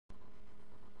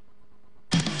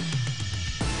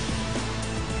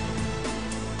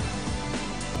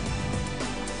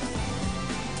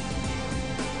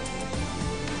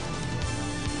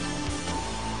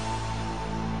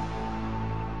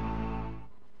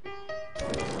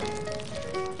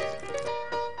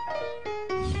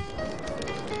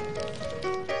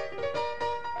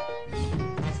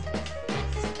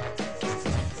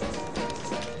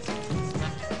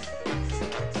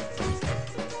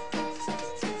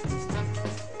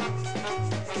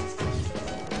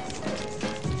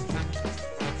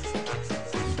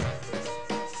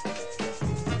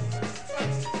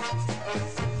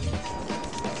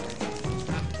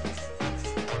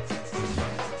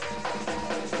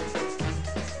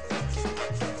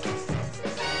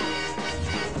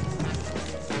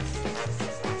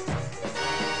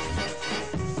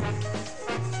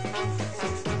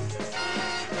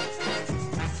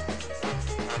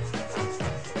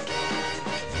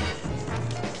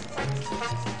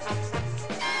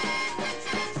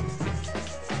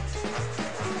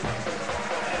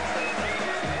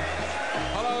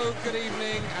Good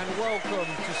evening and welcome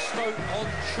to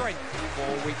Stoke-on-Trent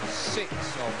for Week 6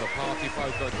 of the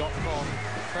PartyPoker.com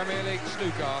Premier League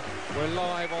Snooker. We're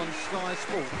live on Sky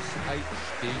Sports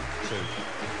HD2.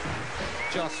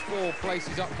 Just 4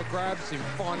 places up for grabs in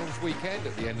finals weekend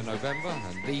at the end of November,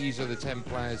 and these are the 10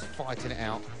 players fighting it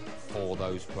out for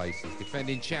those places.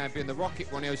 Defending champion, the Rocket,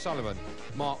 Ronnie O'Sullivan,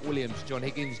 Mark Williams, John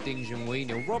Higgins, Ding Junhui,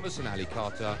 Neil Robertson, Ali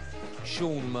Carter,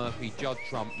 Sean Murphy, Judd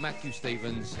Trump, Matthew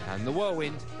Stevens, and the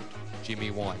Whirlwind,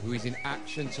 Jimmy White, who is in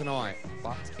action tonight,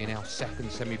 but in our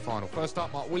second semi-final. First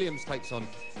up, Mark Williams takes on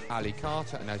Ali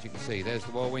Carter, and as you can see, there's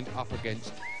the Whirlwind up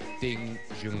against Ding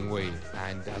Junhui.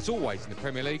 And as always in the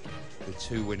Premier League, the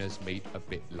 2 winners meet a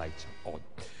bit later on.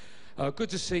 Good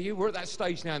to see you. We're at that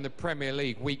stage now in the Premier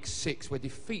League, Week 6, where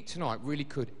defeat tonight really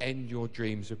could end your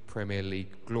dreams of Premier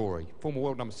League glory. Former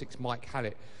world number 6, Mike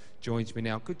Hallett, joins me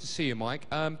now. Good to see you, Mike.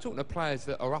 Talking to players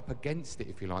that are up against it,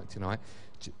 if you like, tonight.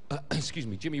 Excuse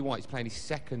me, Jimmy White's playing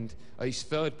his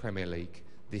third Premier League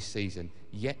this season,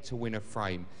 yet to win a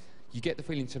frame. You get the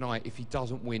feeling tonight, if he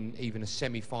doesn't win even a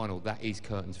semi-final, that is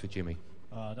curtains for Jimmy.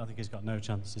 I think he's got no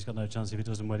chance. He's got no chance if he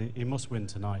doesn't win. He must win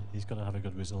tonight. He's got to have a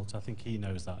good result. I think he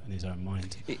knows that in his own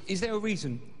mind. Is there a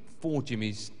reason for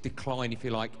Jimmy's decline, if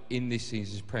you like, in this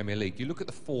season's Premier League? You look at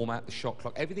the format, the shot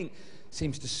clock, everything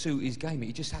seems to suit his game.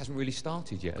 He just hasn't really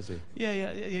started yet, has he?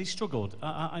 Yeah, he struggled.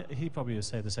 He probably would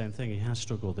say the same thing. He has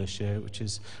struggled this year, which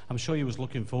is, I'm sure he was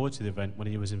looking forward to the event when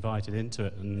he was invited into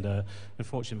it, and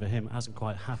unfortunately for him, it hasn't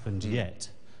quite happened yet.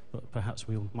 But perhaps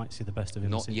we might see the best of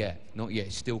him. Not yet.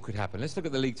 It still could happen. Let's look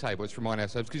at the league table. Let's remind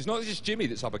ourselves, because it's not just Jimmy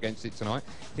that's up against it tonight.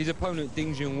 His opponent,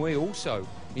 Ding Junhui, also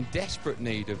in desperate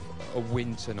need of a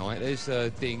win tonight. There's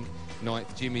Ding,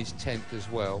 9th, Jimmy's 10th as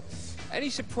well. Any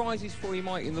surprises for you,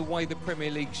 Mike, in the way the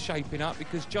Premier League's shaping up?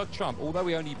 Because Judd Trump, although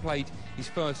he only played his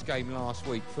first game last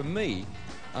week, for me,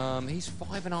 he's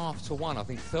 5.5 to 1. I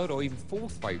think 3rd or even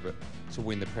 4th favourite to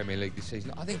win the Premier League this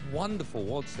season. I think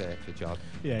wonderful odds there for Judd.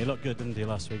 Yeah, he looked good, didn't he,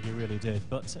 last week? He really did.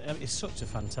 But it's such a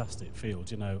fantastic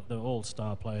field, you know. They're all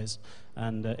star players,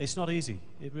 and it's not easy.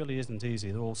 It really isn't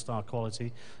easy. They're all star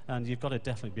quality, and you've got to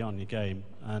definitely be on your game.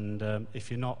 And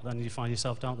if you're not, then you find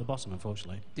yourself down at the bottom,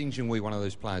 unfortunately. Ding Junhui, one of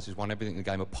those players who's won everything in the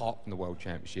game apart from the World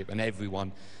Championship, and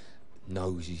everyone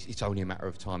knows it's only a matter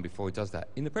of time before he does that.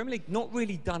 In the Premier League, not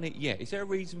really done it yet. Is there a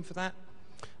reason for that?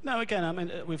 No, again, I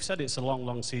mean, we've said it's a long,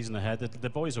 long season ahead. The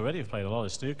boys already have played a lot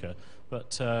of snooker,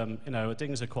 but, you know,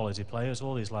 Ding's are quality players,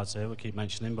 all these lads here, we keep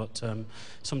mentioning, but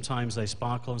sometimes they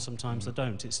sparkle and sometimes they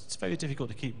don't. It's very difficult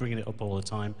to keep bringing it up all the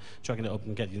time, dragging it up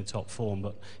and getting in top form,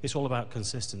 but it's all about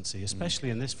consistency, especially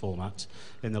in this format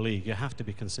in the league. You have to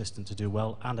be consistent to do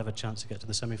well and have a chance to get to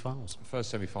the semi-finals.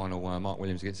 First semi-final, Mark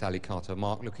Williams against Ali Carter.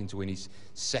 Mark looking to win his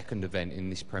 2nd event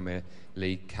in this Premier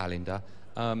League calendar.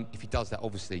 If he does that,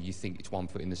 obviously, you think it's 1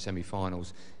 foot in the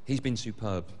semi-finals. He's been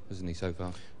superb, hasn't he, so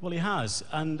far? Well, he has,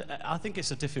 and I think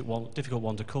it's a difficult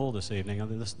one to call this evening. I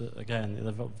mean, again,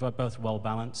 they're both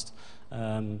well-balanced.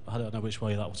 I don't know which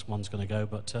way that one's going to go,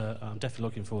 but I'm definitely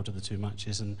looking forward to the 2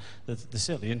 matches, and they're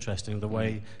certainly interesting the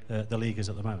way the league is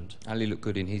at the moment. Ali looked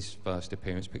good in his first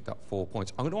appearance, picked up 4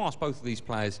 points. I'm going to ask both of these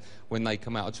players when they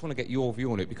come out. I just want to get your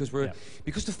view on it, because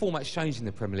because the format's changed in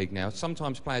the Premier League now.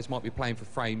 Sometimes players might be playing for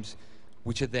frames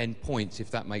which are then points,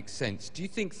 if that makes sense. Do you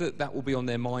think that will be on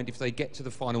their mind if they get to the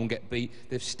final and get beat?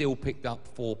 They've still picked up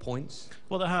 4 points?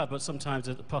 Well, they have, but sometimes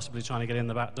they're possibly trying to get in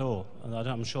the back door. And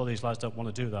I'm sure these lads don't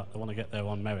want to do that. They want to get there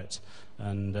on merit.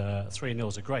 And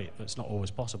 3-0s are great, but it's not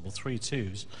always possible.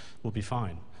 3-2s will be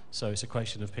fine. So it's a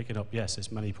question of picking up, yes,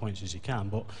 as many points as you can,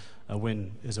 but a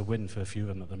win is a win for a few of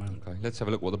them at the moment. Okay, let's have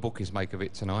a look what the bookies make of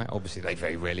it tonight. Obviously, they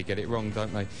very rarely get it wrong,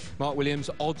 don't they? Mark Williams,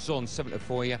 odds on 7 to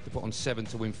 4. You have to put on 7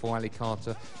 to win for Ali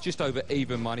Carter. Just over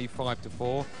even money, 5 to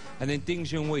 4. And then Ding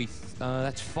Junhui,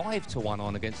 that's 5 to 1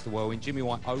 on against the Whirlwind. Jimmy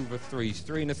White over 3s,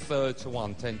 3 1/3 to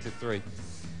 1, 10 to 3.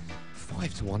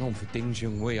 5-1 on for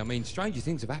Junhui. I mean, stranger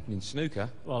things have happened in snooker.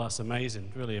 Well, that's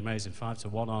amazing, really amazing.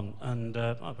 5-1 on, and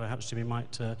well, perhaps Jimmy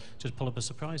might just pull up a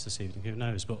surprise this evening. Who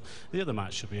knows? But the other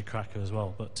match should be a cracker as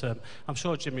well. But I'm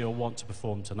sure Jimmy will want to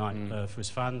perform tonight for his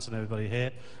fans and everybody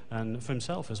here, and for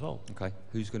himself as well. Okay,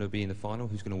 who's going to be in the final?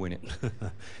 Who's going to win it? You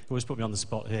always put me on the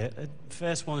spot here.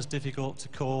 First one is difficult to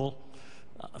call.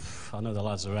 I know the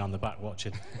lads are around the back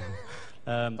watching.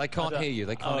 They can't hear you.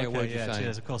 They can't hear what you're saying.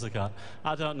 Cheers, of course they can't.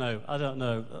 I don't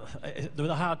know.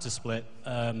 They're hard to split.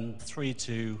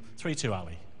 3-2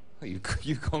 Ali.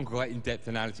 You've gone quite in-depth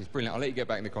analysis. Brilliant. I'll let you get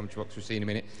back in the commentary box. We'll see you in a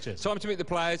minute. Cheers. Time to meet the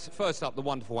players. First up, the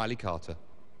wonderful Ali Carter.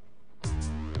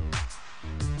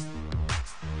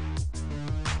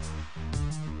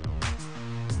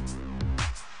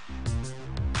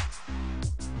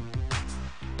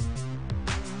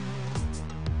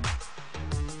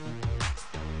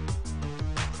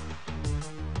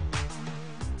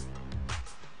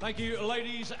 Thank you,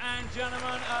 ladies and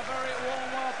gentlemen. A very warm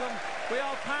welcome. We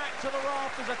are packed to the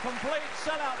rafters, a complete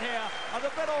sellout here at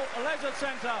the Biddulph Leisure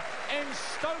Centre in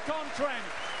Stoke-on-Trent.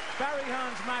 Barry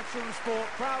Hearn's Matchroom Sport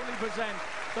proudly present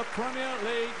the Premier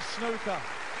League Snooker.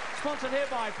 Sponsored here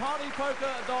by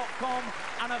partypoker.com,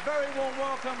 and a very warm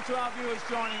welcome to our viewers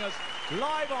joining us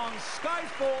live on Sky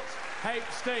Sports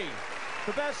HD.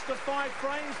 The best of 5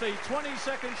 frames, the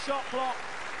 20-second shot clock.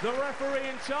 The referee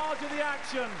in charge of the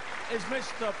action is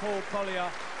Mr. Paul Collier.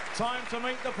 Time to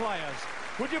meet the players.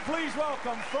 Would you please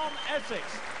welcome from Essex,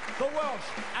 the Welsh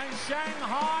and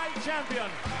Shanghai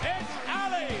champion, it's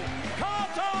Ali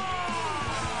Carter!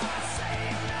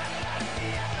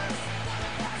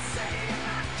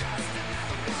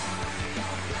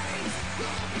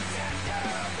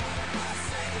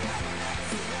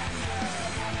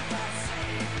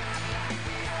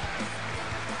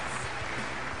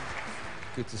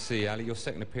 Good to see you, Ali. Your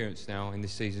second appearance now in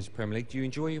this season's Premier League. Do you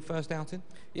enjoy your first outing?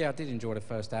 Yeah, I did enjoy the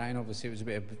first outing. Obviously, it was a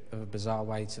bit of a bizarre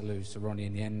way to lose to Ronnie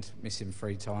in the end, miss him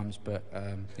 3 times, but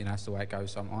you know, that's the way it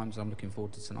goes sometimes. I'm looking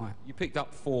forward to tonight. You picked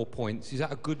up 4 points. Is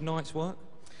that a good night's work?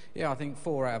 Yeah, I think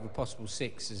 4 out of a possible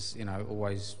 6 is, you know,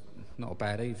 always not a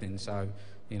bad evening. So,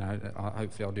 you know,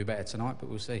 hopefully I'll do better tonight, but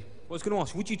we'll see. Well, I was going to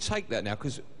ask, would you take that now?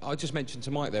 Because I just mentioned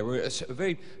to Mike there, we're at a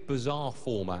very bizarre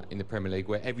format in the Premier League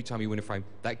where every time you win a frame,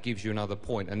 that gives you another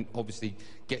point and obviously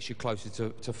gets you closer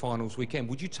to finals weekend.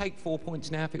 Would you take 4 points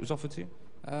now if it was offered to you?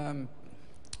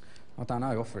 I don't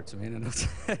know, offer it to me.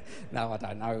 No, I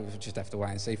don't know. We'll just have to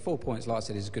wait and see. 4 points, like I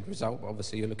said, is a good result, but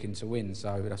obviously you're looking to win,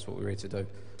 so that's what we're here to do.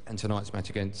 And tonight's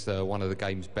match against one of the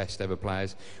game's best ever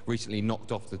players, recently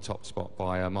knocked off the top spot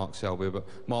by Mark Selby, but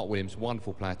Mark Williams,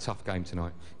 wonderful player, tough game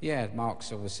tonight. Yeah,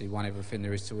 Mark's obviously won everything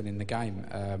there is to win in the game.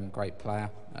 Great player.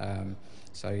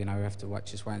 So, you know, we have to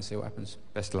just wait and see what happens.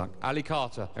 Best of luck. Ali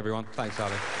Carter, everyone. Thanks,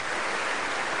 Ali.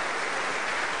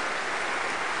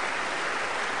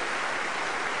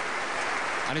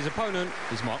 And his opponent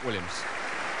is Mark Williams.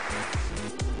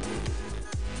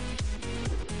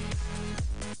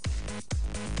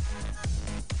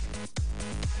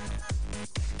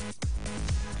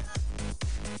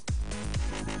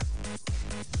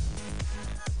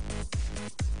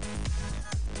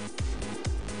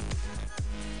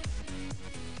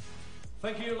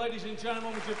 Thank you, ladies and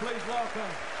gentlemen. Would you please welcome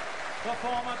the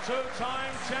former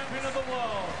 2-time champion of the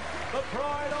world, the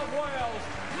pride of Wales,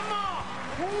 Mark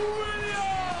Williams!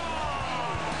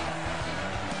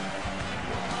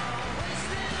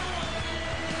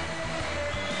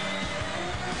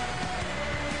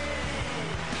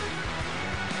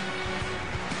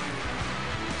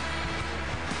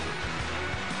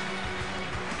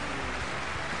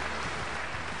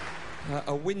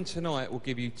 A win tonight will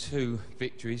give you 2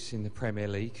 victories in the Premier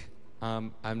League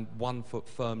and 1 foot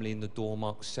firmly in the door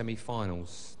marked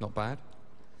semi-finals. Not bad?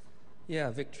 Yeah,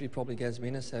 victory probably gets me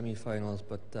in the semi-finals,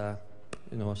 but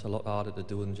you know, it's a lot harder to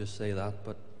do than just say that,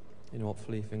 but you know,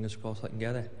 hopefully, fingers crossed I can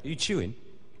get it. Are you chewing?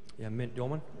 Yeah, mint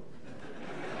yaman.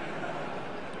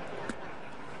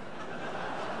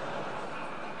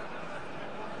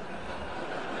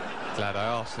 Glad I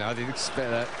asked now, I didn't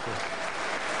expect that.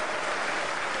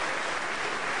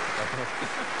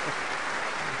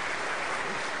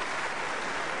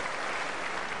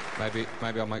 Maybe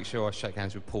I'll make sure I shake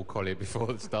hands with Paul Collier before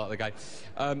the start of the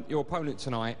game. Your opponent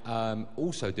tonight,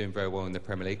 also doing very well in the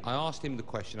Premier League. I asked him the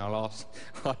question, I'll ask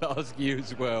you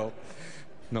as well.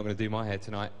 I'm not going to do my hair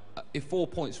tonight. If 4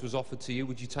 points was offered to you,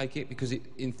 would you take it? Because it,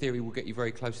 in theory, will get you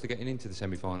very close to getting into the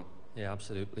semi-final. Yeah,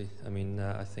 absolutely. I mean,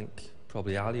 I think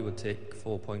probably Ali would take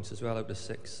 4 points as well out of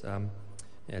 6.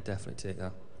 Yeah, definitely take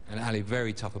that. And Ali,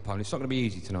 very tough opponent. It's not going to be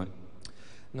easy tonight.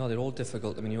 No, they're all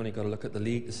difficult. I mean, you only got to look at the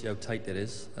league to see how tight it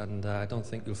is, and I don't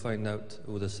think you'll find out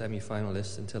who the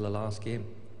semi-finalists until the last game.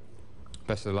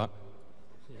 Best of luck.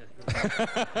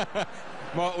 Yeah.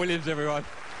 Mark Williams, everyone.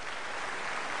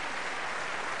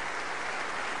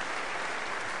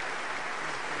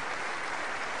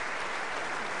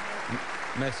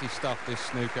 Messy stuff, this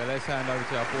snooker. Let's hand over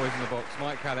to our boys in the box.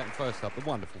 Mike Callett, first up, the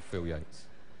wonderful Phil Yates.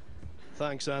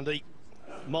 Thanks, Andy.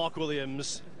 Mark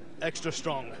Williams, extra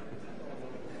strong.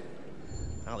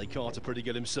 Ali Carter pretty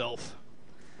good himself.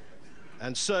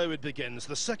 And so it begins,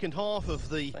 the second half of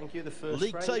the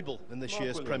league table in this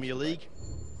year's Premier League.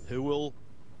 Who will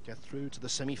get through to the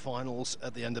semi-finals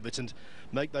at the end of it and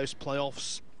make those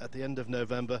playoffs at the end of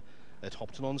November at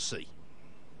Hopton-on-Sea.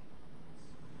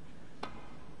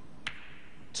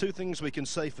 Two things we can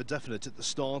say for definite at the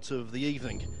start of the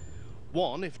evening.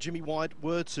 One, if Jimmy White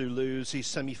were to lose his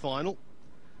semi-final,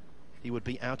 he would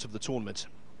be out of the tournament.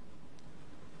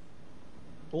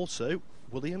 Also,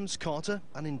 Williams, Carter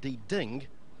and indeed Ding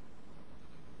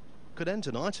could end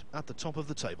tonight at the top of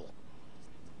the table.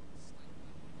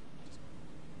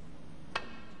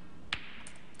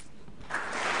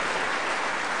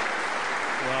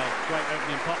 Well, great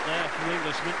opening pot there from the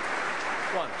Englishman.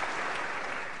 One.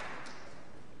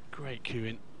 Great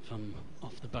cueing from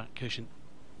off the back cushion.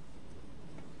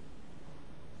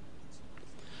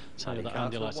 Tell you that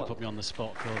Andy likes to put me on the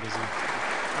spot, Claude, isn't he?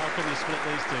 How can you split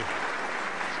these two?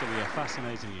 It's going to be a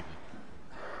fascinating evening.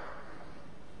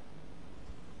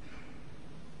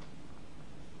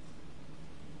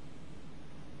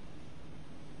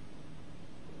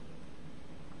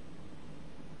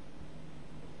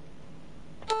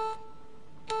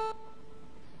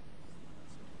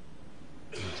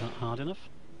 Is that hard enough?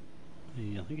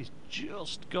 I think he's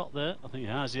just got there. I think he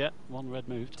has, yeah. One red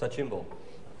moved. Touching ball.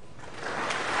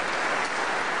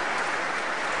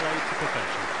 Played to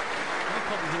perfection. The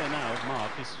problem here now,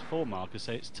 Mark, is for Mark to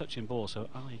say it's touching ball, so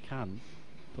Ali can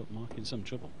put Mark in some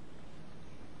trouble.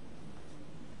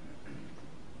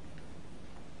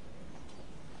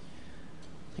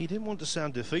 He didn't want to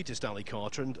sound defeatist, Ali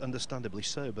Carter, and understandably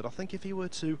so, but I think if he were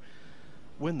to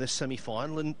win this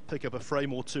semi-final and pick up a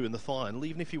frame or two in the final,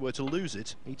 even if he were to lose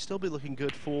it, he'd still be looking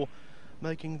good for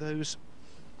making those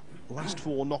last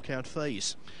four knockout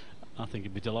phase. I think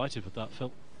he'd be delighted with that,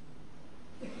 Phil.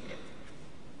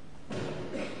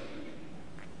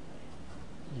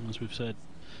 As we've said,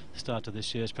 the start of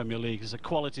this year's Premier League is a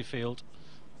quality field.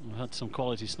 We've had some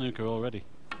quality snooker already,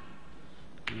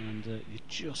 and you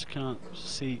just can't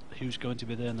see who's going to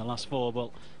be there in the last four. But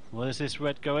where's this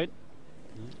red going?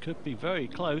 It could be very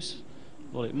close.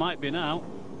 Well, it might be now.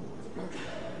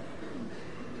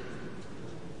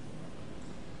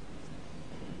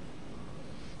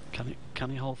 Can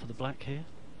he hold for the black here?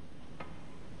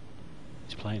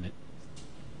 He's playing it.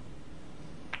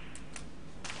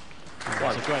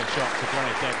 That's a great shot to play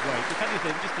a dead weight. If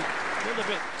anything, just a little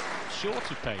bit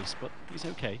short of pace, but he's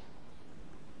okay.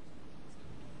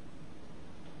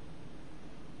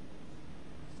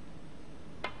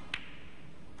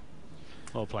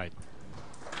 Well played.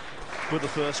 With the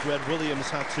first red, Williams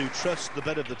had to trust the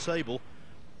bed of the table.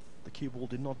 The cue ball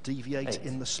did not deviate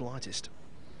in the slightest.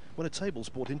 When a table's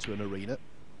brought into an arena,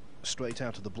 straight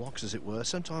out of the blocks as it were,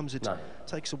 sometimes it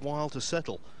takes a while to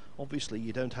settle. Obviously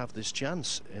you don't have this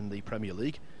chance in the Premier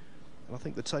League, and I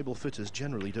think the table fitters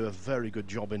generally do a very good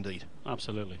job indeed.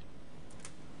 Absolutely.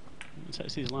 It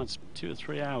takes these lads 2 or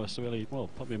 3 hours to really, well,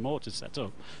 probably more to set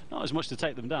up. Not as much to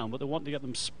take them down, but they want to get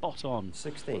them spot on.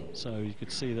 16. So you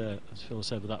could see there, as Phil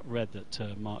said, with that red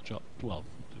that Mark dropped, well,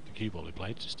 the cue ball he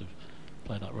played, just to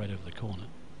play that red over the corner.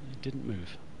 It didn't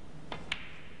move.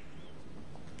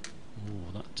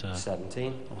 Oh, that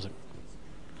 17. That was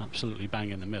absolutely bang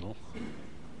in the middle.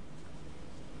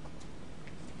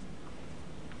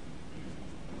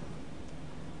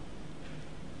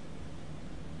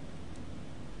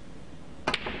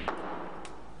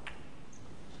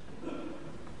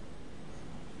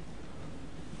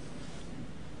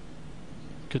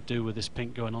 Could do with this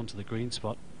pink going on to the green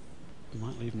spot.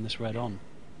 Might leave him this red on.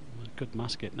 Could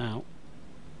mask it now.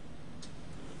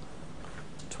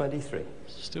 23.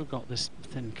 Still got this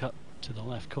thin cut to the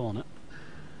left corner.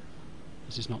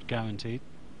 This is not guaranteed.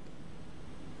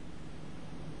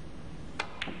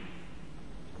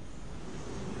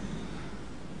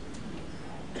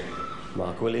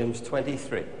 Mark Williams,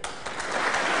 23. Yeah,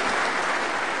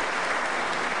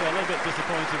 a little bit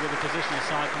disappointed with the position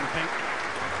aside from the pink.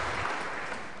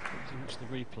 Didn't watch the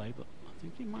replay, but I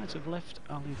think he might have left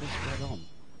Ali this red on.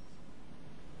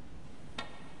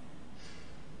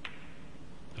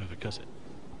 Overcut it.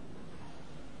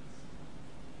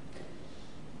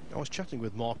 I was chatting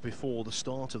with Mark before the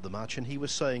start of the match, and he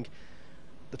was saying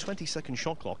the 20-second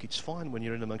shot clock, it's fine when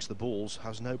you're in amongst the balls,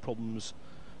 has no problems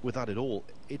with that at all.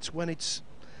 It's when it's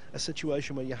a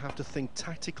situation where you have to think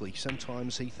tactically.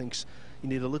 Sometimes he thinks you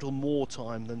need a little more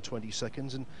time than 20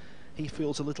 seconds, and he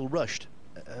feels a little rushed,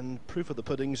 and proof of the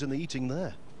pudding's in the eating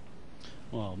there.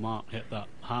 Well, Mark hit that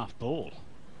half ball.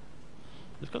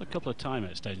 They've got a couple of time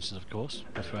extensions, of course,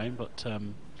 the frame, but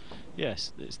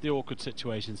yes, it's the awkward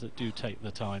situations that do take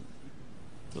the time.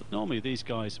 But normally these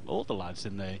guys, all the lads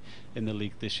in the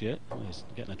league this year, oh, he's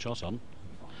getting a trot on.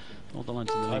 All the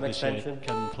lads in the league this year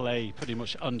can play pretty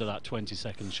much under that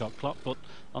 20-second shot clock, but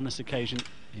on this occasion,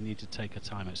 you need to take a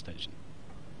time extension.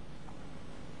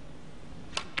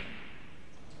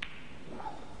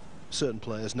 Certain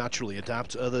players naturally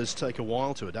adapt, others take a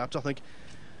while to adapt. I think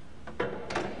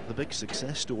the big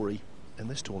success story in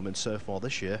this tournament so far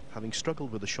this year, having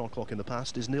struggled with the shot clock in the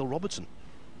past, is Neil Robertson.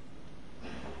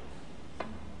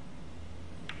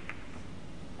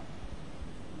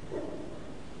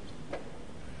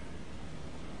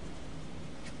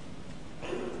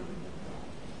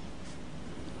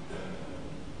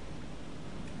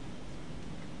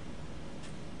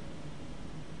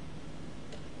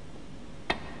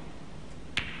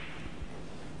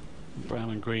 Brown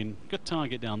and green, good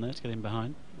target down there to get in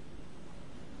behind.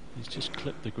 He's just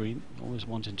clipped the green, always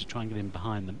wanting to try and get in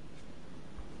behind them.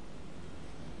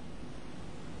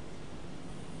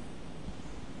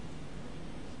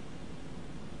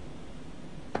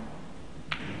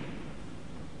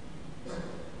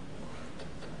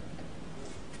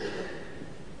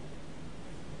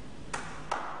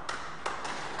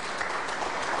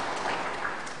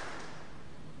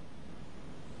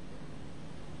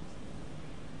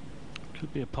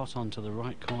 Could be a pot on to the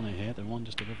right corner here, the one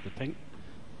just above the pink.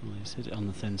 Well, he's hit it on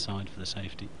the thin side for the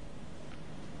safety.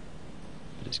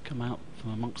 But it's come out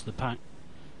from amongst the pack,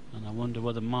 and I wonder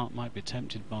whether Mark might be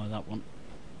tempted by that one.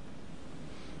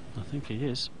 I think he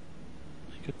is.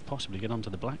 He could possibly get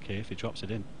onto the black here if he drops it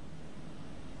in.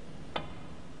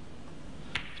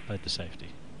 He's played the safety.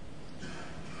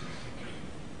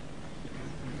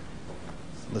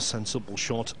 The sensible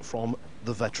shot from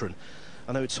the veteran.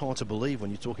 I know it's hard to believe when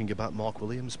you're talking about Mark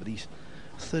Williams, but he's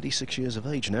 36 years of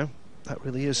age now. That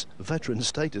really is veteran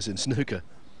status in snooker.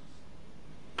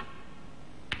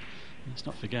 Let's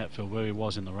not forget, Phil, where he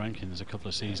was in the rankings a couple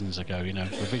of seasons ago. You know,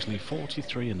 provisionally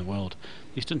 43 in the world.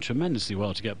 He's done tremendously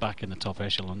well to get back in the top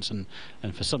echelons, and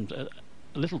for some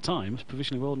little time,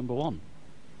 provisionally world #1.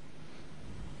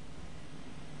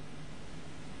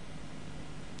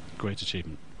 Great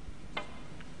achievement.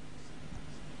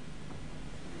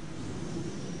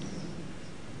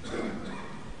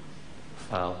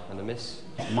 Foul and a miss.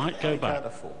 Might go back.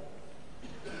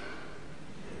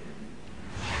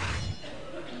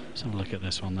 Let's have a look at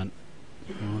this one then.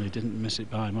 Well, he didn't miss it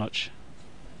by much.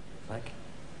 Back.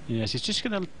 Yes, he's just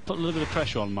going to put a little bit of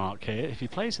pressure on Mark here. If he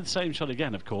plays the same shot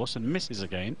again, of course, and misses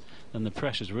again, then the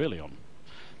pressure's really on.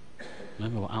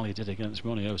 Remember what Ali did against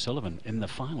Ronnie O'Sullivan in the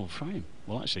final frame.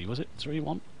 Well, actually, was it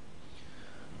 3-1?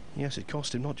 Yes, it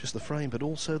cost him not just the frame, but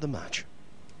also the match.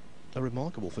 A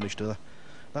remarkable finish to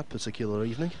that particular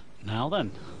evening. Now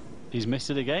then, he's missed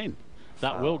it again.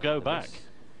 That will go back.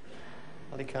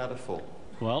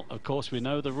 Well, of course, we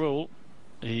know the rule.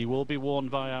 He will be warned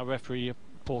by our referee,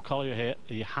 Paul Collier here.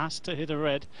 He has to hit a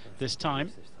red this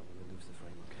time.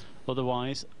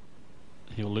 Otherwise,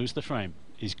 he'll lose the frame.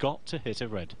 He's got to hit a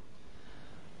red.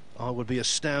 I would be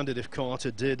astounded if Carter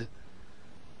did,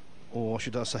 or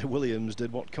should I say Williams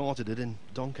did, what Carter did in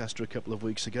Doncaster a couple of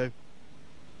weeks ago.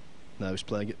 No, he's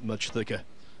playing it much thicker.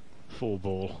 Full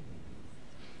ball.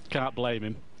 Can't blame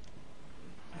him.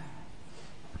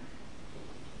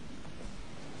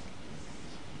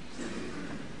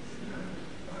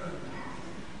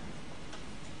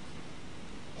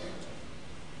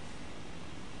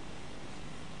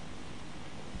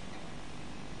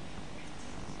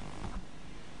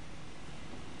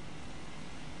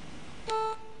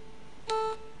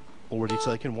 Already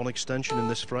taken one extension in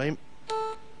this frame.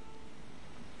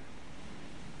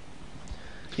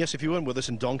 Yes, if you weren't with us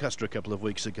in Doncaster a couple of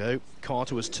weeks ago,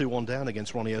 Carter was 2-1 down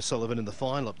against Ronnie O'Sullivan in the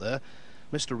final up there.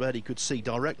 Mr. Reddy could see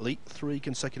directly 3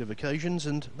 consecutive occasions,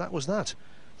 and that was that.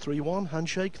 3-1,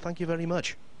 handshake, thank you very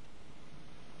much.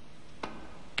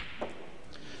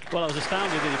 Well, I was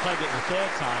astounded that he played it the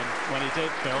third time when he did,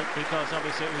 Phil, because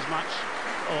obviously it was match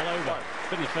all over.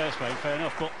 But in the first frame, fair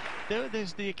enough. But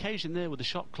there's the occasion there with the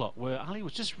shot clock where Ali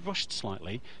was just rushed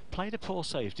slightly, played a poor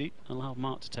safety, and allowed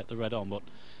Mark to take the red on, but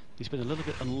he's been a little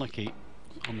bit unlucky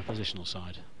on the positional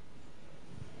side.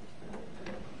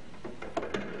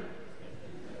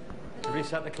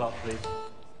 Reset the clock, please.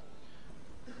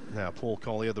 Now, Paul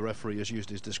Collier, the referee, has used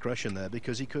his discretion there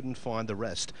because he couldn't find the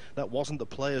rest. That wasn't the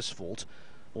player's fault,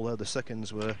 although the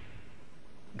seconds were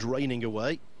draining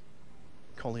away.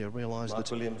 Collier realised that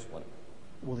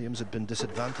Williams had been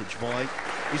disadvantaged by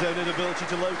his own inability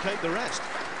to locate the rest.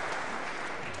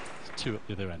 It's 2 at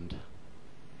the other end.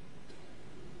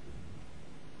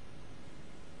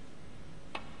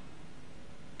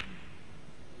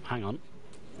 Hang on.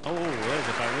 Oh, there's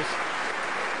a bonus.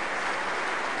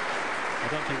 I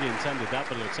don't think he intended that,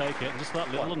 but he'll take it. And just that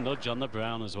little nudge on the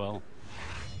brown as well.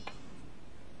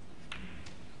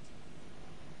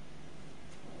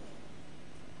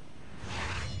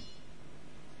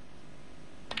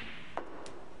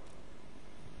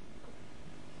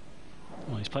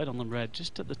 Well, he's played on the red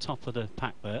just at the top of the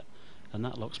pack there, and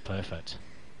that looks perfect.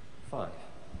 5.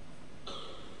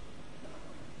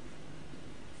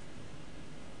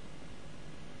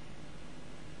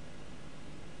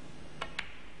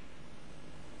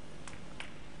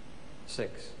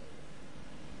 Six.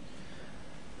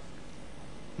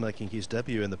 Making his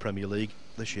debut in the Premier League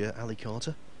this year, Ali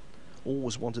Carter.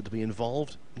 Always wanted to be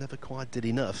involved, never quite did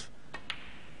enough.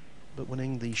 But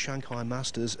winning the Shanghai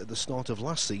Masters at the start of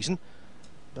last season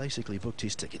basically booked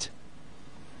his ticket.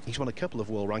 He's won a couple of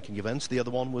world ranking events. The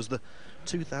other one was the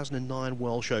 2009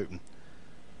 Welsh Open.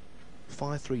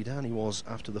 5-3 down he was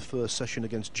after the first session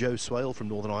against Joe Swale from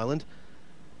Northern Ireland.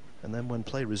 And then when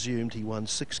play resumed, he won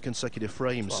 6 consecutive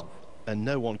frames. 12. And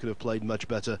no one could have played much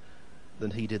better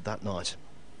than he did that night.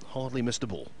 Hardly missed a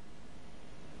ball.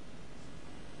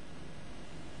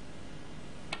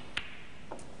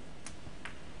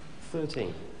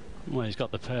 $13. Well, he's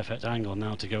got the perfect angle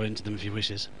now to go into them if he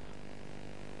wishes.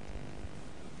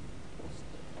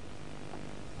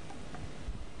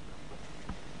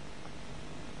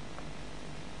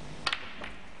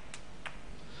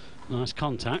 Nice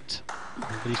contact,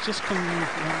 but he's just come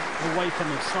away from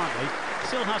them slightly.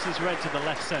 Still has his red to the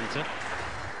left centre.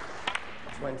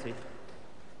 20.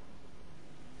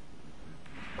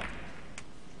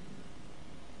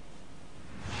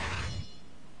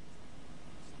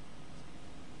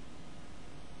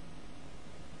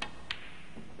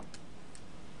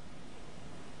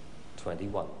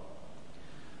 $21.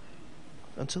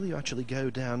 Until you actually go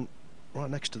down right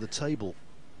next to the table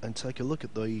and take a look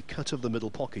at the cut of the middle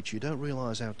pockets, you don't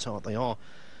realise how tight they are.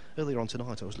 Earlier on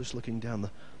tonight I was just looking down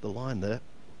the line there.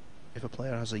 If a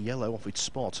player has a yellow off its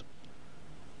spot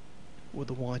with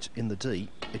the white in the D,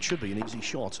 it should be an easy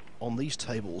shot. On these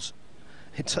tables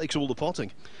it takes all the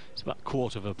potting. It's about a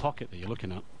quarter of a pocket that you're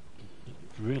looking at. It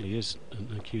really is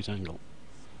an acute angle.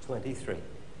 23.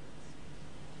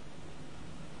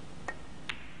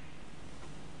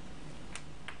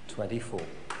 $24.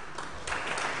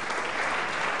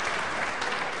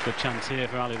 Good chance here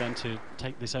for Ali then to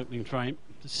take this opening frame,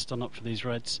 to stun up for these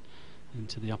reds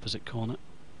into the opposite corner.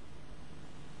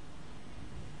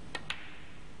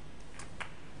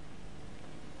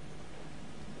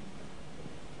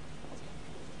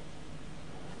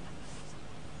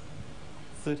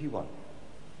 $31.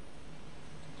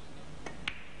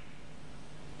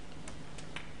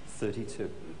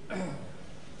 32.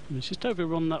 He's just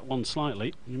overrun that one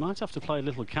slightly. You might have to play a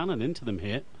little cannon into them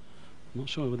here. I'm not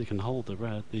sure whether he can hold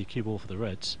the cue ball for the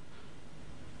reds.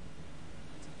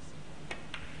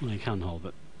 Well, he can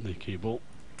hold the cue ball.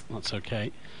 That's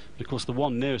okay. But of course, the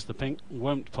one nearest the pink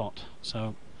won't pot,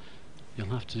 so you'll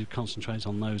have to concentrate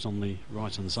on those on the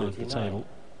right-hand side 39. Of the table.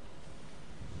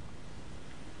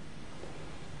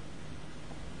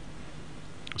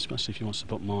 Especially if he wants to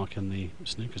put Mark in the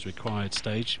snooker's required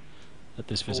stage at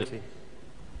this visit. 40.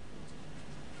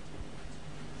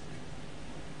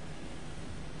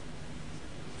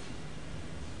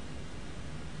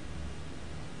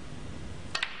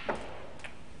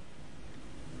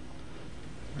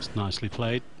 It's nicely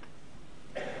played.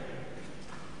 37.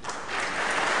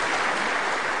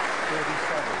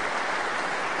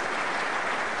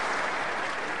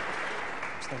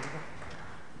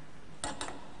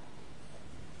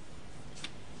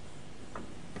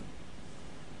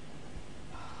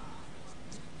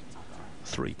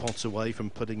 3 pots away from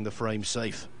putting the frame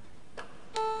safe.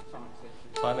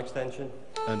 Time extension.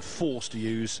 And forced to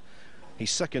use his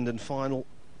second and final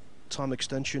time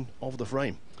extension of the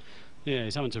frame. Yeah,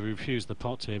 he's having to refuse the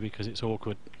pot here because it's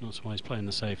awkward. That's why he's playing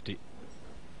the safety.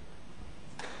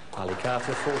 Ali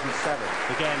Carter, 47.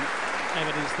 Again,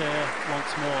 evidence there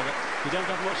once more that you don't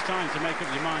have much time to make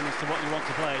up your mind as to what you want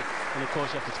to play. And of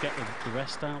course you have to get the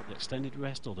rest out, the extended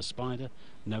rest or the spider.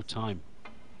 No time.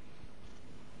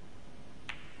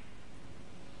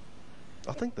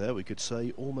 I think there we could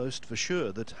say almost for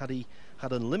sure that had he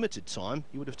had unlimited time,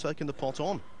 he would have taken the pot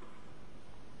on.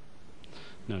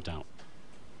 No doubt.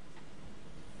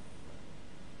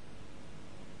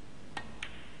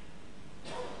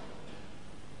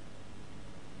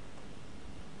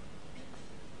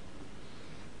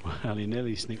 Well, he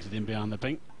nearly sneaked it in behind the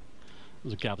pink. It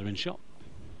was a gathering shot.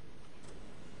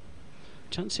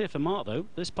 Chance here for Mark, though.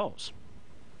 This pots.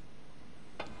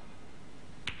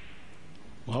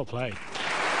 Well played.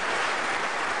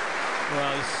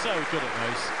 Well, he's so good at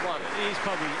those. Well, he's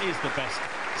probably is the best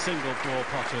single ball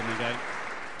potter in the game.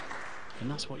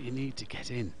 And that's what you need to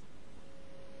get in.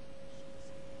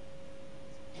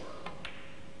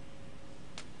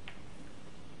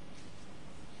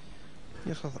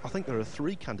 Yes, I think there are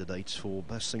 3 candidates for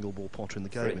best single ball potter in the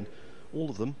game, and all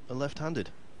of them are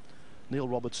left-handed. Neil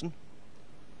Robertson,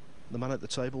 the man at the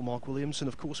table, Mark Williams, and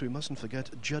of course we mustn't forget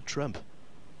Judd Trump.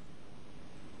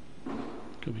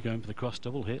 Could be going for the cross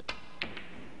double here.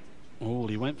 Oh,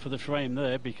 he went for the frame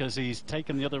there because he's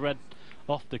taken the other red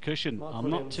off the cushion. Mark I'm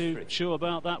Williams, not too sure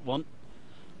about that one.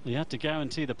 He had to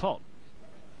guarantee the pot.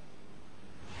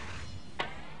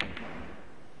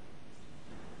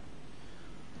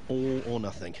 All or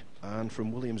nothing, and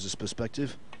from Williams's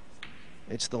perspective,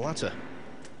 it's the latter.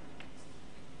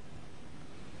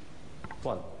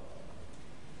 1.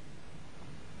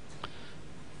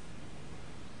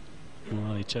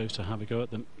 Well, he chose to have a go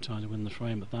at them, trying to win the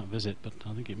frame at that visit, but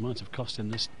I think it might have cost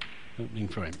him this opening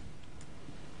frame.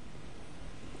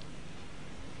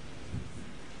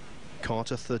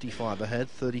 Carter 35 ahead,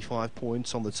 35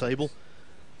 points on the table.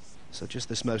 So just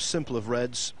this most simple of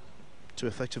reds to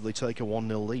effectively take a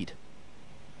 1-0 lead.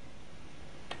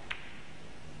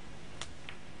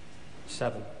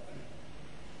 7.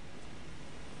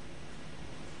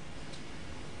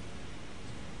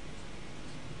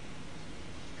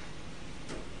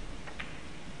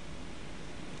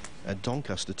 At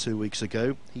Doncaster 2 weeks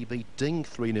ago, he beat Ding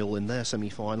 3-0 in their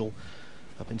semi-final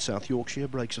up in South Yorkshire.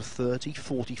 Breaks of 30,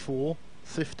 44,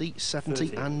 50, 70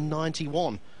 30. and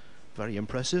 91. Very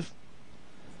impressive.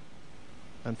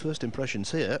 And first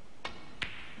impressions here,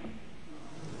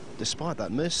 despite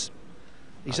that miss,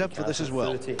 he's up for this as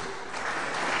well. 30.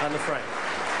 And the frame.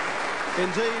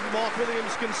 Indeed, Mark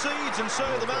Williams concedes, and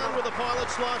so the man with the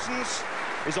pilot's licence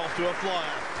is off to a flyer.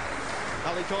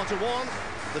 Ali Carter 1,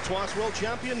 the twice world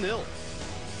champion 0.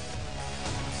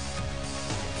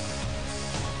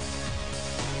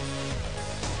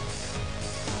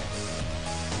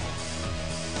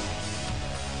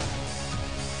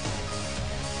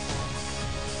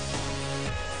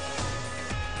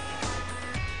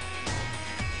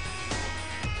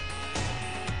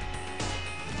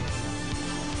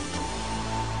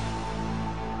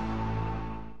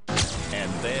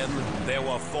 And then there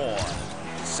were 4.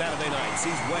 Saturday night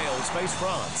sees Wales face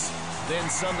France. Then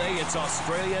Sunday it's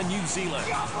Australia, New Zealand.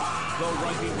 The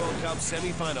Rugby World Cup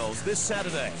semi-finals this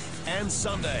Saturday and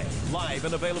Sunday. Live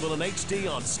and available in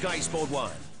HD on Sky Sport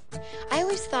 1. I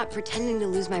always thought pretending to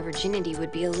lose my virginity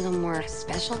would be a little more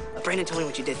special. Brandon told me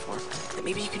what you did for him. That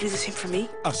maybe you could do the same for me?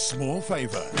 A small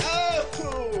favor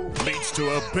leads to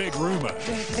a big rumor.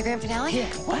 Ready for the grand finale? Yeah.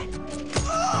 What?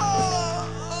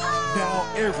 Now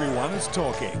everyone is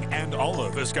talking, and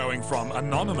Olive is going from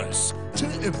anonymous to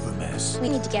infamous. We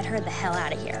need to get her the hell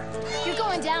out of here. You're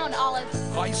going down, Olive.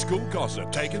 High school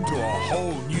gossip taken to a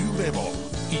whole new level.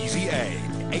 Easy A,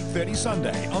 8:30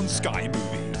 Sunday on Sky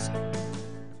Movies.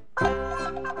 The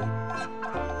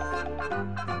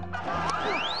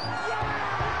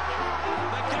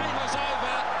game is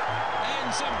over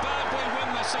and Zimbabwe win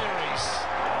the series.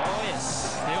 Oh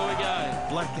yes, here we go.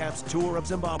 Black Caps tour of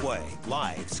Zimbabwe,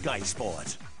 live Sky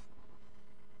Sport.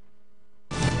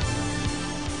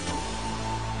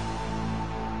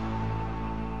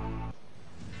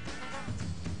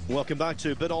 Welcome back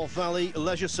to Biddulph Valley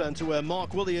Leisure Centre, where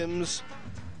Mark Williams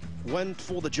went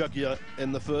for the jugular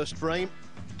in the first frame,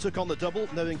 took on the double,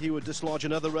 knowing he would dislodge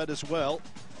another red as well,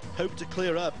 hoped to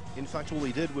clear up. In fact, all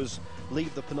he did was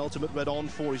leave the penultimate red on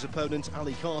for his opponent,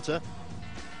 Ali Carter,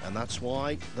 and that's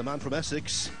why the man from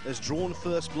Essex has drawn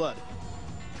first blood.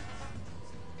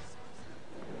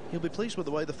 He'll be pleased with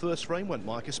the way the first frame went,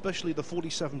 Mike, especially the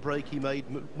 47 break he made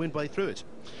midway through it.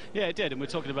 Yeah, it did, and we're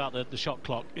talking about the shot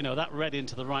clock. You know, that red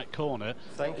into the right corner.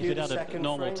 Thank if you, he'd had the a second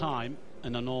normal frame. time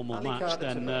and a normal Ali match,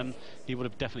 Carter to then both. he would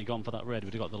have definitely gone for that red.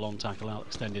 Would have got the long tackle out,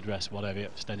 extended rest, whatever,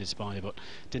 extended spine, but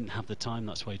didn't have the time.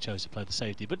 That's why he chose to play the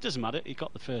safety. But it doesn't matter. He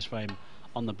got the first frame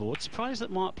on the board. Surprised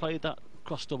that Mark played that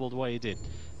cross double the way he did.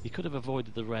 He could have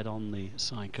avoided the red on the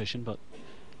side cushion, but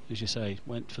as you say,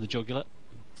 went for the jugular.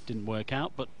 Didn't work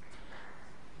out, but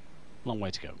long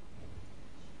way to go.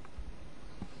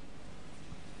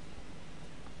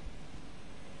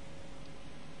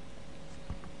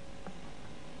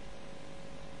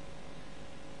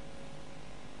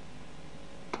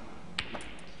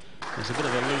 There's a bit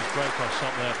of a loose break-off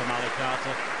shot there from Ali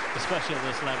Carter, especially at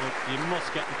this level. You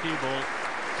must get the cue ball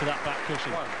to that back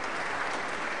cushion.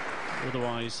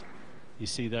 Otherwise, you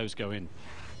see those go in.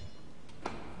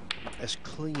 As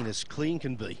clean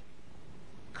can be.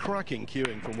 Cracking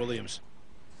cueing from Williams.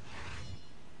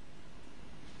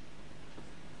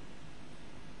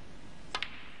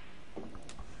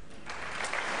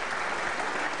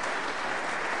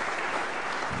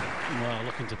 Well,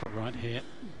 looking to put right here.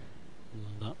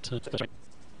 That,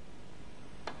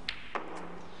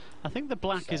 I think the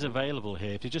black is available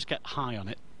here if you just get high on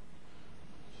it.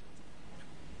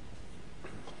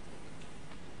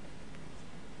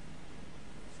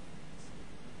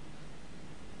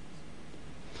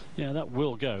 Yeah, that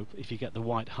will go if you get the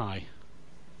white high.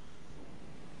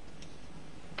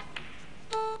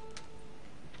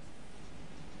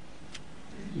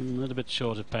 A little bit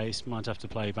short of pace, might have to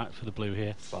play back for the blue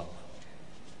here. 12.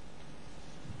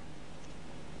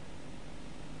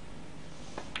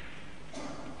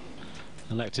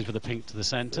 Elected for the pink to the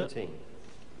centre. 13.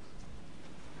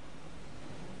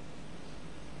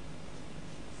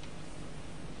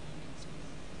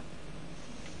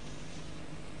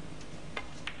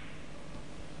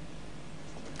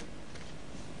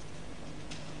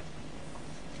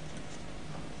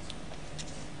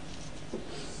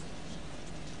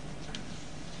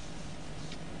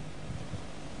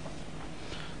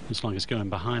 Looks like it's going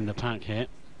behind the pack here.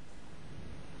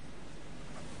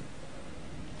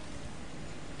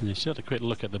 And he's had a quick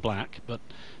look at the black, but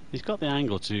he's got the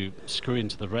angle to screw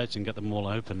into the reds and get them all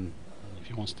open if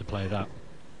he wants to play that.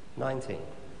 19.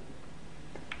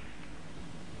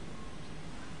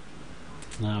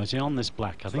 Now, is he on this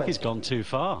black? I think he's gone too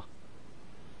far.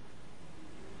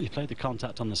 He played the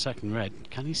contact on the second red.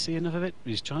 Can he see enough of it?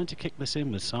 He's trying to kick this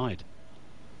in with side.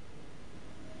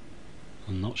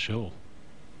 I'm not sure.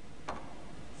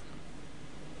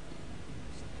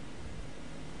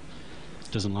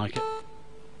 Doesn't like it.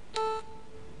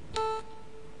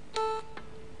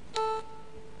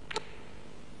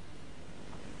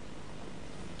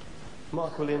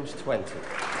 Mark Williams, 20.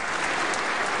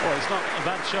 Oh, it's not a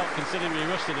bad shot considering we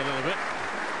rushed it a little bit.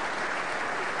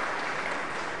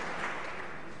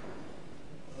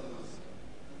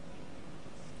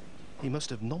 He must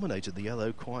have nominated the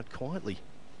yellow quite quietly.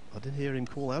 I didn't hear him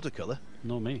call out a colour.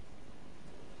 Nor me.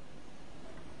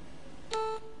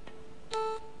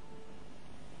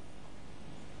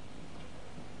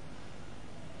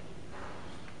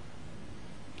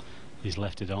 He's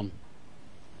left it on.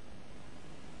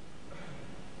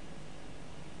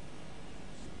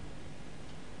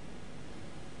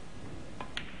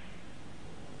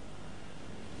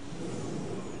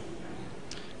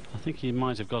 I think he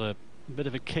might have got a bit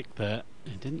of a kick there.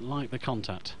 He didn't like the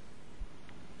contact.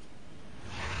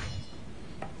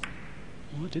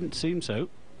 Well, it didn't seem so.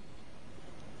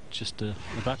 Just a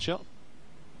bad shot.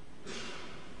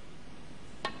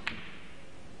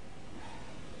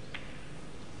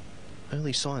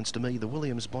 Early signs to me, the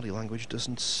Williams body language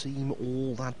doesn't seem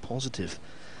all that positive.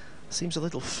 Seems a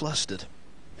little flustered.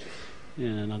 Yeah,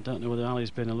 and I don't know whether Ali's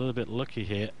been a little bit lucky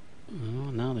here.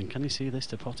 Oh, now then, can he see this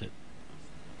to pot it?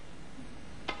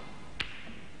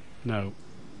 No.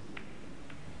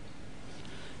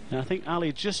 Yeah, I think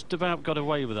Ali just about got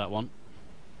away with that one.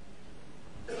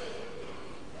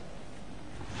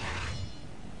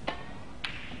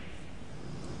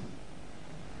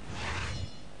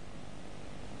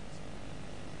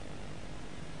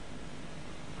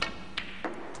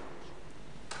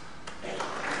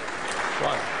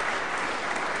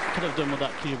 Could have done with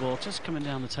that cue ball just coming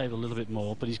down the table a little bit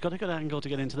more, but he's got a good angle to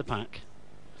get into the pack.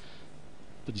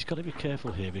 But he's got to be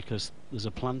careful here because there's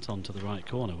a plant on to the right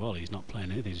corner. Well, he's not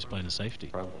playing anything, he's just playing a safety.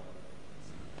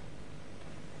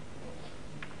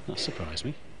 That surprised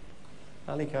me.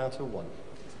 Ali Carter, 1.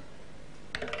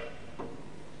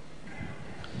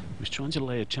 He's trying to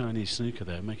lay a Chinese snooker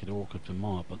there, make it awkward for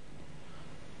Mark, but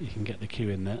he can get the cue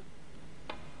in there.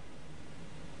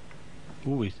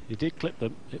 Oh, he did clip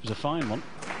them. It was a fine one.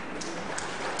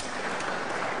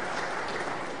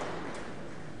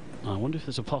 I wonder if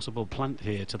there's a possible plant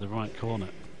here to the right corner.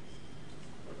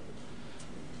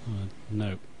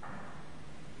 No.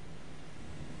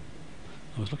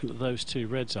 I was looking at those two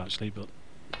reds actually, but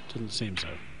it didn't seem so.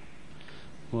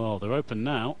 Well, they're open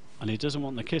now, and he doesn't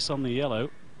want the kiss on the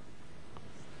yellow.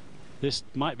 This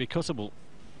might be cuttable.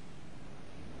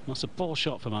 That's a ball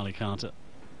shot from Ali Carter.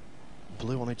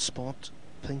 Blue on its spot,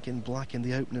 pink and black in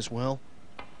the open as well.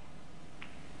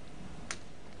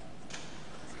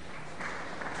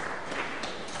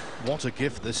 What a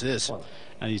gift this is.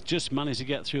 And he's just managed to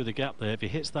get through the gap there. If he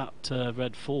hits that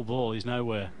red full ball, he's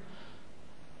nowhere.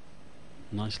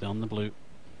 Nicely on the blue.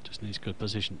 Just needs good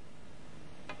position.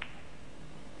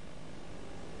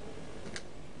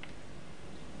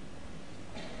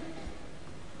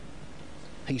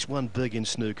 He's won big in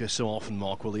snooker so often,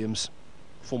 Mark Williams.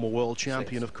 Former world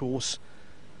champion, of course.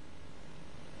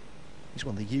 He's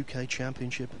won the UK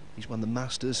Championship. He's won the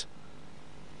Masters.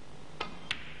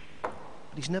 But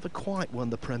he's never quite won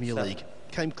the Premier League.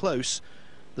 Came close.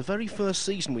 The very first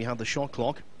season we had the shot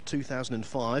clock,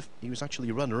 2005, he was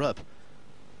actually runner-up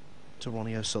to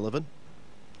Ronnie O'Sullivan,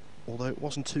 although it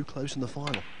wasn't too close in the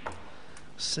final.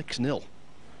 6-0.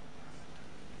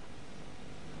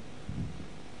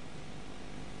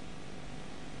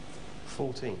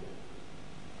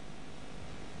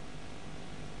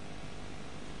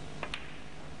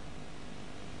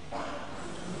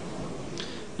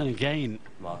 And again,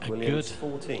 Mark a Williams, good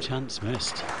 14. chance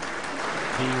missed.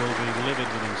 He will be livid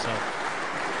with himself.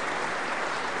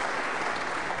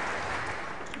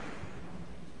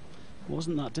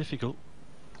 Wasn't that difficult?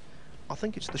 I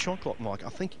think it's the shot clock, Mike. I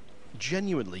think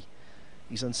genuinely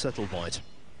he's unsettled by it.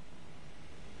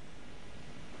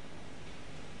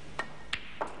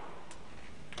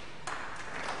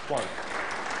 One.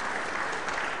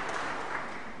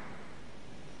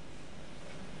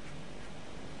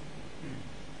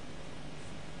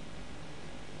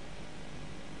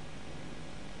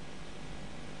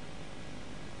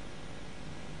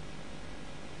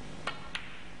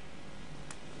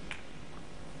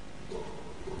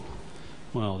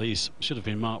 Well, these should have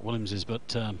been Mark Williams's,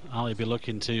 but Ali will be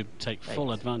looking to take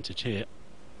full advantage here.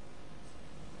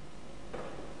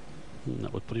 And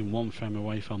that would put him 1 frame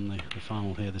away from the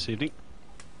final here this evening.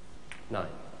 9.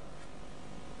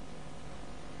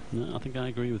 No, I think I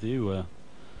agree with you,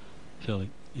 Phil.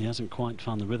 He hasn't quite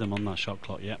found the rhythm on that shot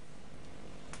clock yet.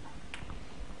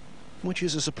 Which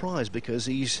is a surprise because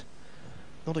he's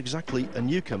not exactly a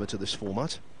newcomer to this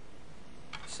format.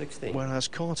 16. Whereas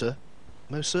Carter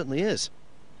most certainly is.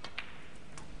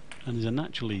 And he's a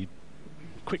naturally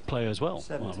quick player as well,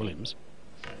 17. Mark Williams.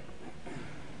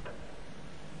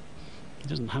 He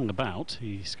doesn't hang about.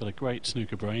 He's got a great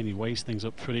snooker brain. He weighs things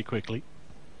up pretty quickly.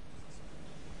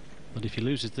 But if he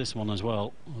loses this one as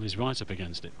well, he's right up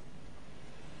against it.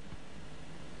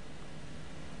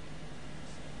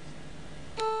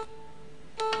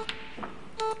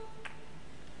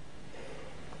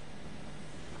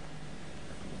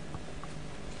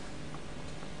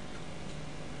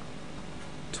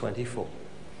 $24.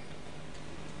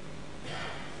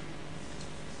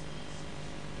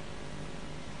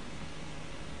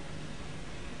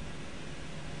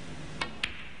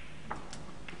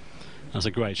 That's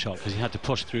a great shot because he had to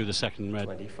push through the second red.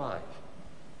 25.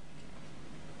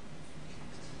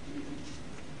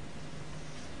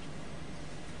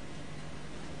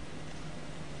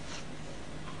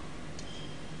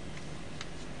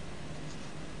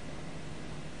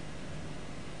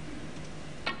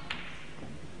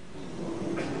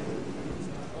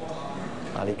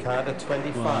 Ali Carter,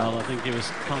 25. Well, I think he was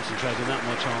concentrating that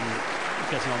much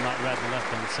on getting on that red and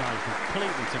left-hand side.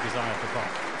 Completely took his eye off the pot.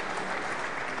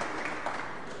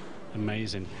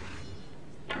 Amazing.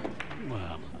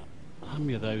 Well, how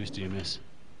many of those do you miss?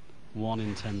 1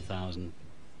 in 10,000.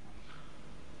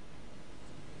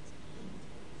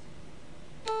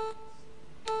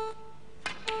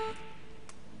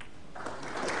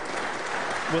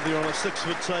 Whether you're on a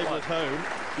 6-foot table at home,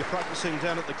 you're practicing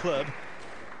down at the club,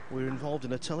 we're involved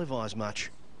in a televised match.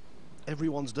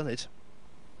 Everyone's done it,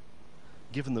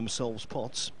 given themselves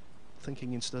pots,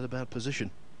 thinking instead about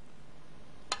position.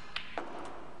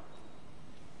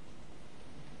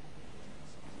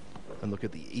 And look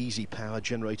at the easy power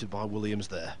generated by Williams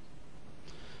there.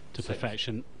 To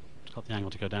perfection. He's got the angle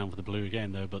to go down for the blue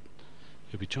again though, but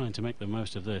he'll be trying to make the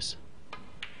most of this.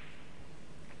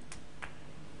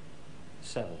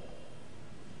 7.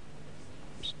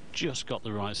 He's just got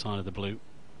the right side of the blue.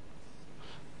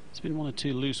 There's been 1 or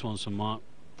 2 loose ones from Mark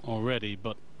already,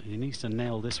 but he needs to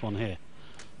nail this one here.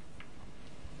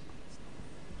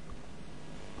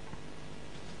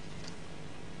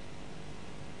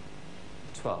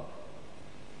 $12.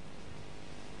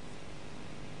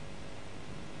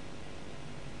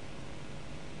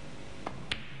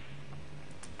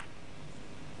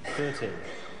 13.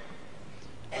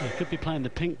 He could be playing the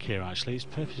pink here actually. He's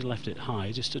perfectly left it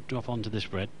high just to drop onto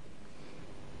this red.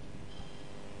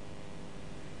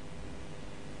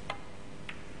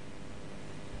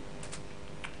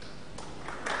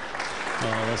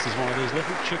 Well, this is one of these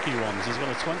little tricky ones. He's got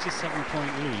a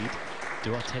 27-point lead.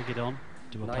 Do I take it on?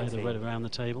 Do I play the red around the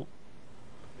table?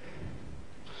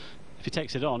 If he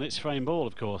takes it on, it's frame ball,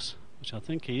 of course, which I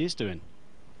think he is doing.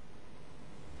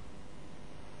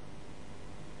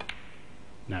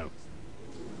 No.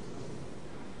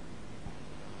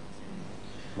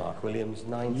 Mark Williams,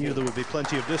 19. Knew there would be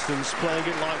plenty of distance playing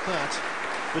it like that.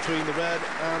 between the red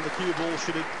and the cue ball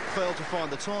should it fail to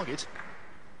find the target.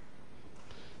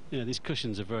 Yeah, these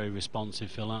cushions are very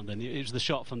responsive, Phil, aren't they? It was the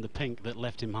shot from the pink that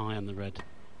left him high on the red.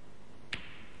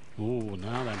 Oh,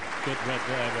 now then, good red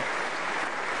there,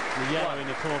 but the yellow in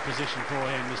a poor position for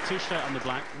him. There's two straight on the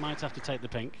black, might have to take the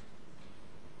pink.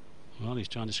 Well, he's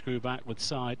trying to screw back with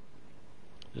side.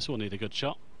 This will need a good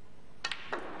shot.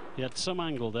 He had some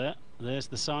angle there. There's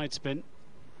the side spin.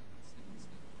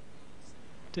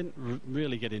 Didn't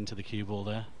really get into the cue ball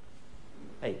there.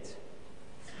 8.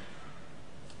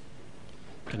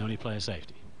 Can only play a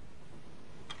safety.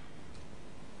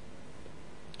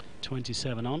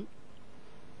 27 on,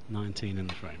 19 in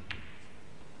the frame.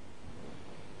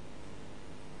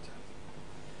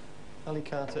 Ali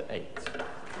Carter 8.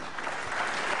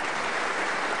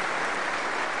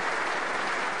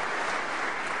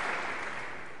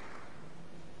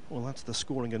 Well, that's the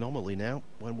scoring anomaly now.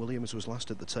 When Williams was last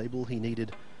at the table, he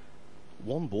needed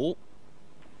one ball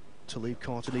to leave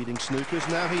Carter needing snookers.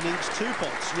 Now he needs 2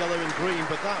 pots, yellow and green,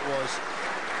 but that was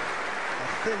a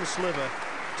thin sliver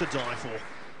to die for.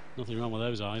 Nothing wrong with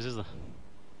those eyes, is there?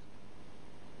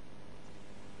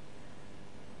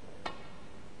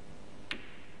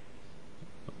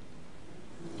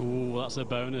 Oh, that's a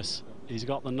bonus. He's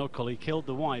got the knuckle. He killed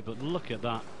the white, but look at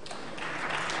that.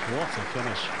 What a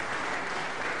finish.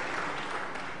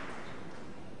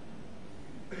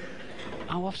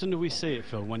 How often do we see it,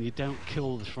 Phil, when you don't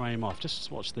kill the frame off? Just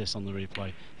watch this on the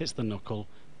replay. Hits the knuckle,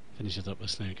 finishes up with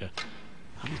snooker.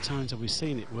 How many times have we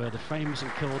seen it where the frame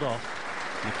isn't killed off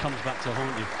and it comes back to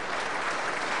haunt you?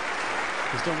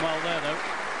 He's done well there, though.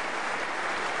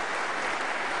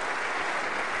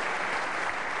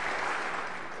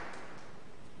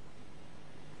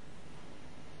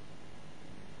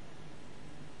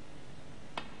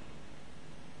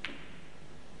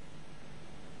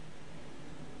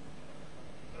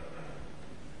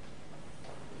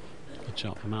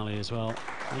 Shot from Ali as well.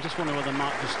 I just wonder whether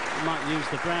Mark just might use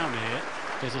the brown here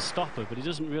as a stopper, but he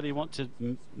doesn't really want to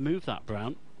move that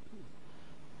brown.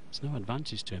 There's no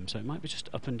advantage to him, so it might be just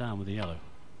up and down with the yellow.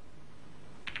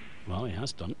 Well, he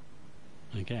has done.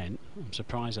 Again, I'm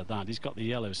surprised at that. He's got the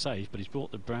yellow safe, but he's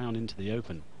brought the brown into the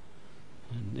open.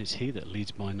 And it's he that leads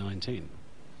by 19.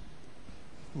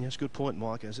 Yes, good point,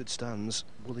 Mark. As it stands,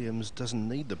 Williams doesn't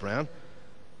need the brown.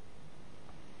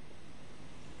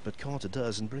 But Carter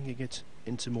does, and bringing it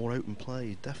into more open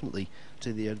play definitely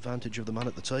to the advantage of the man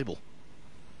at the table.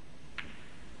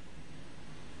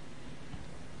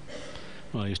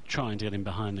 Well, he was trying to get him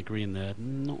behind the green there,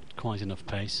 not quite enough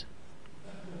pace.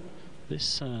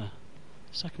 This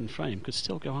second frame could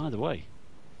still go either way.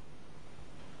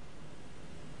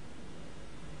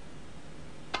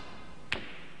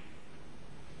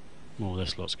 Oh,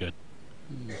 this looks good.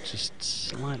 Just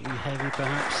slightly heavy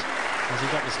perhaps. Has he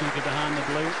got the snooker behind the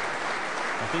blue?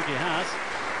 I think he has.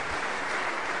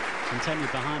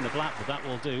 Continued behind the black, but that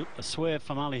will do. A swerve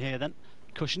from Ali here then.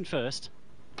 Cushion first.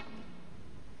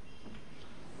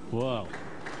 Whoa.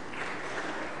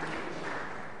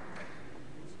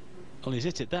 Well, he's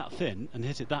hit it that thin and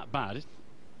hit it that bad.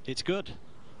 It's good.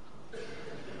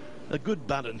 A good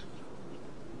baton.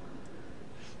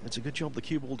 It's a good job the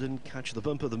cue ball didn't catch the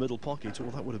bump of the middle pocket,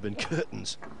 or that would have been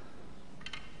curtains.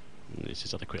 He's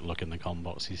just had a quick look in the com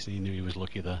box. He knew he was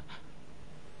lucky there.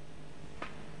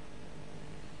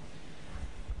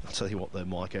 I'll tell you what though,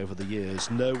 Mike, over the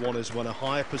years, no one has won a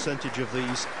higher percentage of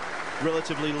these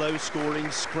relatively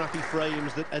low-scoring, scrappy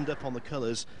frames that end up on the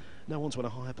colours. No one's won a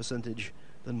higher percentage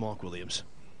than Mark Williams.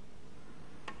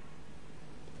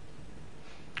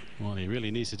 Well, he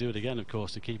really needs to do it again, of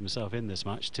course, to keep himself in this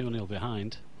match. 2-0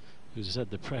 behind. As I said,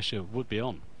 the pressure would be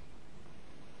on.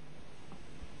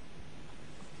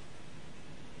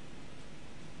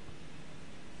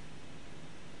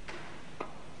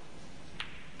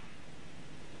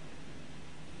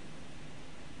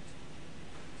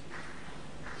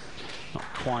 Not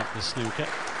quite the snooker,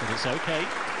 but it's okay.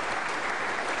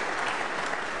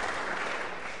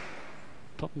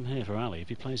 Problem here for Ali, if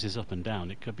he plays his up and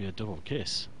down, it could be a double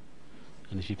kiss.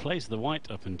 And if he plays the white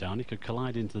up and down, he could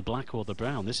collide into the black or the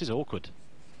brown. This is awkward.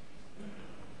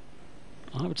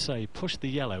 I would say push the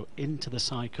yellow into the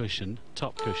side cushion,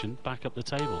 top cushion, back up the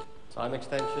table. Time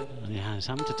extension. And he has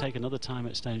having to take another time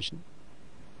extension,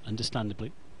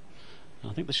 understandably.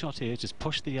 And I think the shot here is just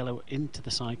push the yellow into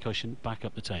the side cushion, back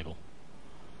up the table.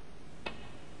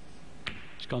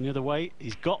 He's gone the other way.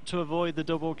 He's got to avoid the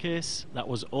double kiss. That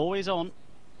was always on.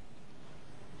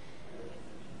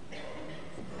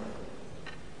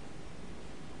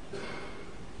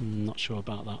 Not sure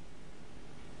about that.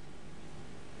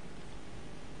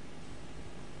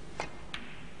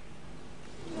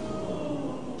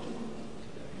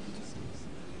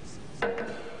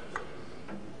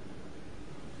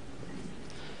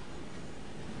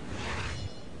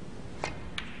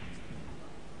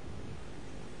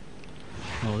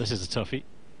 This is a toughie.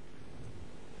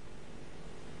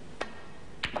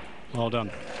 Well done.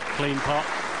 Clean pot.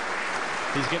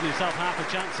 He's given himself half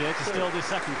a chance here to steal this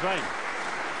second frame.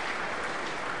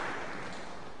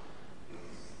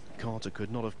 Carter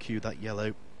could not have cued that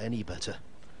yellow any better.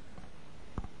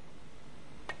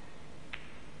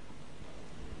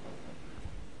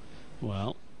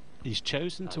 Well, he's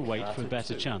chosen to wait for a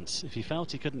better chance. If he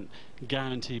felt he couldn't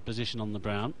guarantee position on the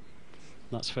brown,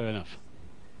 that's fair enough.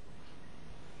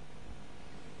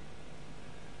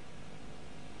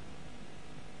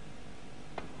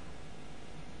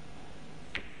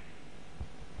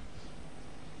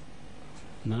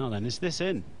 Now then, is this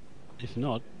in? If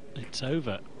not, it's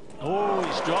over. Oh,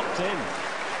 it's dropped in.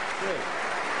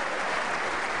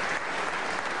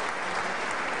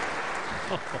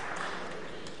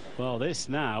 Well, this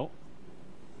now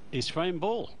is frame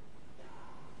ball.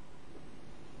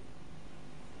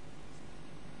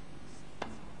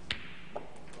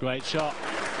 Great shot.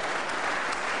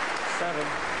 7.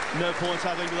 No point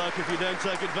having luck if you don't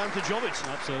take advantage of it.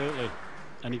 Absolutely.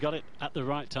 And he got it at the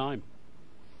right time.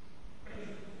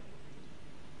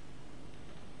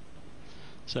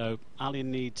 So Ali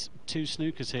needs 2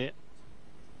 snookers here.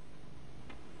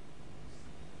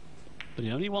 But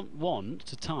he only wants 1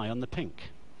 to tie on the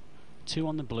pink. 2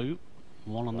 on the blue,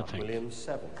 1 on the pink. Williams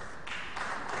 7.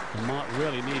 And Mark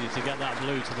really needed to get that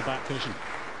blue to the back cushion.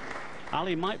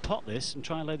 Ali might pot this and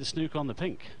try and lay the snooker on the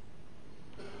pink.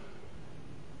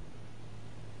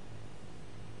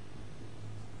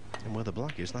 And where the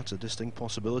black is, that's a distinct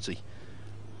possibility.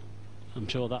 I'm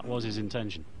sure that was his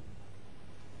intention.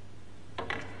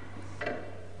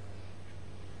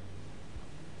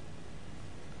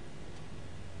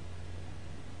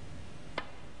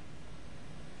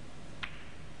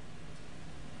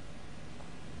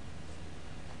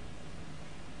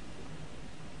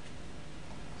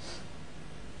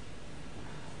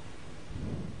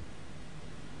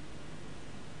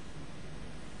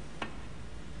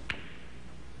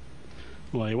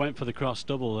 Well, he went for the cross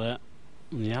double there,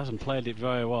 and he hasn't played it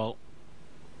very well.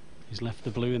 He's left the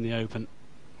blue in the open,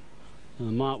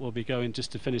 and Mark will be going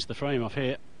just to finish the frame off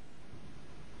here.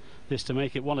 This to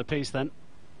make it 1 apiece then.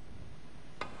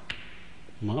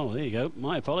 Well, there you go.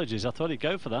 My apologies, I thought he'd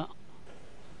go for that.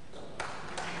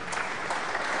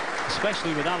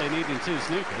 Especially with Ali needing 2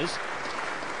 snookers.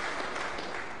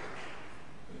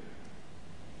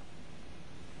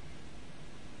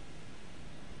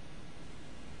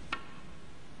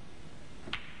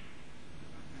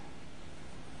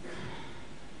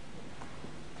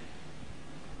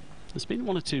 There's been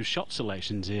 1 or 2 shot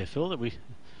selections here, Phil, that we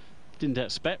didn't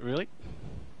expect, really.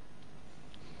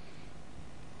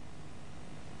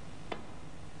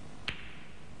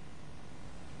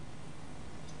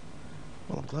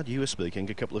 Well, I'm glad you were speaking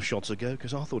a couple of shots ago,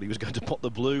 because I thought he was going to pot the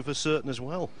blue for certain as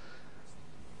well.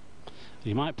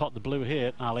 He might pot the blue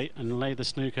here, Ali, and lay the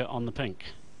snooker on the pink.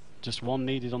 Just 1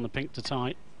 needed on the pink to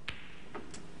tie.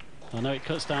 I know it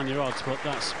cuts down your odds, but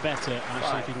that's better,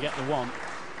 actually, if you can get the 1.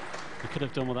 He could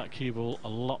have done with that cue ball a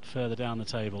lot further down the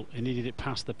table. He needed it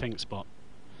past the pink spot.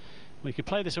 We could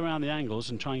play this around the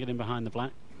angles and try and get him behind the black.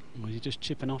 Was he just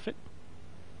chipping off it?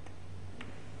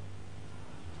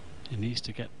 He needs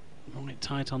to get right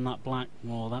tight on that black.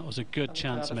 Well, that was a good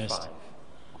chance missed.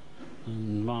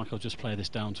 And Mark will just play this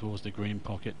down towards the green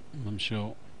pocket, I'm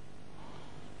sure.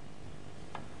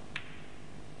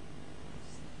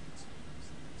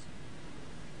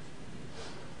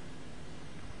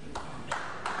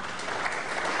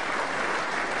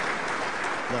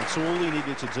 That's all he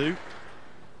needed to do.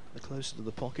 The closer to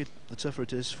the pocket, the tougher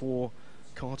it is for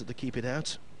Carter to keep it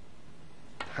out.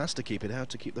 Has to keep it out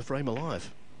to keep the frame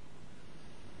alive.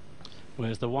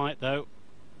 Where's the white, though?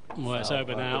 Well, it's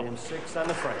over now. Williams 6 and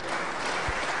the frame.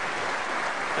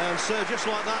 And so, just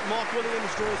like that, Mark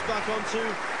Williams draws back onto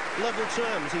level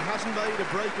terms. He hasn't made a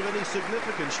break of any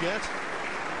significance yet,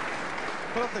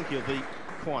 but I think he'll be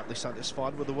quietly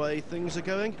satisfied with the way things are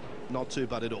going. Not too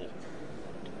bad at all.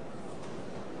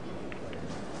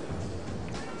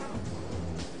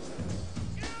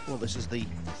 Well, this is the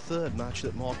 3rd match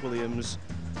that Mark Williams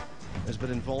has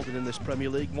been involved in this Premier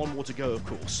League. 1 more to go, of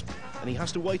course. And he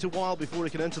has to wait a while before he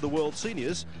can enter the World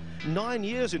Seniors. 9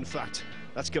 years, in fact.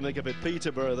 That's coming up at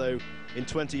Peterborough, though, in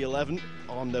 2011,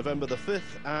 on November the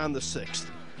 5th and the 6th.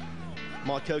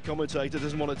 My co-commentator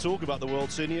doesn't want to talk about the World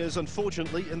Seniors.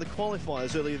 Unfortunately, in the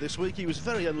qualifiers earlier this week, he was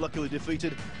very unluckily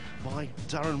defeated by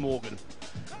Darren Morgan.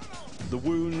 The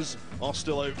wounds are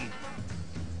still open.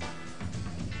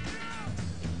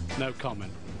 No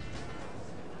comment.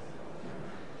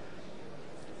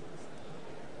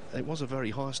 It was a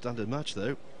very high standard match,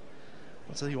 though.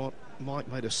 I'll tell you what, Mike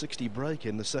made a 60 break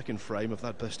in the second frame of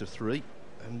that best of 3,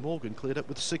 and Morgan cleared up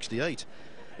with 68.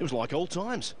 It was like old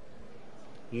times.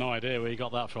 No idea where he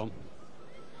got that from.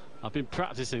 I've been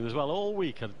practicing as well all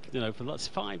week, you know, for the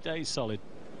last 5 days solid.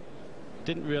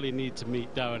 Didn't really need to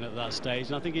meet Darren at that stage,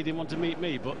 and I think he didn't want to meet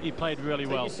me, but he played really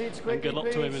well. And good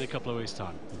luck to him in a couple of weeks'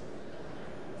 time.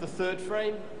 The third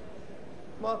frame,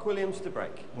 Mark Williams to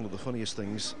break. One of the funniest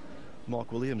things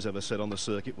Mark Williams ever said on the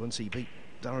circuit once he beat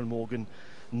Darren Morgan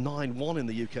 9-1 in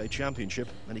the UK Championship,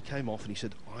 and he came off and he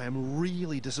said, "I am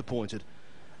really disappointed."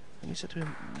 And he said to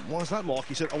him, "Why is that, Mark?"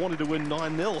 He said, "I wanted to win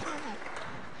 9-0.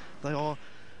 They are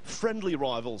friendly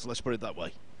rivals, let's put it that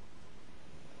way.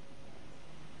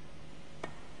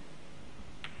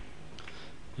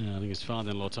 Yeah, I think his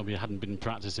father-in-law told me he hadn't been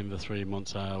practicing for 3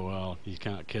 months. Oh, well, you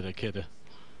can't kid a kidder.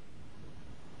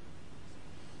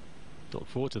 Look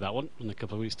forward to that one in a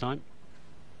couple of weeks' time.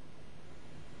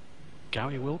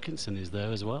 Gary Wilkinson is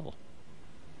there as well.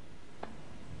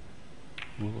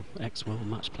 Ex-World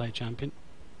Match Play champion.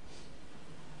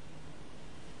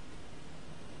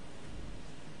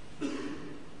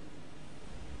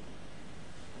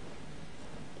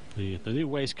 The new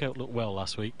waistcoat looked well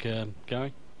last week,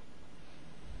 Gary.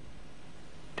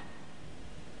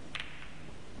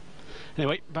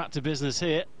 Anyway, back to business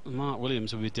here. Mark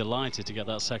Williams will be delighted to get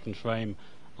that second frame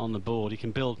on the board. He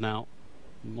can build now,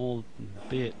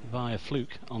 albeit via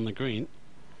fluke on the green.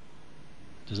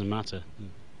 Doesn't matter.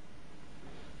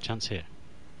 Chance here.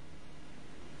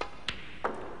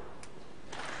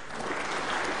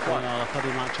 Well, I thought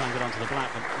he might try and get onto the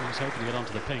black, but he was hoping to get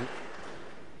onto the pink.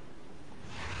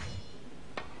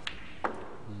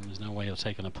 There's no way of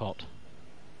taking a pot.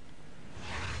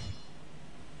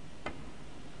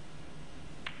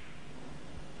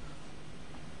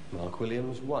 Mark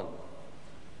Williams 1.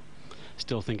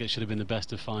 Still think it should have been the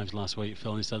best of 5s last week,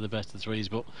 Phil, instead of the best of 3s,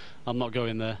 but I'm not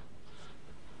going there.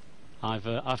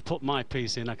 I've put my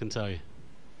piece in, I can tell you.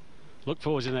 Look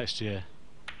forward to next year.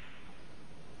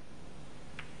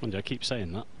 Wonder, I keep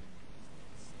saying that.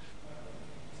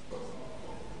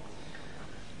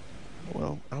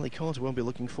 Well, Ali Carter won't be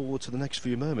looking forward to the next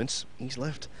few moments. He's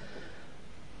left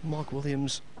Mark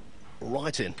Williams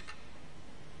right in.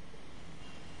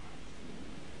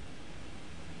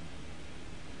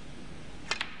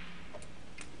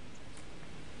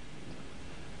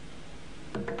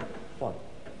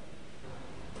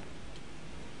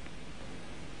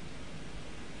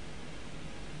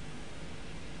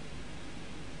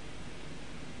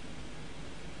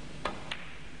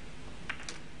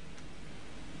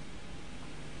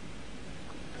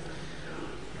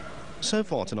 So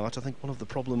far tonight, I think one of the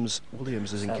problems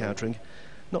Williams is encountering,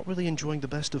 not really enjoying the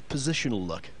best of positional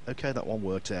luck. Okay, that one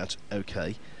worked out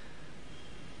okay.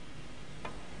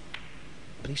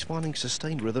 But he's finding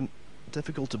sustained rhythm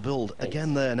difficult to build.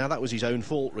 Again there, now that was his own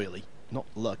fault really. Not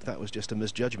luck, that was just a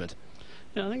misjudgment.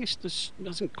 Yeah, I think he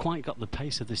hasn't quite got the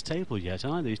pace of this table yet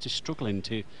either. He's just struggling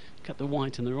to get the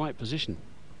white in the right position.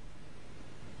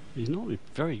 He's normally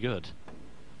very good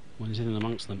when he's in and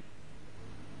amongst them.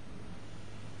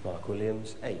 Mark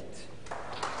Williams 8.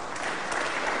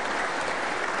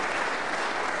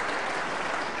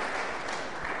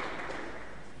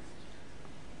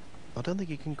 I don't think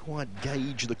he can quite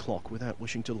gauge the clock without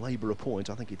wishing to labour a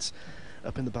point. I think it's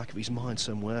up in the back of his mind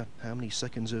somewhere how many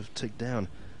seconds have ticked down.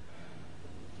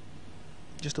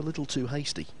 Just a little too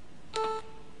hasty.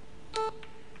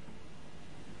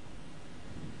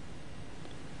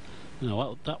 No,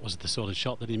 well, that was the sort of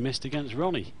shot that he missed against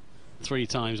Ronnie 3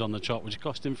 times on the trot, which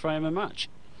cost him frame a match.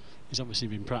 He's obviously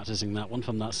been practicing that one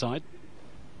from that side.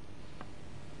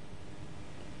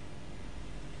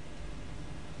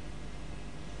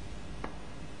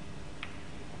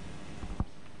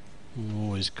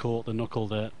 Oh, he's caught the knuckle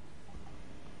there.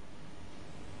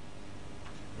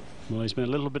 Well, he's been a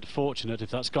little bit fortunate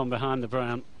if that's gone behind the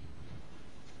brown.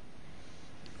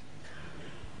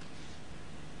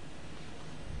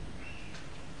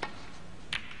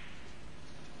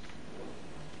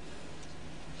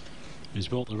 He's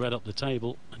brought the red up the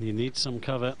table and he needs some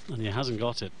cover and he hasn't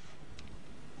got it.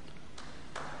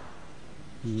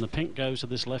 And the pink goes to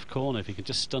this left corner if he can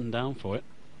just stun down for it.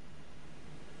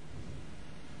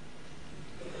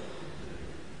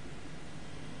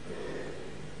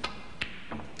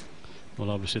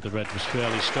 Well, obviously the red was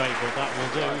fairly straight, but that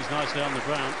will do. He's nicely on the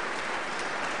ground.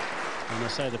 And I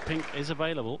say the pink is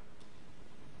available.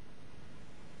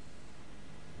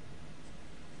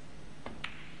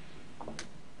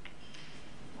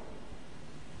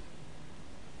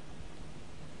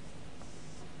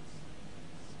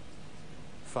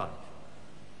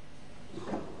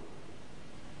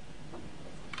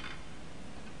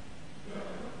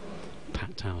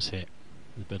 guest house here,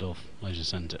 the Biddulph Leisure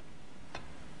Centre.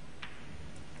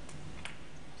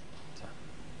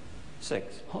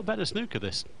 6. What better snooker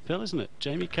this, Phil, isn't it?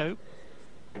 Jamie Cope,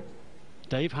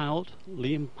 Dave Howell,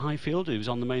 Liam Highfield, who was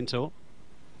on the main tour.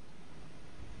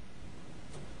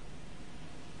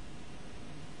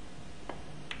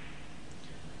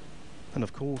 And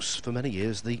of course, for many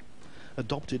years, the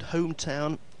adopted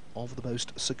hometown of the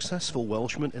most successful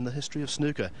Welshman in the history of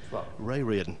snooker, Ray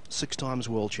Reardon, 6 times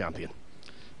world champion.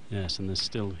 Yes, and he's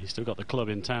still got the club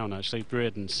in town, actually,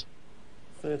 Reardon's.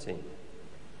 13.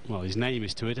 Well, his name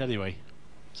is to it anyway.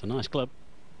 It's a nice club.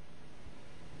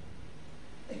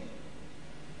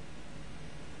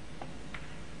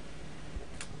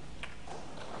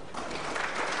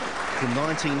 From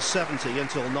 1970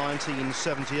 until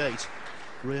 1978,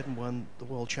 Reardon won the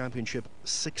World Championship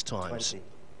 6 times. 20.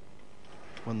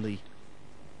 Won the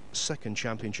second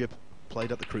championship,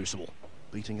 played at the Crucible,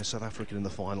 beating a South African in the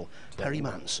final, Perry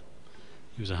Mans.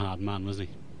 He was a hard man, wasn't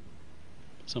he?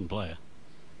 Some player.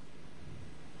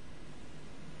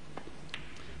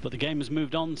 But the game has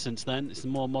moved on since then. It's a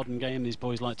more modern game. These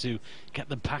boys like to get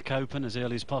the pack open as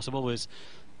early as possible. Whereas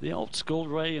the old school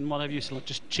Ray and whatever used to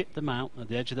just chip them out at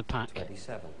the edge of the pack.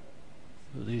 27.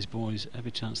 But these boys, every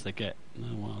chance they get,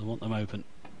 well, they want them open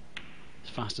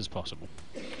as fast as possible.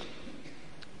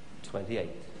 28.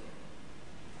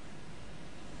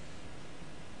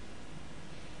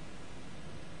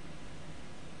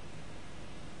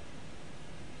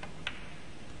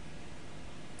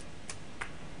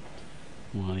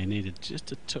 Well, he needed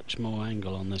just a touch more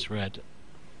angle on this red.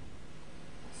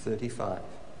 35.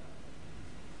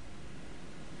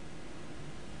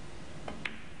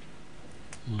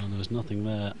 Well, there was nothing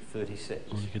there.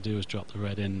 36. All he could do was drop the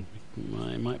red in.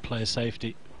 He might play a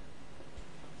safety.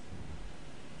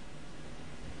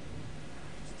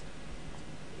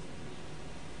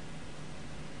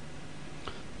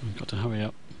 We've got to hurry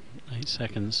up. 8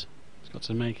 seconds. He's got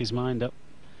to make his mind up.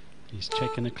 He's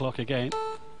checking the clock again.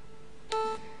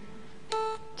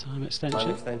 Time extension.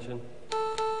 Time extension.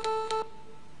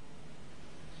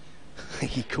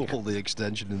 He called the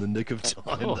extension in the nick of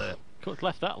time there. Could have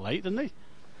left that late, didn't he?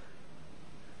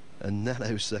 A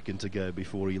nanosecond to go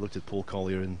before he looked at Paul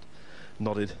Collier and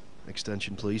nodded,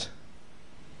 extension please.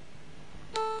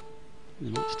 He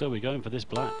might still be going for this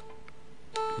black.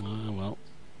 Well,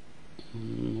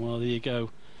 well, there you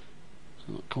go.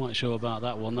 I'm not quite sure about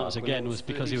that one. That was again was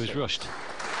because he was rushed.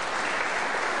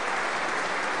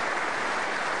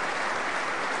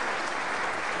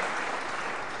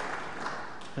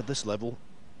 At this level,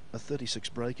 a 36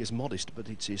 break is modest, but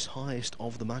it's his highest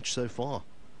of the match so far.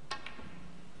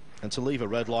 And to leave a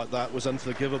red like that was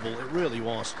unforgivable. It really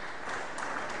was.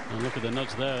 And look at the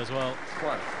nudge there as well.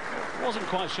 Wasn't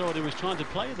quite sure what he was trying to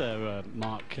play there,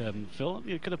 Mark. Phil,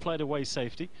 you could have played away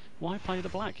safety. Why play the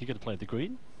black? You could have played the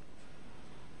green.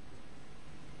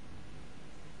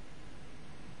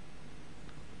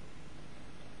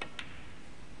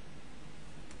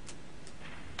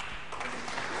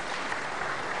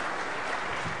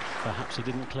 Perhaps he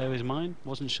didn't clear his mind,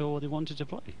 wasn't sure what he wanted to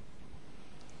play.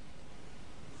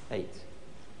 8.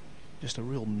 Just a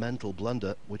real mental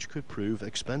blunder, which could prove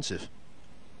expensive.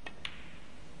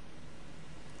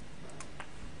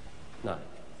 9.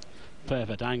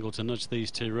 Perfect angle to nudge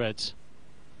these two reds.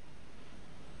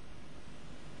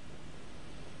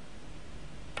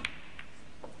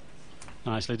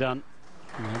 Nicely done.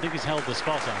 I think he's held the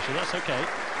spot, actually. That's okay.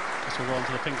 This will go on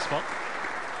to the pink spot.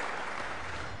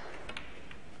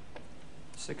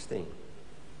 16.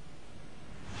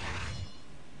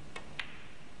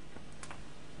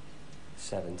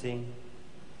 17.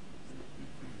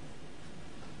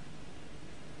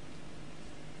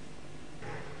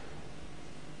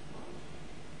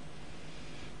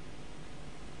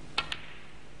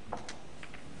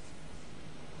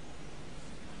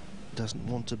 'Doesn't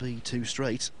want to be too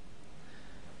straight,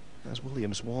 as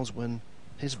Williams was when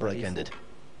his break ended.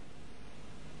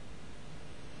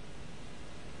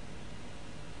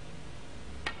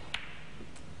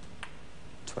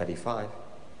 25.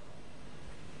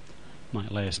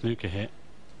 Might lay a snooker here.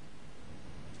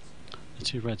 The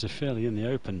two reds are fairly in the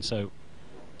open, so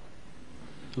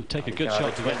he'll take a good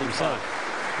shot to get himself.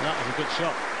 That was a good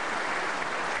shot.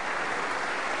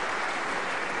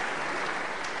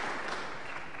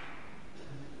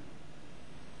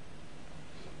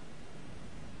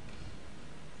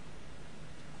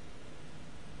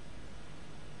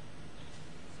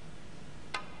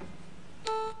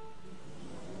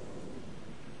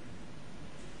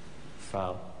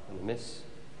 Foul and a miss.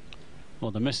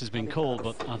 Well, the miss has been called,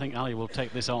 but I think Ali will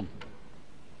take this on.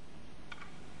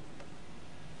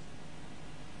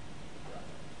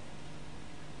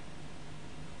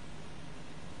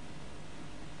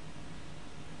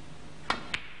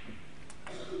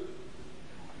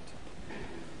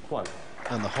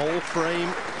 And the whole frame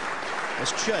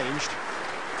has changed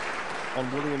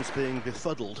on Williams being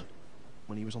befuddled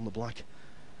when he was on the black,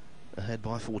 ahead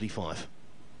by 45.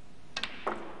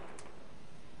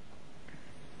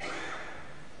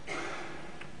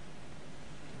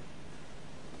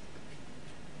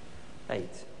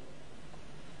 Eight.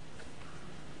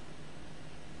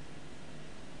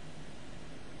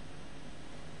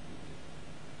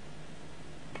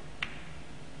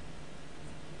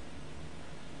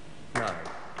 Nine.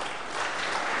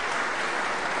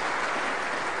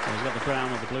 He's got the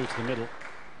brown or the blue to the middle.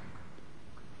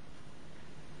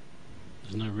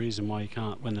 There's no reason why he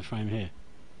can't win the frame here.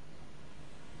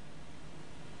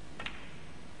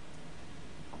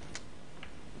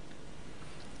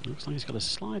 Looks like he's got a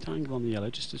slight angle on the yellow,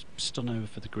 just to stun over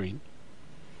for the green.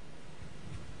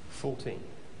 14.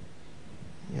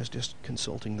 He was just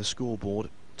consulting the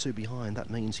scoreboard. 2 behind, that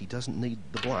means he doesn't need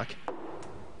the black.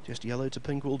 Just yellow to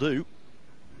pink will do.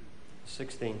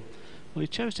 16. Well, he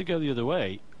chose to go the other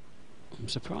way. I'm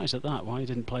surprised at that, why he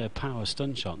didn't play a power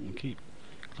stun shot and keep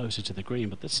closer to the green,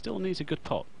 but that still needs a good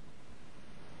pot.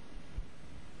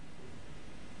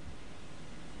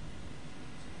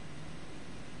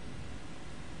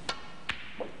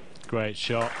 Great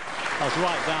shot. That was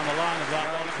right down the line of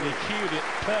that one, and he cued it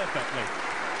perfectly.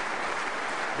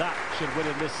 That should win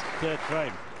in this third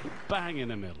frame. Bang in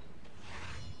the middle.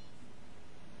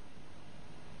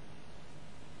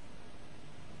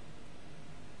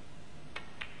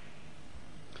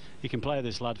 He can play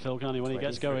this lad, Phil, can't he, when he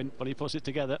gets going, when he puts it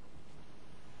together.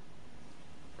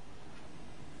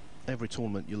 Every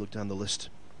tournament you look down the list,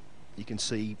 you can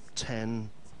see 10,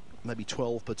 maybe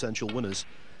 12 potential winners.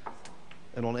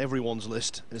 And on everyone's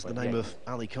list is the name of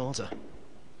Ali Carter.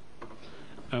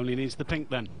 Only needs the pink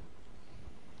then.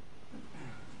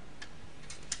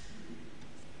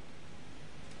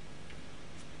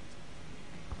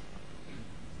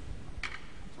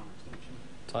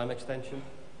 Time extension.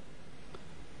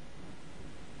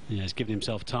 Yeah, he's given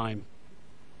himself time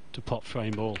to pot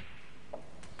frame ball.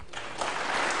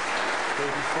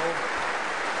 34.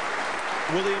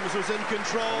 Williams was in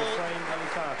control,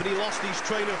 but he lost his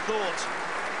train of thought.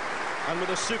 And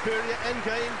with a superior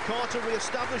endgame, Carter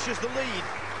re-establishes the lead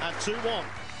at 2-1.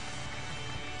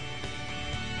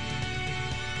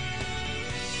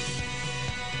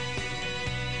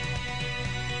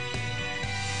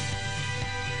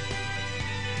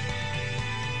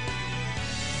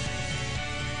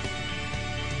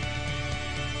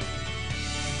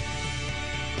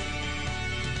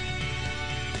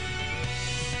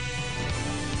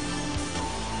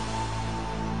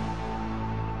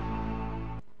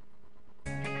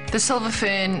 The Silver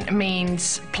Fern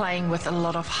means playing with a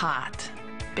lot of heart,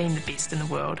 being the best in the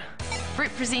world.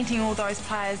 Representing all those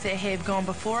players that have gone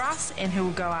before us and who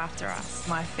will go after us.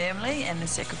 My family and the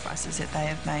sacrifices that they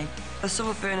have made. The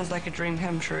Silver Fern is like a dream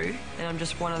come true, and I'm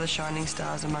just one of the shining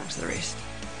stars amongst the rest.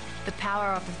 The power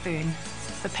of the fern.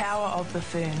 The power of the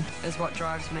fern. Is what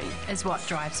drives me. Is what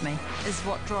drives me. Is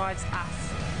what drives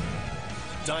us.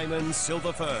 Diamond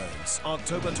Silver Ferns,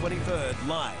 October 23rd,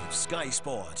 live, Sky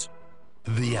Sport.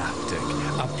 The Arctic,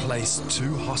 a place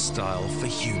too hostile for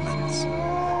humans.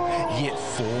 Yet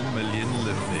 4 million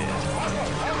live there.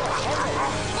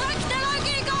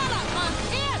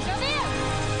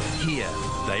 Here,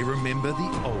 they remember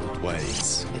the old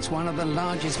ways. It's one of the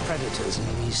largest predators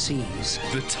in these seas.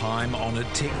 The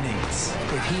time-honoured techniques.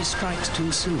 If he strikes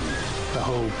too soon, the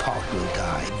whole pod will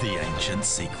die. The ancient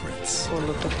secrets.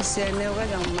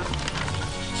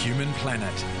 Human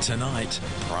Planet, tonight,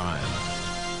 Prime.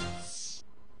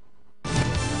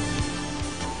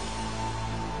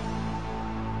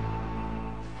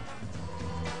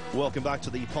 Welcome back to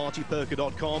the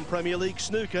partypoker.com Premier League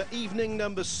Snooker evening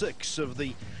number 6 of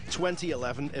the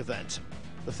 2011 event.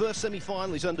 The first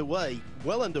semi-final is underway,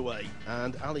 well underway,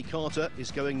 and Ali Carter is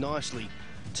going nicely.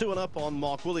 2-1 on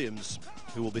Mark Williams,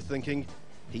 who will be thinking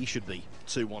he should be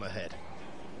 2-1 ahead.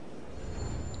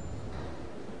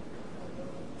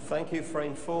 Thank you,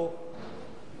 frame 4.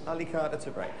 Ali Carter to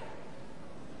break.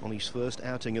 On his first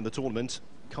outing in the tournament,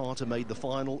 Carter made the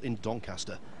final in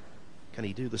Doncaster. Can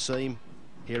he do the same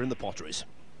here in the Potteries?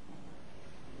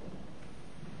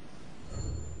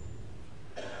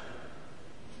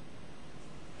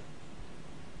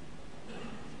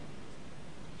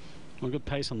 Well, good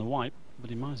pace on the white,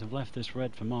 but he might have left this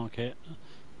red for Mark here,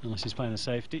 unless he's playing a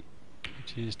safety,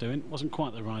 which he is doing. Wasn't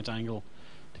quite the right angle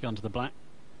to go onto the black.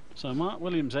 So Mark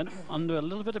Williams then under a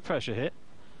little bit of pressure here.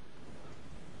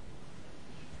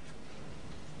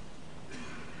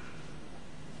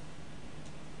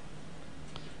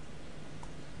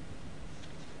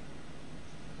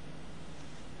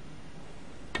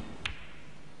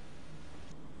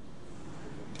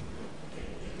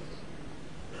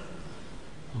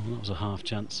 was a half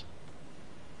chance.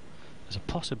 There's a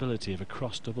possibility of a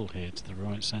cross double here to the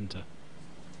right centre.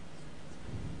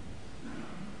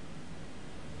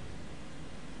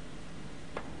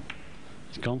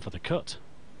 He's gone for the cut.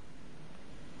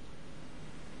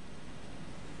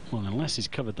 Well, unless he's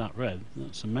covered that red,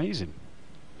 that's amazing.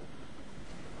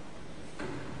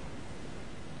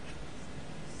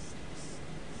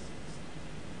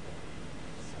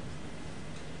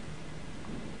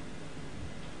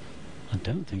 I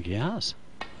don't think he has.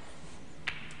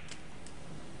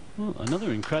 Well,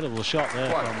 another incredible shot there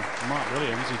from Mark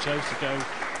Williams. He chose to go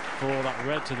for that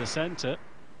red to the centre,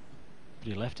 but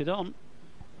he left it on.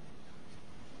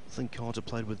 I think Carter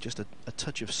played with just a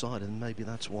touch of side, and maybe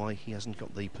that's why he hasn't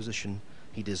got the position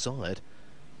he desired.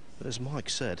 But as Mike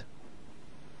said,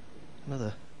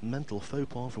 another mental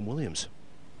faux pas from Williams.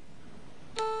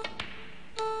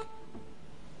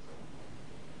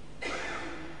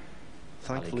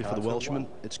 Thankfully for the Welshman,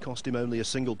 it's cost him only a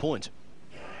single point.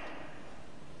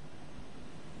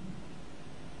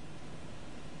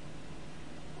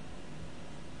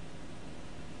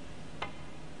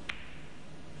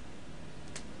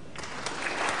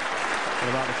 What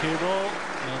about the cue ball?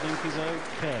 I think he's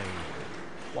okay.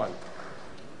 1.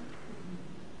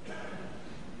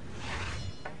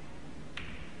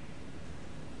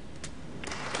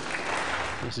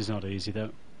 This is not easy though.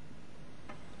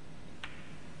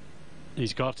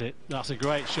 He's got it. That's a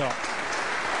great shot.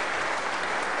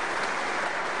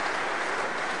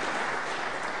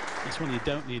 That's when you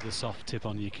don't need a soft tip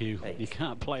on your cue. You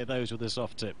can't play those with a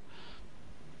soft tip.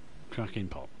 Cracking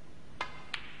pot.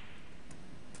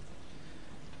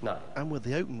 No. And with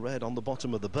the open red on the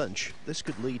bottom of the bunch, this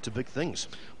could lead to big things.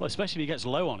 Well, especially if he gets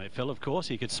low on it, Phil, of course,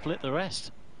 he could split the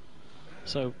rest.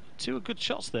 So, 2 good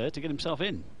shots there to get himself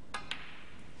in.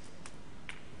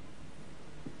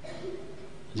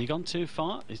 Has he gone too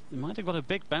far? He might have got a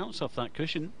big bounce off that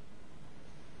cushion.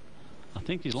 I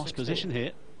think he's lost position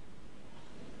here.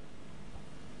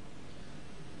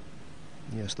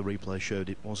 Yes, the replay showed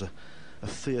it was a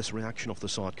fierce reaction off the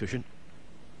side cushion.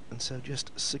 And so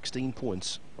just 16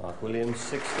 points. Mark Williams,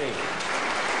 16.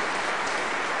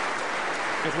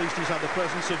 At least he's had the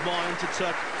presence of mind to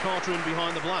tuck Carter in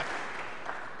behind the black.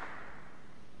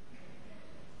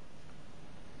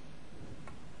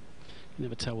 You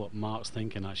never tell what Mark's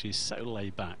thinking, actually. He's so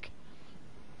laid back.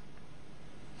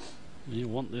 You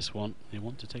want this one. You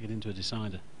want to take it into a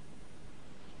decider.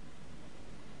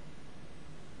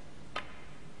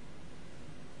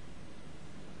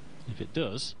 If it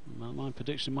does, my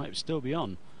prediction might still be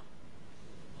on,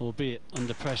 albeit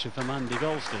under pressure from Andy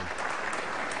Goldstein.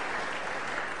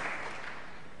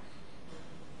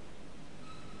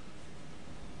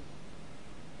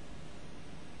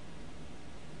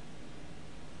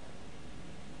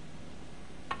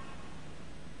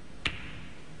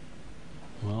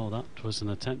 Well, that was an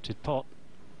attempted pot.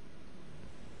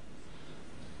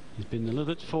 He's been a little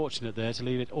bit fortunate there to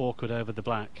leave it awkward over the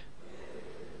black.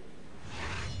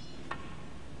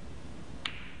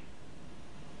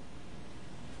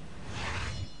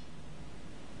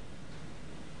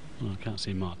 Well, I can't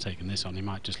see Mark taking this on. He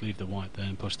might just leave the white there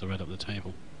and push the red up the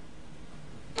table.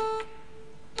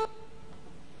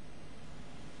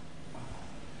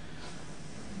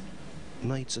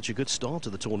 Made such a good start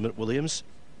to the tournament, Williams,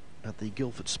 at the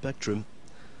Guildford Spectrum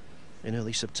in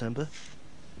early September.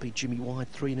 Beat Jimmy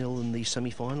White 3-0 in the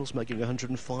semi-finals, making a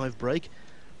 105 break.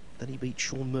 Then he beat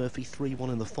Sean Murphy 3-1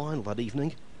 in the final that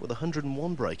evening with a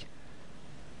 101 break.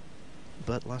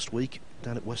 But last week,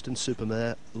 down at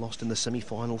Weston-super-Mare, lost in the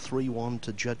semi-final 3-1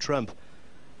 to Judd Trump.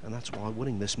 And that's why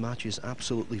winning this match is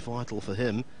absolutely vital for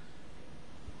him,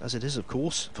 as it is, of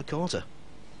course, for Carter.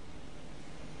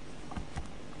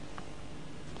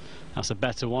 That's a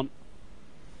better one.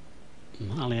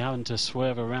 Ali having to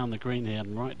swerve around the green here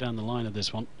and right down the line of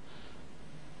this one.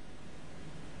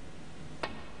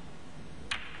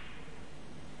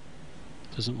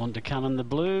 Doesn't want to cannon the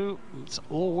blue. It's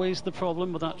always the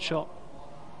problem with that shot.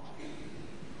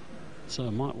 So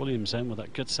Mark Williams then with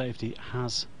that good safety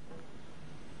has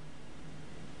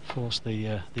forced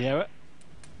the error.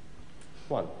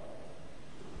 1.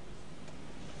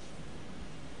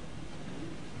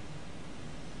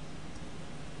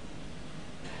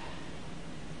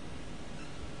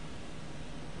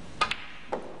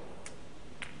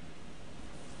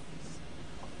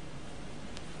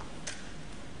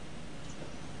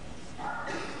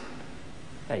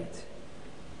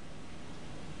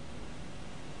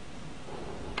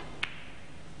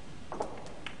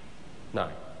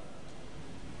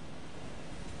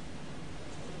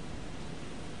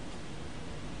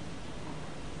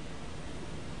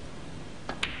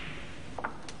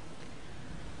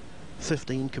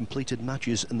 15 completed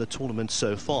matches in the tournament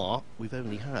so far. We've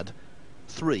only had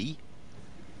 3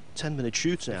 10-minute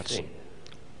shootouts. 15.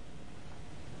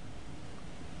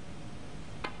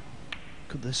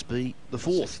 Could this be the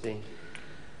 4th? 16.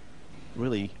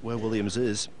 Really, where Williams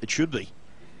is, it should be.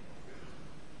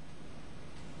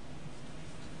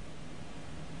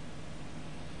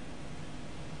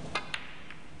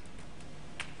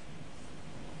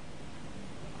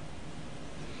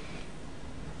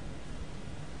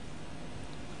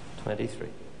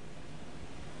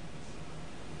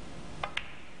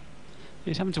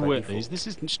 He's having to work these. This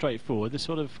isn't straightforward. They're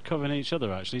sort of covering each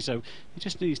other, actually. So he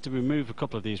just needs to remove a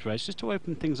couple of these reds just to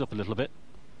open things up a little bit.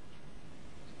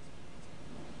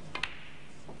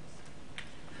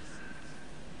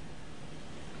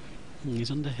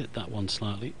 He's underhit that one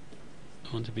slightly.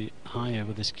 I want to be higher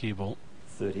with this cue ball.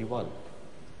 31.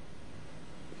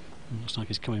 Looks like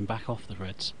he's coming back off the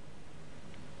reds.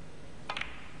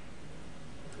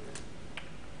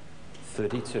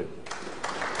 32.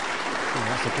 Well,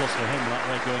 that's a plus for him, that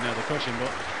red going out the cushion, but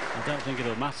I don't think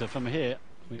it'll matter. From here,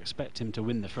 we expect him to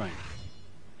win the frame.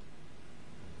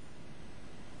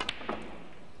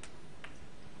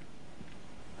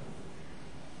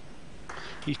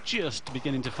 He's just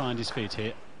beginning to find his feet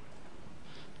here.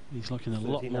 He's looking a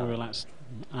 39. lot more relaxed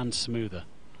and smoother.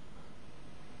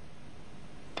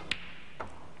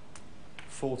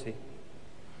 40.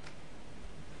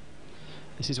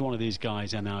 This is one of these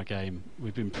guys in our game.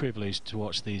 We've been privileged to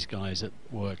watch these guys at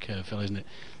work, Phil, isn't it?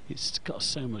 He's got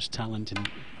so much talent, and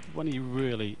when he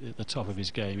really at the top of his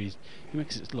game, he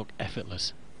makes it look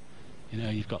effortless. You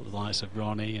know, you've got the likes of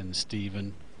Ronnie and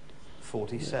Stephen.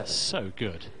 47. It's so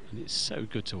good, and it's so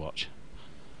good to watch.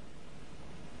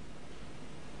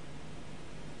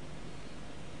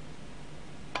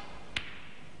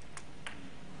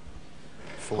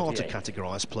 Hard to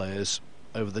categorise players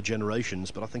over the generations,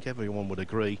 but I think everyone would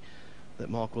agree that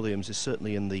Mark Williams is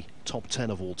certainly in the top 10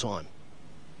 of all time.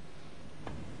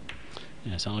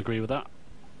 Yes, I'll agree with that.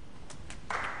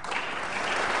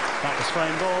 That was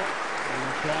frame ball, and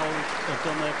the crowd have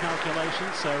done their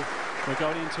calculations, so we're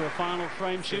going into a final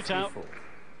frame shootout.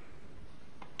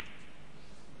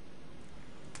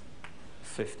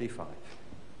 55.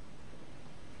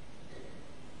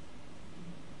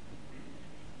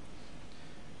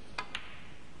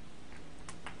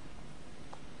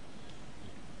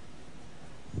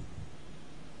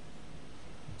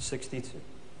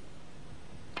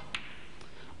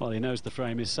 Well, he knows the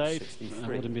frame is safe.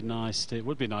 63. It would be nice. It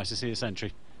would be nice to see a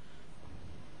century.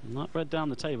 And that red down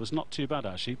the table is not too bad,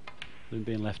 actually. Him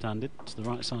being left-handed, to the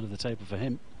right side of the table for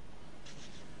him.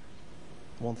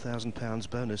 £1,000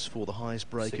 bonus for the highest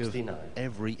break 69. Of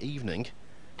every evening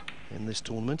in this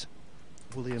tournament.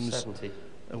 Williams 70.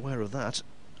 Aware of that.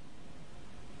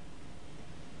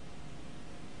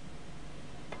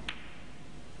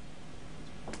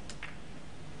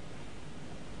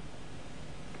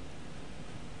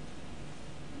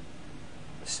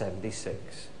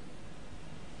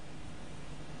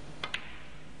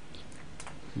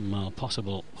 Well,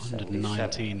 possible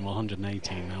 119, well,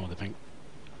 118 now, I think.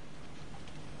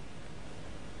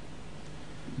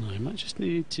 No, he might just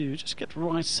need to just get the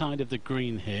right side of the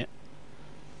green here.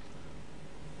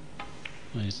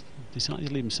 Well, he's decided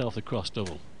to leave himself the cross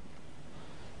double.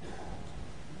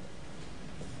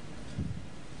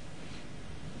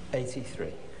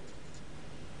 $83.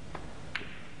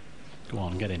 Go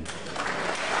on, get in.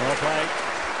 Well played.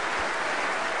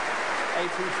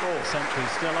 84.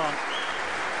 Century's still on.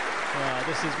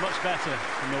 This is much better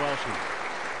than the Welshman.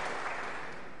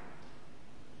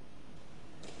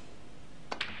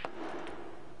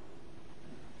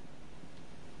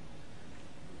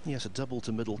 Yes, a double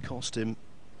to middle cost him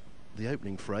the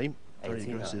opening frame. Very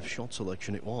 89. aggressive shot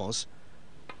selection it was.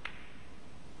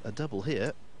 A double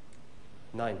here.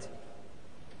 90.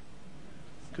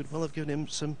 Could well have given him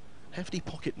some hefty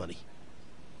pocket money.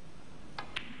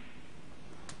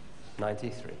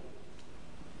 93.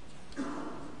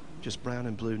 Just brown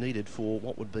and blue needed for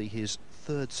what would be his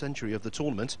 3rd century of the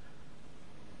tournament.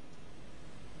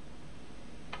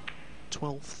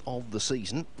 12th of the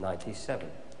season. 97.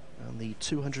 And the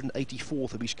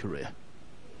 284th of his career.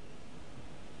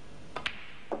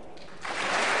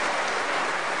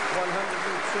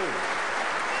 102.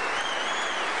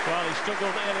 Well, he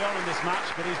struggled early on in this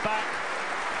match, but he's back.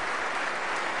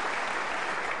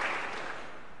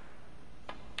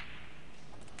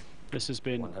 This has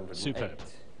been superb.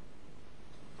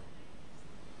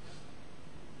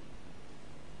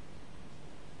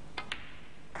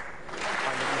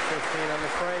 115 on the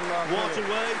frame, Mark. What a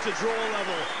way to draw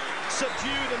level.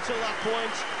 Subdued until that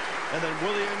point. And then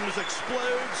Williams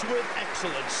explodes with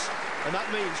excellence. And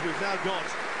that means we've now got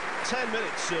 10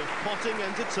 minutes of potting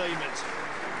entertainment.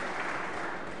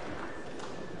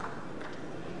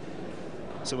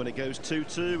 So when it goes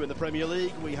 2-2 in the Premier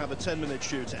League, we have a 10-minute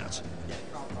shootout.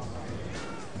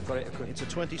 It's a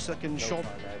 20-second shot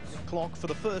clock for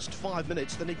the first 5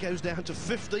 minutes, then it goes down to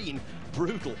 15.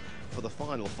 Brutal for the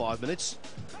final 5 minutes.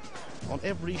 On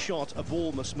every shot, a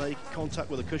ball must make contact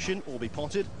with a cushion or be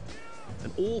potted,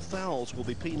 and all fouls will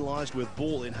be penalised with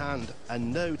ball in hand,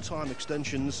 and no time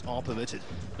extensions are permitted.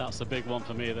 That's the big one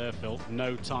for me there, Phil.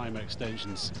 No time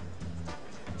extensions.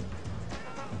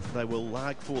 They will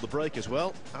lag for the break as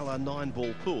well, a la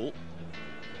 9-ball pool.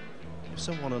 If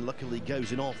someone unluckily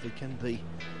goes in off, it can be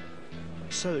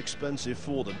so expensive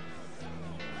for them.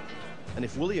 And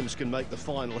if Williams can make the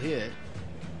final here,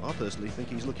 I personally think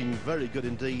he's looking very good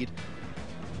indeed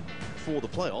for the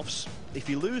playoffs. If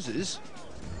he loses,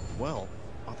 well,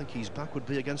 I think his back would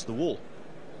be against the wall.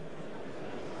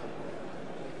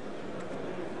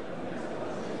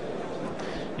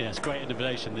 Yeah, it's great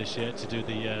innovation this year to do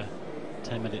the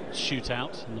 10-minute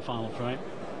shootout in the final frame.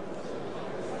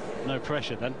 No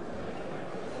pressure then.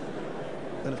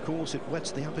 And of course it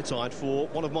whets the appetite for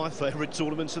one of my favourite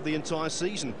tournaments of the entire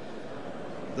season,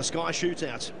 the Sky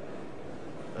Shootout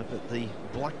up at the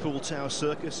Blackpool Tower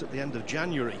Circus at the end of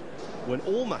January, when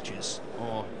all matches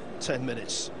are 10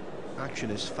 minutes.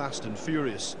 Action is fast and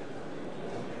furious.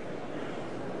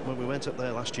 When we went up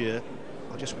there last year,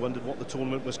 I just wondered what the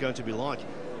tournament was going to be like.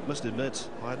 Must admit,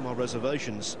 I had my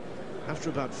reservations.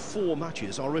 After about 4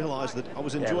 matches, I realised that I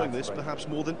was enjoying this perhaps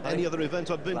more than any other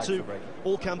event I've been to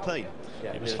all campaign.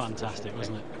 Yeah, it was fantastic,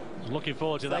 wasn't it? Looking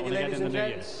forward to that one again in the new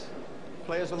year.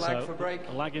 Players will lag for break.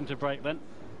 A lag into break then.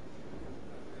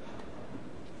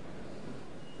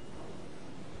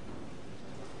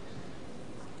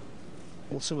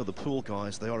 Well, some of the pool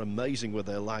guys, they are amazing with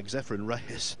their lags. Efren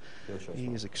Reyes, he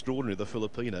is extraordinary, the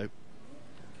Filipino.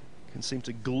 Can seem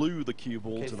to glue the cue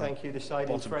ball to the bottom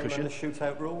cushion. The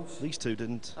shootout rules. These two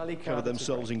didn't cover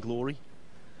themselves in glory.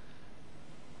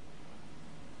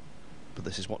 But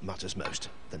this is what matters most,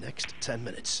 the next 10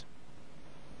 minutes.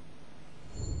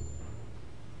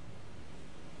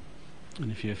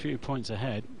 And if you're a few points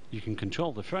ahead, you can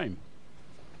control the frame.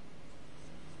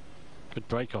 Good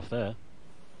break off there.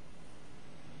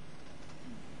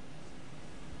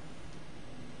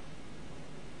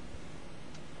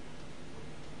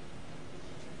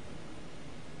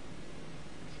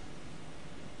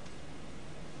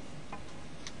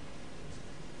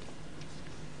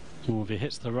 Well, if he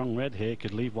hits the wrong red here, he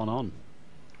could leave one on.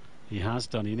 He has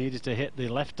done. He needed to hit the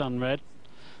left-on red.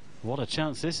 What a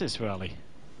chance this is for Ali.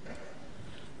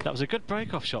 That was a good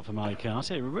break-off shot from Ali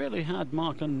Carter. It really had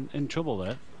Mark in trouble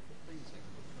there.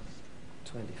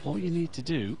 All you need to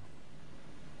do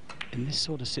in this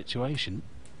sort of situation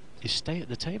is stay at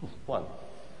the table.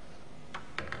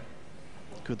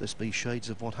 Could this be shades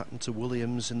of what happened to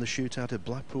Williams in the shootout at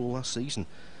Blackpool last season?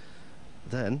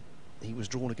 Then he was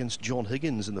drawn against John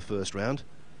Higgins in the first round,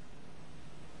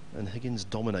 and Higgins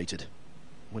dominated,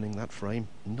 winning that frame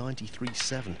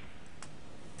 93-7.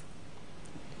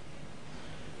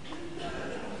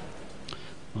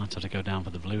 Might have to go down for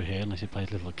the blue here unless he plays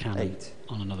a little cannon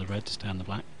on another red to stay on the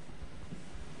black.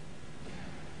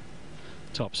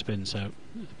 Top spin, so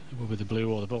with the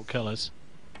blue or the bulk colours.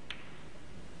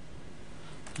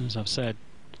 As I've said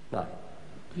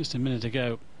just a minute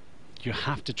ago, you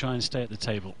have to try and stay at the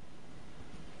table.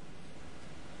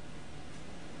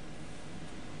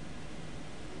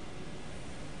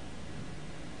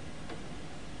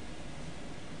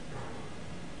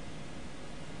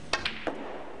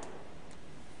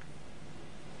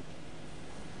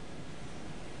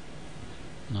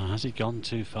 Now, has he gone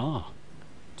too far?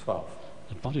 12.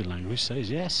 The body language says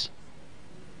yes.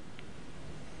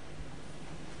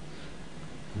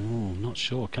 Oh, not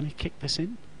sure. Can he kick this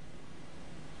in?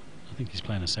 I think he's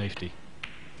playing a safety.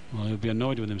 Well, he'll be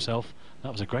annoyed with himself.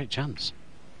 That was a great chance.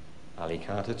 Ali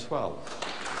Carter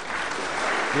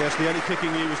 12. Yes, the only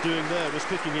kicking he was doing there was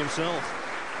kicking himself.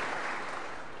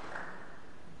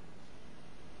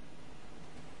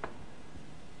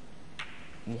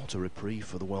 What a reprieve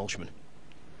for the Welshman.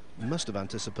 Must have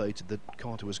anticipated that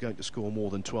Carter was going to score more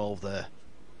than 12 there.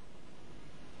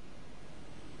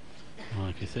 Well,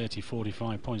 if you're 30,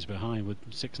 45 points behind with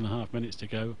 6.5 minutes to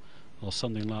go, or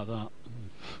something like that,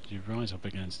 you rise up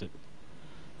against it.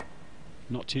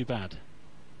 Not too bad.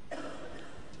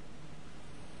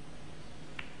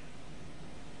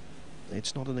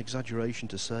 It's not an exaggeration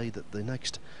to say that the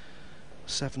next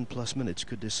 7+ minutes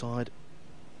could decide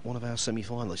one of our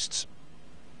semi-finalists.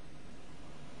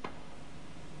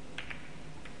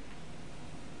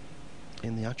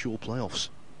 in the actual playoffs.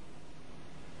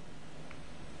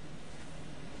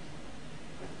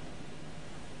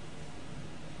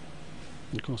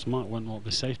 Of course, Mark won't want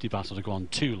the safety battle to go on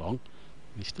too long.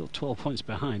 He's still 12 points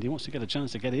behind. He wants to get a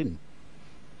chance to get in,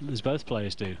 as both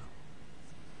players do.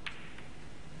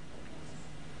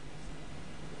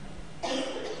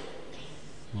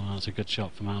 Well, that's a good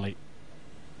shot from Ali.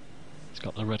 He's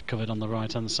got the red covered on the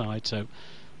right-hand side, so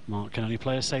Mark can only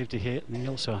play a safety here, and he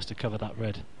also has to cover that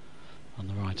red on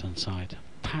the right-hand side.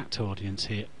 Packed audience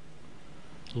here,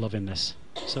 loving this.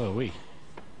 So are we.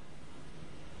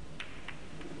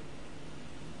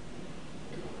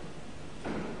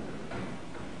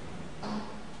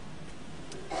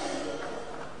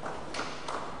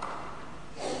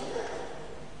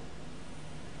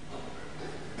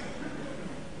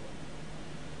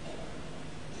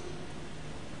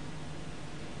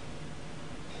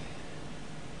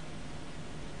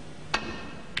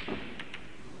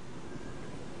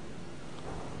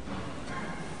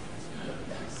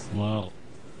 Well,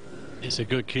 it's a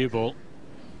good cue ball.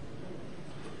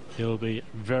 He'll be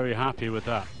very happy with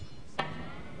that.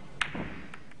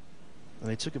 And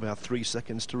it took about 3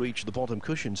 seconds to reach the bottom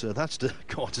cushion, so that's to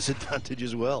Carter's advantage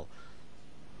as well.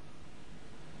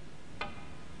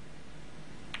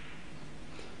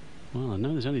 Well, I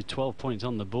know there's only 12 points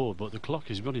on the board, but the clock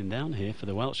is running down here for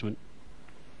the Welshman.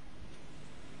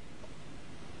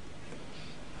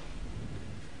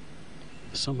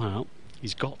 Somehow,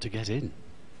 he's got to get in.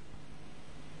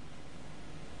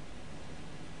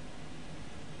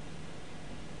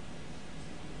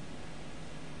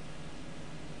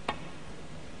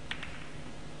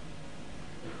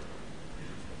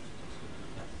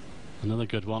 Another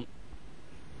good one.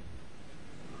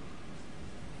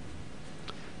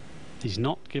 He's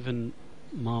not given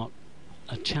Mark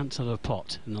a chance at a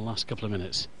pot in the last couple of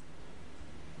minutes.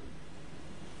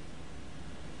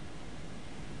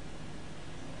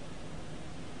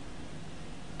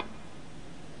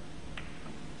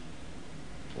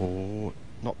 Oh,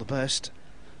 not the best.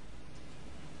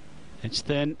 It's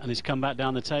thin, and it's come back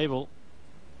down the table.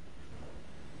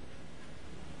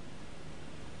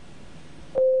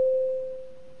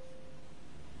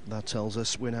 That tells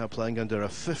us we're now playing under a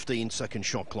 15-second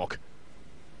shot clock.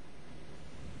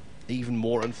 Even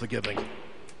more unforgiving.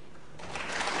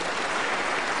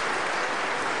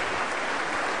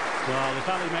 Well, if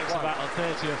Ali makes about a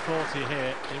 30 or 40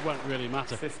 here, it won't really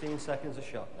matter. 15 seconds a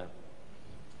shot now.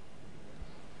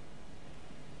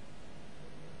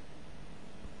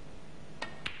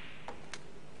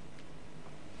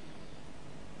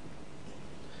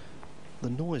 The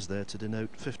noise there to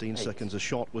denote 15 seconds a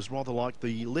shot was rather like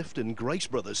the lift in Grace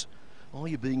Brothers. Are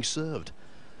you being served?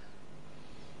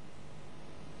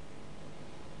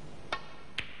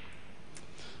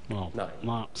 Well,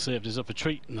 Mark served us up a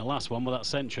treat in the last one with that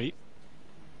century.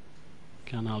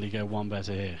 Can Ali go one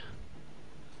better here?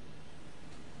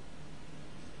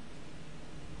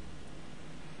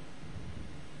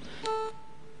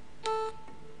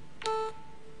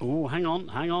 Oh, hang on,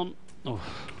 hang on. Oh.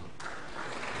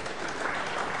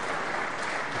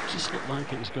 It just looked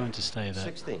like it was going to stay there.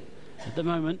 16. At the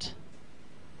moment,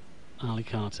 Ali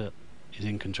Carter is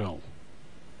in control.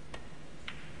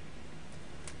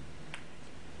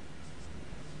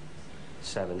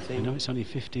 I know it's only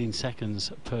 15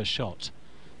 seconds per shot,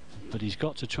 but he's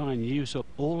got to try and use up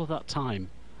all of that time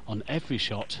on every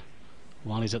shot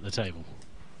while he's at the table.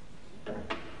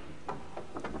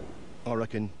 I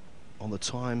reckon on the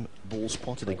time ball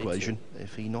spotted equation,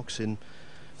 if he knocks in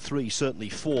 3, certainly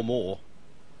 4 more,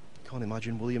 can't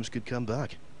imagine Williams could come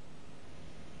back.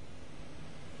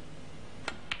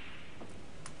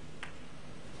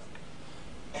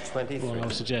 Well, I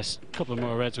would suggest a couple of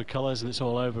more reds with colours and it's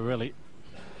all over really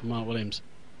for Mark Williams.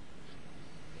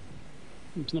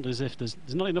 It's not as if there's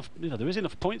not enough, you know, there is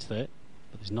enough points there,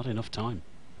 but there's not enough time.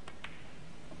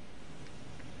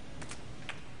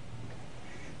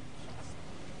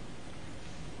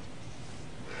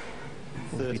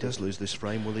 Well, if he does lose this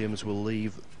frame, Williams will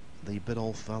leave the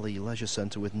Biddulph Valley Leisure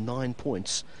Centre with 9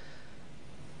 points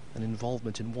and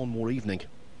involvement in one more evening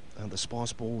at the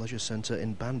Sparse-Ball Leisure Centre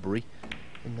in Banbury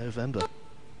in November.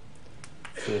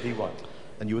 31.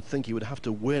 And you would think he would have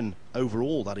to win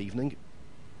overall that evening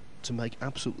to make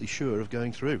absolutely sure of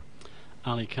going through.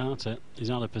 Ali Carter is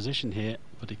out of position here,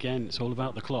 but again, it's all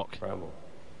about the clock. Bramble.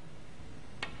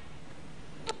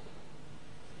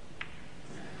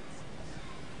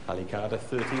 Ali Carter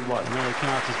 31. And Ali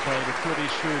Carter's played a pretty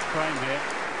shrewd frame here.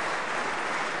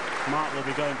 Mark will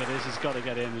be going for this. He's got to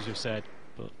get in, as we've said,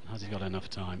 but has he got enough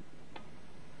time?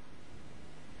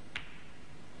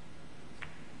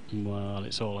 Well,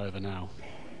 it's all over now.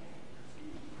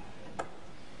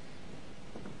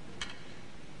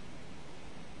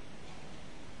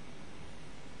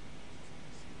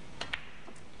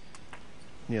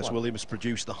 Yes, Williams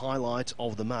produced the highlight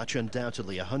of the match,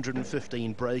 undoubtedly.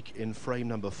 115 break in frame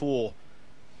number 4.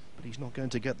 But he's not going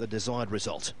to get the desired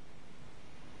result.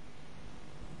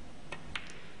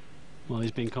 Well,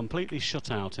 he's been completely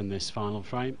shut out in this final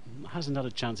frame. Hasn't had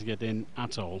a chance to get in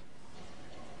at all.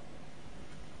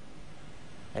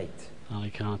 8. Ali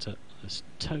Carter has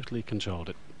totally controlled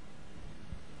it.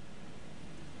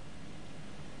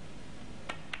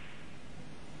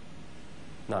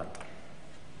 Nine.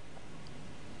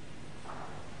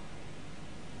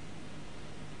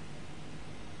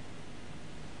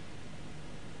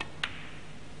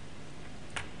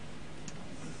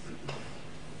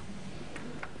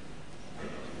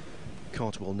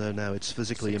 Carter will know now it's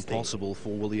physically 16. impossible for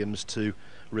Williams to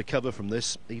recover from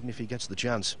this, even if he gets the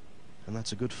chance. And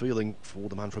that's a good feeling for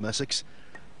the man from Essex,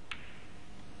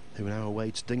 who now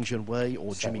awaits Ding Junhui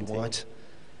or 17. Jimmy White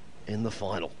in the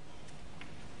final.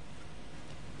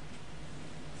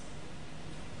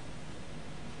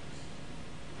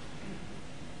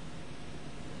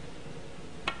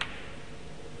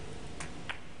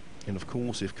 And of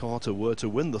course, if Carter were to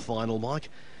win the final, Mike,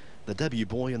 the debut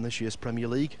boy in this year's Premier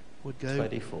League would go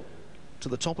 24. to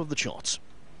the top of the charts.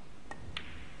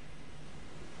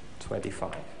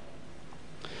 25.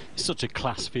 It's such a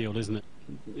class field, isn't it?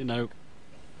 You know,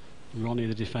 Ronnie,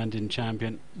 the defending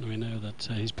champion, we know that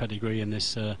his pedigree in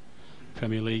this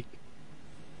Premier League,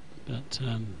 but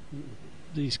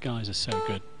these guys are so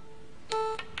good.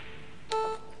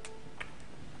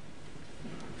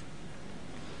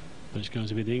 But it's going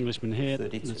to be the Englishman here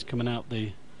 32. that's coming out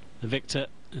the victor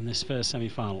in this first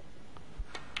semi-final.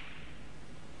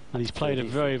 And he's played 34.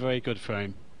 a very, very good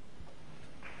frame.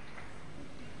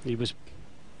 He was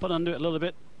put under it a little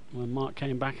bit when Mark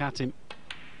came back at him.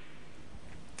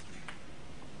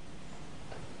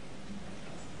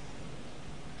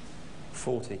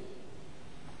 $40.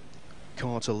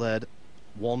 Carter led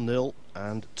 1-0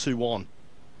 and 2-1.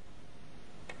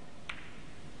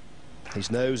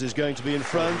 His nose is going to be in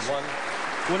front 41.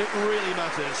 when it really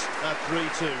matters at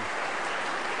 3-2.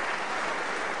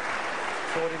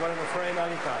 41 in the frame,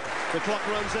 Ali Carter. The clock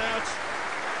runs out.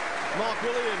 Mark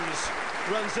Williams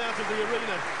runs out of the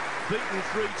arena, beaten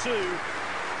 3-2.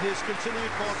 His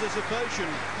continued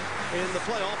participation in the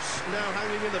playoffs now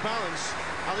hanging in the balance.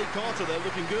 Ali Carter, though,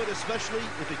 looking good, especially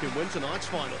if he can win tonight's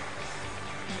final.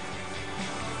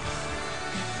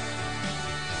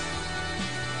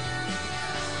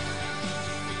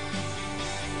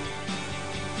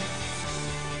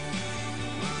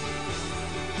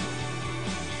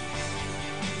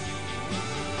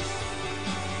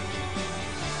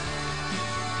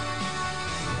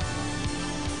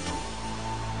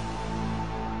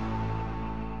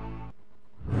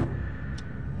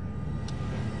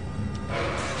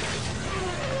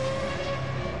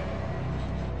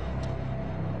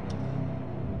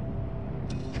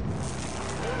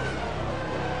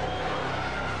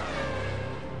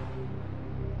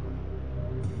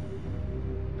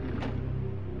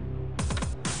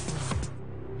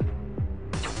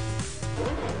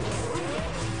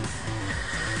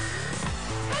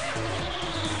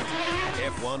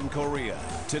 F1 Korea,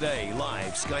 today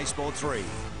live Sky Sport 3.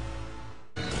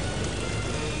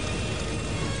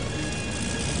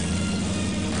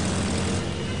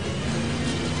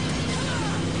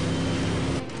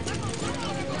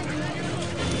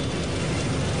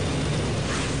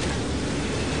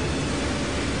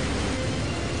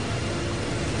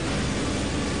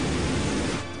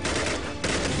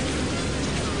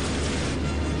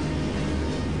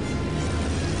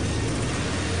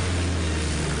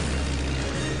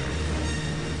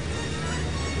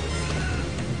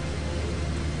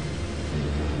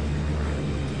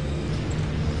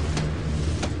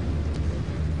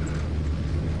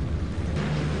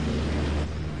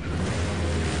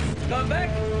 Come back?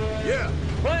 Yeah.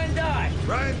 Try and die.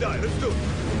 Try and die. Let's do it.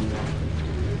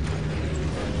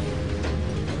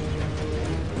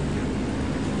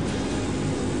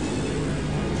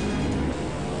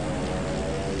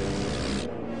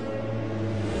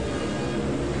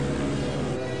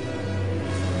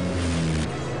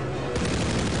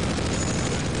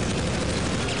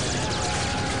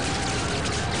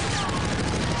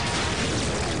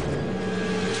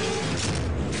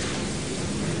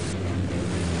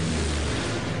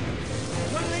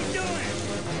 What are they doing?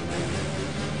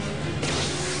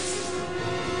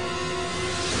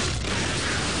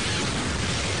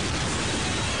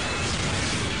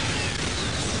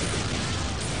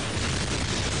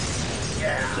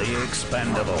 The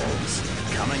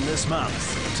Expendables, coming this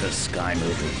month to Sky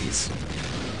Movies.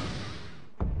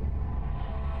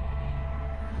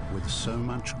 With so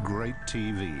much great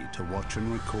TV to watch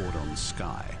and record on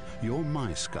Sky, your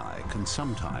MySky can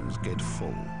sometimes get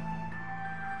full.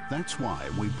 That's why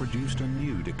we produced a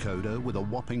new decoder with a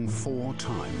whopping 4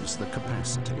 times the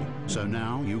capacity. So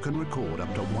now you can record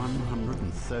up to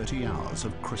 130 hours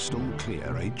of crystal clear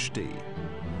HD.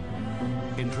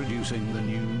 Introducing the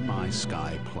new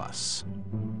MySky Plus.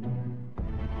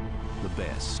 The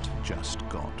best just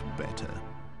got better.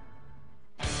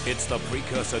 It's the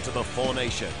precursor to the Four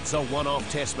Nations, a one-off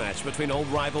test match between old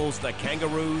rivals, the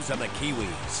Kangaroos and the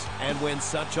Kiwis. And when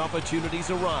such opportunities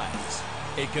arise,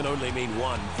 it can only mean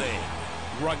one thing: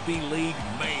 Rugby League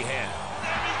mayhem.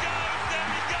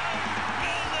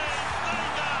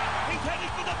 He's heading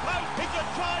for the post. It's a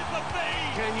try for me.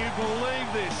 Can you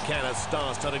believe this? Can a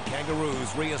star-studded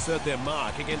Kangaroos reassert their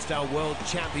mark against our world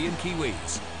champion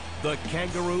Kiwis? The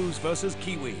Kangaroos versus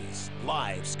Kiwis,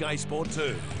 live Sky Sport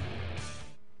 2.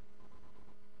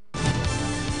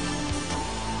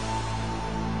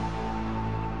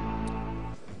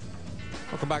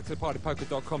 Welcome back to the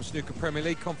partypoker.com Snooker Premier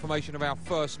League. Confirmation of our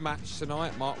first match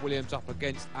tonight. Mark Williams up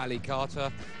against Ali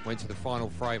Carter. Went to the final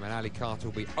frame and Ali Carter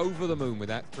will be over the moon with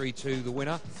that. 3-2 the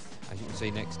winner. As you can see,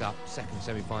 next up, second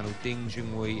semi-final, Ding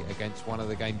Junhui against one of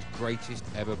the game's greatest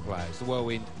ever players, the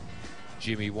whirlwind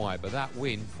Jimmy White. But that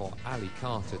win for Ali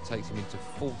Carter takes him into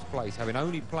 4th place, having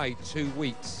only played 2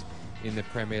 weeks in the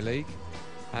Premier League.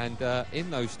 And in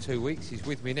those 2 weeks, he's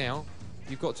with me now.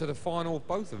 You've got to the final,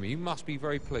 both of them. You must be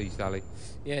very pleased, Ali.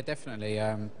 Yeah, definitely.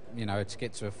 You know, to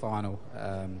get to a final,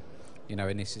 you know,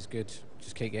 and this is good.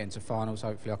 Just keep getting to finals.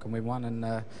 Hopefully I can win one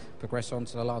and progress on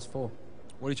to the last 4.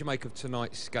 What did you make of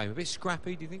tonight's game? A bit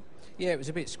scrappy, do you think? Yeah, it was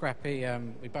a bit scrappy.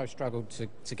 We both struggled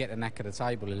to get the knack of the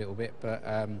table a little bit,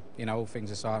 but, you know, all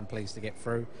things aside, I'm pleased to get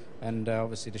through. And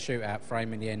obviously the shootout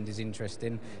frame in the end is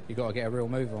interesting. You've got to get a real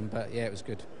move on, but yeah, it was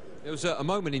good. There was a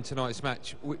moment in tonight's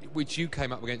match which you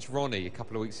came up against Ronnie a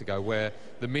couple of weeks ago where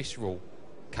the miss rule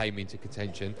came into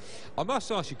contention. I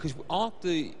must ask you, because after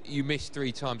you missed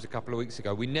 3 times a couple of weeks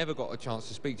ago, we never got a chance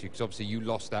to speak to you because obviously you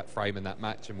lost that frame and that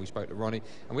match, and we spoke to Ronnie,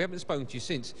 and we haven't spoken to you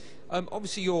since.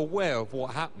 Obviously you're aware of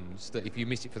what happens, that if you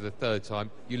miss it for the 3rd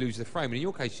time, you lose the frame. And in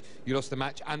your case, you lost the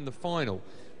match and the final.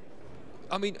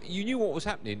 I mean, you knew what was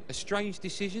happening. A strange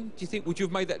decision. Do you think, would you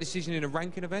have made that decision in a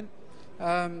ranking event?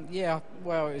 Yeah,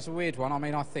 well, it's a weird one. I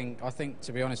mean, I think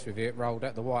to be honest with you,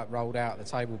 the white rolled out, the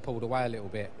table pulled away a little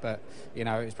bit, but you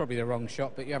know, it's probably the wrong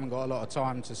shot. But you haven't got a lot of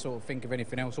time to sort of think of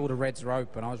anything else. All the reds are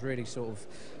open. I was really sort of,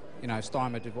 you know,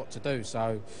 stymied with what to do.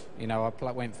 So, you know,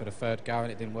 I went for the 3rd go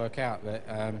and it didn't work out. But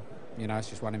you know, it's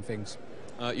just one of them things.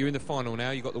 You're in the final now.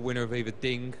 You've got the winner of either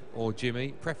Ding or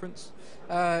Jimmy. Preference?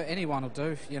 Anyone will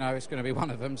do. You know, it's going to be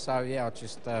one of them. So, yeah, I'll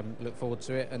just look forward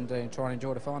to it and try and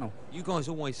enjoy the final. You guys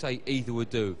always say either would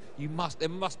do. There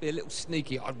must be a little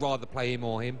sneaky, I'd rather play him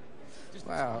or him.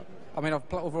 Well, I mean,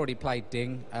 I've already played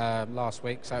Ding last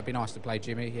week, so it'd be nice to play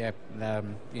Jimmy. Yeah,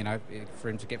 you know, for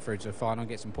him to get through to the final and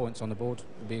get some points on the board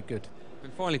would be good.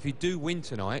 And finally, if you do win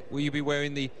tonight, will you be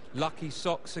wearing the lucky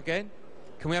socks again?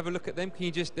 Can we have a look at them? Can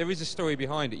you just... There is a story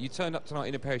behind it. You turned up tonight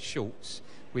in a pair of shorts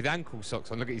with ankle socks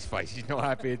on. Look at his face. He's not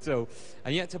happy at all.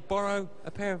 And you had to borrow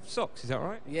a pair of socks. Is that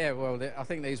right? Yeah, well, I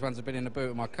think these ones have been in the boot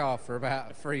of my car for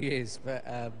about 3 years. But,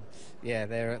 yeah,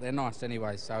 they're nice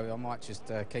anyway. So I might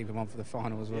just keep them on for the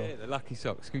final as well. Yeah, the lucky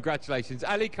socks. Congratulations.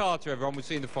 Ali Carter, everyone. We'll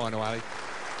see you in the final, Ali.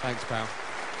 Thanks, pal.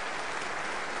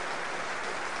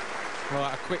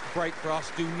 Right, a quick break for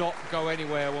us. Do not go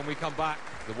anywhere. When we come back,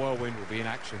 the whirlwind will be in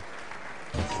action.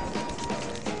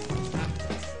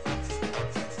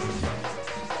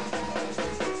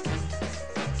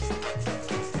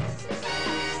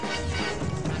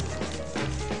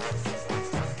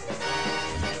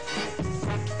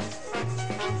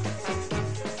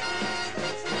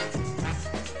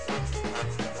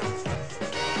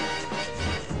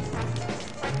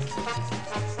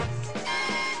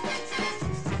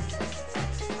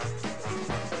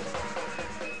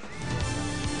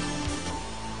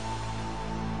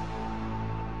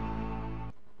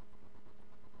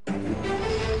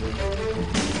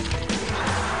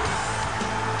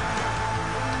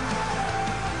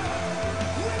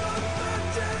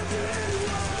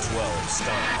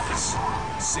 Stars,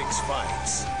 6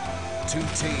 fights, 2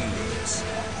 teams,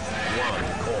 1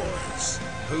 course.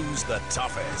 Who's the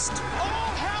toughest?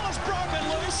 All hell has broken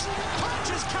loose.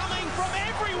 Punches coming from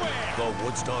everywhere. The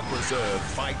Woodstock Reserve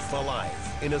Fight for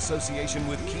Life in association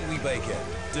with Kiwi Bacon.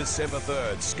 December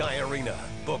 3rd, Sky Arena.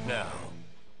 Book now.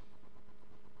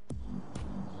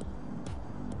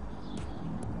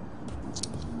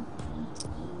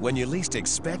 When you least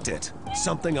expect it,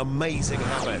 something amazing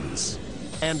happens.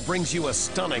 and brings you a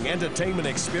stunning entertainment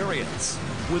experience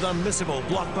with unmissable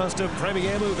blockbuster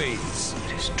premiere movies.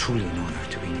 It is truly an honor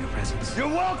to be in your presence. You're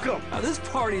welcome! Now, this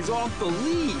party's off the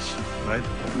leash. Right?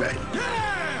 Right.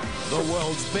 Yeah! The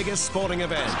world's biggest sporting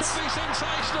events. It's going to be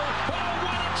sensational. Oh,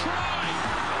 what a try!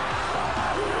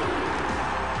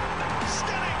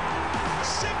 Stunning!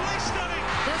 Simply stunning!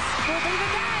 This will be the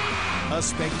day! A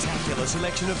spectacular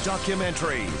selection of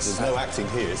documentaries. There's no acting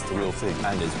here, it's the real thing,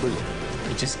 and it's brilliant.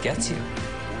 It just gets you.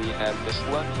 We have just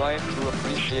one life to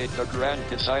appreciate the grand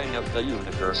design of the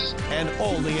universe. And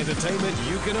all the entertainment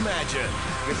you can imagine.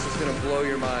 This is going to blow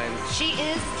your mind. She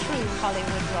is true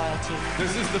Hollywood royalty.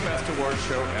 This is the best award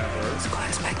show ever. It's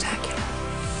quite spectacular.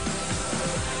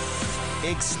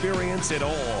 Experience it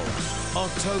all.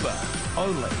 October,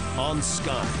 only on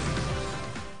Sky.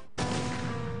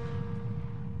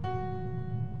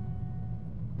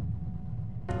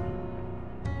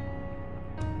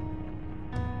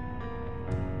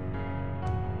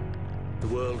 The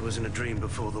world was in a dream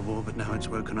before the war, but now it's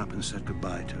woken up and said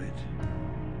goodbye to it.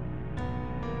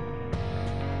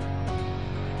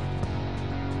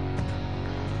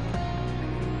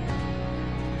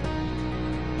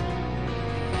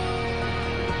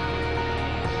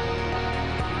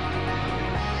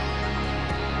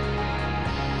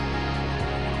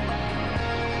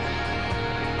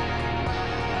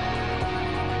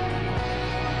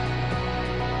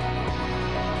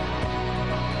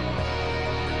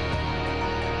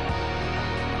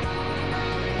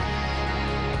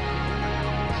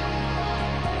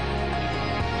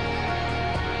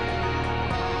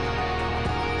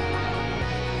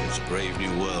 Brave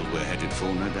new world we're headed for,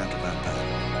 no doubt about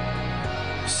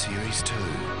that. Series 2,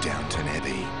 Downton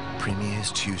Abbey.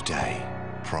 Premieres Tuesday.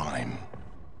 Prime.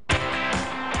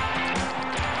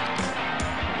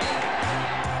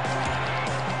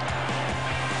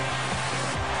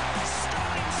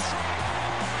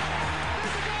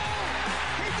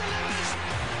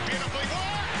 Beautifully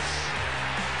works!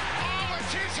 Oh,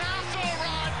 it's his house all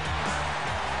right!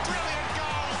 Brilliant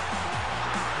goal!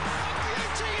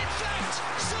 Beauty, in fact!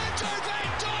 Sergio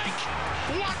Van Dijk!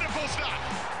 Wonderful stuff!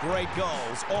 Great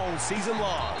goals all season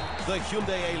long. The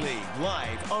Hyundai A-League,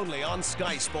 live only on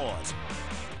Sky Sport.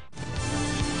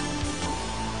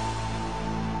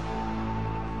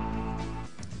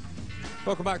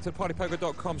 Welcome back to the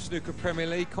partypoker.com Snooker Premier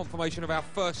League. Confirmation of our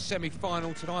first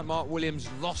semi-final tonight. Mark Williams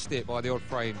lost it by the odd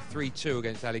frame 3-2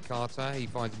 against Ali Carter. He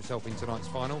finds himself in tonight's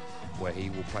final, where he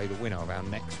will play the winner of our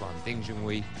next one,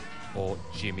 Junhui or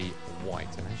Jimmy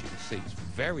White. And as you can see, it's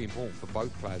very important for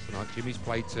both players tonight. Jimmy's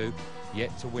played 2,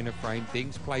 yet to win a frame.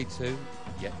 Ding's played 2,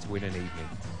 yet to win an evening.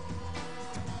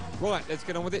 Right, let's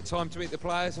get on with it. Time to meet the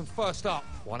players. And first up,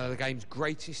 one of the game's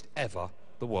greatest ever,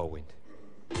 the Whirlwind.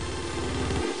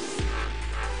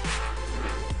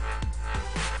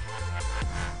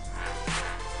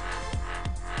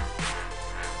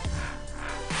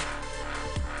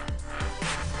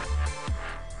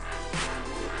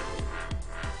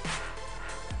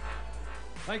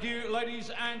 Thank you,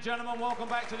 ladies and gentlemen. Welcome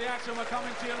back to the action. We're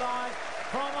coming to you live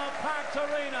from a packed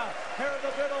arena here at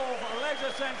the Biddulph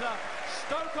Leisure Centre,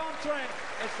 Stoke-on-Trent.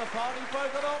 It's the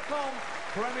partypoker.com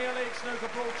Premier League Snooker,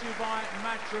 brought to you by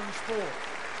Matchroom Sport.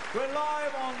 We're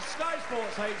live on Sky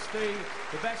Sports HD,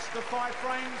 the best of 5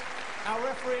 frames. Our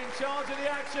referee in charge of the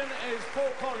action is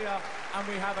Paul Collier, and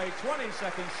we have a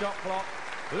 20-second shot clock.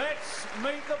 Let's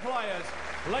meet the players.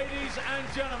 Ladies and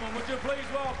gentlemen, would you please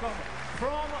welcome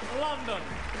from London,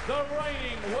 the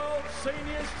reigning World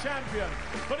Seniors Champion,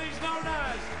 but he's known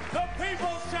as the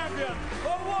People's Champion, the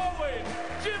Whirlwind,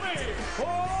 Jimmy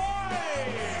White!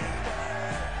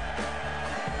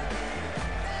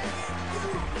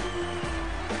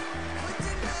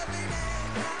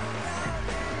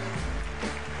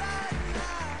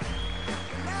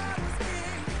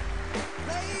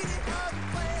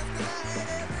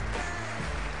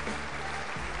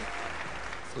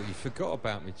 Thought you forgot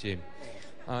about me, Jim.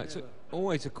 It's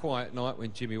always a quiet night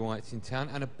when Jimmy White's in town,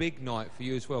 and a big night for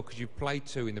you as well, because you've played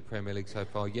 2 in the Premier League so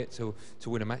far, yet to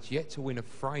win a match, yet to win a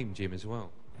frame, Jim, as well.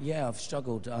 Yeah, I've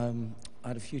struggled. I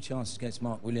had a few chances against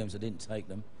Mark Williams. I didn't take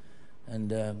them.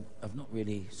 And I've not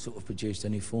really sort of produced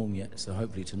any form yet, so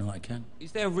hopefully tonight I can.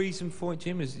 Is there a reason for it,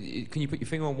 Jim? Can you put your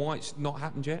finger on why it's not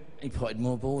happened yet? He potted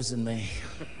more balls than me.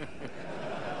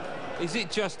 Is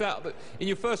it just that? But in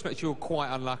your first match, you were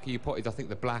quite unlucky. You potted, I think,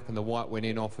 the black and the white went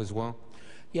in off as well.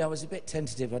 Yeah, I was a bit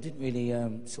tentative. I didn't really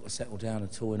sort of settle down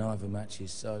at all in either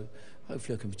matches, so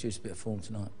hopefully I can produce a bit of form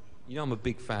tonight. You know I'm a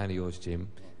big fan of yours, Jim.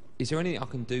 Is there anything I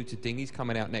can do to Ding? He's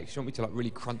coming out next. You want me to like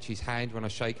really crunch his hand when I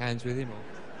shake hands with him?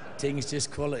 Or? Ding's just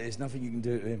quality. There's nothing you can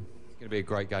do to him. going to be a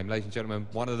great game, ladies and gentlemen.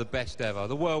 One of the best ever.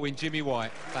 The whirlwind, Jimmy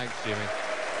White. Thanks, Jimmy.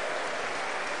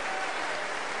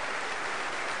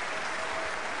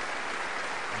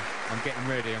 I'm getting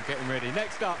ready, I'm getting ready.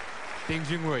 Next up,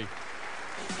 Junhui.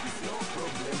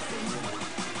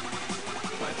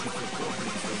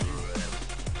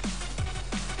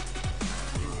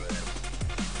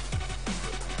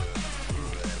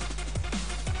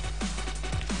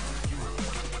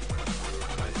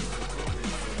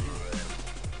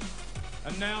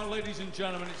 And now, ladies and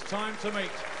gentlemen, it's time to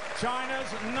meet China's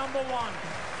 #1,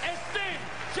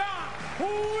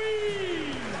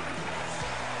 Junhui.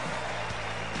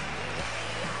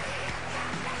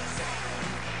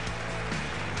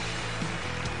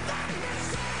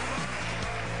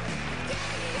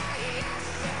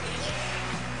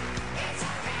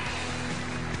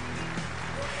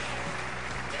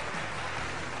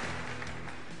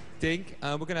 Dink,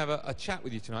 we're going to have a chat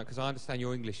with you tonight because I understand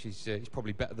your English is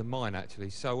probably better than mine, actually.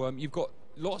 So you've got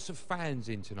lots of fans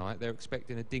in tonight. They're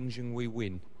expecting a Junhui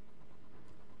win.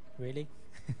 Really?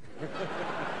 I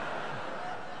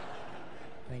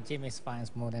think Jimmy's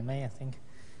fans more than me, I think.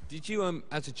 Did you,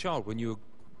 as a child, when you were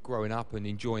growing up and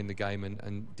enjoying the game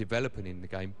and developing in the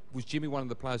game, was Jimmy one of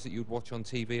the players that you'd watch on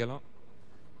TV a lot?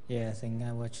 Yeah, I think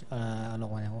I watched a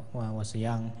lot when I was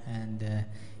young, and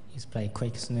he's played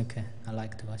quick snooker. I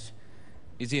like to watch.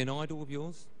 Is he an idol of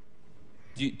yours?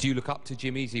 Do you look up to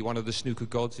Jimmy? Is he one of the snooker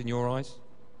gods in your eyes?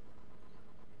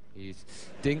 He is.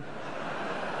 Ding.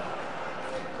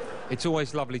 It's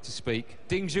always lovely to speak.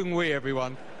 Ding Junhui,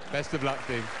 everyone. Best of luck,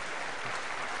 Ding.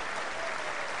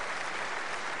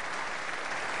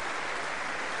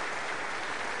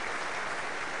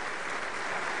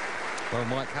 Well,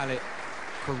 Mike Hallett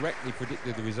correctly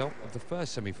predicted the result of the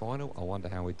first semi-final. I wonder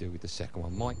how we do with the second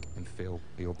one. Mike and Phil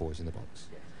are your boys in the box.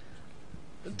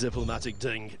 Diplomatic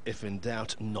ding. If in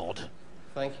doubt, nod.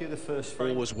 Thank you. The first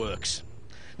frame. Always works.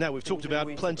 Now, we've talked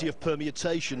about plenty of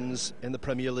permutations in the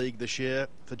Premier League this year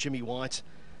for Jimmy White.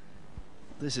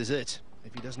 This is it.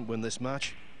 If he doesn't win this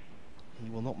match,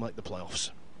 he will not make the playoffs.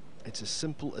 It's as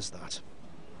simple as that.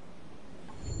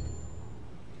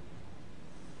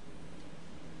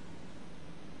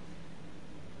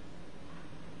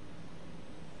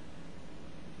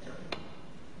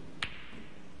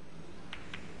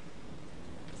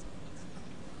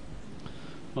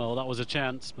 Well, that was a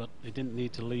chance, but he didn't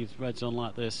need to leave Reds on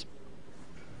like this.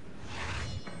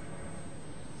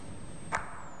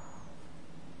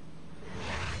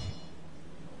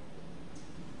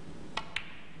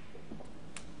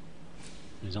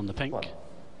 He's on the pink.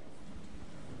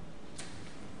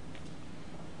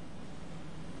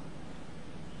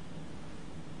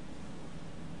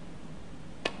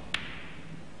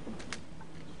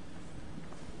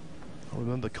 I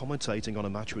remember commentating on a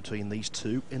match between these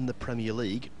two in the Premier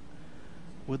League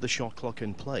with the shot clock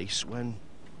in place when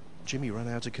Jimmy ran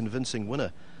out a convincing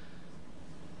winner.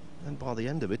 And by the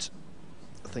end of it,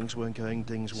 things weren't going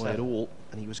Ding's way at all,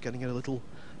 and he was getting a little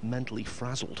mentally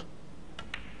frazzled.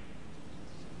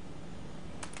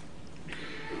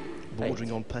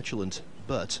 Bordering on petulant,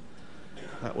 but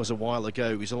that was a while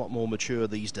ago. He's a lot more mature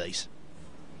these days.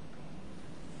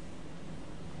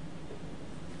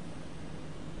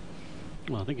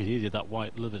 Well, I think he needed that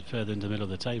white a little bit further into the middle of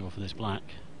the table for this black.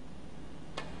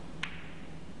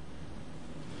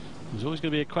 There's always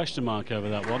going to be a question mark over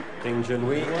that one.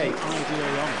 Junhui, 8.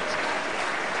 Ideally on it.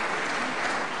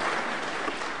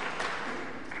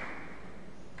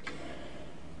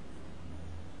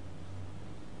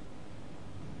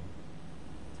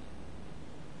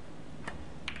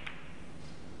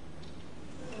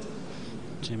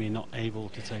 Jimmy not able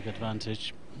to take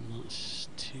advantage. That's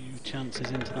 2 chances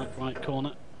into that right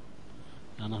corner,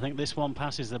 and I think this one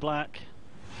passes the black.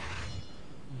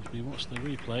 If we watch the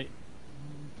replay,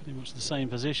 pretty much the same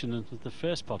position as the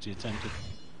first pot he attempted.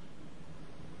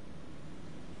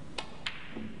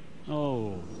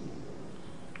 Oh,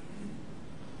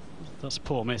 that's a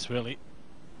poor miss, really.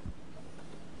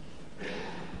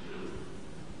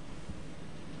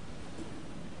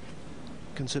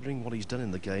 Considering what he's done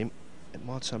in the game, it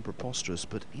might sound preposterous,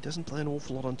 but he doesn't play an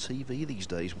awful lot on TV these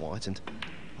days, White, and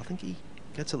I think he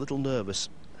gets a little nervous.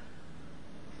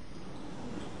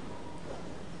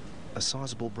 A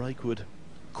sizable break would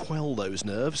quell those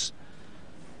nerves.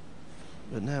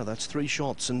 But now that's 3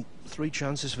 shots and 3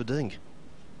 chances for Ding.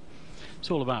 It's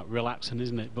all about relaxing,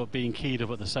 isn't it? But being keyed up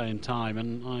at the same time,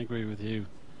 and I agree with you,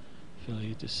 Phil.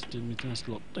 He just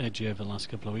looked edgy over the last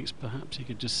couple of weeks. Perhaps he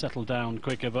could just settle down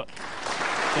quicker, but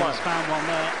he's found one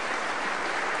there.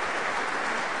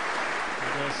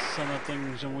 There's some of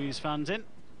Ding Junhui's fans in.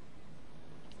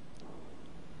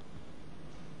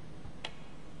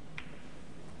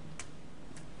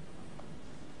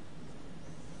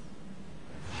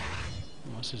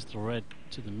 Passes the red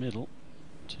to the middle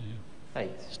to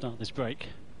start this break.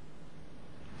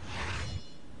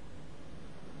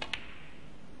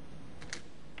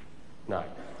 No.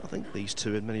 I think these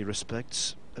two, in many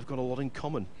respects, have got a lot in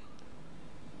common.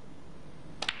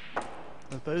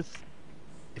 They've both,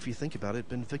 if you think about it,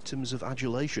 been victims of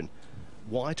adulation.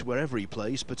 White, wherever he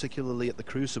plays, particularly at the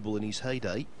Crucible in his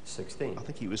heyday, 16. I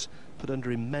think he was put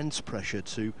under immense pressure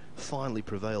to finally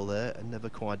prevail there and never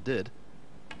quite did.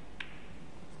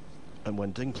 And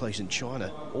when Ding plays in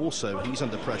China, also he's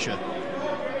under pressure.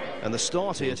 And the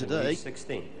start here today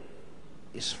 16.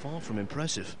 is far from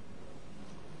impressive.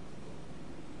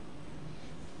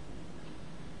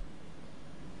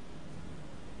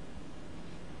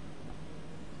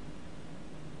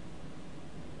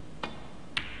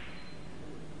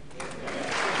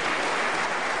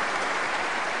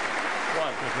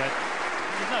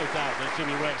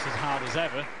 Jimmy works as hard as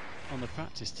ever on the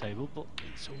practice table, but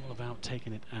it's all about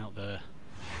taking it out there.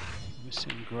 We've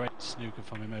seen great snooker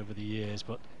from him over the years,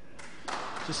 but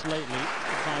just lately,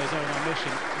 by his own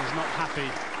admission, he's not happy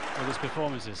with his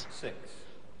performances. 6.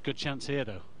 Good chance here,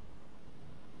 though.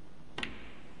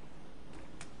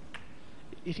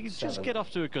 If you could just get off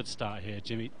to a good start here,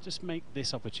 Jimmy, just make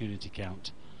this opportunity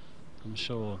count. I'm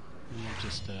sure you'll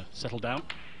just settle down.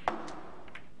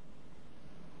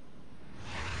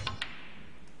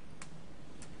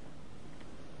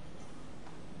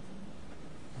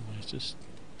 Just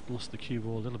lost the cue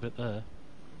ball a little bit there.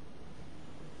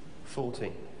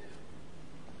 14.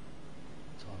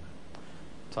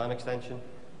 Time extension.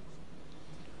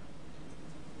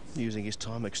 Using his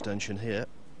time extension here.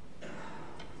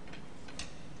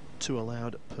 2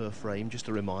 allowed per frame, just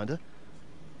a reminder.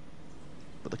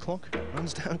 But the clock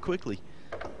runs down quickly.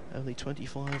 Only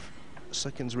 25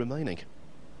 seconds remaining.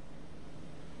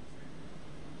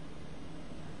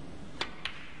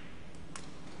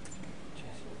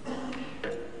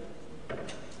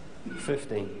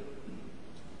 15.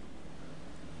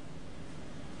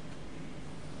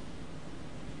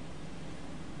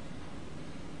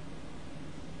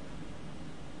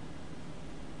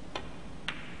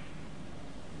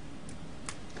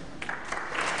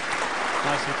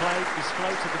 Nicely played. He's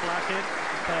floated the black in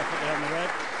perfectly on the red.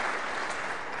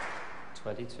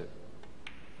 22.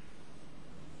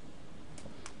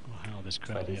 Oh, how this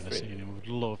crowd here this evening would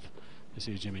love to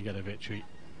see Jimmy get a victory.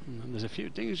 And there's a few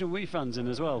Junhui fans in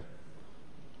as well.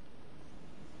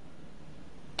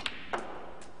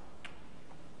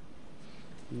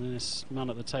 And this man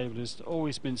at the table has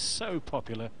always been so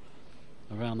popular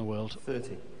around the world.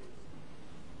 30.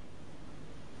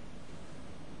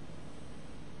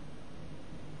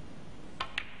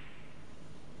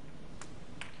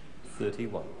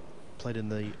 Played in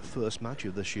the first match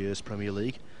of this year's Premier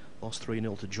League. Lost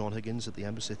 3-0 to John Higgins at the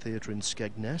Embassy Theatre in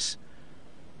Skegness.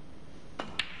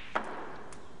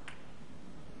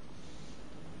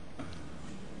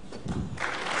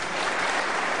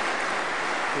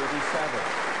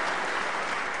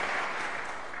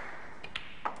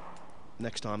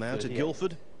 Next time out at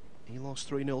Guildford, he lost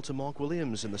 3-0 to Mark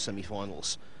Williams in the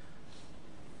semi-finals.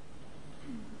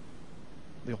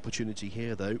 The opportunity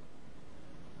here, though,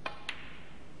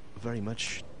 very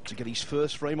much to get his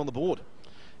first frame on the board.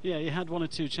 Yeah, he had 1 or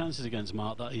 2 chances against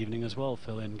Mark that evening as well,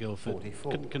 Phil, in Guildford.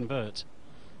 44. Couldn't convert.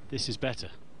 This is better.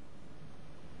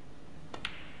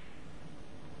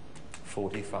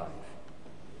 45.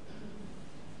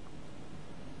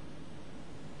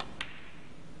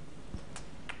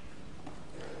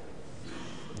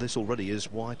 This already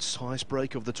is White's highest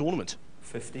break of the tournament.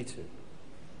 52.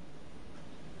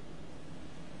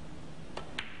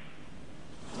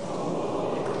 Jimmy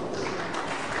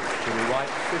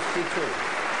White, 52.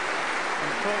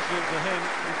 Unfortunately for him,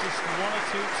 there's just 1 or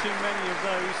 2 too many of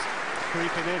those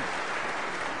creeping in.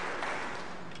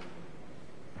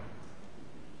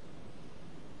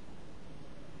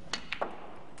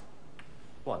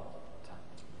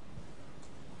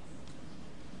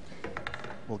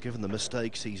 Well, given the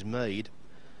mistakes he's made,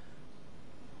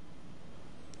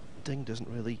 Ding doesn't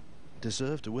really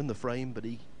deserve to win the frame, but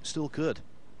he still could.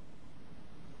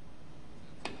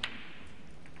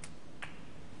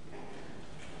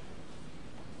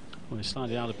 Well, he's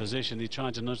slightly out of position. He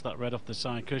tried to nudge that red off the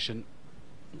side cushion.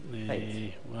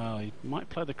 Well, he might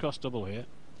play the cross double here.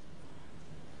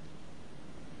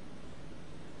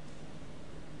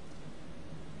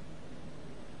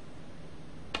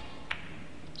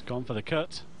 Gone for the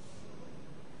cut.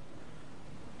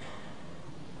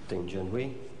 Ding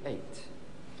Junhui, 8.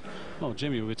 Well,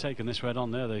 Jimmy, we're taking this red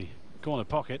on there, the corner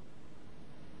pocket.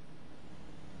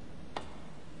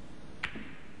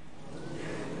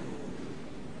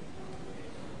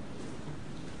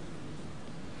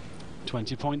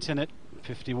 20 points in it,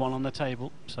 51 on the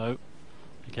table, so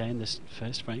again this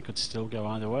first frame could still go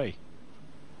either way.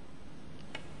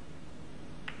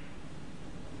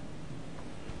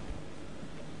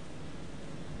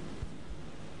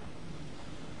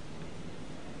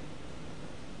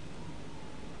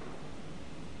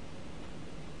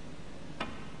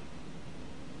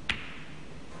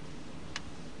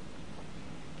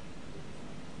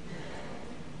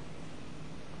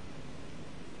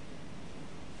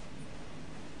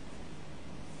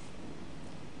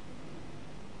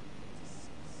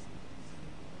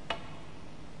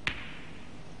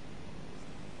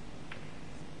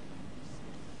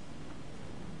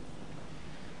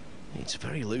 It's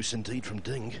very loose indeed from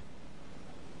Ding.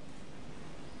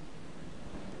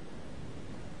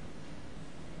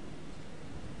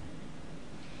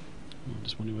 I'm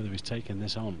just wondering whether he's taking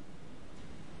this on.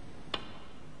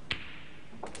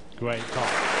 Great pot.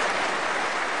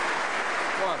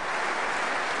 One.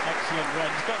 Excellent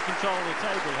red. He's got control of the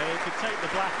table here. He could take the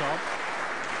black on.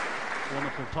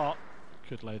 Wonderful pot.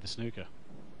 Could lay the snooker.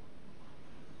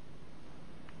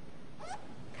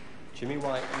 Jimmy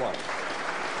White, 1.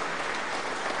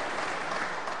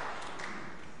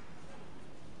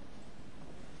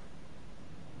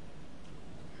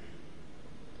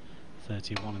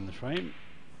 .31 in the frame.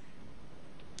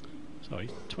 Sorry,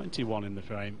 21 in the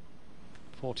frame.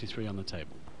 43 on the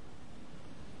table.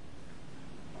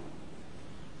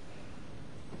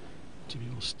 Jimmy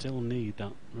will still need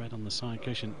that red on the side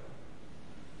cushion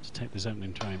to take this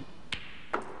opening frame.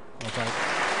 Although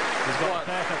he's got a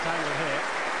perfect angle here.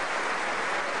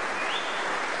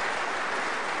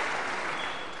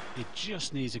 He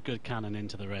just needs a good cannon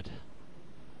into the red.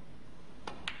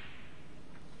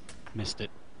 Missed it.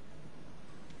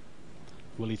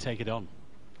 Will he take it on?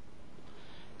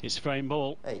 It's frame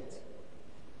ball. 8.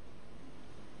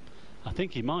 I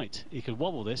think he might. He could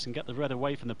wobble this and get the red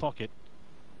away from the pocket.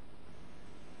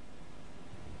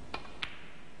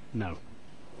 No.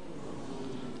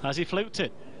 Has he fluked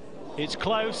it? It's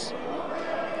close.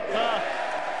 Ah.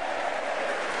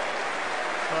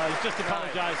 Well, he's just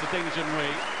apologised to Ding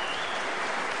Junhui.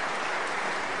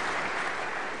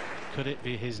 Could it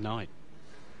be his night?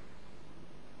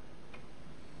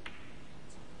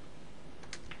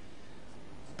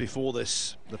 Before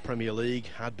this, the Premier League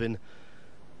had been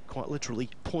quite literally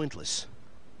pointless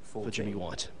 14. for Jimmy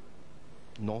White.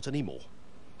 Not anymore.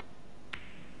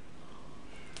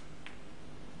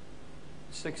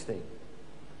 16.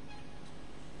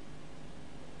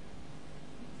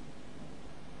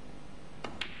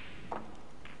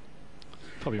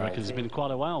 Probably reckons it's been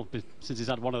quite a while since he's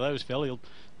had one of those, Phil. He'll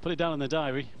put it down in the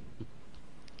diary.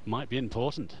 Might be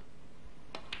important.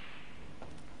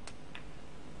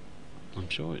 I'm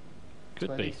sure it could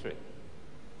 23. be.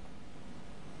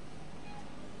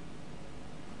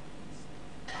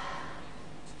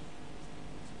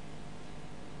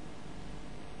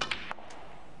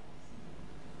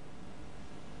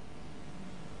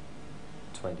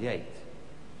 $28.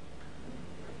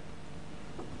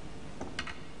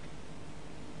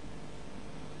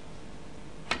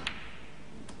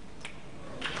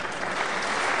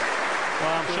 Well,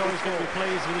 I'm sure he's going to be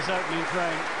pleased with his opening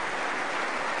frame.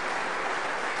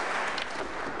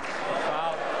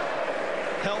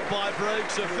 Held by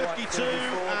Brooks of 52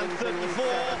 and 34.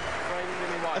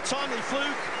 A timely fluke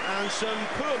and some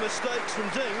poor mistakes from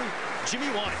Ding. Jimmy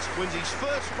White wins his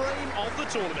first frame of the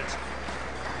tournament.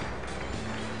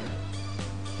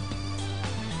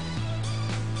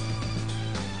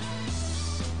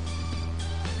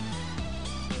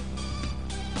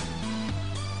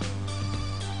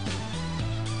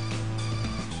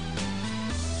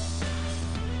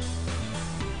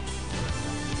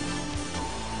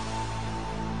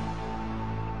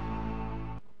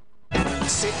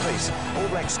 Set piece, All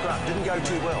Blacks scrum, didn't go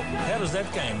too well. How does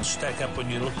that game stack up when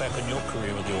you look back on your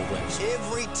career with the All Blacks?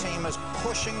 Every team is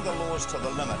pushing the laws to the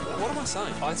limit. What am I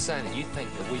saying? I'm saying that you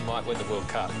think that we might win the World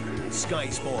Cup. Sky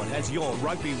Sport has your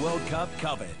Rugby World Cup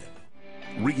covered.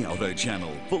 Rialto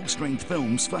Channel, full-strength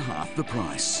films for half the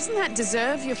price. Doesn't that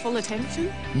deserve your full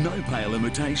attention? No pale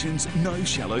imitations, no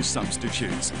shallow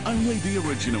substitutes. Only the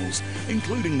originals,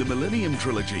 including the Millennium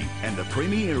Trilogy and the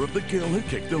premiere of The Girl Who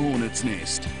Kicked the Hornet's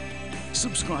Nest.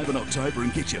 Subscribe in October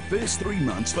and get your first 3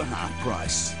 months for half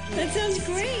price. That sounds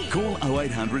great. Call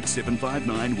 0800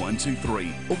 759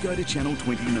 123 or go to Channel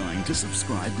 29 to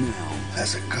subscribe now.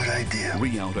 That's a good idea.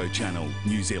 Rialto Channel,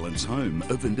 New Zealand's home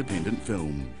of independent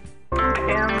film.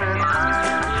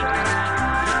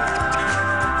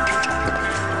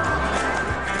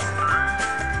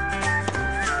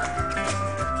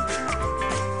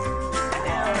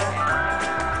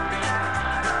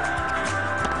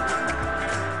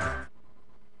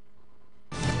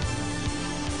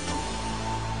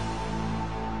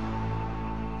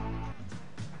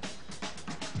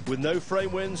 With no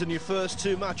frame wins in your first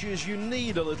 2 matches, you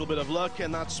need a little bit of luck,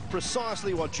 and that's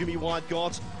precisely what Jimmy White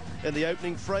got in the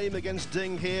opening frame against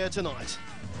Ding here tonight.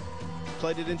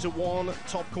 Played it into one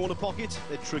top corner pocket,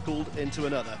 it trickled into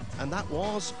another, and that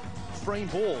was frame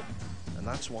ball. And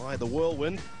that's why the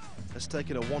Whirlwind has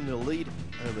taken a 1-0 lead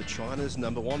over China's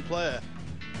 #1 player.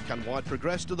 Can White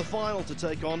progress to the final to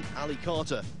take on Ali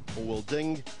Carter, or will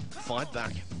Ding fight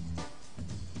back?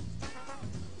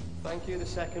 Thank you. The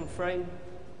second frame,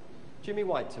 Jimmy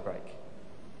White to break.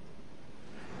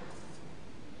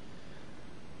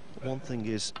 One thing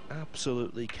is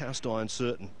absolutely cast iron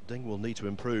certain: Ding will need to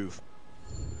improve.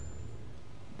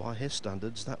 By his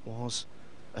standards, that was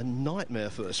a nightmare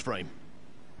first frame.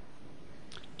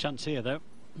 Chance here, though.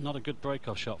 Not a good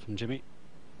break-off shot from Jimmy.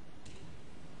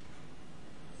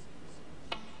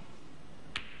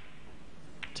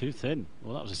 Too thin.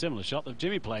 Well, that was a similar shot that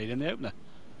Jimmy played in the opener.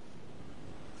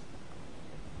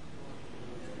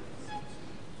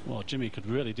 Well, Jimmy could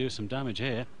really do some damage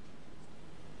here.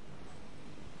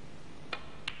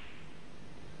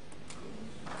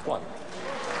 One.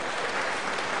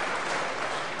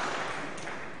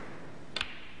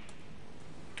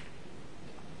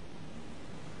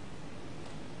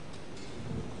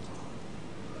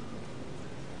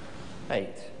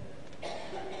 Eight.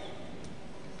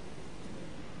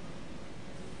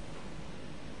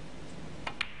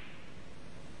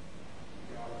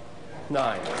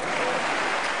 Nine.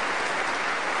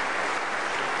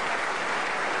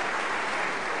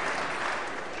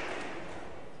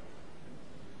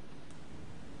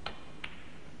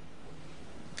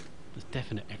 There's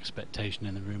definite expectation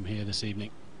in the room here this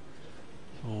evening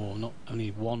for not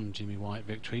only one Jimmy White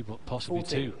victory, but possibly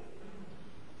 14. 2.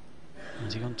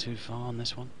 Has he gone too far on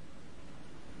this one?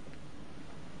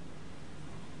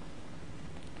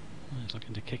 He's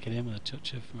looking to kick it in with a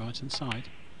touch of right hand side.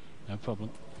 No problem.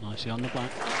 Nicely on the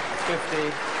black.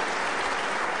 50.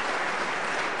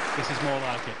 This is more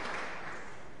like it.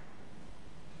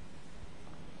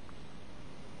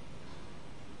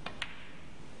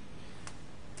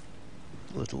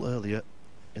 A little earlier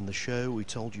in the show, we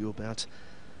told you about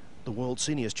the World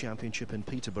Seniors Championship in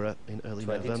Peterborough in early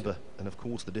 22. November, and of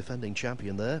course the defending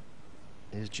champion there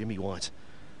is Jimmy White.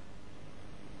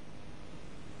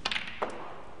 Oh,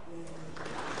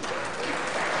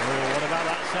 what about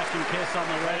that second kiss on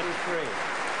the red?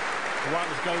 White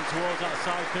was going towards that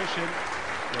side cushion.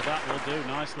 Well, that will do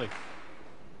nicely.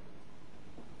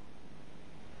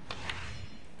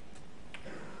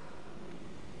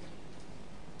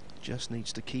 Just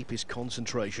needs to keep his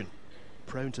concentration.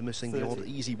 Prone to missing 30. the odd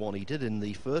easy one he did in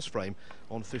the first frame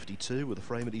on 52 with a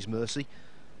frame at his mercy.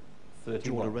 31.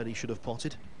 Jordan already should have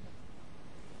potted.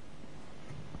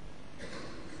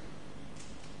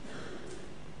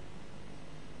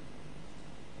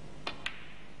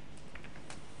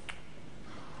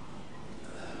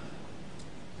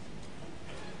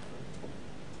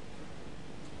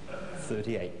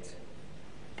 $38.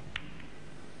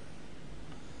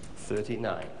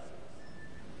 39.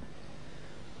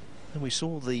 And we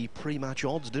saw the pre-match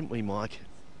odds, didn't we, Mike?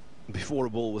 Before a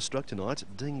ball was struck tonight,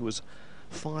 Ding was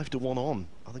 5-1 on.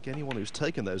 I think anyone who's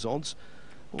taken those odds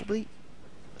will be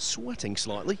sweating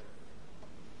slightly.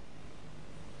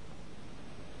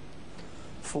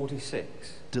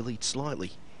 46. Delete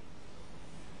slightly.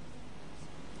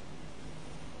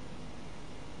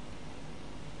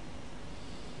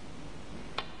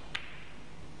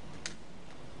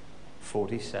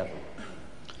 $47.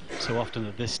 So often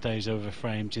at this stage over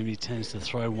frame, Jimmy tends to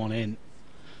throw one in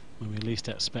when we least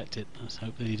expect it. Let's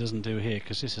hope that he doesn't do here,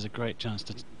 because this is a great chance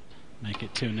to make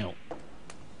it 2-0.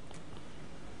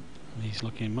 He's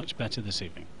looking much better this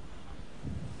evening.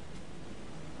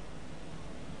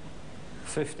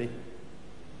 50.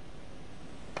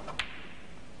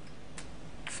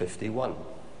 51.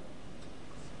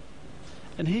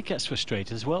 And he gets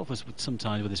frustrated as well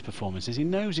sometimes with his performances. He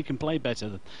knows he can play better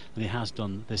than he has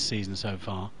done this season so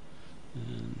far.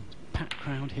 Packed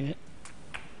crowd here.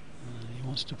 He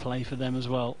wants to play for them as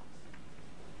well.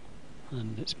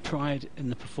 And it's pride in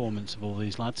the performance of all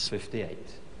these lads. 58.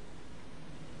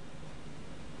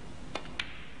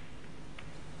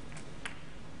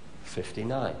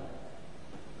 59.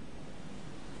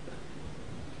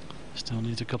 Still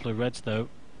needs a couple of reds though,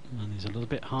 and he's a little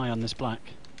bit high on this black.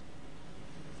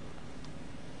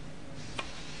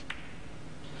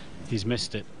 He's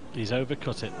missed it. He's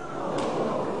overcut it.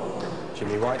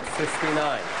 Jimmy White,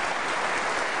 59.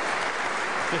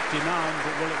 59,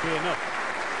 but will it be enough?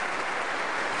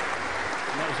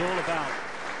 And that was all about,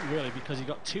 really, because he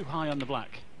got too high on the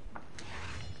black.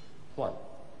 1.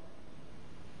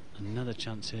 Another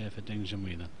chance here for Ding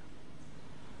Junhui then.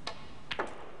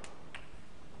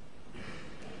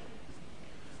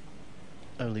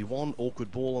 Only one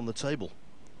awkward ball on the table.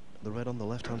 The red on the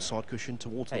left-hand side cushion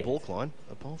towards the baulk line.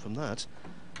 Apart from that,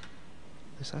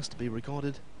 this has to be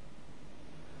regarded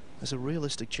as a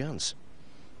realistic chance.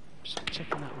 Just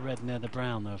checking that red near the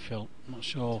brown though, Phil. I'm not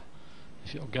sure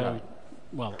if it'll go,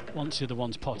 well, once the other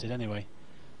one's potted anyway.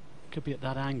 Could be at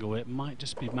that angle, it might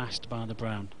just be masked by the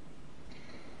brown.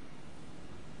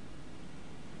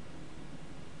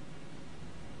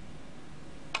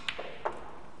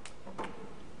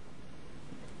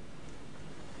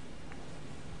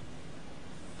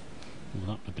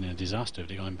 Well, that would have been a disaster if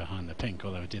they'd gone behind the pink,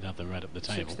 although it did have the red up the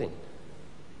table. 16.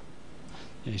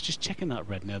 Yeah, he's just checking that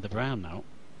red near the brown now.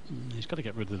 He's got to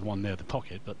get rid of the one near the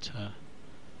pocket, but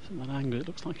from that angle it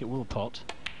looks like it will pot.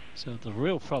 So the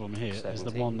real problem here 17. is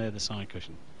the one near the side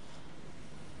cushion.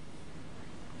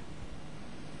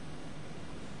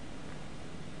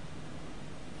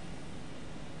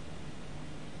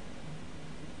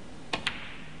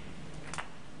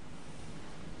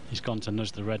 He's gone to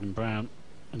nudge the red and brown,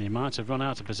 and he might have run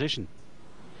out of position.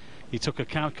 He took a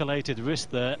calculated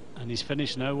risk there, and he's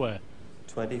finished nowhere.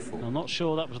 24. I'm not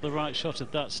sure that was the right shot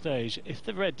at that stage. If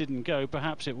the red didn't go,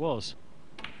 perhaps it was.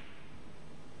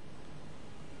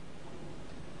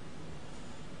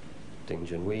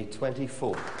 Junhui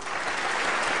 24. Well,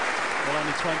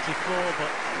 only 24, but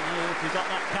if he got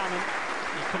that cannon,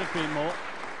 it could have been more.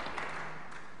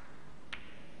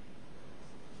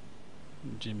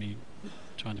 And Jimmy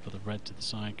trying to put the red to the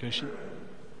side cushion.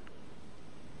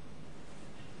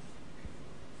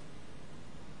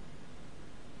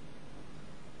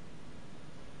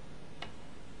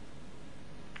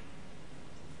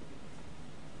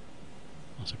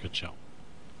 That's a good shot.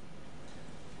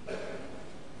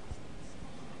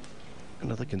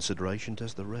 Another consideration,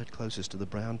 does the red closest to the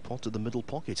brown pot to the middle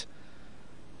pocket?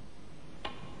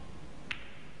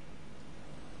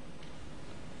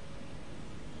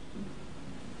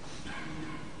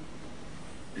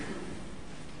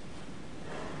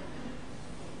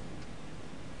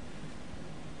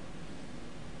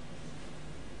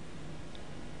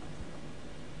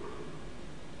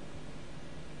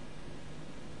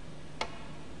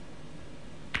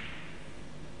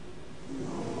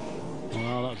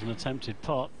 An attempted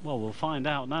pot. Well, we'll find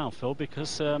out now, Phil,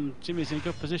 because Jimmy's in a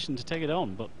good position to take it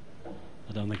on, but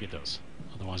I don't think it does.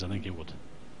 Otherwise I think it would.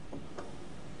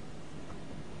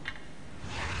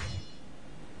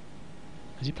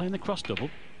 Is he playing the cross double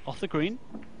off the green?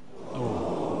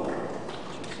 Oh.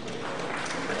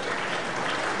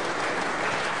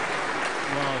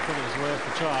 Well, I thought it was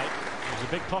worth a try. It was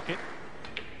a big pocket.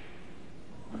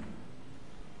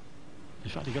 In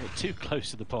fact, he got it too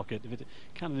close to the pocket. If it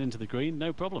cannoned into the green,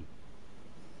 no problem.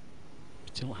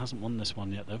 Still hasn't won this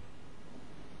one yet, though.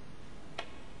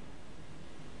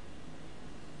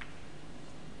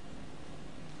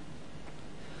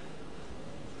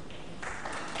 No,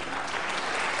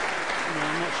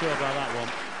 I'm not sure about that one.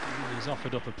 He's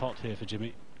offered up a pot here for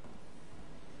Jimmy.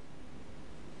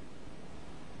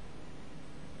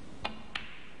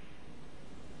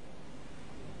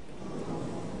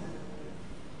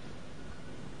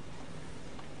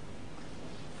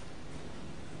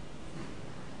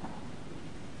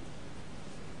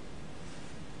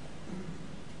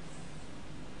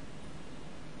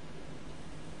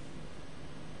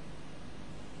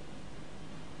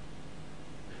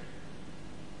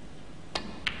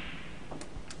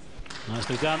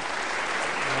 Nicely done.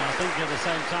 I think at the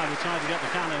same time we tried to get the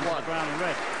cannon to the brown and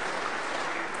red.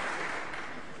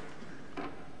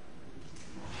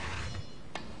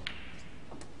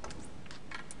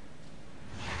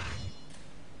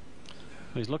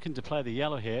 He's looking to play the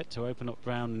yellow here to open up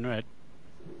brown and red.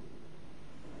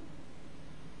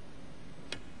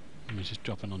 And he's just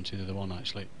dropping onto the other one,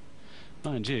 actually.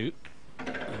 Mind you,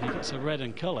 if he gets a red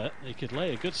and colour, he could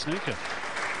lay a good snooker.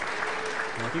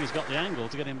 I think he's got the angle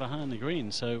to get him behind the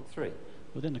green, so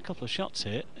within a couple of shots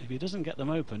here, if he doesn't get them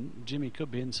open, Jimmy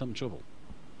could be in some trouble.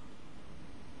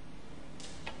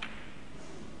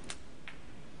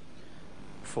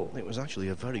 It was actually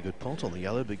a very good pot on the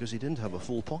yellow because he didn't have a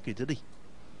full pocket, did he?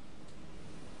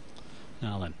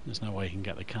 Now then, there's no way he can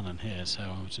get the cannon here, so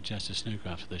I would suggest a snooker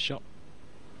after this shot.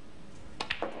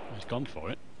 He's gone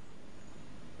for it.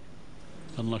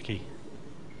 Unlucky.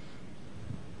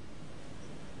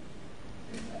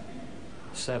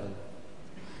 7.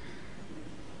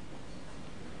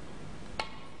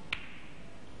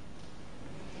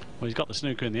 Well, he's got the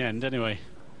snooker in the end anyway.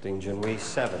 Junhui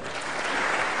 7.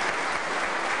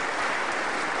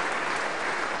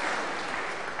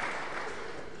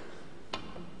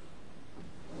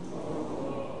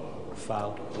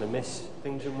 Foul and a miss.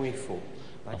 Junhui 4.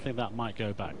 I think that might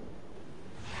go back.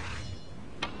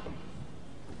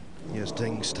 Here's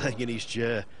Ding staying in his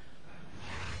chair.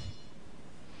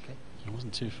 Okay. He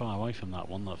wasn't too far away from that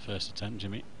one, that first attempt,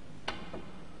 Jimmy. And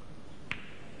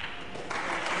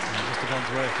just depends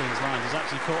where things land. He's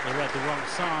actually caught the red the wrong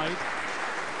side.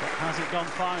 But has it gone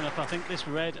far enough? I think this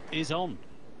red is on.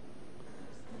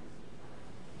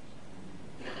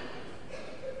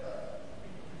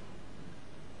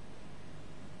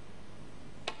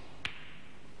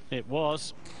 It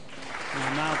was.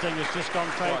 And now Ding has just gone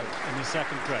favourite in his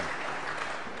second frame.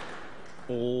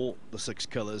 All the 6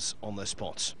 colours on their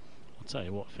spots. I'll tell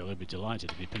you what, Phil, he'll be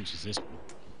delighted if he pinches this one.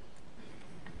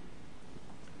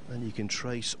 And you can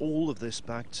trace all of this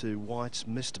back to White's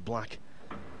missed black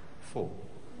 4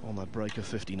 on that break of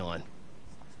 59.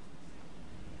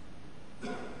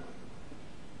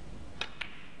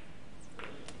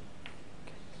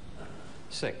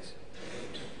 Six.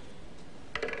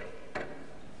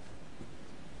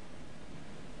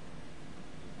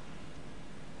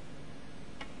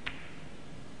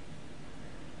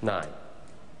 Nine.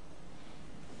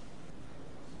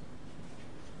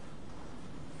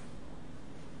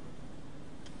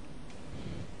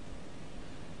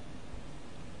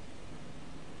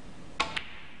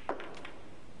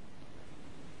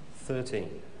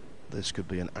 This could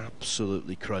be an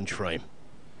absolutely crunch frame.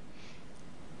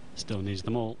 Still needs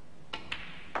them all.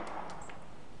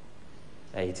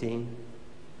 18.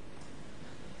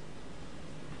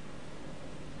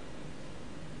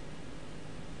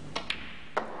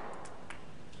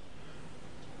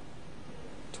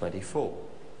 24.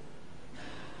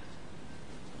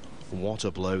 What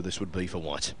a blow this would be for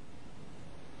White.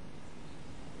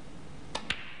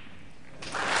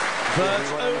 But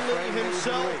only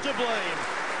himself to blame.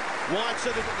 White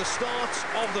said it at the start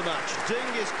of the match.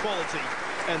 Ding is quality,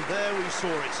 and there we saw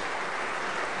it.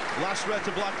 Last red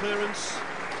to black clearance.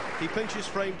 He pinches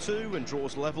frame 2 and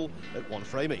draws level at 1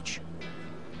 frame each.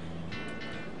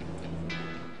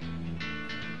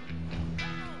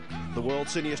 The World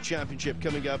Seniors Championship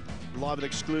coming up live and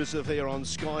exclusive here on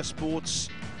Sky Sports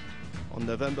on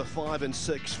November 5 and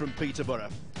 6 from Peterborough.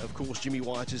 Of course, Jimmy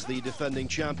White is the defending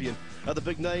champion. Other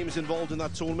big names involved in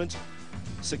that tournament: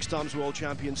 6 times world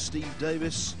champion Steve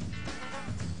Davis.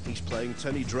 He's playing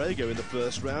Tony Drago in the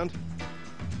first round.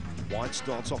 White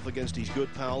starts off against his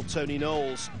good pal Tony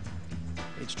Knowles.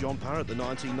 It's John Parrott, the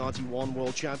 1991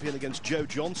 world champion, against Joe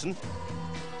Johnson.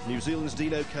 New Zealand's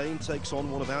Dino Kane takes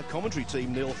on one of our commentary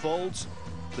team, Neil Folds.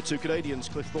 The 2 Canadians,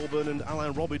 Cliff Thorburn and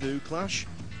Alain Robidoux, clash.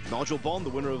 Nigel Bond, the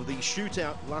winner of the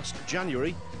shootout last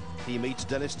January, he meets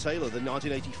Dennis Taylor, the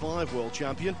 1985 world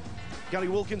champion. Gary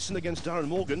Wilkinson against Darren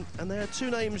Morgan, and there are 2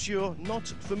 names you're not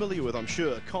familiar with, I'm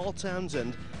sure: Carl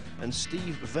Townsend and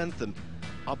Steve Ventham.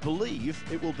 I believe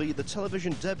it will be the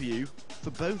television debut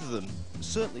for both of them,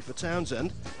 certainly for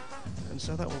Townsend, and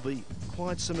so that will be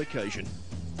quite some occasion.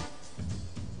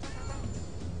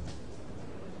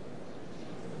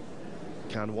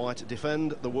 Can White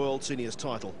defend the World Seniors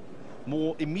title?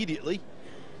 More immediately,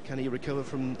 can he recover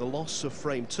from the loss of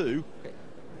frame 2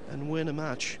 and win a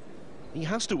match he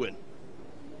has to win?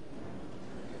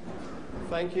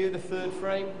 Thank you. The 3rd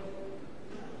frame,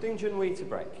 Ding Junhui to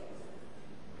break.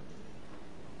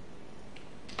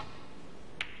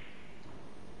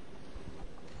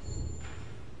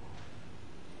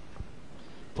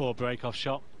 Poor break-off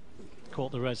shot.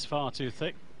 Caught the reds far too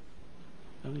thick.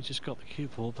 Only just got the cue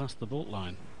ball past the baulk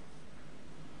line.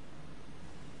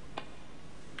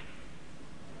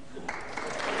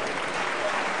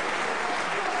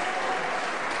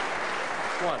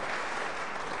 One.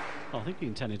 Well, I think he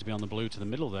intended to be on the blue to the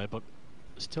middle there, but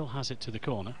still has it to the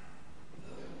corner.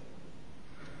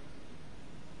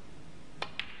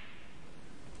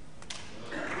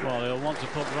 Well, he'll want to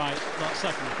put right that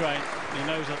second frame. He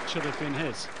knows that should have been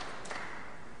his.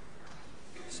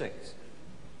 6.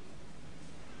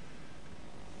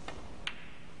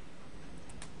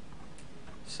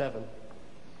 7.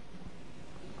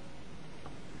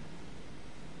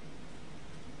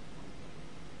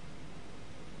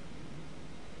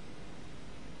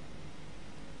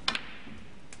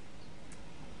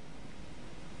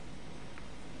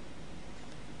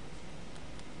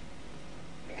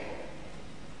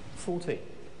 14.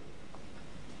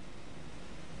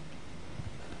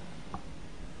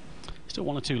 Still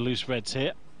 1 or 2 loose reds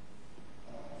here.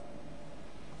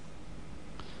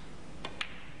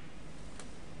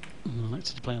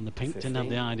 Elected to play on the pink. 15. Didn't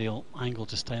have the ideal angle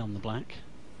to stay on the black.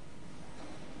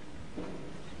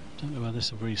 Don't know where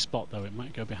this will re-spot though. It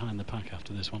might go behind the pack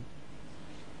after this one.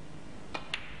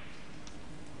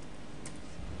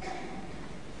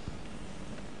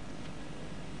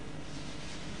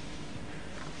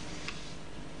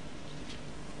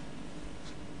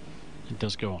 It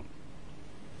does go on.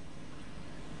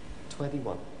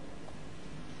 21.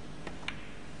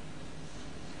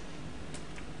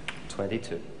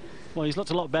 22. Well, he's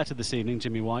looked a lot better this evening,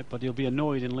 Jimmy White, but he'll be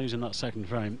annoyed in losing that second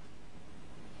frame.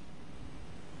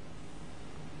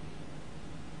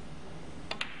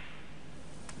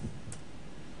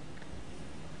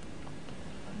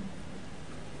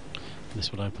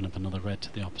 This would open up another red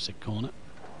to the opposite corner.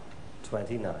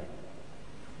 29.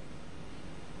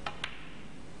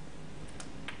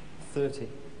 30.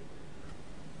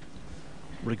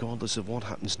 Regardless of what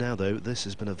happens now, though, this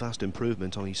has been a vast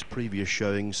improvement on his previous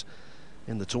showings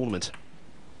in the tournament.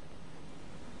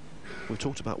 We've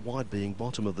talked about White being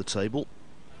bottom of the table.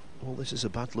 Well, this is a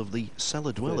battle of the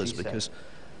cellar dwellers, because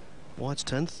White's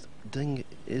 10th, Ding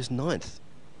is 9th.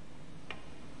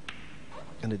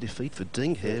 And a defeat for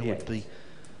Ding here would be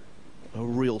a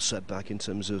real setback in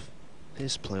terms of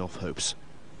his playoff hopes.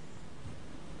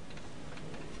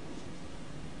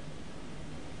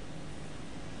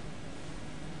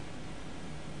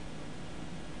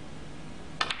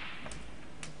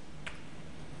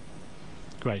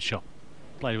 Great shot.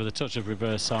 Played with a touch of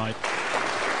reverse side. 45.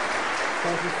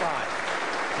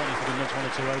 Don't know if he can nudge one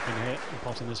or two open here and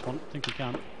pot in this one. I think he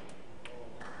can.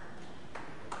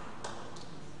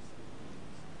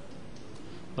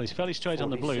 Well, he's fairly straight 46.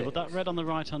 on the blue, but that red on the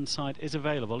right-hand side is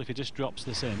available if he just drops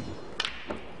this in.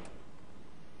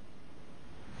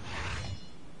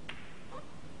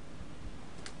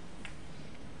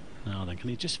 Now then, can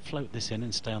he just float this in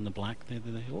and stay on the black?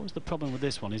 What was the problem with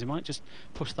this one is he might just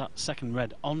push that second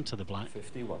red onto the black.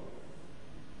 51.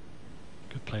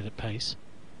 Good play at pace.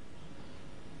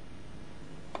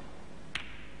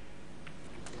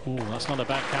 Oh, that's not a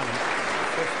bad cannon.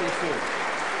 52.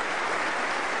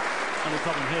 Only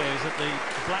problem here is that the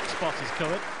black spot is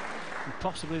covered, and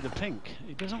possibly the pink.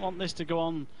 He doesn't want this to go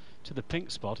on to the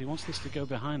pink spot, he wants this to go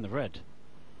behind the red.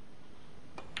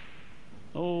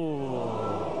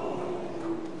 Oh.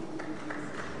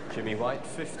 Jimmy White,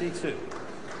 52.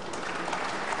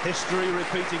 History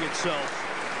repeating itself.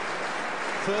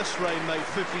 First frame made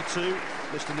 52,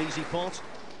 missed an easy pot.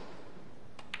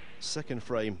 Second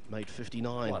frame made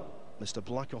 59, missed a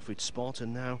black off its spot,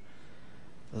 and now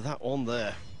that one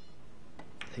there.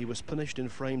 He was punished in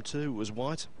frame 2, was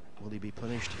White. Will he be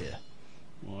punished here?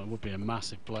 Well, it would be a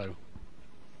massive blow.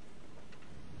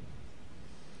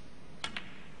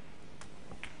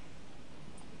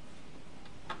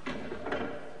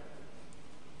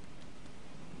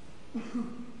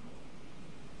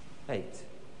 Eight.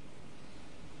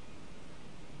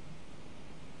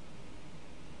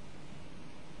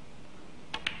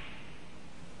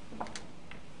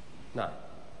 9.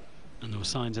 And there were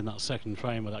signs in that second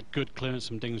frame with that good clearance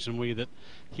from Ding Junhui that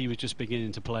he was just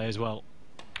beginning to play as well.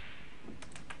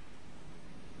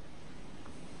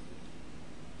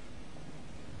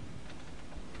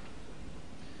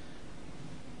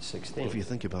 If you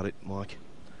think about it, Mike,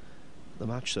 the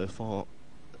match so far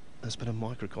has been a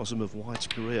microcosm of White's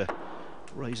career,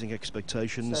 raising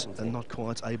expectations and not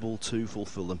quite able to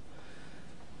fulfill them.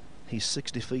 He's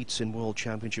 6 defeats in World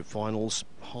Championship finals,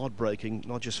 heartbreaking,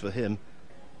 not just for him,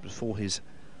 but for his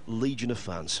legion of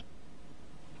fans.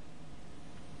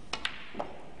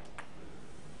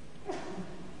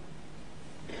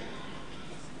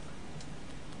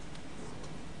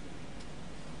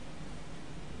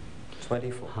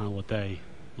 How would they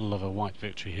love a White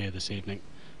victory here this evening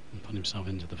and put himself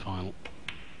into the final.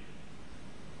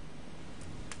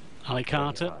 Ali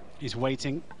Carter is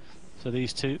waiting for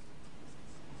these two.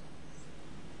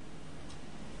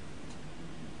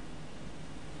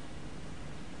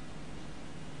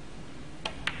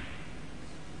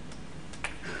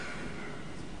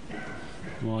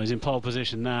 Well, he's in pole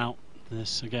position now.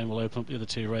 This again will open up the other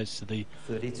two reds to the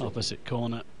 32. Opposite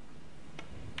corner.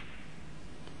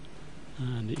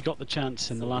 And he got the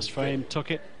chance in the last frame, took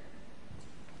it.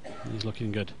 He's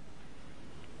looking good.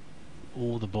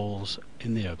 All the balls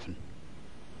in the open.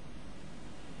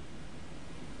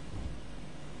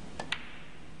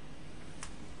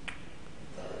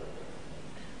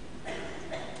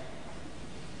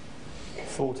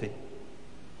 $40.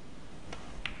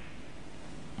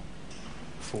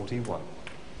 41.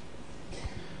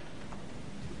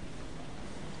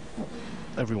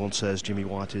 Everyone says Jimmy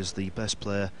White is the best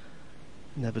player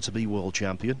never to be world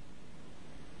champion.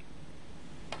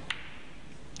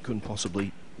 Couldn't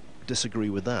possibly disagree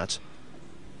with that.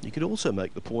 You could also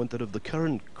make the point that of the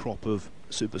current crop of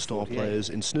superstar players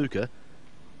in snooker,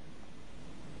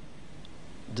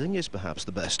 Ding is perhaps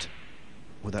the best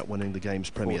without winning the game's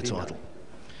premier title.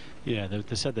 Yeah,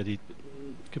 they said that he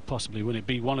could possibly win it,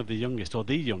 be one of the youngest or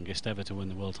the youngest ever to win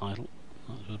the world title.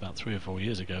 That was about 3 or 4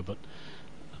 years ago, but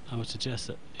I would suggest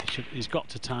that he's got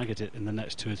to target it in the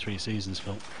next 2 or 3 seasons,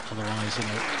 Phil. Otherwise, you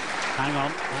know, hang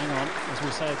on. As we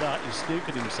say that, he's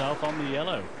snookered himself on the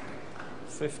yellow.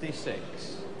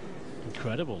 56.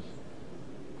 Incredible.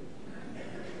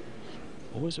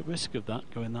 Always a risk of that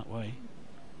going that way.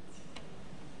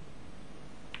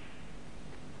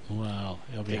 Well,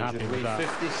 he'll be happy with that.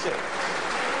 56.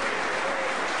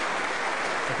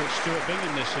 Look at Stuart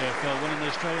Bingham this year, Phil, winning the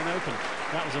Australian Open.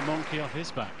 That was a monkey off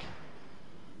his back.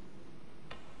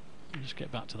 We'll just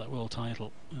get back to that world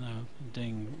title. You know,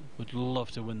 Ding would love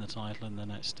to win the title in the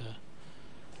next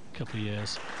couple of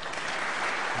years.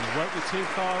 And they won't be too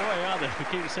far away, are they? We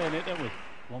keep saying it, don't we?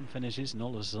 One finishes and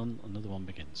all of a sudden another one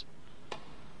begins.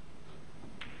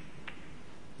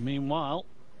 Meanwhile,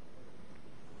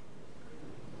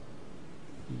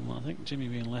 well, I think Jimmy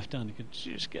being left-handed could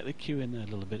just get the cue in there a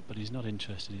little bit, but he's not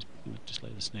interested. He's going to just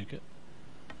lay the snooker.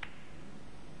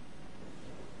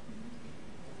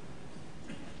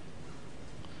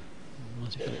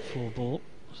 Might have got it 4-ball.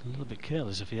 It's a little bit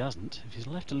careless if he hasn't. If he's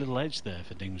left a little edge there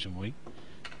for Ding Junhui,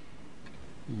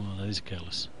 well, that is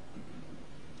careless.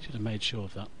 Should have made sure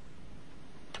of that.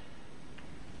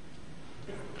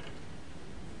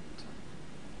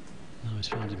 Now he's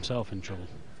found himself in trouble.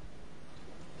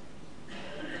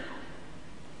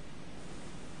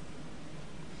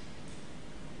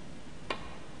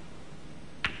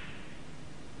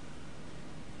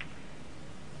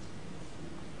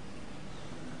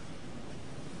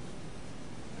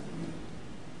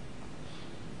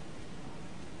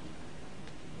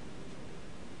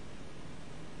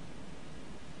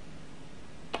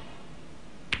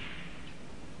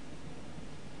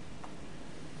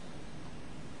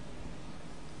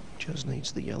 Just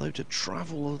needs the yellow to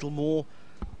travel a little more.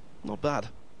 Not bad.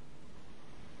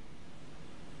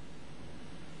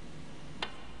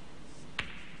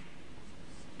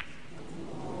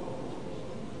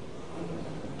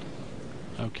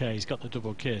 Okay, he's got the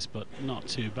double kiss, but not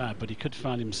too bad. But he could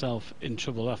find himself in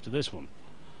trouble after this one.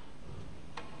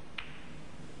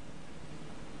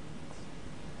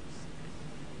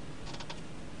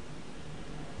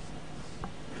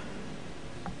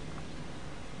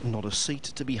 Not a seat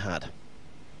to be had.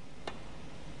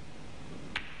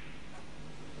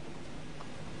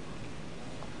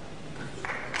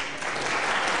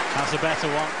 That's a better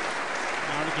one.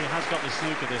 I think he has got the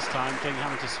snooker this time. Ding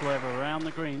having to swerve around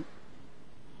the green.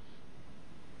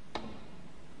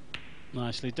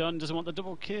 Nicely done. Doesn't want the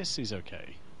double kiss. He's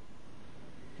okay.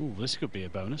 Ooh, this could be a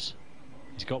bonus.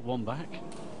 He's got one back.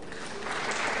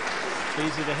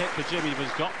 Easy to hit for Jimmy, but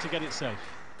he's got to get it safe.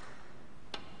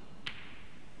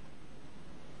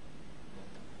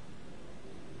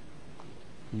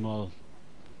 Well,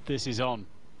 this is on. And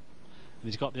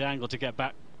he's got the angle to get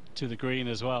back to the green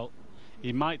as well.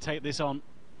 He might take this on.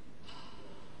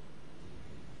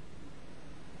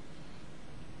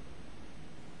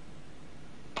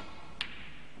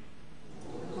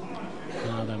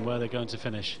 Now then, where are they going to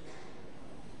finish?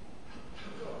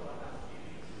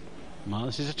 Well,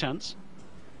 this is a chance.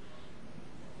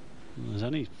 There's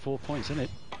only 4 points in it.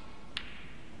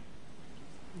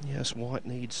 Yes, white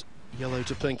needs yellow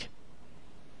to pink.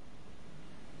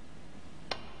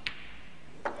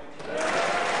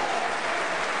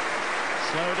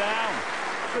 Slow down.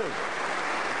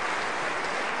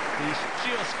 He's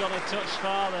just got a touch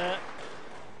far there.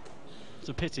 It's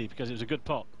a pity because it was a good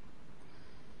pot.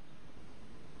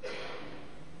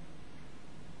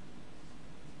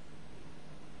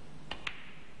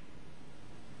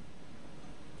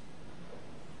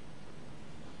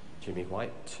 Jimmy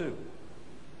White 2.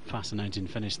 Fascinating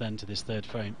finish then to this third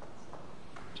frame.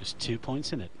 Just 2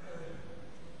 points in it.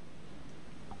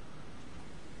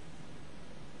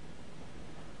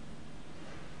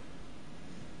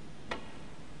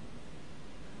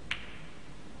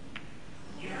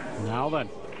 Now then.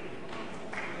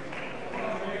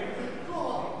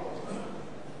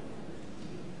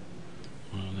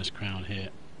 Well, this crowd here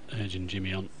urging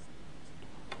Jimmy on.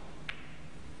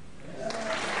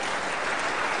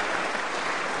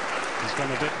 He's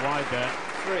gone a bit wide there.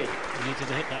 3. He needed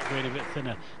to hit that green a bit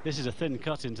thinner. This is a thin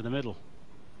cut into the middle.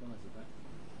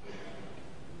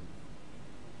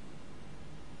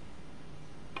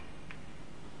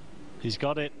 He's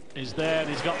got it. He's there, and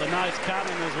he's got the nice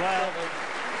cannon as well.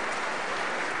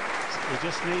 He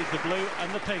just needs the blue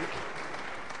and the pink.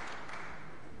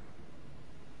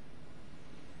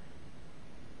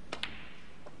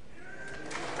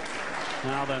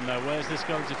 Now then, though, where's this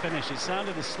going to finish? It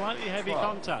sounded a slightly heavy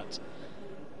contact.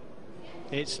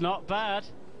 It's not bad,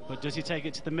 but does he take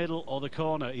it to the middle or the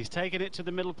corner? He's taken it to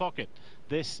the middle pocket.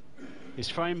 This is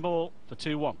frame ball for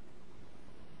 2-1.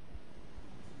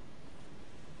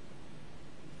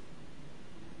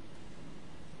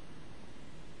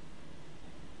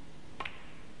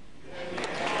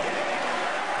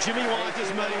 Jimmy White has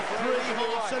made 3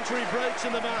 half-century breaks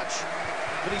in the match.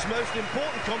 But his most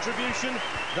important contribution,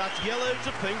 that yellow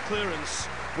to pink clearance.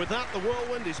 With that, the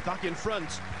Whirlwind is back in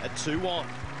front at 2-1.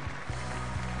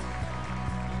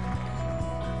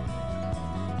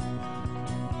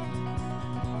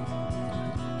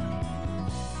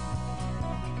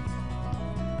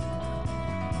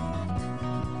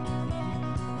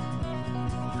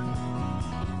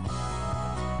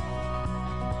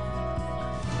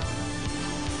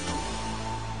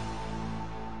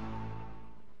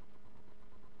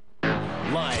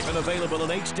 Live and available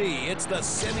in HD, it's the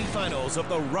semi-finals of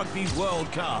the Rugby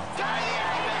World Cup.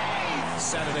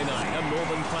 Saturday night, a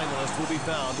northern finalist will be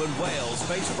found when Wales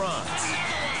face France.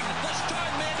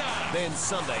 Then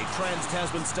Sunday,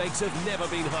 Trans-Tasman stakes have never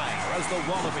been higher as the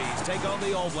Wallabies take on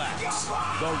the All Blacks.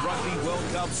 The Rugby World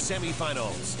Cup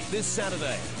semi-finals this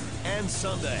Saturday and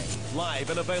Sunday. Live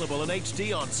and available in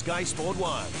HD on Sky Sport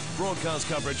 1. Broadcast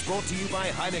coverage brought to you by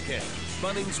Heineken,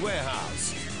 Bunnings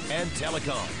Warehouse and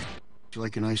Telecom. Would you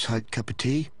like a nice hot cup of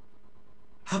tea?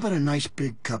 How about a nice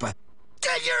big cup of...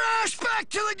 Get your ass back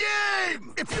to the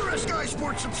game! If you're a Sky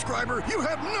Sports subscriber, you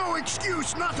have no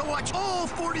excuse not to watch all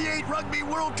 48 Rugby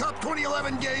World Cup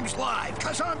 2011 games live,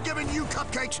 because I'm giving you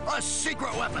cupcakes a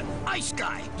secret weapon, Ice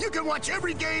Guy. You can watch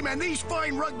every game and these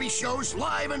fine rugby shows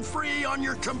live and free on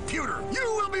your computer. You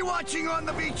will be watching on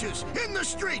the beaches, in the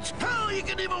streets. Hell, you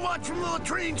can even watch from the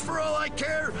latrines for all I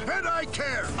care, and I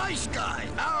care. Ice Guy,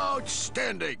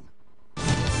 outstanding.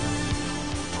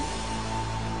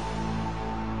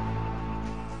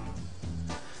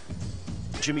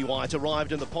 Jimmy White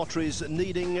arrived in the Potteries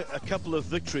needing a couple of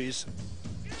victories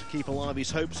to keep alive his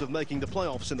hopes of making the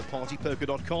playoffs in the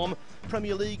partypoker.com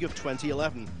Premier League of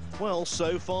 2011. Well,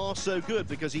 so far so good,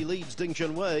 because he leads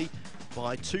Junhui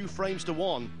by 2 frames to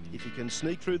 1. If he can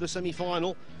sneak through the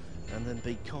semi-final and then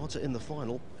beat Carter in the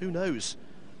final, who knows?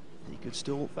 He could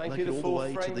still make it all the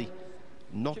way to the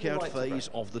knockout phase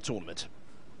of the tournament.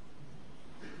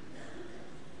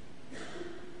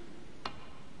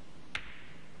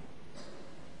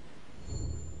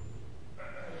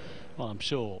 Well, I'm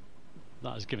sure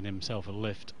that has given himself a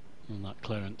lift on that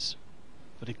clearance.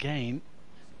 But again,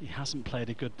 he hasn't played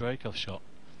a good break-off shot.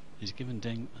 He's given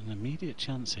Ding an immediate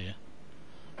chance here.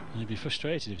 And he'd be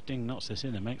frustrated if Ding knocks this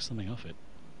in and makes something of it.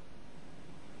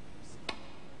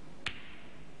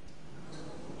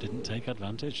 Didn't take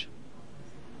advantage.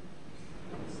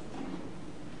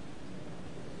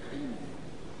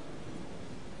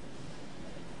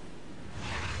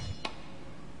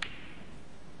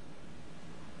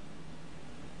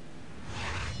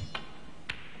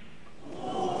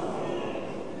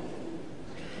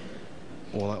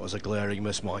 Well, that was a glaring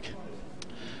miss, Mike.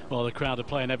 Well, the crowd are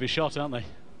playing every shot, aren't they?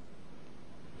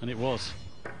 And it was.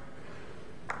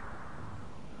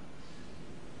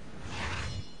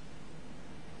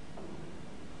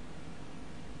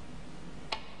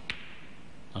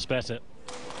 That's better.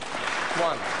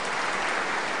 1.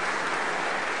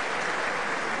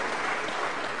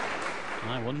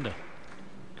 I wonder,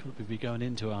 could we be going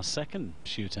into our second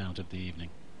shootout of the evening?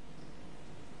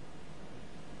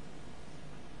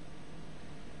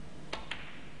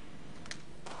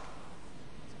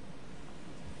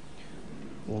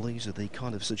 Well, these are the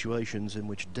kind of situations in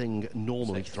which Ding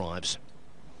normally thrives.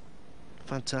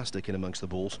 Fantastic in amongst the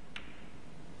balls.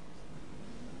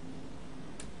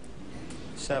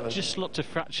 7. Just looked a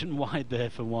fraction wide there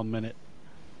for 1 minute.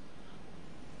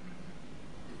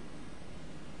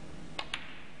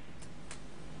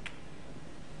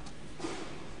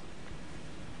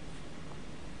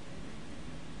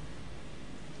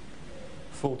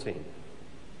 $14.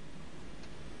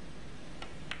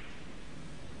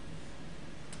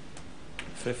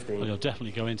 Well, you'll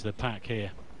definitely go into the pack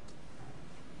here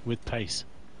with pace.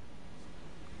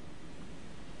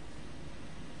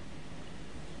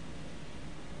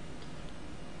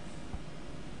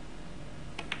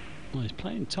 Well, he's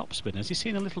playing topspin. Has he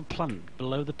seen a little plant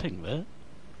below the pink there?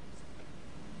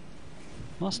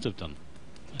 Must have done.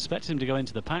 I expected him to go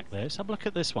into the pack there. Let's have a look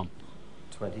at this one.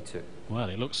 22. Well,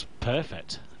 it looks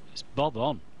perfect. It's bob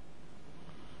on.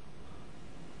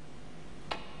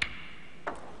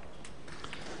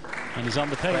 And he's on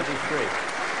the page. 23.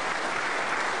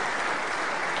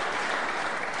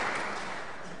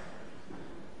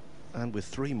 And with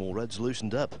 3 more, Reds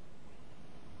loosened up.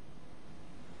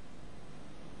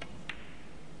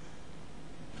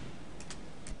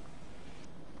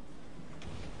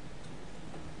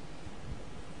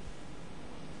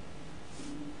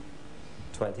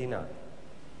 $29.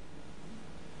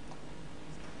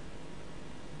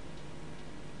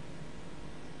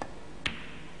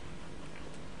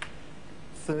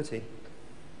 30.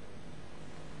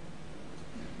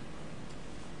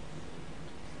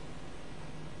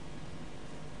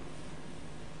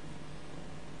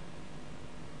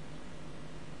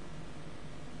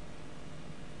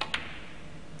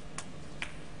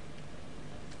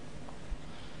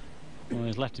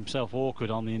 he's left himself awkward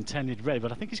on the intended red,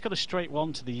 but I think he's got a straight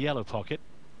one to the yellow pocket.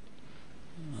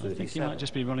 I think he might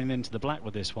just be running into the black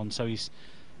with this one, so he's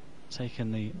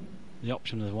taken the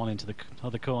option of the one into the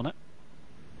other corner.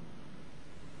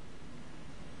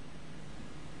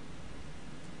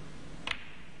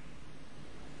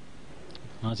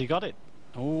 Has he got it?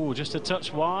 Oh, just a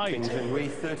touch wide. Junhui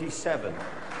 37.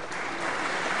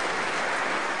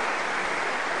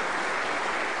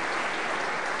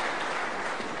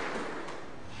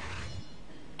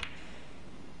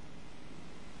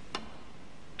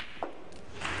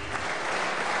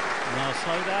 Now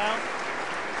slow down.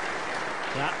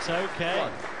 That's okay.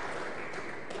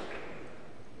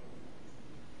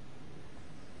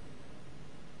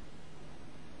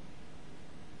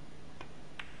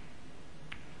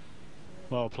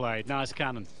 Well played, nice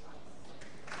cannon.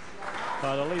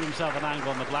 But he'll leave himself an angle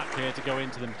on the black here to go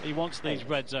into them. He wants these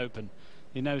reds open.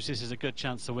 He knows this is a good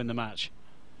chance to win the match.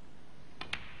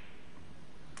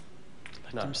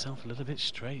 Left himself a little bit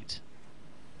straight.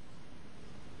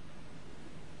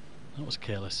 That was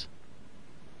careless.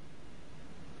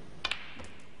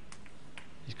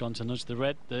 He's gone to nudge the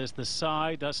red. There's the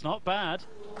side. That's not bad.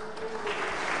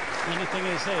 The only thing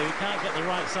is here, he can't get the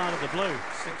right side of the blue.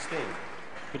 16.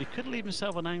 But he could leave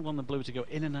himself an angle on the blue to go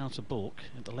in and out of bulk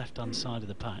at the left-hand side of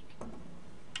the pack.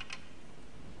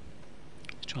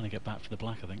 He's trying to get back for the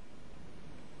black, I think.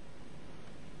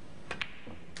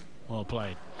 Well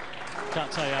played.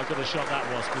 Can't tell you how good a shot that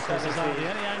was, because there's hardly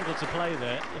any angle to play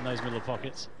there in those middle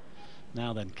pockets.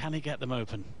 Now then, can he get them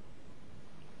open?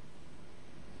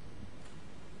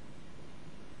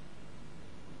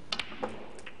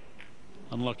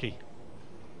 Unlucky.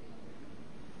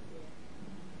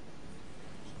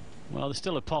 Well, there's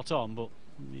still a pot on, but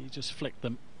he just flicked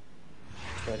them.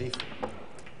 20.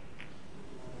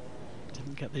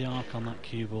 Didn't get the arc on that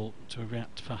cue ball to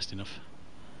react fast enough.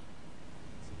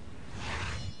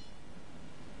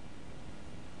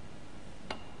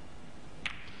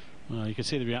 Well, you could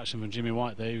see the reaction from Jimmy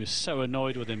White there. He was so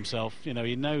annoyed with himself. You know,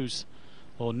 he knows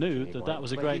or knew that that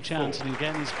was a great chance, and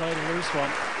again he's played a loose one.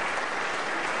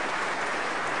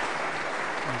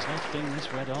 He's left in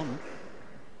this red on.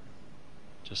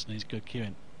 Just needs good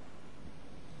cueing.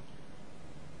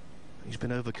 He's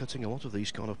been overcutting a lot of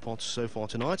these kind of pots so far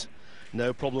tonight.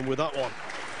 No problem with that one.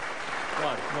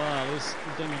 Right. Well, he's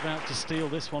then about to steal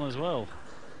this one as well.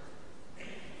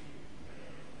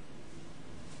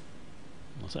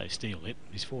 I'll say steal it.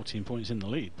 He's 14 points in the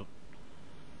lead, but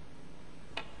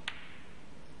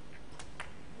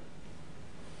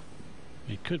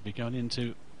he could be going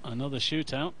into another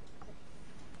shootout,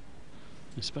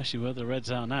 especially where the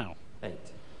reds are now. 8.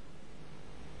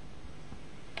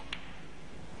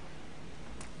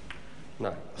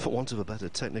 No. For want of a better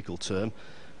technical term,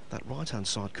 that right-hand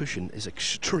side cushion is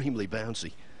extremely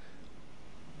bouncy.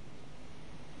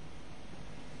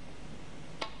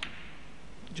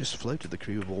 Just floated the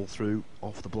cue ball through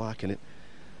off the black, and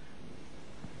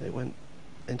it went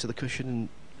into the cushion and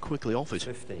quickly off it.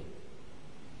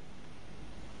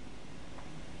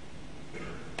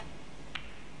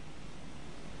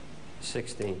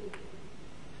 15.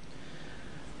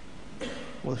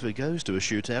 Well, if it goes to a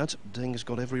shootout, Ding's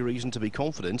got every reason to be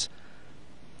confident.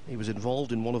 He was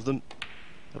involved in one of them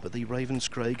up at the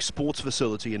Ravenscraig Sports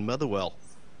Facility in Motherwell.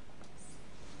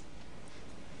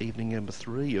 Evening number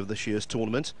 3 of this year's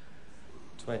tournament.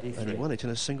 23. And he won it in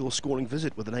a single scoring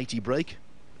visit with an 80 break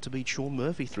to beat Sean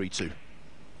Murphy 3-2.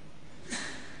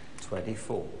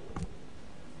 24.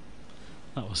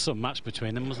 That was some match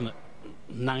between them, wasn't it?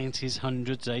 90s,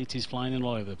 100s, 80s flying in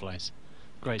all over the place.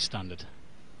 Great standard.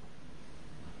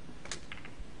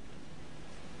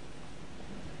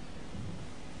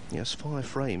 Yes, 5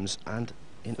 frames, and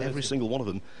in every single one of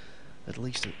them at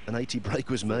least an 80 break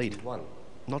was made. 31.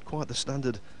 Not quite the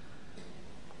standard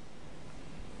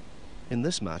in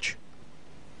this match.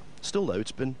 Still though,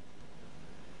 it's been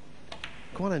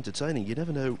quite entertaining. You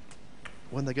never know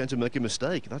when they're going to make a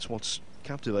mistake. That's what's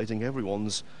captivating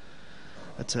everyone's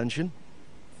attention.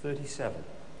 37.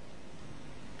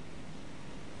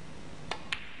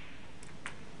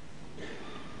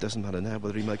 Doesn't matter now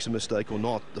whether he makes a mistake or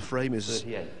not. The frame is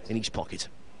 38. in his pocket.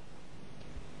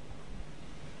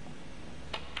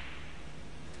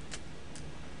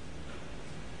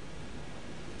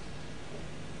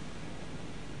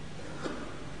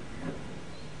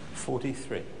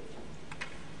 $43.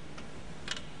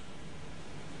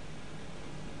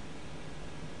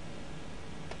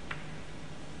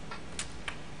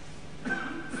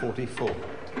 44. 44.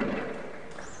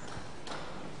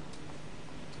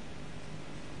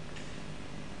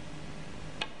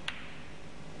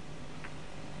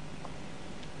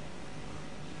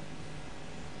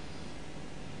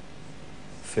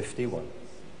 51.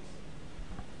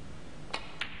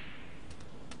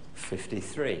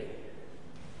 53.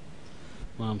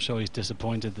 Well, I'm sure he's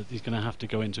disappointed that he's going to have to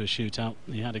go into a shootout.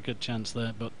 He had a good chance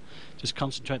there, but just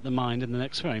concentrate the mind in the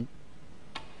next frame.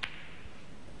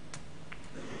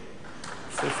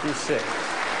 56.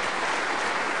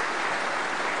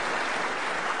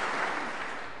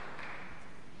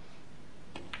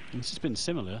 This has been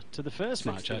similar to the first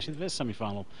match, actually, the first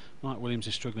semi-final. Mark Williams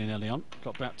is struggling early on,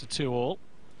 got back to 2-all.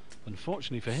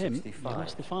 Unfortunately for him, 65. he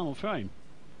lost the final frame.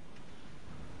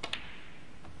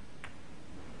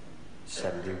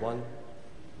 71.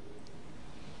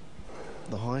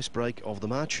 The highest break of the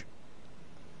match.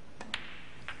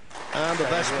 And the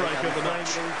best break of the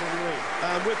match.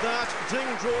 And with that, Ding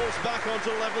draws back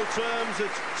onto level terms.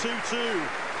 It's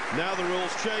 2-2. Now the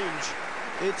rules change.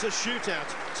 It's a shootout.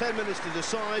 10 minutes to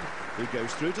decide who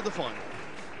goes through to the final.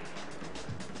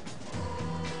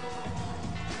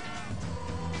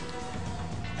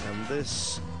 And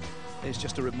this is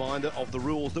just a reminder of the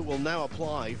rules that will now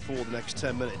apply for the next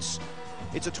 10 minutes.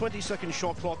 It's a 20-second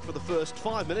shot clock for the first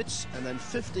 5 minutes, and then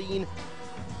 15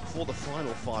 for the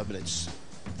final 5 minutes.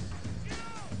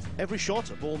 Every shot,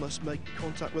 a ball must make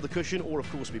contact with a cushion or,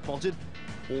 of course, be potted.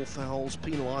 All fouls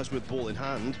penalised with ball in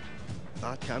hand.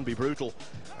 That can be brutal,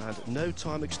 and no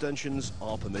time extensions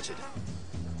are permitted.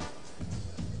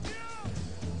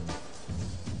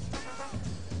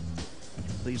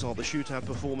 These are the shootout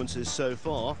performances so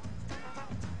far.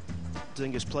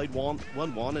 Ding has played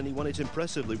 1-1, and he won it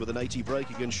impressively with an 80 break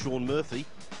against Sean Murphy.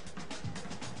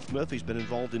 Murphy's been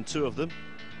involved in 2 of them.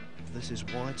 This is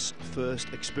White's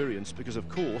first experience because, of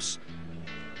course,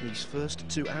 his first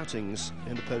 2 outings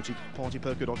in the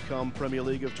PartyPoker.com Premier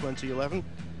League of 2011,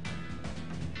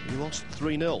 he lost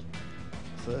 3-0.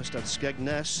 First at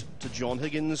Skegness to John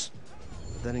Higgins,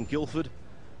 then in Guildford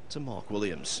to Mark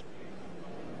Williams.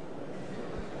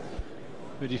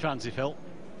 Who do you fancy, Phil?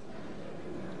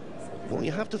 Well,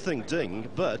 you have to think Ding,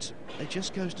 but it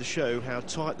just goes to show how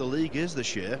tight the league is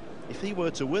this year. If he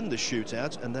were to win the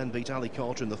shootout and then beat Ali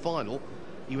Carter in the final,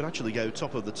 he would actually go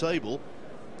top of the table.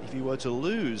 If he were to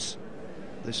lose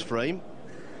this frame,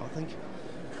 I think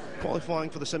qualifying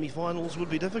for the semi-finals would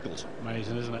be difficult.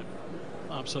 Amazing, isn't it?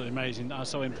 Absolutely amazing. That's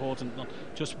so important. Not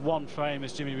just one frame,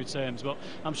 as Jimmy returns, but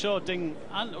I'm sure Ding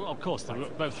and, of course,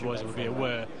 both the boys will be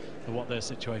aware of what their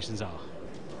situations are.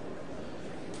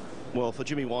 Well, for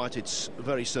Jimmy White, it's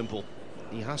very simple.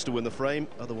 He has to win the frame,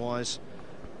 otherwise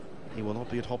he will not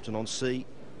be at Hopton-on-Sea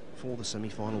for the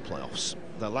semi-final playoffs.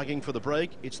 They're lagging for the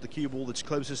break. It's the cue ball that's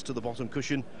closest to the bottom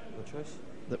cushion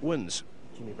that wins.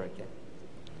 Jimmy break, yeah.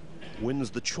 Wins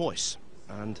the choice.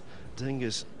 And Ding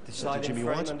is deciding Jimmy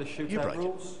frame White. under You shootout break.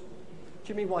 rules.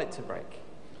 Jimmy White to break.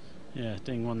 Yeah,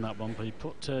 Ding won that one, but he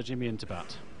put Jimmy into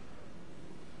bat.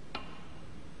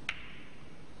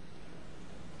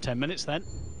 10 minutes then.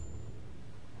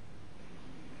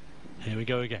 Here we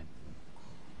go again.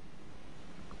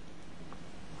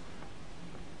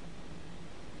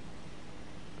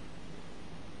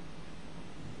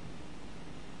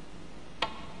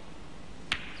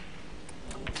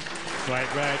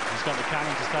 Great red, he's got the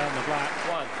cannon to stay on the black.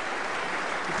 One.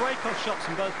 The break-off shots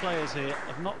from both players here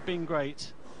have not been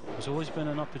great. There's always been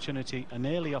an opportunity, an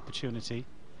early opportunity,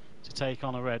 to take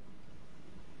on a red.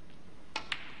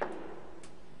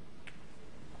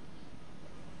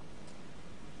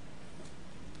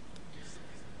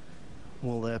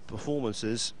 Well, their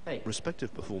performances,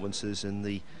 respective performances in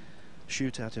the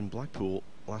shootout in Blackpool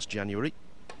last January,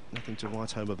 nothing to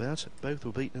write home about. Both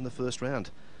were beaten in the first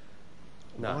round.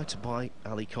 No. White by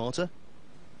Ali Carter,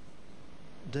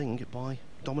 Ding by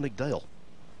Dominic Dale.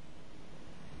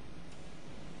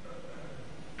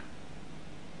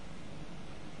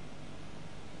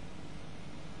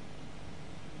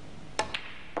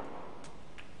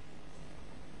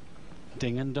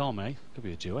 Ding and Dom, eh? Could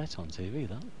be a duet on TV,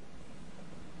 that.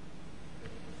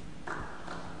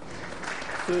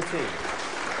 13.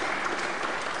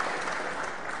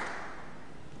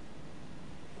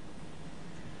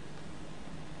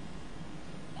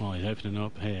 Oh, he's opening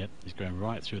up here. He's going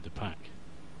right through the pack.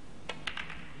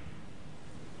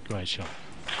 Great shot.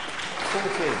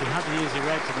 14. He had the easy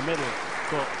red to the middle,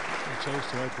 but he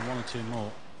chose to open 1 or 2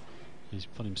 more. He's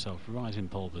put himself right in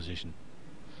pole position.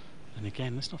 And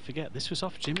again, let's not forget, this was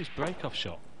off Jimmy's break-off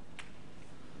shot.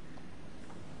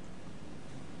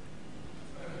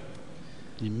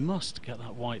 You must get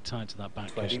that white tied to that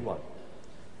back cushion. 21.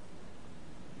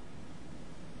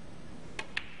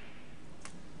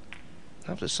 I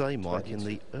have to say, Mike, in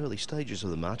the early stages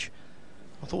of the match,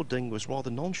 I thought Ding was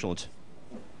rather nonchalant.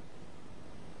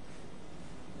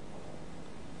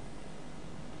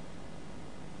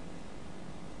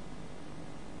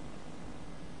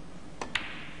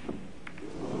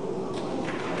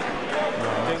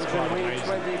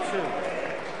 72.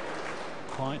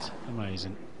 Quite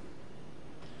amazing.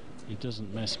 He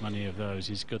doesn't miss many of those.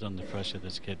 He's good under pressure,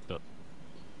 this kid, but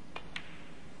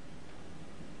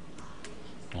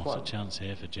what's a chance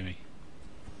here for Jimmy?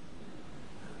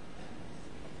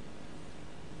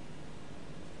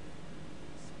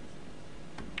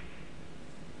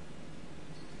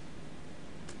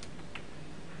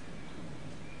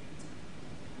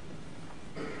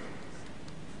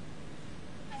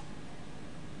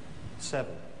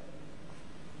 Seven.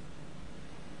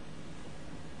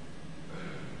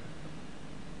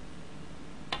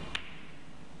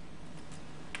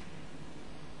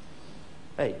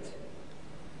 Eight.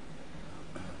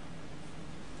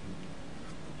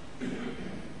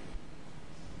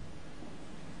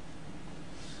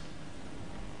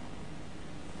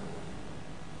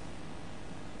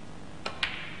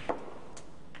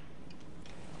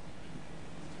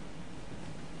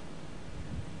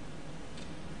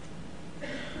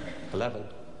 Eleven.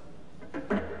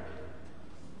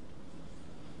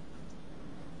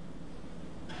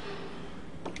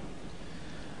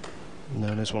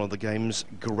 Known as one of the game's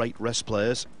great rest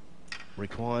players,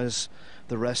 requires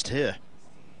the rest here.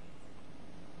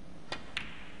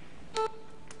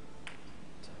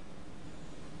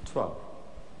 12.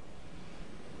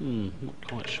 Not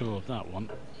quite sure of that one.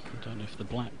 I don't know if the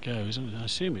black goes. I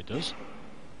assume it does.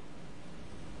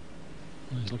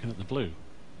 Well, he's looking at the blue.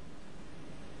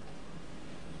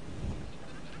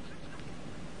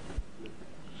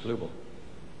 Blue ball.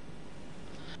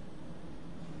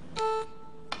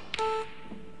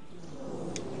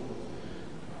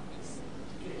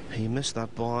 He missed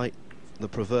that by the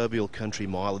proverbial country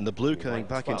mile, and the blue going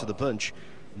back into the bunch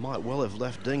might well have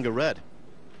left Dinger red.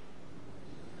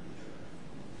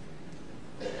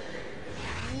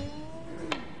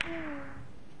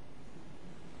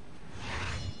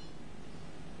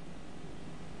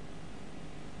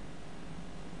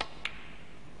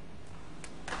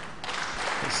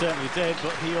 Certainly did,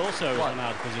 but he also is in an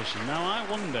out position. Now I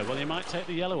wonder, well, he might take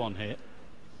the yellow on here.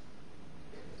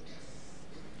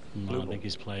 No, I think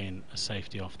he's playing a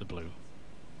safety off the blue.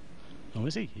 Oh,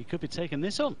 is he? He could be taking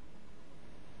this on.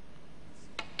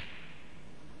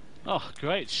 Oh,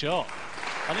 great shot.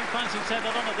 I didn't fancy to take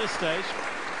that on at this stage.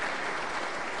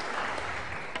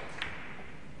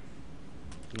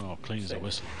 Oh, clean as a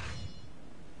whistle.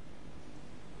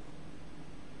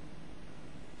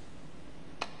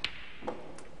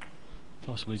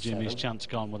 Possibly Jimmy's chance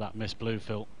gone with that missed blue,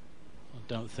 Phil. I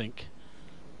don't think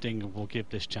Dinger will give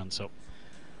this chance up.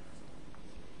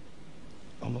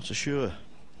 I'm not so sure.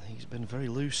 He's been very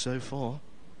loose so far.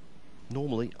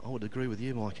 Normally, I would agree with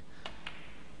you, Mike.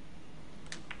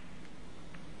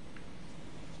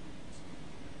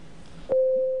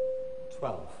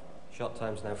 Shot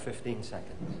time's now 15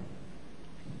 seconds.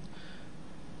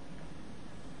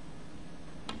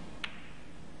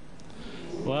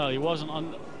 Well, he wasn't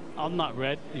on that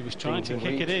red. He was trying to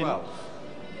kick it in,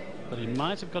 but he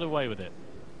might have got away with it.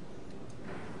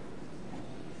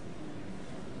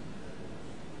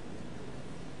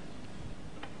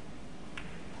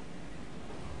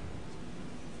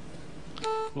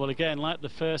 Well, again, like the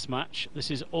first match, this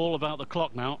is all about the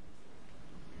clock now.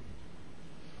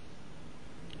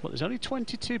 Well, there's only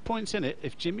 22 points in it.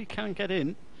 If Jimmy can get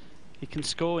in, he can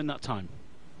score in that time.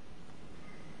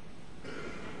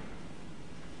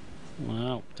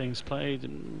 Well, things played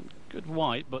good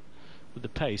white, but with the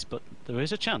pace, but there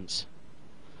is a chance.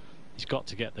 He's got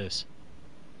to get this.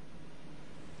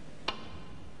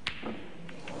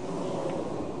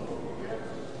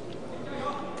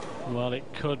 Well, it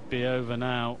could be over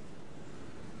now.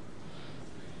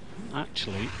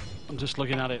 Actually, I'm just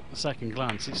looking at it at second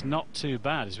glance. It's not too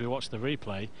bad as we watch the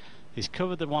replay. He's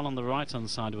covered the one on the right hand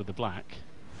side with the black.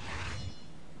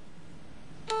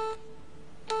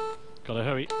 Gotta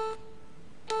hurry.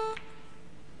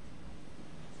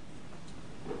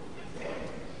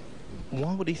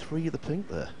 Why would he three the pink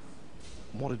there?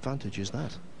 What advantage is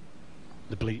that?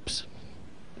 The bleeps.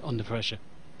 Under pressure.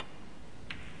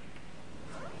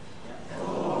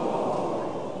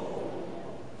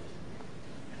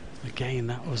 Again,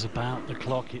 that was about the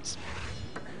clock. These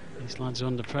lads are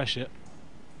under pressure.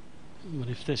 But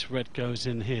if this red goes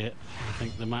in here, I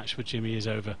think the match for Jimmy is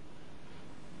over.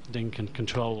 Ding can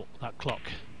control that clock.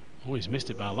 Oh, he's missed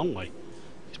it by a long way.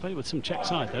 He's played with some check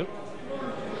side though.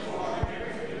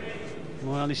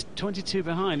 Well, he's 22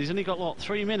 behind. He's only got, what,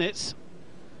 3 minutes?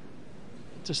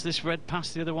 Does this red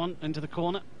pass the other one into the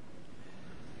corner?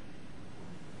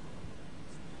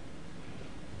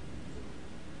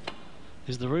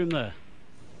 Is the room there?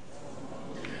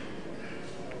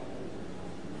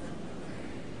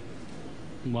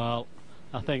 Well,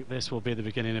 I think this will be the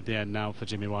beginning of the end now for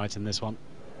Jimmy White in this one.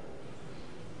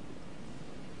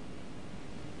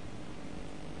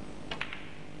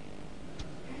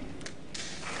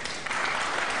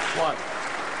 One.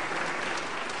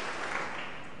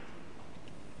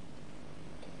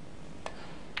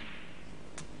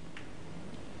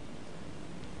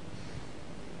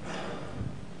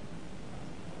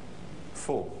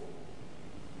 Four.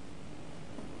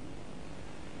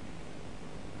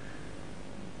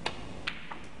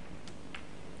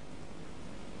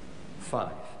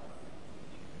 Five.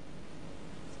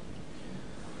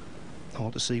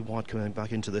 Hard to see White coming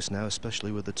back into this now,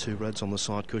 especially with the two reds on the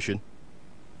side cushion.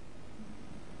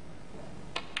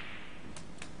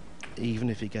 Even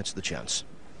if he gets the chance.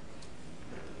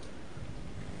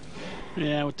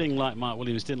 Yeah, well, ding like Mark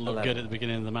Williams didn't look good at the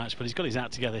beginning of the match, but he's got his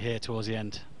act together here towards the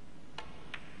end.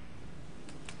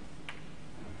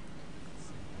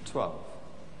 12.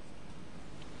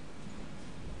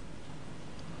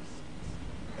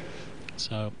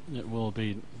 So it will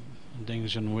be Ding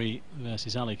Junhui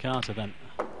versus Ali Carter then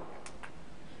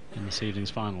in this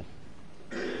evening's final.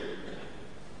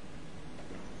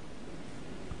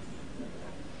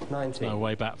 19. No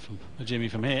way back from Jimmy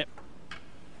from here.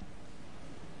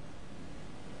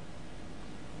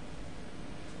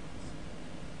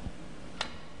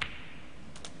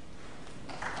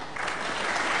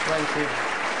 Thank you.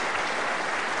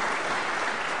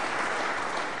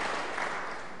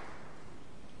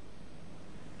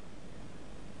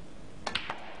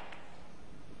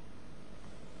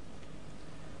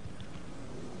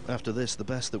 After this, the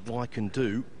best that White can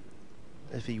do,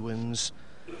 if he wins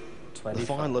 25. The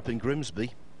final up in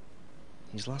Grimsby,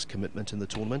 his last commitment in the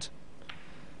tournament,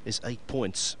 is 8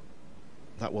 points.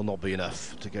 That will not be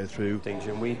enough to go through to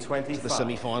the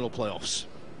semi-final playoffs.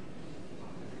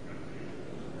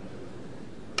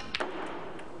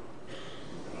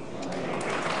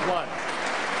 One.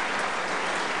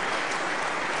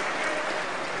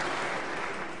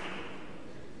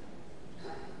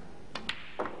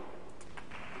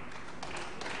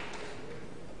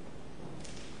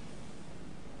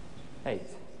 Eight.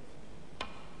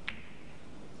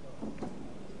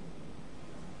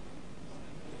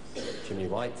 Jimmy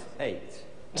White, 8.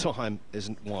 Time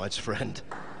isn't White's friend.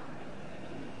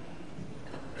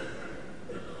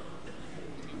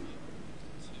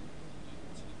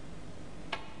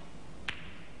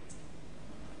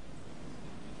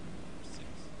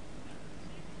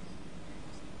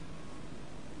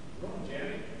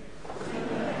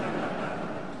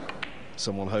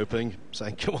 Someone hoping,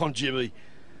 saying, come on, Jimmy.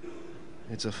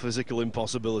 It's a physical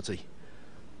impossibility.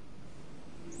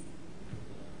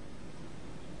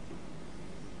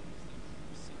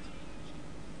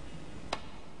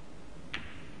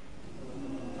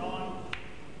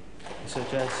 So,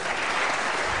 gents.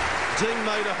 Ding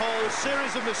made a whole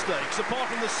series of mistakes. Apart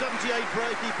from the 78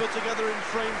 break he put together in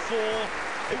frame 4,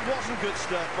 it wasn't good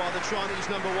stuff by the Chinese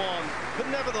 #1. But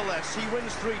nevertheless, he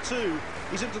wins 3-2.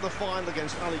 He's into the final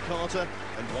against Ali Carter,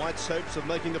 and White's hopes of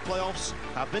making the playoffs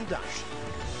have been dashed.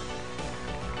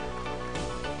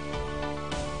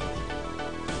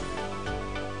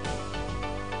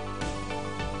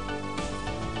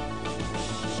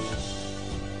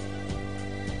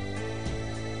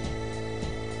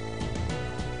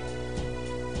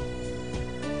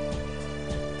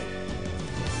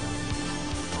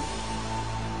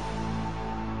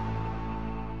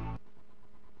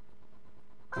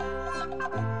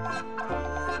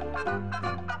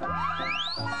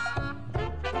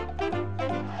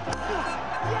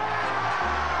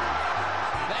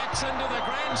 That's into the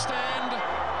grandstand.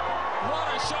 What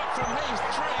a shot from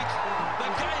Heath-Treat. The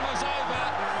game is over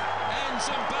and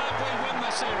Zimbabwe win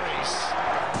the series.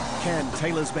 Can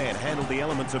Taylor's man handle the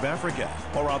elements of Africa,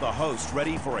 or are the hosts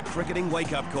ready for a cricketing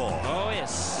wake-up call? Oh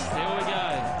yes, here we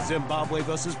go. Zimbabwe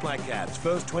versus Black Caps,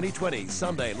 first 2020,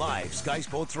 Sunday, live, Sky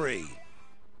Sport 3.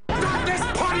 This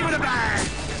party with a bag!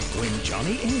 When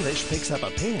Johnny English picks up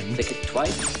a pen, pick it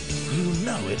twice, you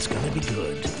know it's going to be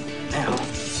good. Now,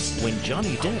 when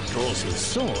Johnny Depp draws his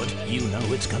sword, you know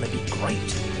it's going to be great.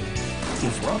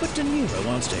 If Robert De Niro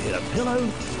wants to hit a pillow,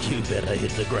 you better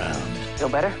hit the ground. Feel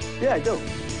better? Yeah, I do.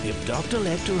 If Dr.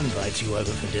 Lecter invites you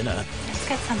over for dinner, let's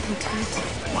get something to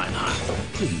eat. Why not?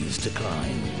 Please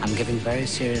decline. I'm giving very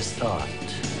serious thought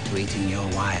to eating your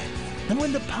wife. And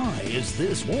when the pie is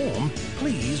this warm,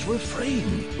 please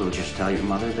refrain. We'll just tell your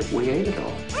mother that we ate it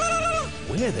all.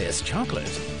 Where there's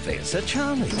chocolate, there's a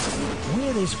Charlie.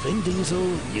 Where there's Vin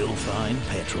Diesel, you'll find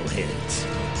petrol heads.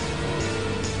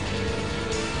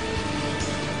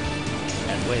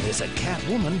 And where there's a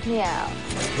Catwoman, yeah,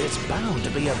 there's bound to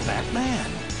be a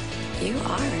Batman. You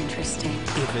are interesting.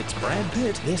 If it's Brad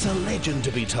Pitt, there's a legend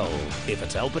to be told. If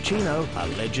it's Al Pacino, a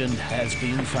legend has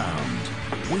been found.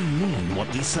 We mean what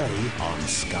we say on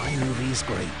Sky Movies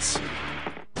Greats.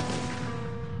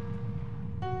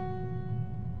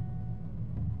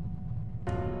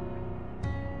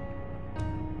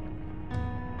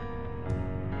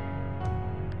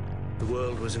 The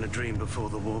world was in a dream before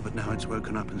the war, but now it's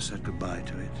woken up and said goodbye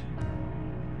to it.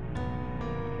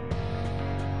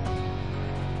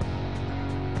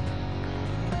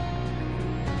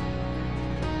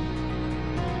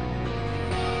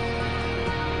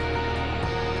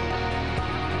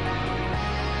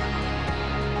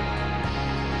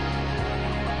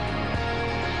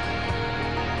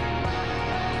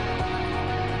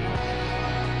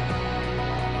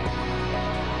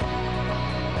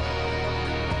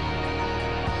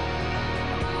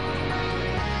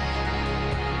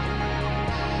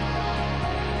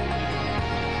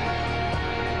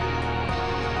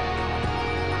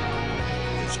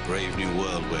 Brave new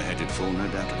world we're headed for, no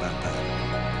doubt about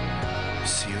that.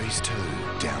 Series 2,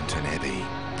 Downton Abbey.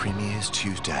 Premieres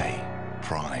Tuesday.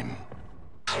 Prime.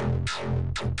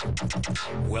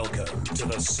 Welcome to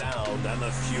the sound and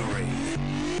the fury.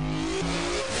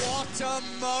 What a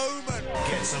moment!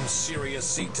 Get some serious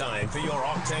seat time for your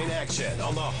octane action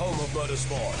on the home of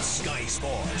motorsport, Sky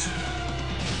Sports.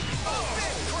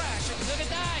 Big crash! Look at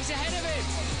that, he's ahead of him.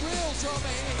 Real drama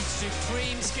here.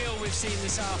 Supreme skill we've seen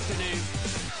this afternoon.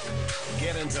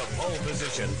 Get into pole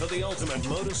position for the ultimate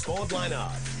motorsport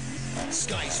lineup.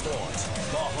 Sky Sports,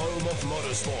 the home of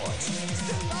motorsport.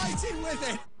 Delighted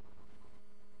with it!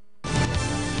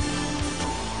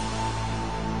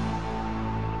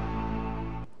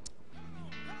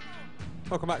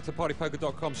 Welcome back to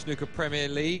partypoker.com Snooker Premier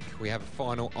League. We have a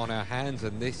final on our hands,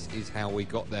 and this is how we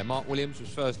got there. Mark Williams was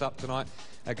first up tonight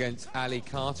against Ali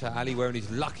Carter. Ali, wearing his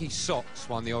lucky socks,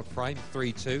 won the odd frame,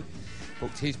 3-2.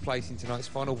 Booked his place in tonight's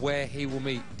final, where he will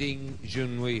meet Ding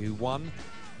Junhui, who won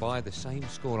by the same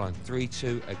scoreline,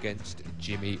 3-2 against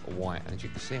Jimmy White. And as you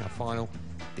can see, our final,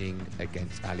 Ding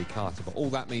against Ali Carter. But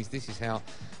all that means this is how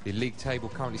the league table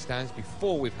currently stands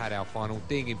before we've had our final.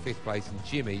 Ding in 5th place, and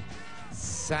Jimmy,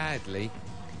 sadly,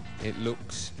 it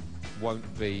looks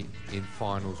won't be in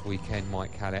finals weekend,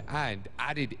 Mike Hallett. And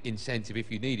added incentive,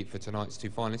 if you need it, for tonight's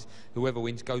 2 finalists, whoever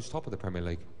wins goes top of the Premier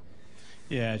League.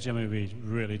 Yeah, Jimmy will be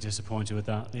really disappointed with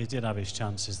that. He did have his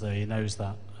chances there, he knows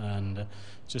that, and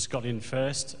just got in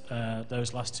first.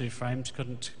 Those last 2 frames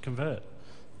couldn't convert,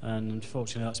 and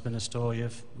unfortunately that's been a story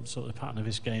of sort of the pattern of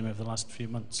his game over the last few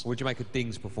months. What do you make of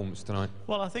Ding's performance tonight?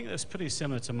 Well, I think that's pretty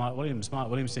similar to Mark Williams. Mark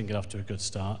Williams didn't get off to a good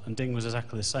start, and Ding was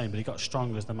exactly the same, but he got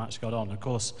stronger as the match got on. Of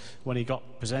course, when he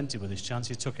got presented with his chance,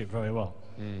 he took it very well.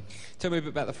 Tell me a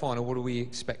bit about the final. What do we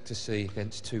expect to see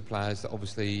against 2 players that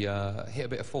obviously hit a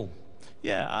bit of form?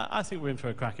 Yeah, I think we're in for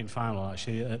a cracking final,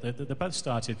 actually. They both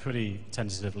started pretty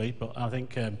tentatively, but I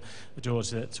think towards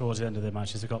the end of the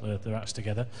matches, they've got their acts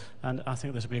together, and I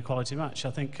think this will be a quality match. I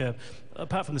think,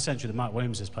 apart from the century that Mark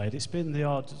Williams has played, it's been the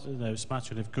odd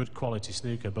smattering of good quality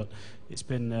snooker, but it's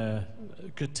been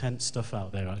good tense stuff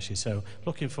out there, actually, so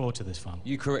looking forward to this final.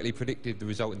 You correctly predicted the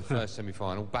result in the first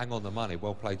semi-final. Bang on the money.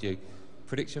 Well played, you.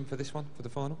 Prediction for this one, for the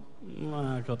final?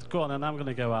 Oh, God. Go on, and I'm going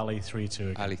to go Ali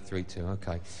 3-2 again. Ali 3-2,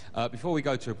 OK. Before we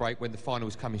go to a break, when the final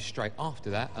is coming straight after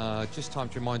that, just time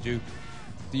to remind you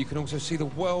that you can also see the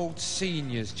World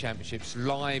Seniors Championships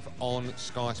live on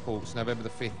Sky Sports, November the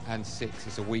 5th and 6th.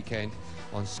 It's a weekend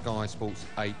on Sky Sports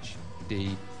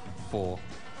HD4.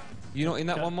 You're not in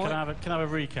that one, Mike? Can I have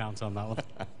a recount on that one?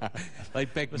 They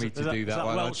begged me to do that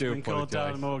one. I do apologise.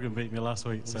 Darren Morgan beat me last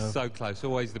week. So close.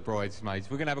 Always the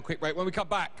bridesmaids. We're going to have a quick break. When we come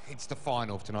back, it's the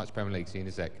final of tonight's Premier League. See you in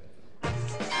a sec.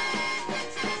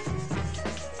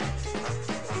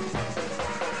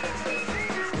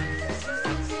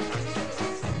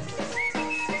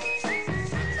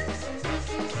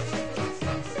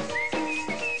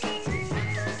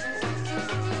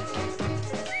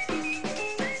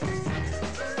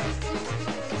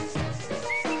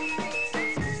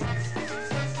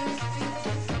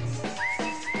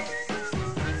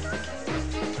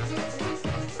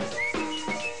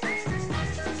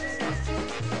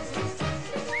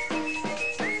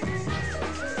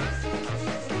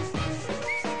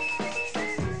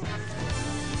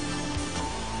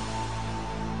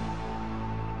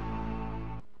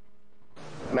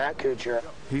 Matt Kuchar.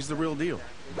 He's the real deal.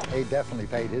 He definitely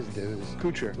paid his dues.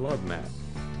 Kuchar. Love Matt.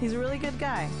 He's a really good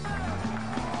guy.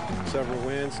 Several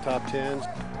wins, top 10s.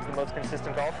 The most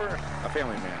consistent golfer. A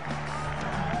family man.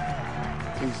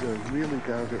 He's a really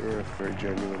down-to-earth, very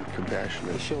genuine,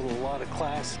 compassionate. He showed a lot of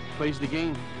class. Plays the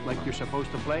game like you're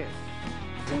supposed to play it.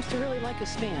 Seems to really like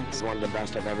his fans. He's one of the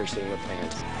best I've ever seen with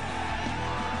fans.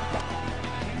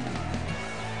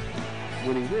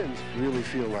 Winning wins really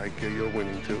feel like you're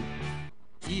winning too.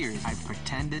 Years I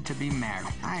pretended to be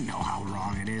married. I know how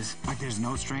wrong it is, but there's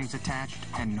no strings attached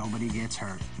and nobody gets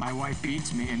hurt. My wife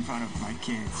beats me in front of my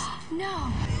kids.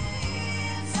 No.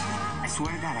 I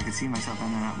swear to God, I could see myself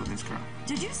ending up with this girl.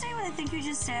 Did you say what I think you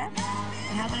just said?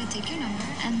 And how about I take your number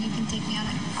and you can take me on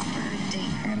a proper date?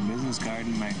 I got a business card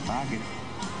in my pocket.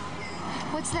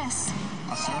 What's this?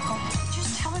 A circle?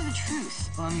 Just tell her the truth.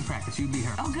 Well, let me practice. You be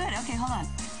her. Oh, good. Okay, hold on.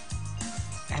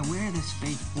 I wear this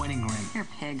fake wedding ring. You're a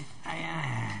pig.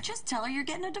 Just tell her you're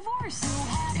getting a divorce.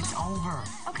 It's over.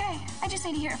 Okay, I just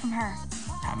need to hear it from her.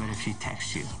 How about if she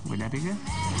texts you? Would that be good?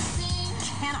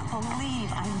 Cannot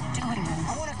believe I'm doing this.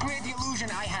 I want to create the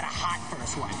illusion I had a hot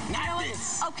first wife. Not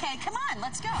this. Okay, come on,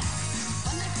 let's go.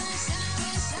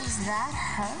 Is that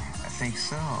her? I think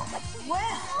so.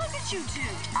 Well, look at you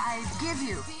two. I give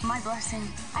you my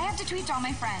blessing. I have to tweet to all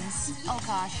my friends. Oh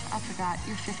gosh, I forgot.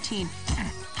 You're 15.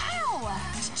 How?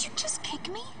 Did you just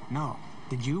kick me? No.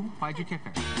 Did you? Why'd you kick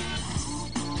her?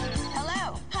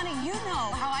 Hello. Honey, you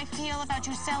know how I feel about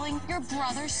you selling your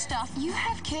brother's stuff. You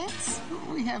have kids?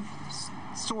 We have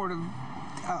sort of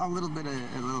a little bit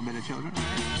of children.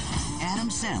 Adam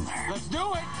Sandler. Let's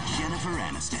do it. Jennifer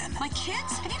Aniston. My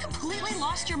kids? Have you completely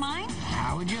lost your mind?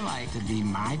 How would you like to be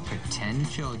my pretend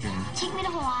children? Take me to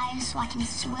Hawaii so I can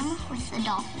swim with the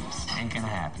dolphins. Ain't gonna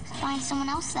happen. Find someone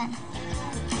else then.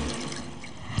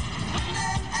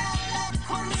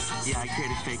 Yeah, I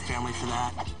created fake family for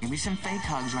that. Give me some fake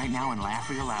hugs right now and laugh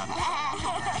real loud.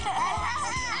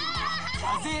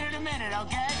 I'll see you in a minute,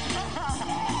 okay?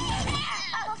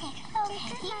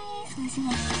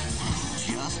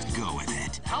 Just go with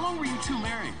it. How long were you two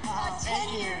married?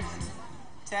 10 years.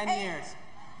 10 years.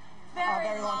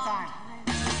 Very long time.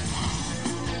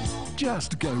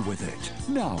 Just go with it.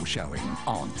 Now showing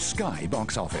on Sky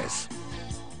Box Office.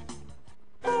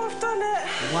 Oh, I've done it.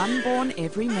 One born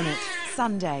every minute.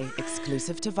 Sunday,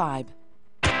 exclusive to Vibe.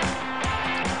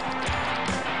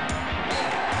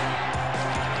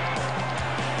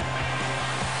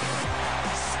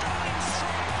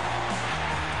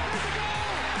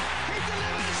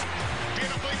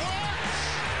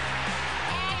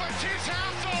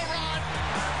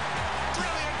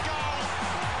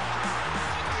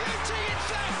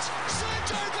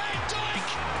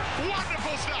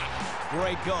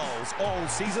 Great goals all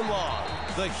season long.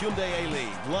 The Hyundai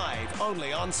A-League, live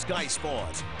only on Sky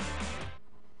Sport.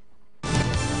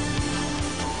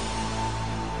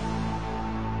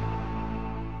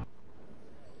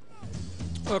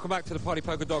 Welcome back to the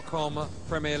partypoker.com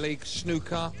Premier League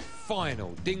snooker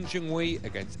final. Ding Junhui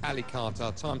against Ali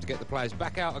Carter. Time to get the players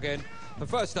back out again. And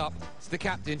first up, it's the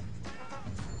captain.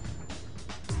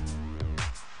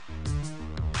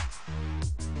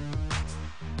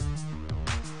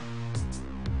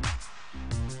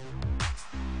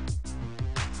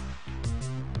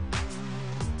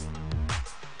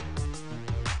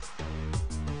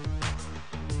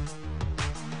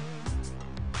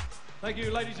 Thank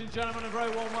you, ladies and gentlemen, and very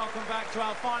warm welcome back to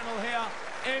our final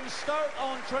here in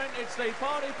Stoke-on-Trent. It's the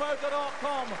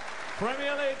partypoker.com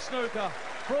Premier League snooker,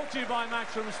 brought to you by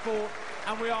Matchroom Sport,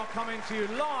 and we are coming to you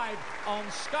live on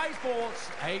Sky Sports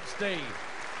HD.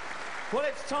 Well,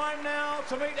 it's time now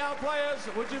to meet our players.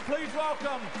 Would you please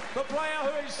welcome the player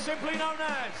who is simply known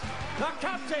as the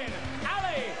captain,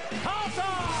 Ali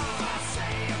Carter!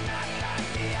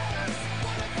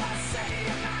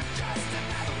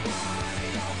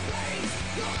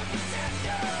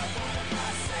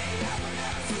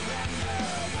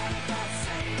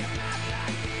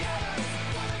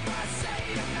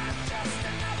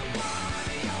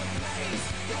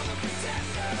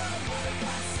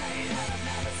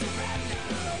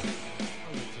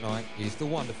 Tonight is the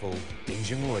wonderful Ding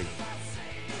Junhui.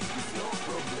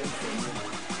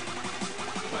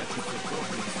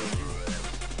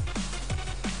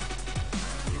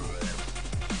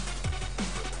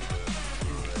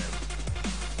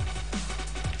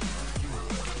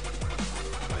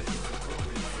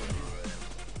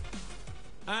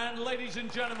 And ladies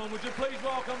and gentlemen, would you please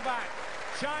welcome back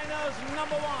China's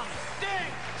 #1, Ding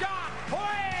Junhui!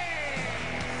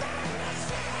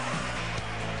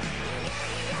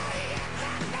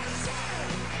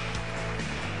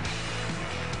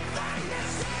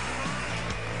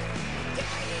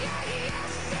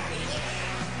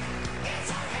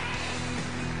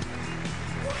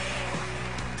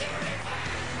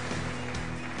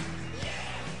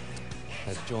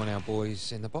 Let's join our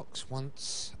boys in the box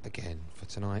once again for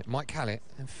tonight. Mike Hallett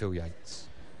and Phil Yates.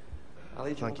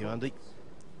 Thank you, Andy.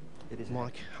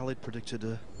 Mike Hallett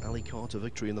predicted Ali Carter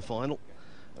victory in the final.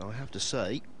 And I have to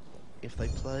say, if they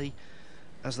play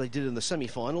as they did in the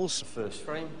semi-finals, first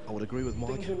frame, I would agree with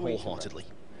Mike wholeheartedly.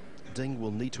 Ding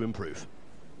will need to improve.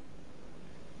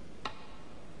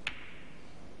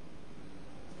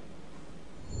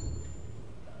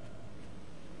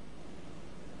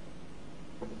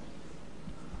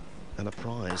 And a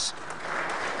prize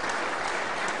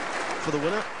for the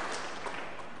winner.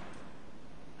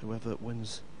 Whoever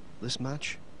wins this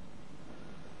match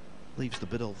leaves the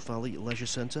Biddulph Valley Leisure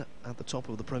Centre at the top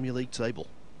of the Premier League table.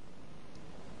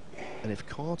 And if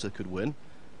Carter could win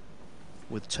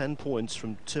with 10 points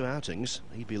from 2 outings,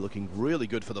 he'd be looking really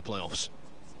good for the playoffs.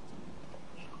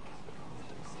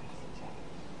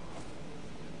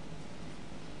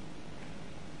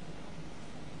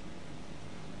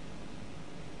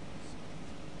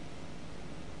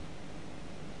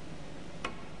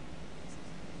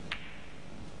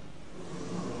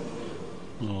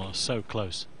 Oh, so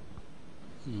close.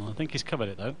 I think he's covered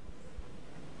it though.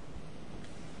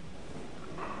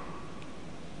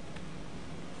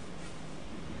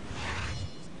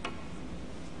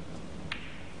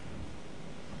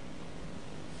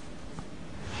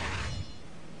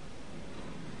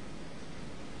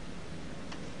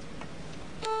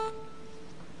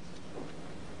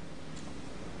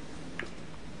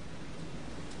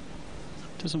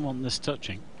 Doesn't want this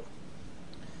touching.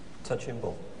 Touching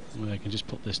ball. Well, they can just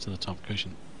put this to the top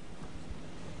cushion.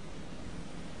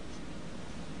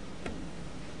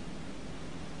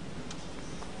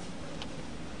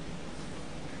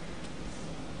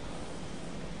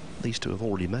 These two have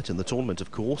already met in the tournament,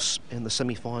 of course, in the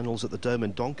semi-finals at the Dome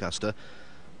in Doncaster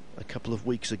a couple of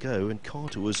weeks ago, and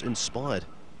Carter was inspired.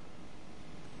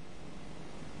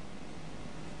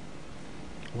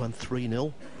 Won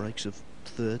 3-0, breaks of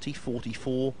 30,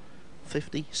 44,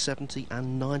 50, 70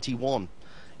 and 91.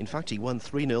 In fact, he won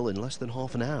 3-0 in less than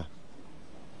half an hour.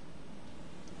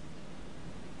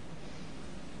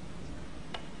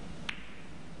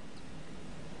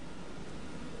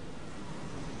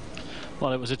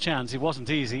 Well, it was a chance. It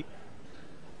wasn't easy.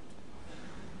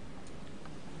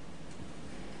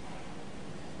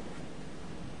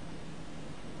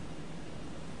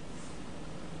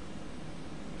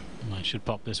 I should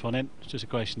pop this one in. It's just a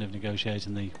question of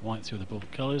negotiating the white through the ball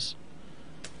colours.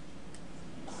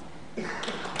 And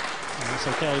that's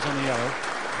okay, it's on the yellow.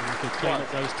 And we could clean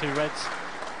up those 2 reds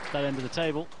at that end of the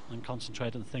table and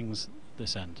concentrate on things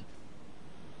this end.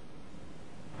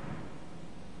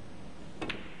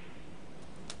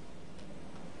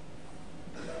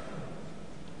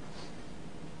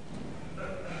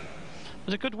 It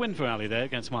was a good win for Ali there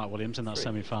against Mark Williams in that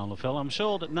semi-final, Phil. I'm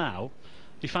sure that now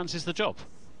he fancies the job.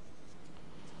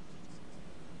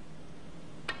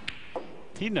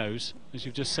 He knows, as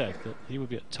you've just said, that he will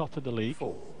be at top of the league.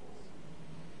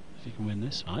 If he can win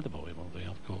this, either boy will be,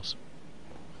 of course.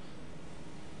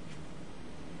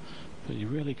 But he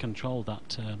really controlled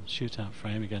that shootout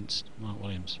frame against Mark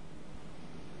Williams.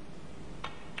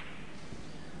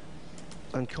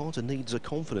 And Carter needs a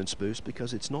confidence boost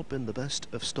because it's not been the best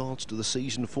of starts to the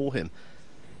season for him.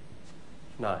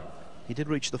 9. He did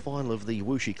reach the final of the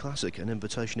Wuxi Classic, an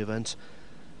invitation event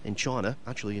in China,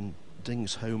 actually in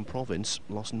Ding's home province.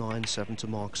 Lost 9-7 to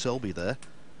Mark Selby there.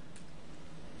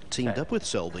 Teamed up with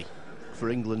Selby for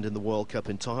England in the World Cup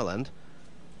in Thailand.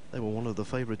 They were one of the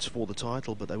favourites for the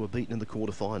title, but they were beaten in the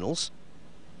quarter-finals.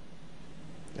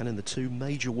 And in the 2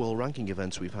 major world ranking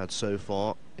events we've had so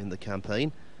far in the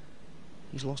campaign,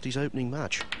 he's lost his opening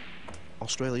match.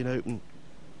 Australian Open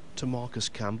to Marcus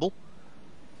Campbell.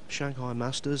 Shanghai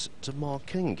Masters to Mark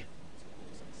King.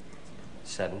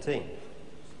 17.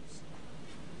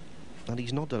 And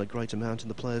he's not done a great amount in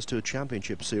the Players Tour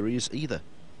Championship Series either.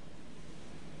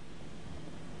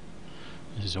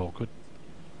 This is awkward.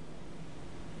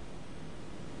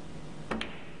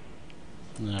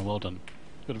 No, well done.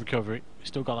 Good recovery.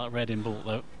 Still got that red in ball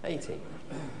though. 18.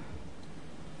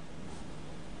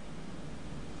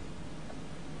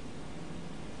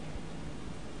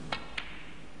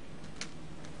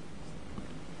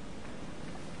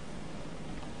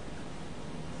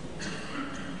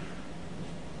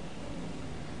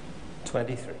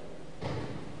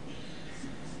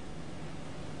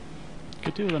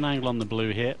 Could do with an angle on the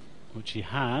blue here, which he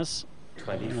has.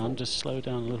 24. Hang on, just slow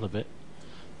down a little bit.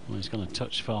 Well, he's going to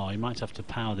touch far. He might have to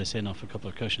power this in off a couple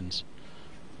of cushions.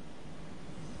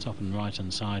 Top and right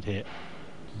hand side here.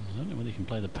 I don't know whether he can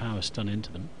play the power stun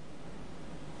into them.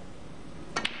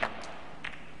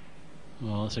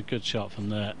 Well, that's a good shot from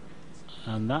there.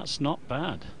 And that's not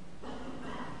bad.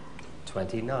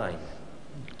 29.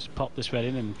 Just pop this red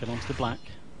in and get onto the black.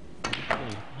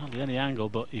 Hardly any angle,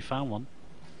 but he found one.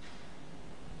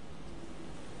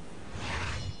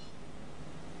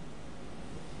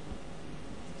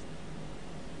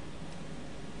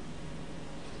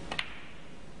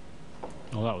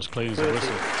 Oh, that was clean as a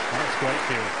whistle. That's great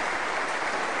field.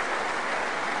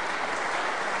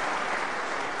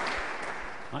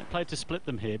 Might play to split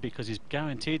them here because he's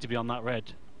guaranteed to be on that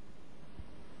red.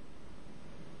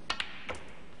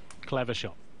 Clever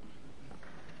shot.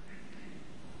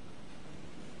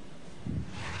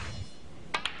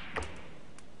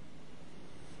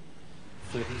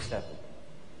 $37.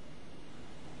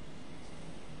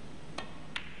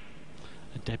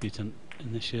 A debutant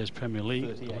in this year's Premier League.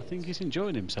 But I think he's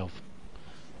enjoying himself.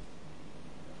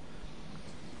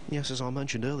 Yes, as I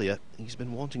mentioned earlier, he's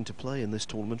been wanting to play in this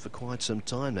tournament for quite some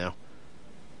time now.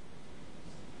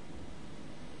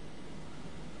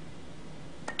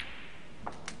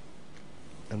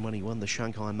 And when he won the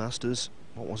Shanghai Masters,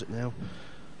 what was it now,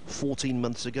 14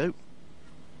 months ago,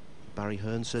 Barry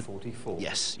Hearn said, 44.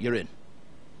 Yes, you're in.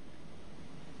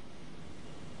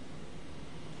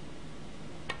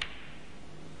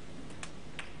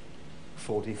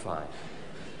 $45.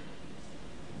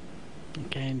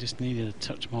 Again, just needed a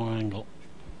touch more angle.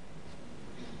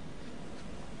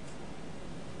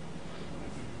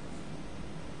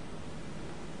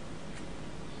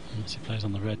 Once he plays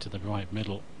on the red to the right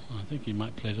middle, I think he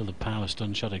might play another power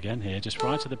stun shot again here, just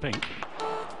right to the pink.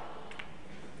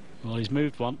 Well, he's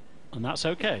moved one, and that's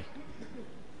okay.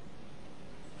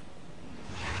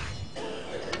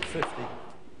 50.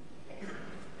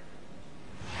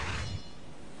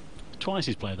 Twice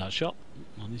he's played that shot,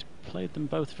 and he's played them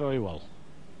both very well.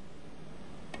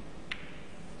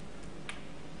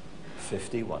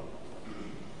 51.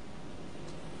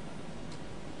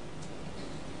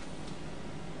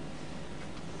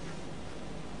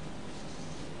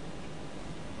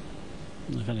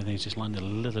 If anything, he's just landed a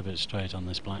little bit straight on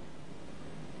this black.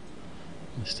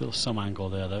 There's still some angle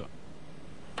there, though.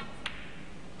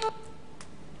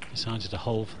 Decided to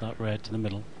hold for that red to the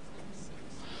middle.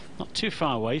 Not too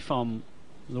far away from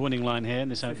the winning line here in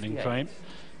this opening 58. frame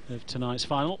of tonight's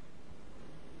final.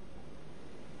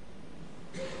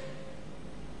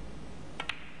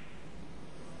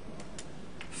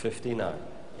 $59.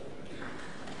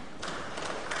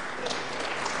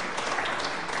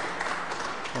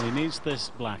 Well, he needs this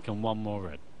black and one more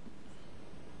red.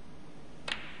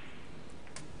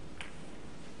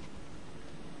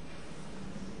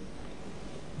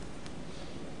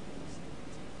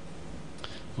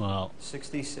 Well,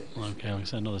 66. Okay, like I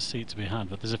said, another seat to be had,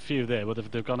 but there's a few there.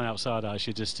 But they've gone outside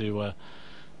actually just to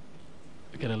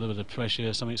get a little bit of pressure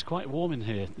or something. It's quite warm in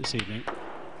here this evening.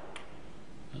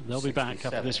 They'll be back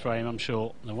after this frame, I'm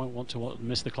sure. They won't want to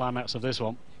miss the climax of this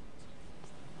one.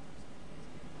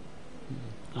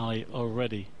 Ali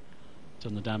already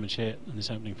done the damage here in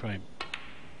this opening frame.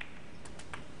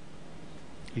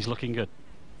 He's looking good.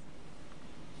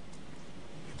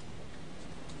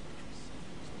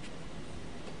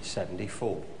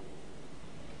 $74.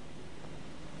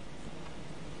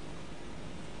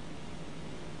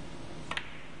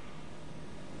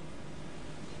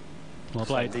 Well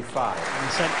played. 75. And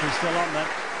the century's still on there.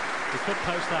 He could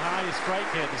post the highest break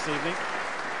here this evening.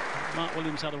 Mark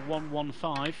Williams had a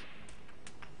 115.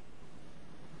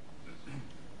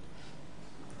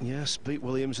 Yes, beat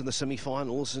Williams in the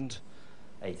semi-finals and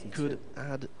 82. Could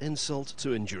add insult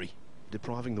to injury,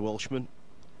 depriving the Welshman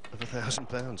of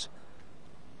 £1,000.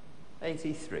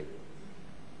 83.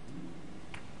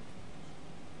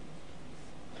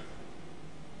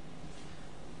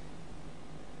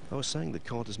 I was saying that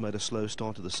Carter's made a slow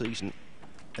start to the season.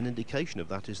 An indication of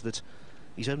that is that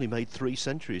he's only made 3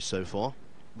 centuries so far.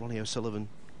 Ronnie O'Sullivan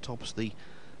tops the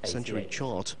century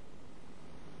chart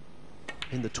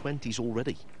in the 20s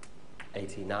already.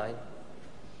 89.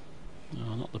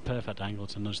 Oh, not the perfect angle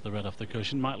to nudge the red off the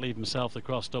cushion. Might leave himself the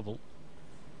cross double.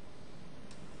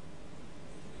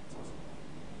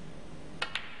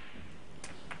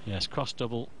 Yes, cross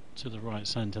double to the right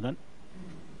centre then.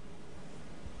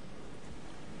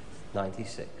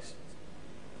 96.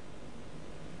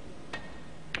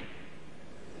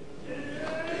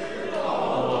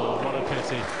 Oh, what a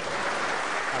pity.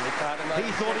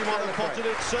 He thought he might have potted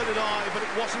it, so did I, but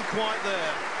it wasn't quite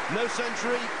there. No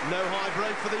century, no high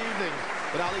break for the evening.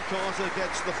 But Ali Carter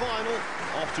gets the final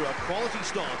off to a quality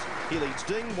start. He leads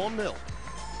Ding 1-0.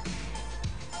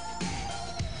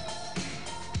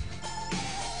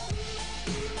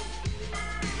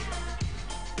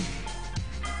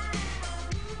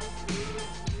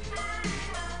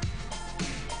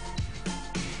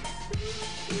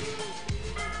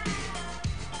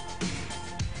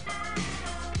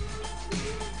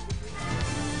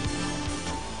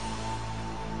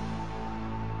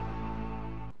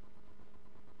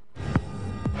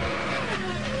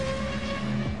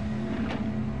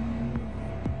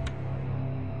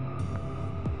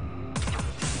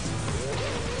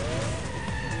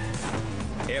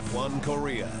 F1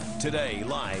 Korea. Today,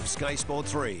 live Sky Sport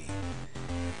 3.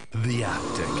 The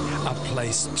Arctic, a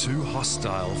place too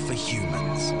hostile for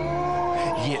humans.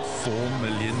 Yet 4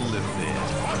 million live there.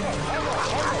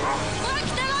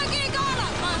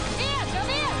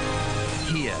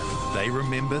 Here, they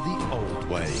remember the old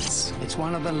ways. It's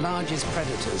one of the largest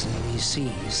predators in these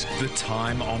seas. The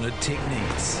time-honored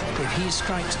techniques. If he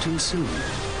strikes too soon,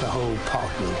 the whole pot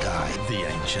will die. The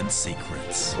ancient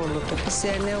secrets.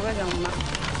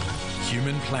 The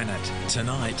Human Planet,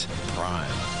 tonight, Prime.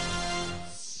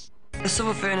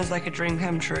 silver fern is like a dream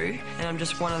come true, and I'm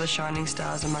just one of the shining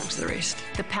stars amongst the rest.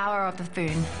 The power of the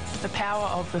fern. The power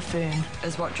of the fern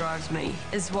is what drives me.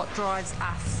 Is what drives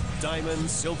us. Diamond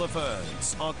Silver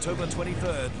Ferns, October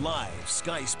 23rd, live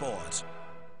Sky Sport.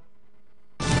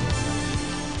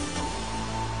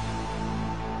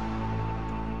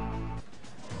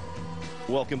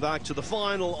 Welcome back to the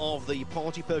final of the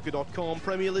PartyPoker.com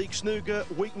Premier League Snooker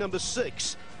week number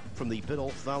 6 from the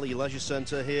Biddulph Valley Leisure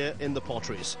Centre here in the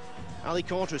Potteries. Ali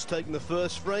Carter has taken the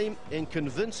first frame in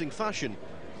convincing fashion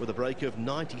with a break of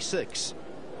 96.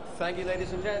 Thank you,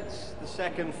 ladies and gents. The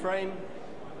second frame,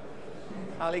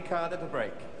 Ali Carter to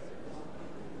break.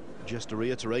 Just to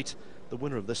reiterate, the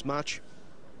winner of this match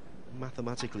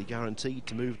mathematically guaranteed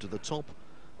to move to the top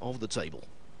of the table.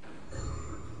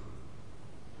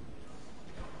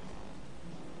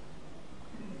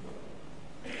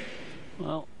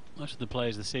 Well, most of the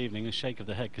players this evening a shake of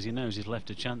the head because he knows he's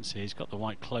left a chance here. He's got the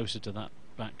white closer to that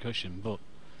back cushion, but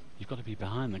you've got to be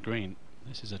behind the green.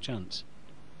 This is a chance.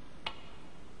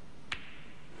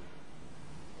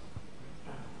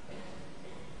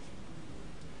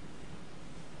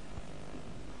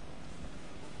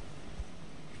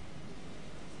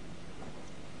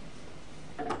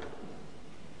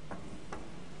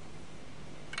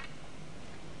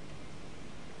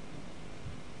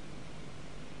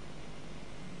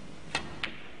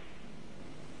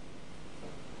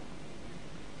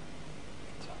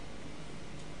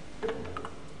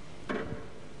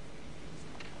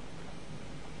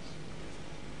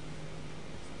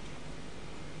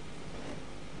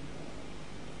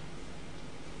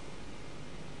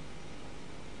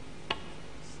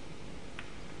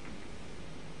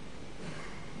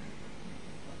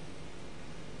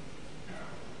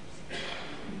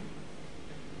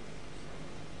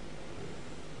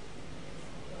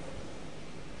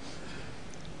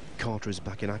 Carter is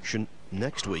back in action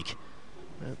next week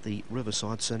at the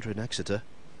Riverside Centre in Exeter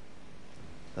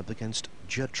up against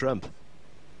Judd Trump.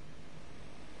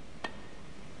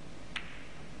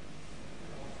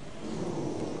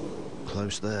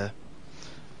 Close there.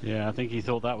 Yeah, I think he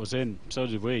thought that was in. So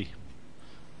did we.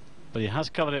 But he has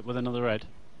covered it with another red.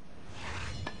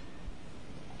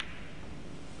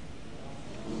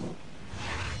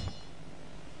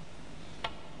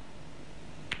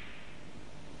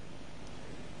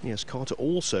 Yes, Carter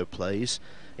also plays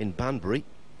in Banbury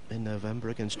in November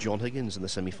against John Higgins in the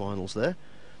semi-finals there.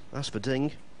 As for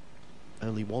Ding,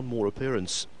 only one more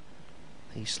appearance.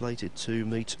 He's slated to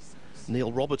meet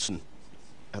Neil Robertson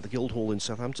at the Guildhall in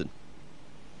Southampton.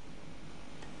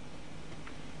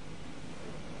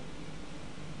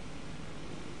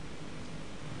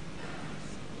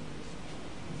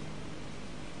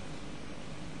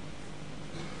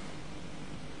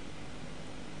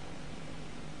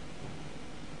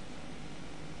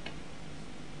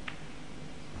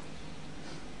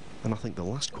 And I think the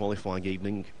last qualifying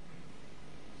evening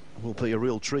will be a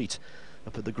real treat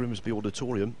up at the Grimsby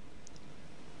Auditorium.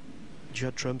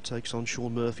 Judd Trump takes on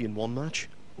Sean Murphy in one match.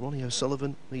 Ronnie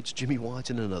O'Sullivan meets Jimmy White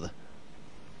in another.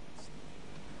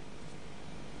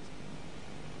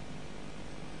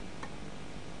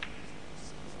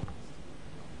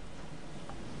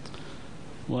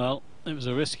 Well, it was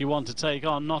a risky one to take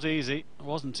on, not easy. It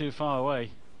wasn't too far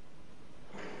away.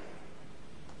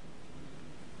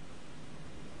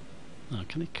 Now,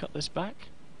 can he cut this back?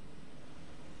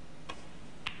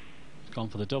 He's gone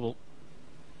for the double.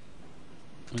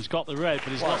 He's got the red,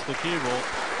 but he's lost the cue ball.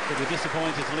 He'll be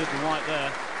disappointed to leave the white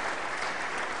there.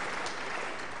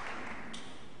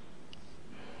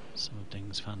 Some of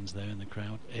Ding's fans there in the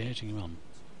crowd urging him on.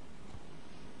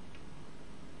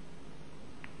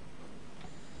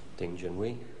 Ding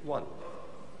Junhui, 1.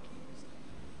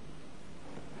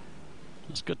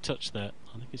 That's a good touch there.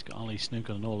 I think he's got Ali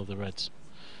Snooker and all of the reds.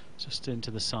 Just into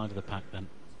the side of the pack then.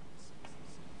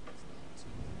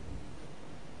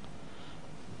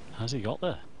 Has he got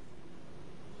there?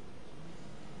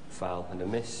 Foul and a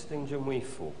miss. Ding Junhui,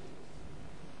 4.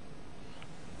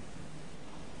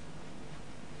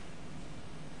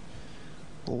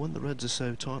 Well, when the reds are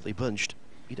so tightly bunched,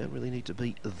 you don't really need to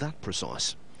be that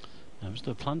precise. There was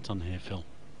the plant on here, Phil.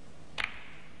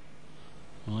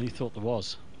 Well, he thought there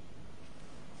was.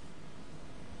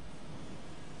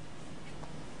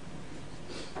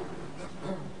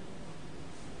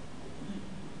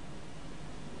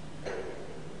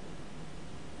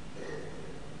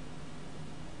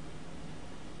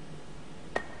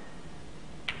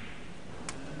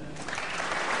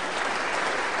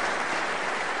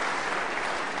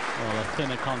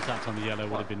 Thinner contact on the yellow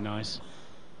would have been nice.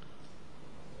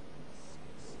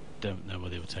 Don't know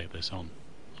whether he would take this on.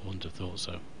 I wouldn't have thought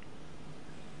so.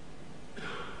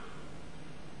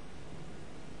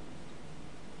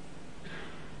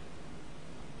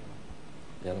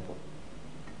 Yellow ball.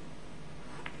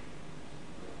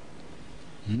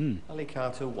 Ali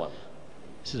Carter 1.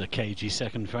 This is a cagey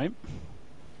second frame.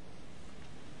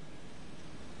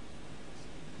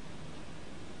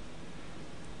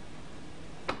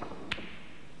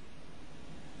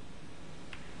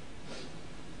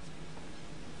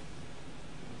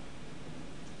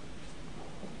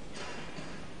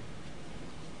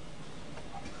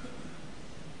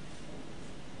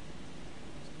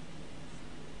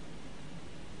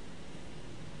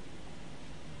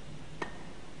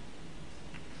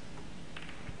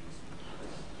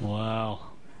 Wow,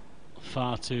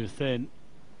 far too thin,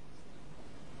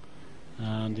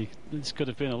 and this could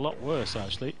have been a lot worse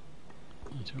actually.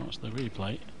 To watch the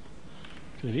replay,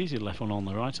 could have easily left one on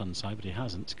the right hand side, but he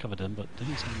hasn't. It's covered him, but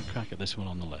he's having a crack at this one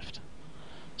on the left.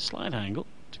 Slight angle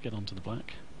to get onto the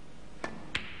black.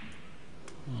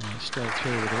 Oh, straight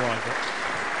through with the white,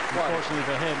 but unfortunately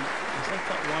for him, he's left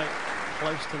that white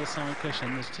close to the side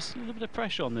cushion. There's just a little bit of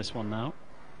pressure on this one now.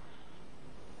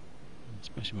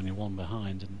 Especially when you're one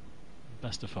behind and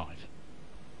best of 5.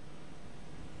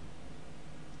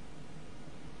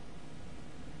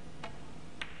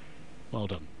 Well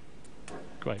done.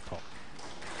 Great pot.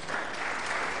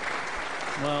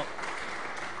 Well,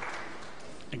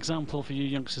 example for you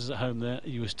youngsters at home there.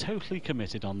 He was totally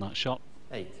committed on that shot.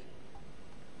 8.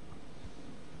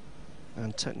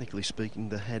 And technically speaking,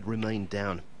 the head remained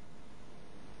down.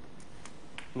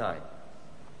 9.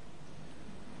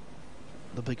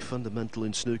 The big fundamental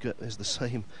in snooker is the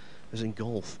same as in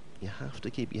golf. You have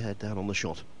to keep your head down on the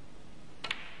shot.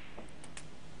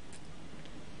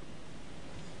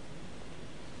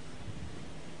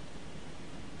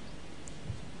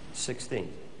 $16.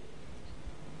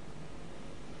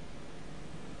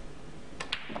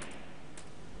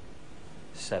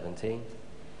 17.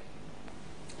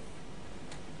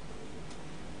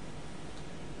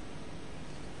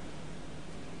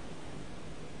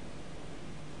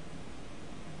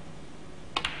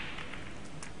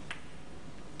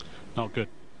 Not good.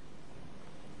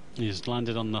 He's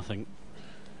landed on nothing.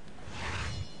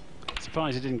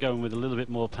 Surprised he didn't go in with a little bit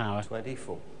more power.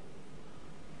 24.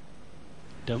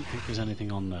 Don't think there's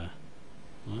anything on there.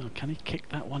 Well, can he kick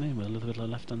that one in with a little bit of the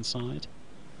left-hand side?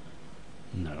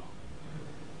 No.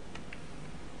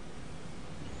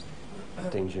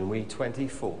 Junhui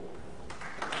 24.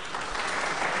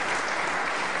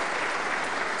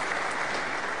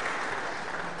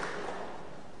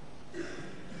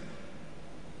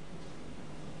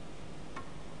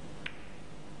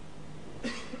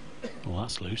 Well,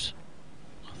 that's loose.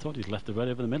 I thought he'd left the red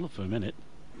over the middle for a minute.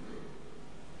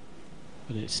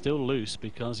 But it's still loose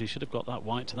because he should have got that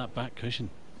white to that back cushion.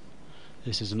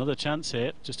 This is another chance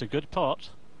here. Just a good pot.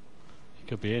 He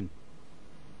could be in.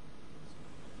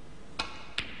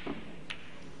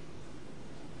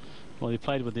 Well, he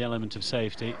played with the element of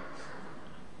safety.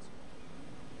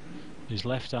 He's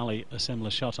left Ali a similar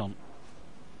shot on.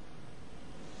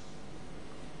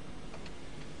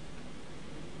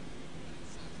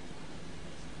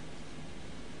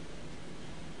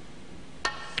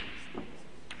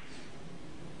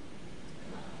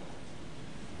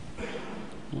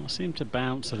 Well, it seemed to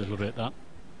bounce a little bit, that.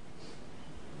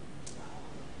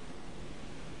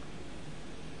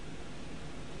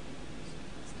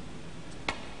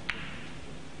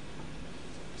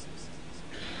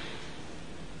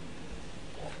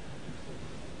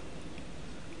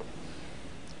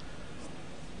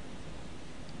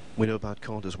 We know about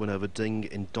Carter's win over Ding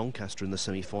in Doncaster in the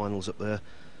semi-finals up there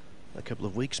a couple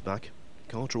of weeks back.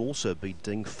 Carter also beat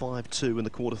Ding 5-2 in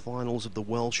the quarter-finals of the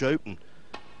Welsh Open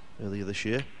earlier this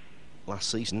year,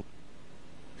 last season.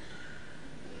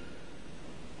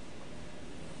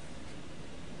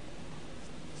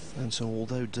 And so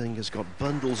although Ding has got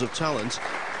bundles of talent,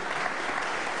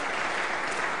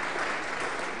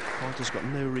 Carter's got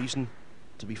no reason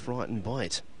to be frightened by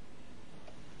it.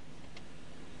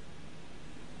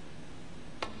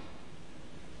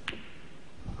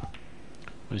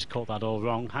 He's caught that all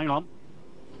wrong. Hang on.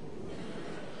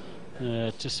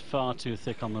 Just far too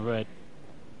thick on the red.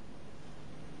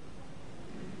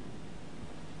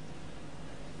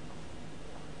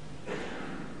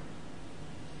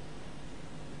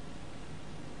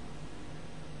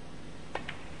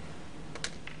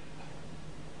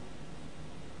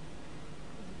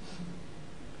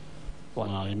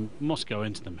 Well, he must go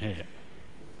into them here.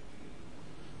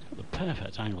 He's got the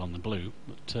perfect angle on the blue,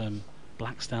 but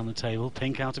black's down the table,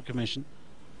 pink out of commission.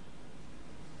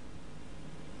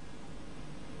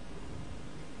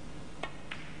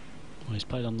 Well, he's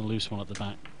played on the loose one at the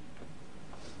back.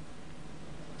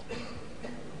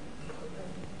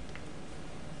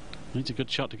 Needs a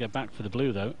good shot to get back for the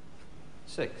blue, though.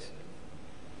 6.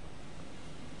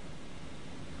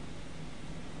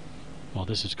 Well,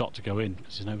 this has got to go in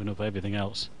because he's opened up everything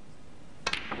else.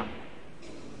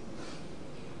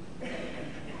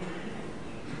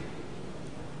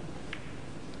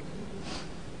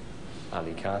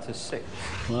 Ali Carter 6.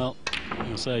 Well,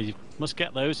 I'll say you must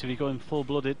get those if you're going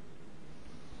full-blooded.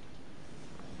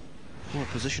 Well,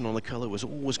 position on the colour was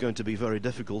always going to be very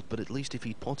difficult, but at least if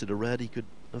he'd potted a red, he could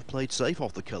have played safe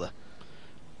off the colour.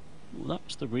 Well, that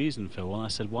was the reason, Phil, when I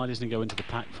said why doesn't he go into the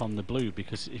pack from the blue,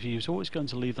 because if he was always going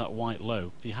to leave that white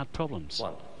low, he had problems.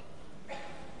 1.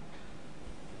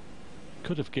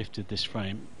 Could have gifted this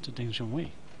frame to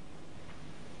Junhui.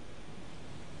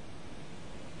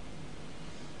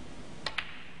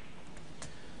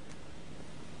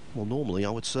 Well, normally I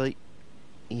would say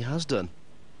he has done.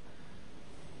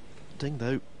 Ding,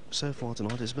 though, so far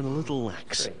tonight has been a little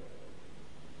lax. 3.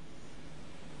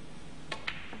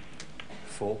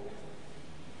 4.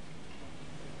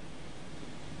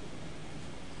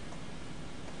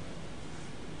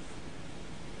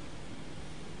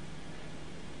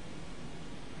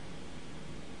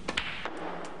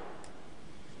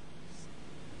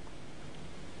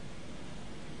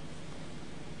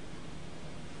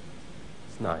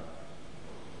 9.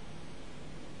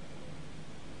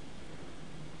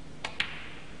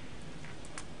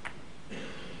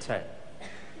 10.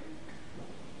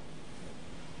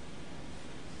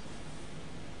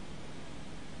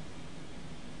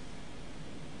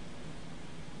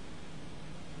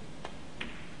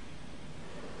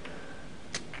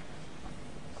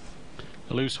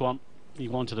 'A loose one. He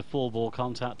wanted a full ball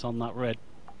contact on that red.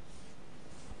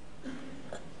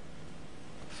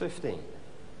 15.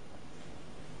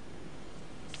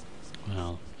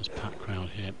 Well, there's a packed crowd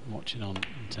here watching on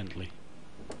intently.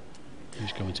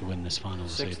 Who's going to win this final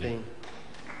this 16. evening?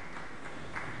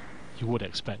 You would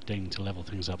expect Ding to level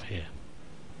things up here.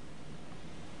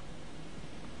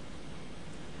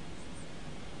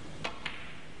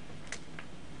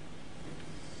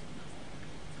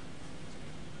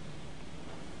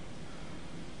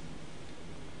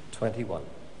 $21.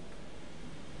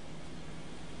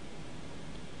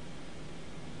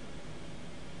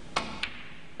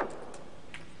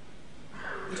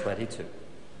 22.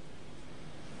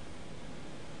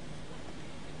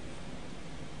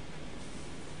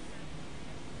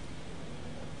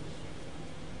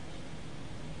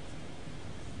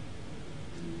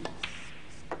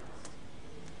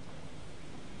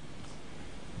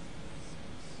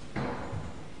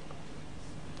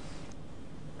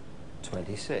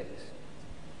 26.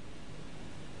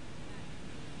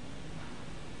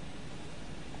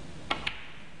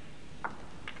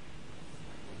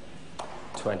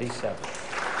 27.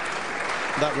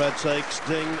 That red takes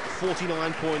Ding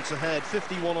 49 points ahead,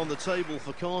 51 on the table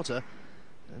for Carter,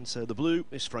 and so the blue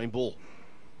is frame ball.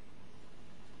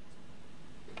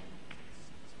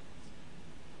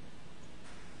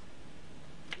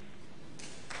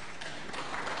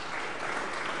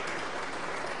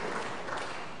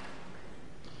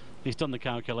 He's done the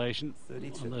calculation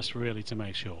 32. on this really to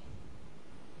make sure.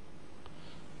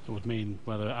 It would mean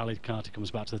whether Ali Carter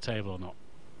comes back to the table or not.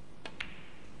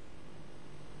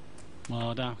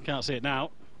 Well, now can't see it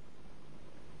now.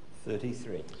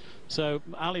 33. So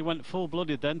Ali went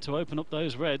full-blooded then to open up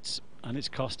those reds, and it's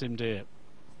cost him dear.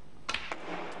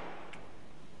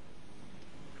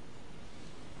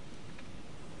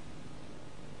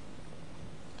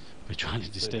 We're trying to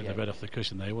disturb the red off the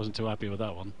cushion there. He wasn't too happy with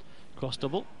that one. Cross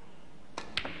double.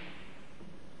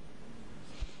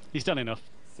 He's done enough.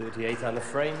 38 on the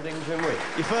frame, Ding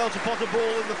Junhui. He failed to pot a ball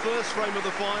in the first frame of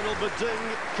the final, but Ding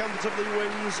comfortably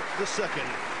wins the second.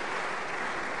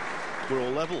 We're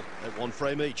all level at one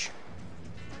frame each.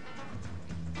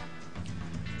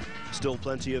 Still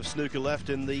plenty of snooker left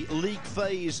in the league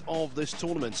phase of this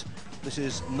tournament. This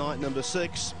is night number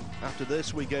 6. After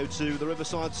this, we go to the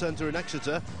Riverside Centre in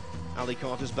Exeter. Ali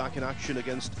Carter's back in action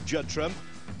against Judd Trump.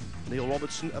 Neil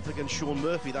Robertson up against Sean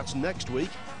Murphy. That's next week.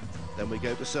 Then we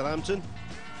go to Southampton.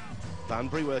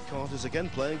 Banbury, where Carter's again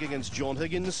playing against John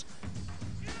Higgins.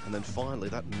 And then finally,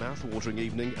 that mouth-watering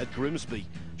evening at Grimsby.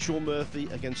 Sean Murphy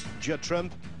against Judd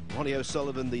Trump. Ronnie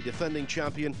O'Sullivan, the defending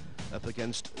champion, up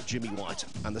against Jimmy White.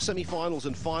 And the semi-finals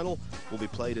and final will be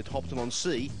played at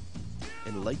Hopton-on-Sea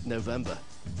in late November.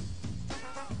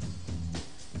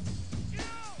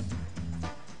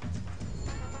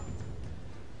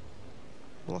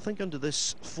 Well, I think under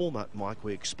this format, Mike,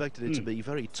 we expected it to be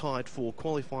very tight for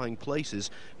qualifying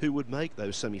places who would make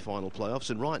those semi-final playoffs,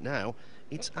 and right now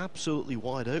it's absolutely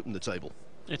wide open, the table.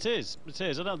 It is.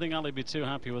 I don't think Ali'd be too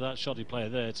happy with that shoddy player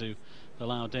there to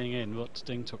allow Ding in, but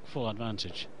Ding took full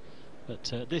advantage.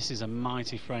 But this is a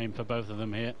mighty frame for both of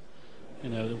them here.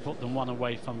 You know, they'll put them one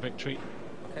away from victory.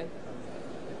 Okay.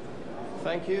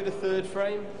 Thank you. The third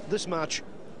frame. This match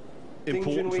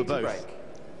important for both.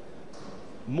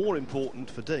 More important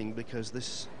for Ding because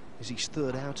this is his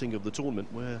third outing of the tournament,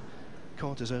 where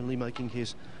Carter's only making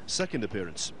his second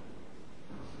appearance.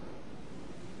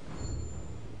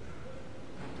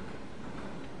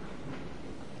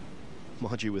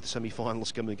 Mind you, with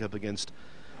semi-finals coming up against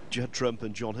Judd Trump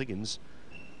and John Higgins,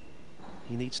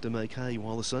 he needs to make hay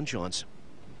while the sun shines.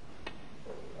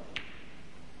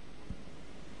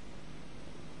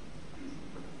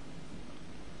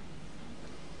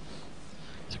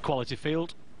 It's a quality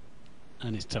field,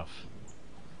 and it's tough.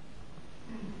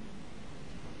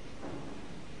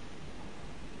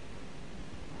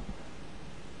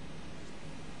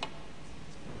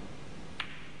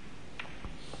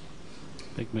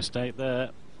 Big mistake there.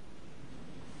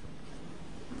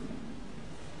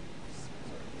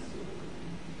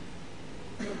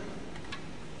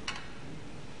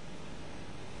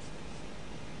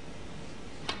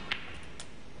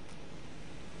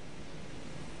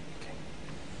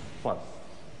 One.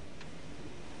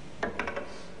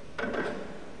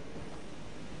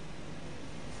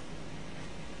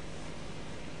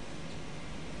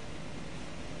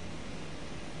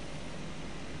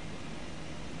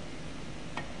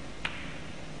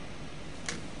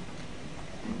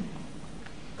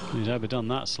 He's overdone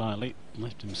that slightly,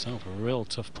 left himself a real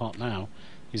tough pot now.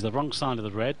 He's the wrong side of the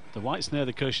red, the white's near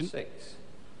the cushion, 6.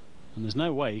 and there's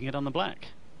no way you can get on the black.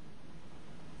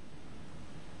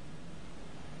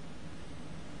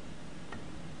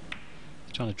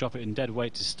 He's trying to drop it in dead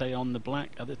weight to stay on the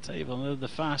black at the table under the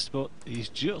fast, but he's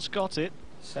just got it.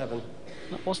 7.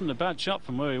 That wasn't a bad shot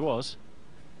from where he was,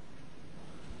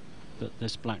 but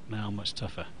this black now much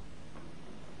tougher.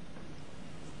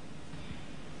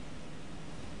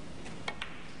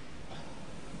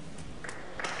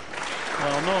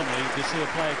 Well, normally you see a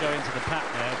player go into the pack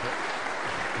there,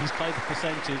 but he's played the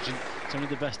percentage and it's only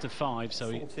the best of 5, so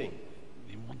he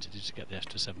wanted to just get the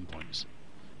extra 7 points.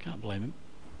 Can't blame him.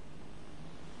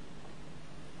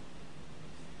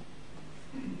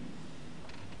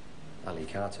 Ali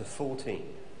Carter, 14.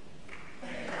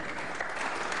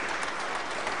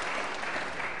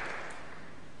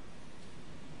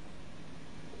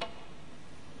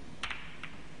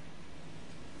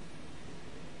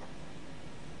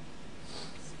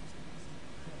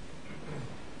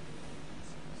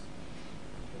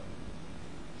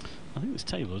 I think this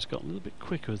table has got a little bit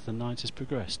quicker as the night has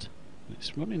progressed.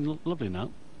 It's running lovely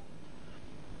now.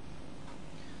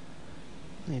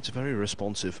 It's very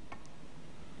responsive.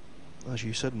 As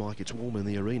you said, Mike, it's warm in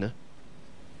the arena.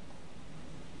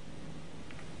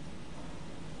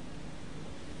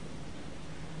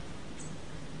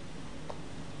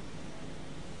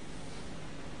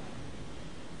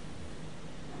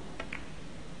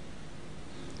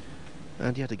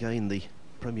 And yet again, the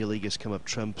Premier League has come up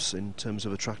trumps in terms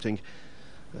of attracting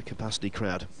a capacity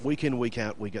crowd. Week in, week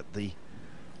out, we get the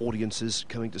audiences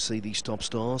coming to see these top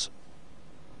stars.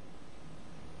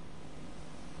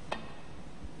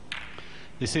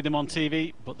 They see them on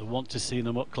TV, but they want to see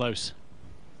them up close.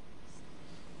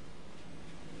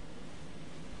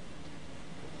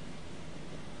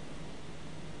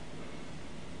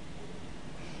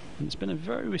 And it's been a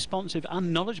very responsive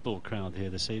and knowledgeable crowd here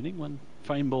this evening when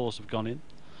frame balls have gone in.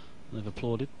 They've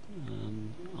applauded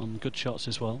on good shots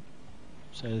as well,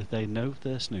 so they know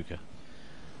their snooker.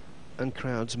 And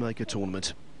crowds make a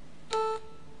tournament.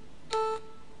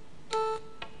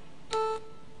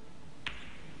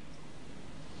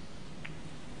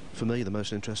 For me, the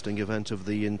most interesting event of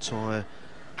the entire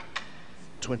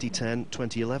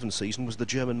 2010-2011 season was the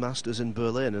German Masters in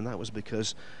Berlin, and that was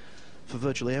because for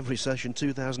virtually every session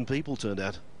 2,000 people turned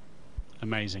out.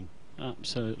 Amazing,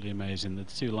 absolutely amazing. The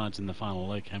two lads in the final,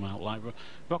 they came out like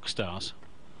rock stars.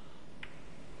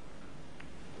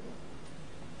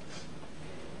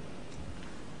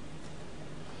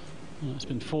 Well, it's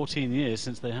been 14 years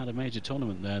since they had a major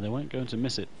tournament there. They weren't going to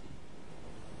miss it.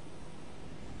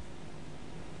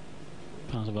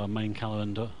 Part of our main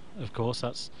calendar, of course.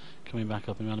 That's coming back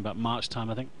up in around about March time,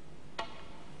 I think.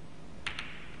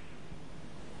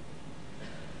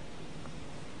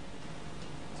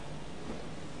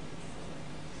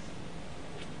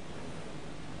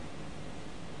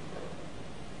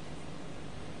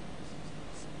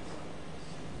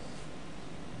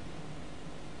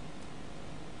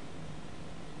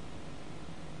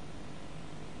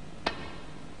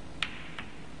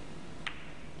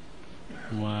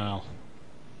 Well,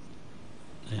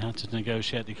 he had to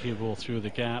negotiate the cue ball through the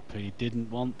gap. He didn't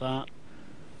want that.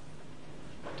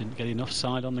 Didn't get enough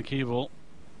side on the cue ball.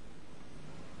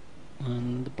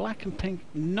 And the black and pink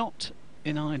not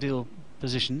in ideal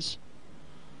positions.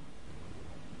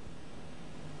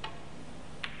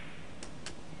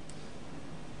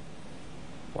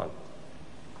 One.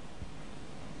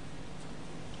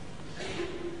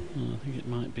 I think it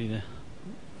might be the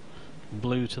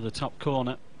blue to the top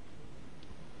corner.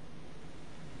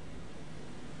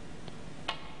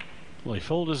 Well, he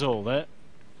fooled us all there.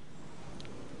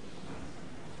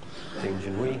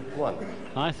 Junhui, 1.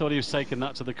 I thought he was taking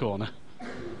that to the corner.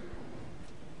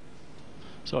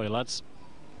 Sorry, lads.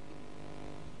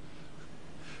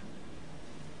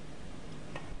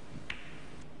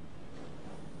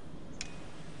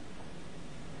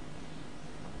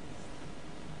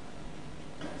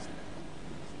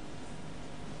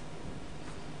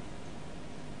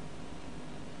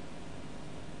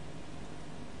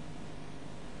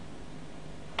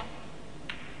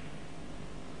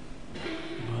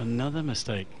 Another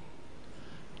mistake.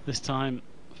 This time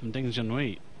from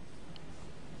Junhui.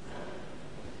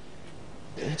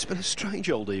 It's been a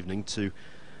strange old evening to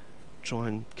try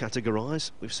and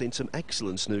categorise. We've seen some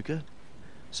excellent snooker,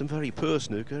 some very poor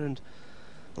snooker, and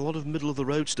a lot of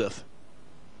middle-of-the-road stuff.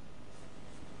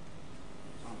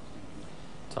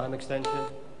 Time extension.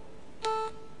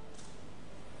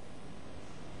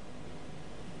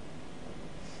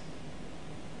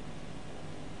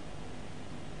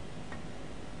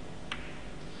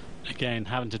 Again,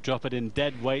 having to drop it in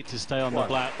dead weight to stay on the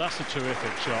black. That's a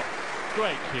terrific shot.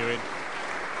 Great cueing.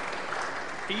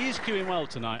 He is cueing well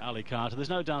tonight, Ali Carter. There's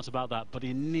no doubt about that, but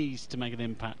he needs to make an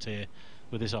impact here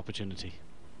with this opportunity.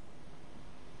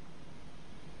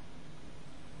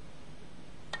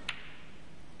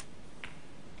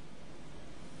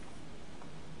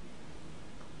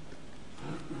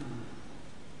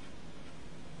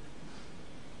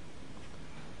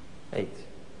 Eight.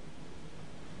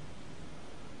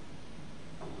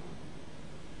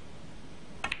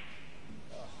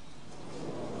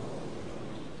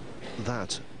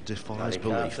 That defies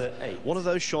belief. One of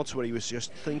those shots where he was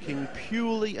just thinking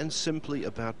purely and simply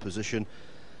about position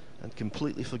and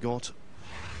completely forgot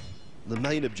the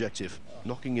main objective,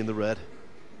 knocking in the red.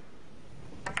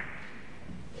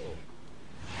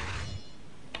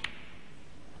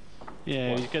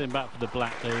 Yeah, he's getting back for the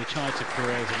black there. He tried to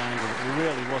create an angle that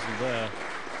really wasn't there,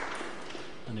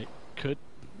 and it could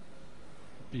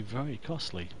be very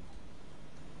costly.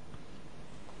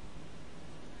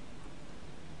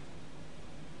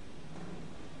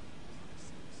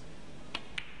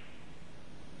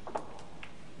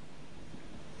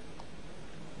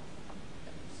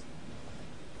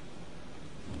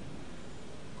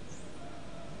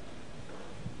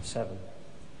 Seven.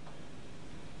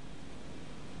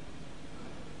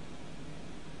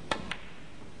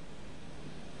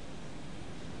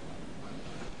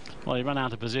 Well, he ran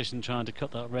out of position trying to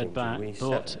cut that red back,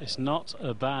 but it's not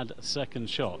a bad second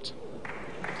shot.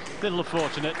 Little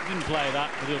unfortunate, didn't play that,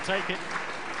 but he'll take it.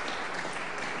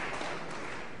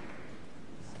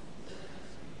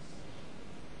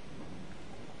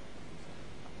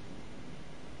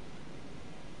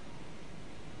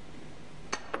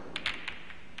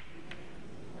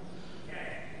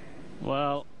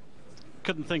 Well,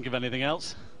 couldn't think of anything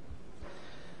else.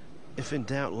 If in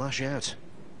doubt, lash out.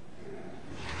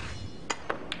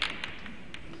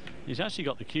 He's actually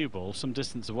got the cue ball some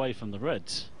distance away from the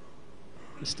reds.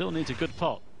 He still needs a good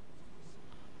pot.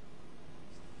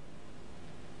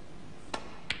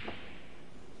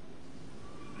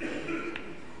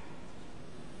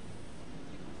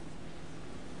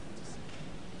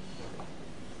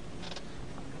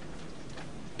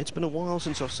 It's been a while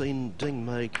since I've seen Ding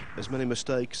make as many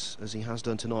mistakes as he has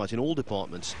done tonight in all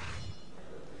departments.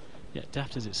 Yet,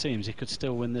 daft as it seems, he could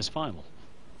still win this final.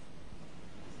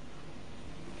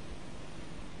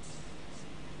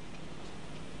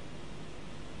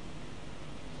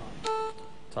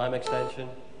 Time extension.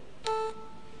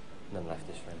 None left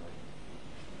this frame.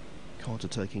 Carter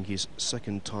taking his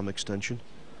second time extension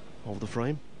of the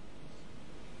frame.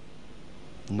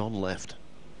 None left.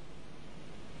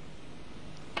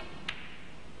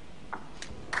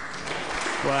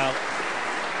 Well,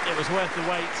 it was worth the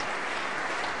wait.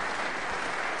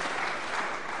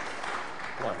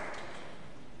 One.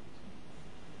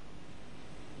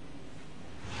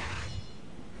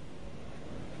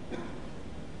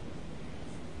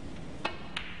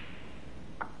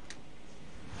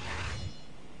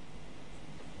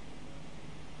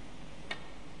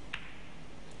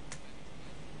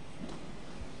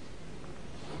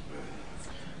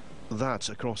 That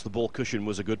across the ball cushion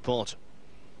was a good pot.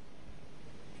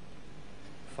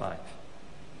 5.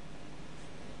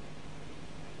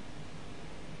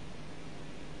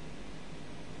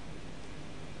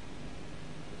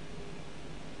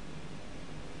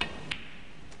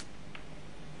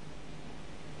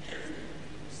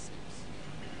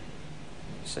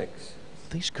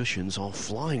 These cushions are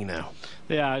flying now.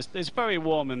 Yeah, it's very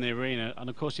warm in the arena, and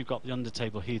of course you've got the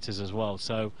under-table heaters as well,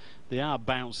 so they are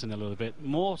bouncing a little bit,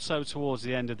 more so towards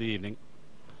the end of the evening.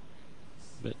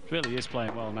 But really is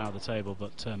playing well now, the table,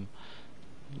 but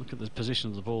look at the position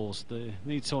of the balls. They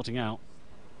need sorting out.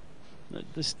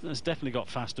 This has definitely got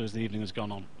faster as the evening has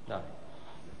gone on. No.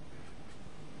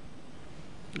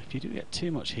 If you do get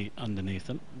too much heat underneath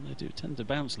them, they do tend to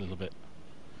bounce a little bit.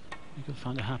 You can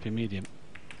find a happy medium.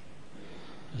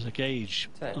 There's a gauge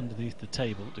 10. underneath the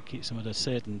table to keep some at a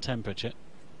certain temperature.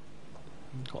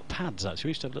 We've got pads actually.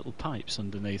 We used to have little pipes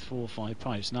underneath, 4 or 5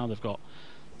 pipes. Now they've got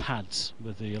pads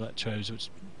with the electrodes which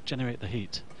generate the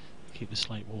heat to keep the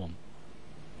slate warm.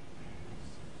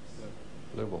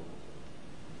 Blue ball.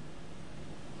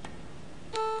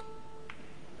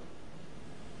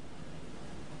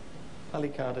 Ali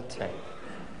card at 10.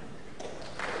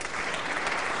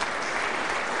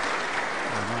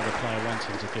 Neither player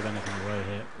wanting to give anything away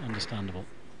here. Understandable.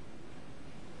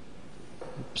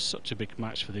 Such a big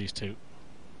match for these two.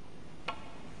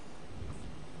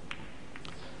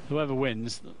 Whoever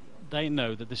wins, they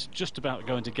know that this is just about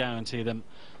going to guarantee them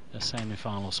a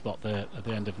semi-final spot there at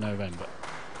the end of November.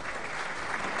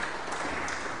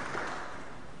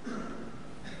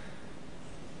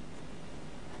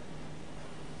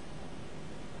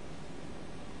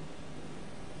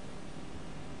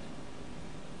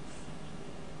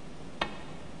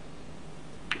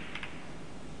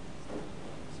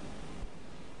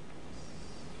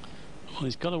 Well,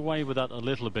 he's got away with that a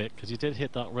little bit because he did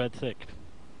hit that red thick.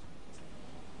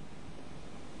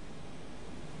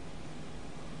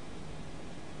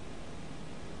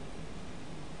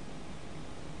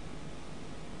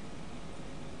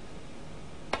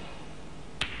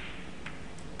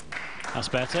 That's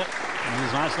better. And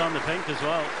he's nicely on the pink as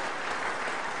well.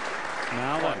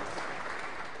 Now then.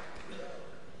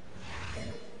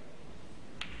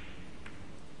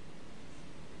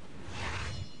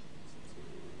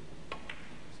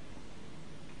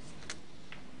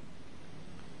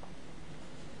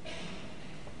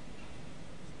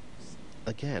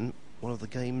 Again, one of the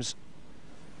game's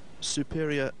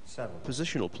superior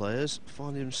positional players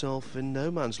finding himself in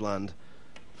no man's land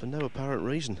for no apparent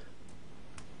reason.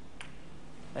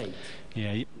 8.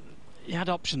 Yeah, he had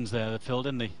options there, Phil,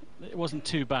 didn't he? It wasn't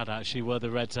too bad actually where the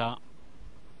reds are.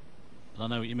 But I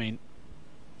know what you mean.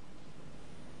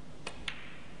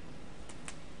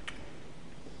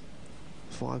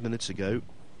 Five minutes ago,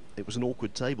 it was an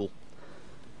awkward table.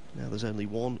 Now there's only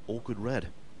one awkward red.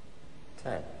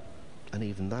 10. And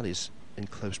even that is in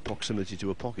close proximity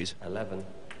to a pocket. 11.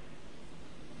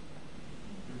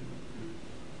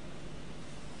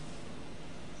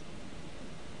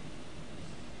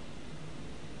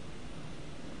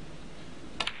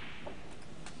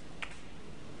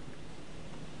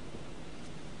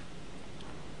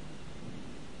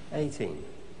 $18.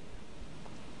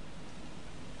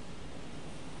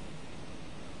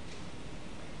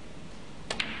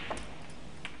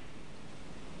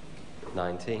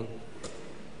 19.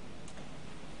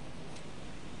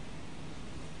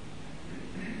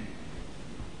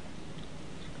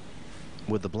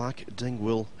 With the black, Ding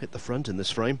will hit the front in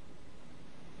this frame.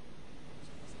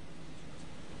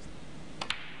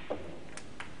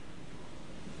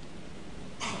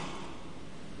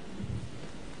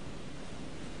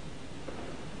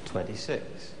 $26.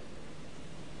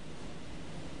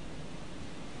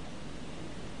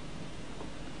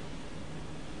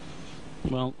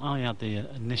 Well, I had the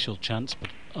initial chance, but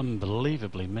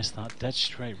unbelievably missed that dead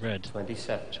straight red.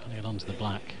 27. Trying to get onto the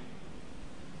black.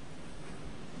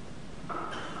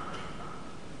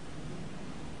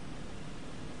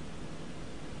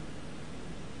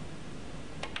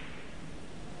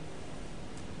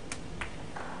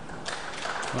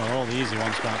 Well, all the easy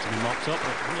ones start to be mopped up,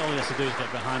 but all he has to do is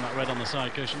get behind that red on the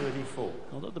side cushion. 34.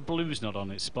 Although the blue's not on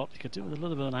its spot, he could do with a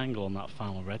little bit of an angle on that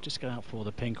final red. Just get out for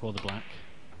the pink or the black.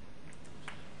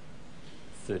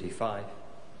 35.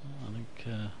 I think,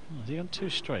 has he gone too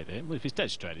straight here? Well, if he's dead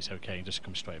straight, it's okay. He just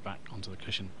comes straight back onto the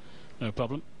cushion. No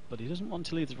problem. But he doesn't want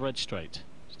to leave the red straight.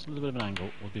 Just a little bit of an angle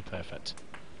would be perfect.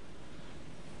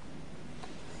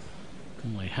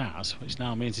 Well, he has, which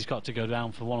now means he's got to go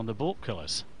down for one of the bulk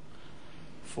colours.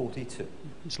 42.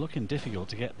 It's looking difficult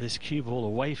to get this cue ball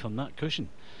away from that cushion.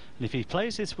 And if he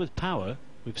plays this with power,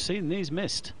 we've seen these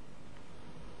missed.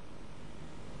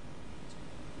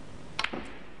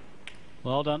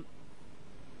 Well done.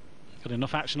 Got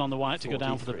enough action on the white to go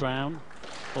down for the brown,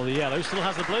 or the yellow. Still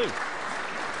has the blue.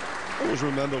 Always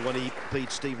remember when he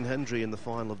beat Stephen Hendry in the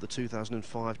final of the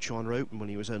 2005 China Open when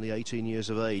he was only 18 years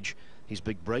of age. His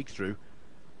big breakthrough.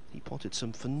 He potted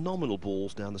some phenomenal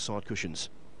balls down the side cushions.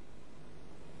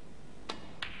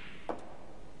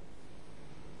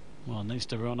 Well, needs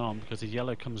to run on because the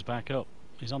yellow comes back up.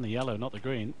 He's on the yellow, not the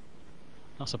green.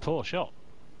 That's a poor shot.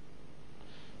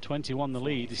 21 the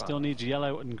lead. He still needs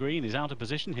yellow and green. He's out of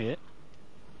position here.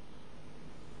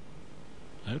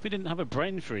 I hope he didn't have a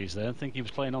brain freeze there and think he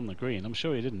was playing on the green. I'm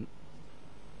sure he didn't.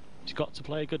 He's got to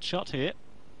play a good shot here.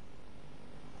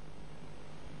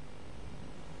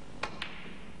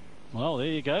 Well, there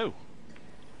you go.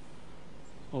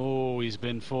 Oh, he's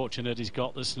been fortunate. He's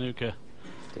got the snooker.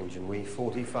 Ding Junhui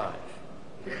 45.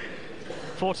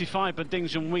 45 for Ding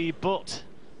Junhui, but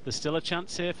there's still a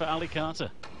chance here for Ali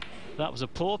Carter. That was a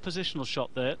poor positional shot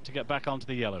there to get back onto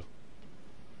the yellow.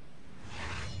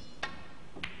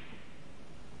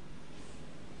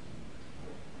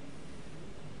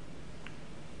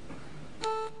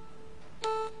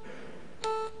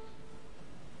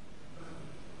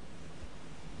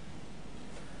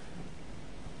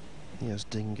 Yes,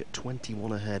 Ding at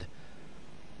 21 ahead.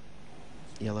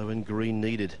 Yellow and green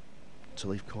needed to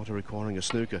leave Carter requiring a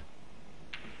snooker.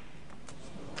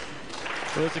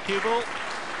 There's the cue ball.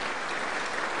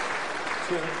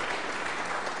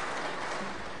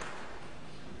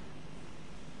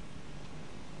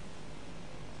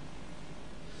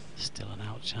 Still an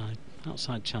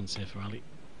outside chance here for Ali.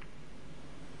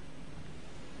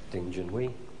 Ding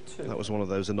Junhui 2. That was one of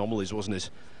those anomalies, wasn't it?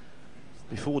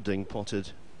 Before Ding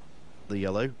potted the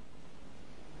yellow,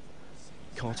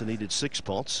 Carter needed 6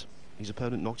 pots. His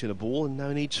opponent knocked in a ball and now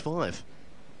he needs 5.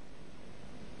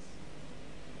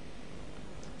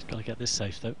 He's got to get this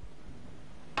safe though.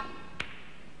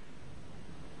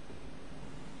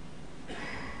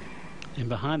 In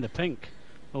behind the pink.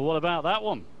 Well, what about that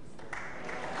one?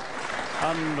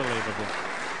 Unbelievable.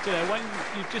 You know, when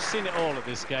you've just seen it all at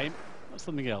this game,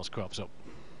 something else crops up.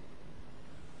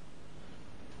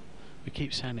 We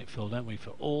keep saying it, Phil, don't we?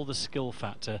 For all the skill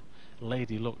factor,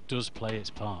 Lady Luck does play its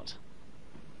part.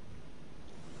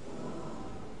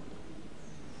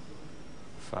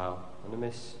 Foul and a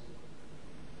miss.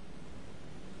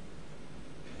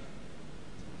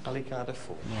 Ali Carter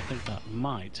 4. Well, I think that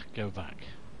might go back.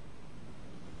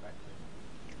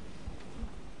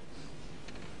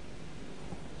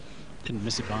 Didn't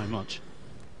miss it by much.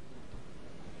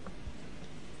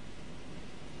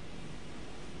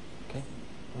 Okay,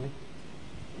 Ali.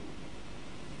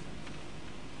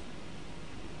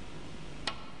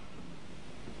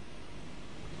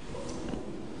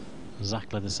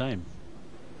 Exactly the same.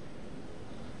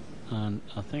 And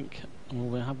I think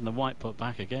we're having the white put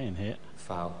back again here.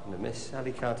 Foul and a miss.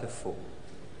 Ali Carter 4.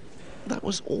 That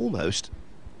was almost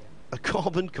a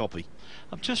carbon copy.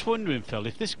 I'm just wondering, Phil,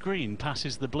 if this green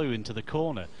passes the blue into the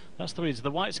corner, that's the reason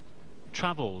the white's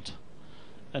travelled,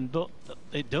 but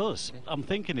it does. I'm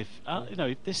thinking if you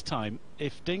know, this time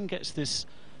if Ding gets this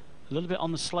a little bit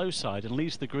on the slow side and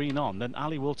leaves the green on, then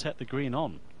Ali will take the green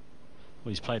on. Well,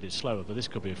 he's played it slower, but this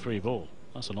could be a free ball.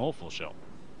 That's an awful shot.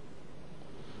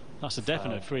 That's a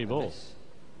definite free ball. Miss.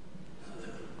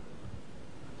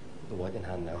 The white in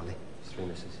hand now, Ali. 3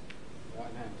 misses. White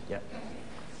in hand? Yep.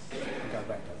 Can go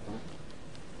back,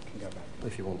 though. Can go back.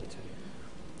 If you wanted to.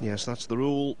 Yes, that's the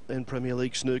rule in Premier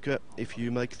League snooker. If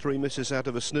you make 3 misses out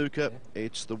of a snooker,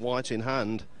 it's the white in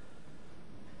hand.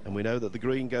 And we know that the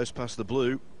green goes past the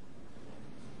blue.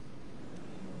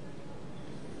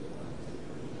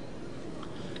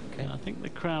 Okay. I think the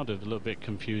crowd are a little bit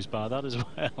confused by that as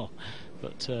well.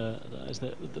 But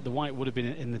the white would have been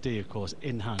in the D, of course,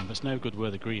 in hand. But it's no good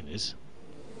where the green is.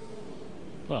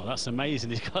 Well, that's amazing.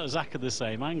 He's got exactly the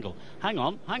same angle. Hang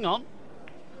on, hang on.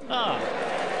 Ah,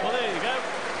 well, there you go.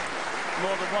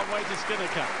 More than one way to skin a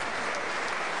cat.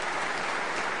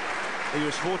 He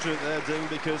was fortunate there, Ding,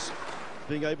 because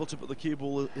being able to put the cue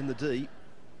ball in the D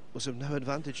was of no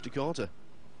advantage to Carter.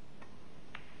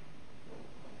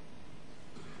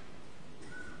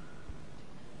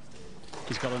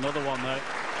 He's got another one, though.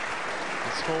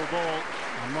 It's full ball.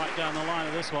 And right down the line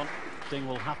of this one. Ding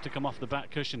will have to come off the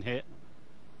back cushion here.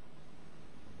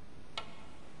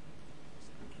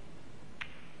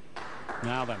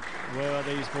 Now then, where are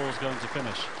these balls going to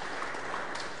finish?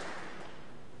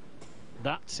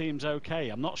 That seems okay.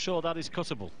 I'm not sure that is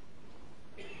cuttable.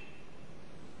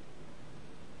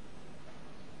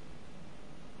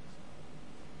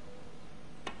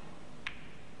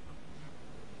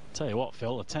 Tell you what,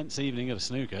 Phil, a tense evening of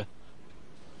snooker.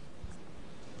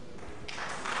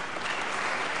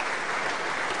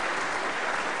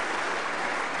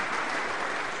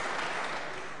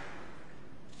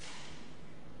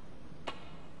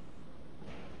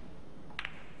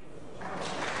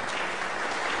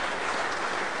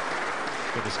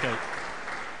 escape.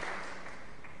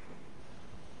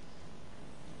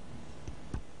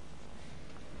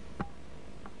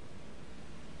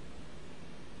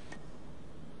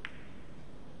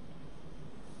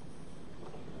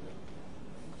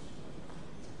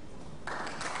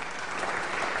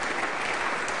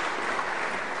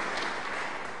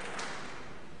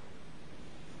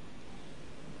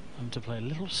 To play a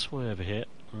little swerve here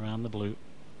around the blue.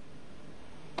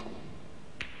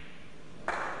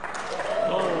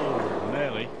 Oh,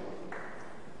 nearly.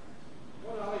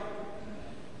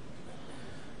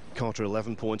 Carter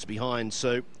 11 points behind,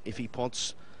 so if he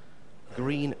pots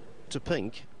green to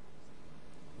pink,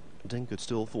 Ding could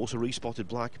still force a respotted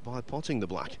black by potting the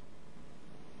black.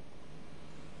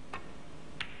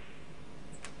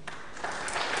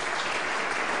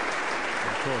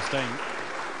 Of course, Ding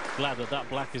glad that that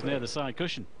black is near the side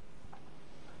cushion.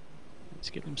 He's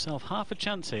given himself half a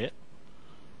chance here.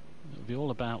 It'll be all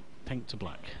about pink to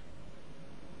black.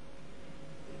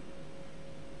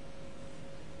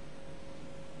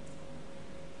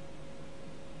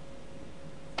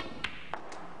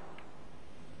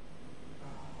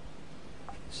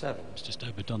 Seven. He's just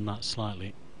overdone that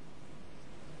slightly.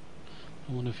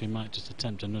 I wonder if he might just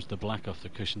attempt to nudge the black off the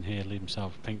cushion here, leave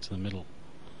himself pink to the middle.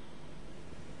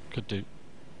 Could do.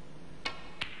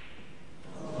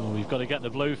 Well, we've got to get the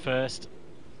blue first.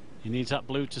 He needs that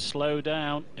blue to slow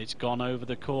down. It's gone over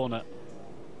the corner.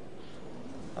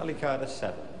 Ali Carter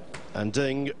 7. And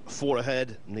Ding, 4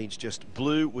 ahead, needs just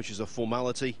blue, which is a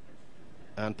formality,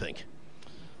 and pink.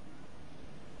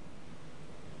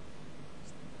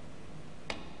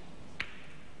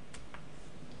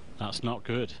 That's not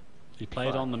good. He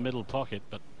played on the middle pocket,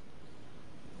 but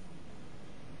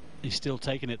he's still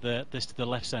taking it there, this to the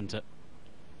left centre.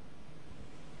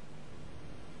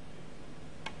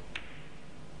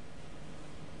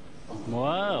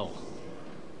 Wow.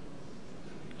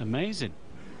 Amazing.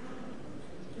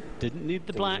 Didn't need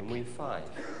the black. Win 5.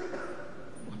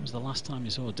 When was the last time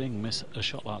you saw Ding miss a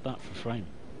shot like that for frame?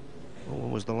 Well,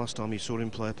 when was the last time you saw him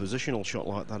play a positional shot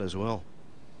like that as well?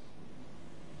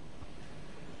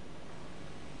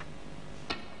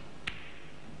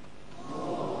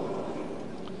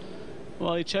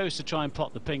 Well, he chose to try and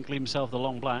pot the pink, leave himself the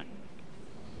long black.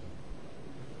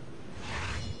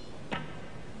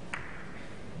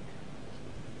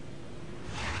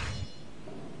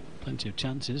 Plenty of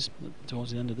chances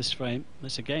towards the end of this frame.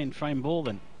 This again, frame ball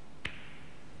then.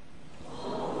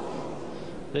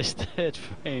 This third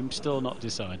frame still not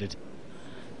decided.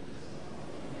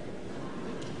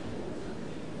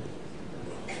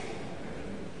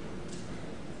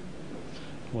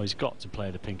 Well, he's got to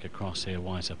play the pink across here,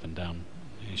 white up and down.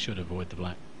 He should avoid the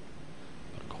black.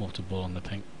 Got a quarter ball on the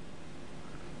pink.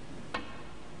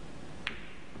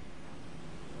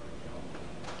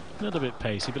 A little bit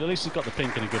pacey, but at least he's got the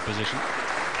pink in a good position.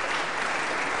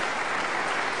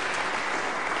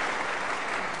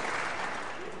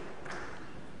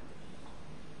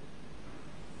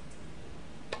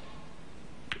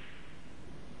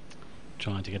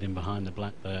 Trying to get in behind the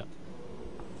black there.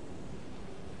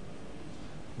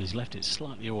 He's left it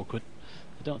slightly awkward.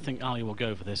 I don't think Ali will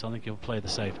go for this. I think he'll play the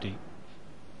safety.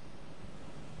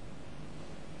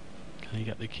 Can he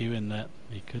get the cue in there?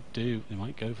 He could do. He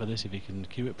might go for this if he can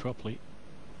cue it properly.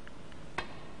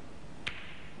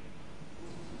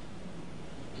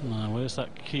 Now, where's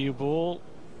that cue ball?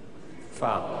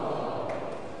 Foul.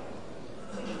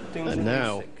 And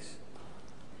now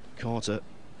Carter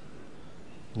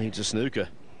needs a snooker.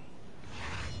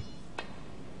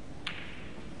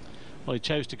 Well, he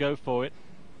chose to go for it,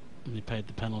 and he paid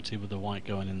the penalty with the white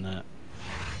going in there.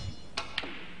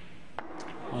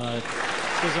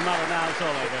 Doesn't matter now, it's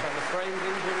all over.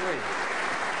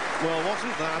 Well,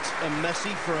 wasn't that a messy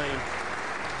frame?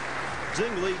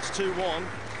 Ding leads 2-1.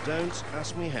 Don't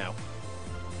ask me how.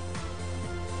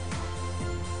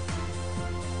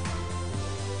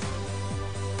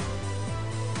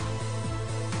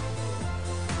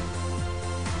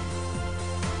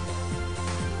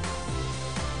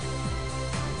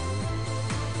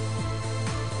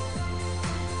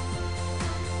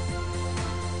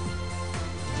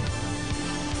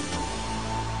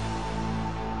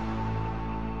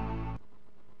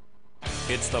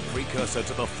 It's the precursor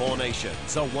to the Four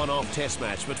Nations, a one-off test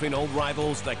match between old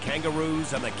rivals, the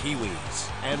Kangaroos and the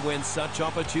Kiwis. And when such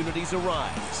opportunities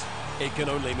arise, it can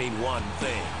only mean one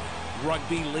thing: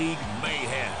 Rugby League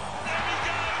mayhem.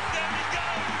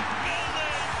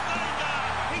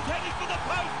 He's heading for the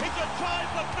post. It's a try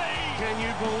for me. Can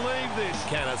you believe this?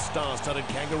 Can a star-studded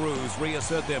Kangaroos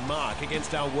reassert their mark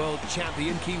against our world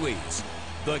champion Kiwis?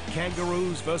 The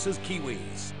Kangaroos versus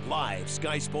Kiwis, live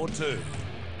Sky Sport 2.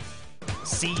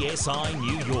 CSI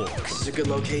New York. This is a good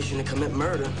location to commit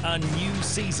murder. A new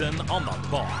season on the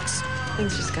box.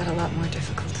 Things just got a lot more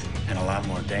difficult. And a lot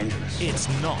more dangerous. It's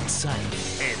not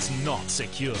safe. It's not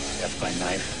secure. Death by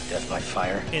knife, death by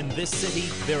fire. In this city,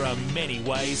 there are many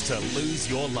ways to lose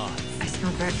your life. I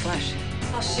smell burnt flesh.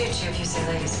 I'll shoot you if you say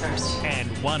ladies first. And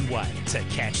one way to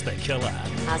catch the killer.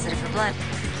 Positive for blood.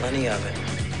 Plenty of it.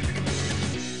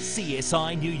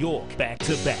 CSI New York, back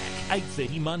to back,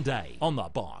 8:30 Monday on the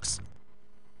box.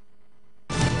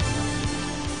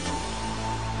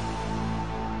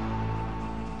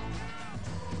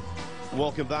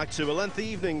 Welcome back to a lengthy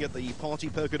evening at the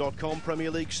partypoker.com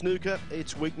Premier League Snooker.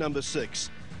 It's week number 6.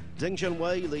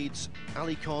 Junhui leads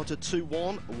Ali Carter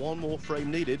 2-1. One more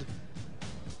frame needed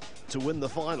to win the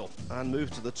final and move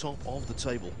to the top of the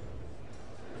table.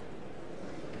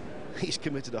 He's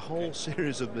committed a whole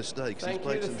series of mistakes. He's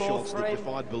played some shots that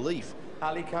defied belief.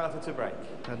 Ali Carter to break.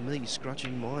 And me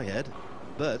scratching my head.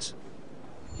 But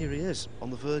here he is, on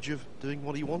the verge of doing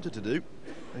what he wanted to do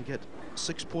and get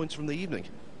 6 points from the evening.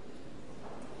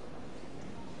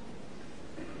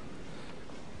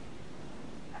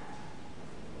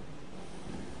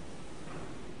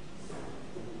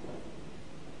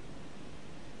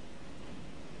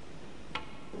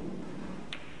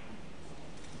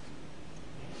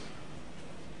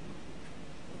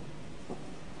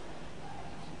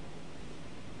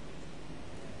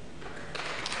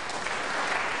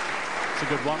 It's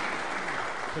a good one.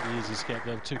 Pretty easy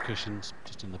scapegoat. 2 cushions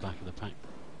just in the back of the pack.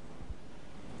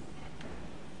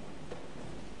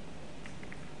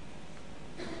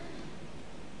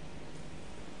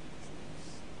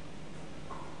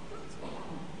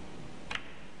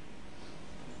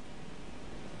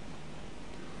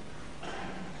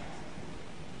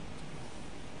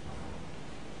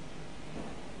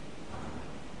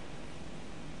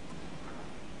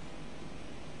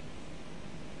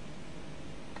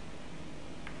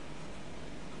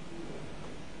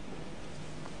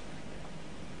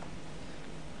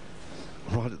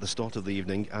 Right at the start of the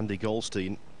evening, Andy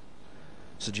Goldstein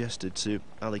suggested to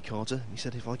Ali Carter, he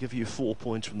said, if I give you 4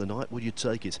 points from the night, would you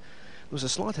take it? There was a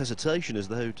slight hesitation as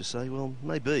though to say, well,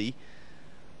 maybe,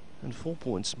 and 4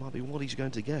 points might be what he's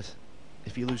going to get.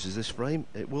 If he loses this frame,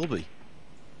 it will be.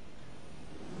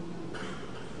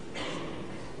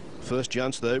 First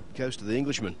chance, though, goes to the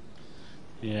Englishman.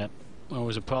 Yeah,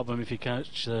 always a problem if you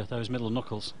catch those middle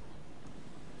knuckles.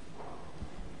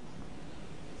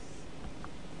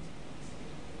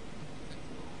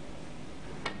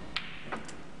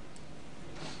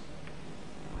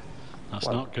 That's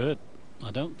not good.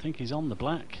 I don't think he's on the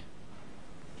black.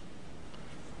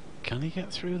 Can he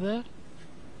get through there?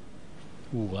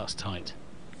 Ooh, that's tight.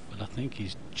 But I think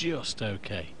he's just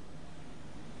okay.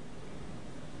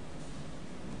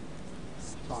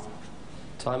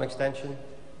 Time extension.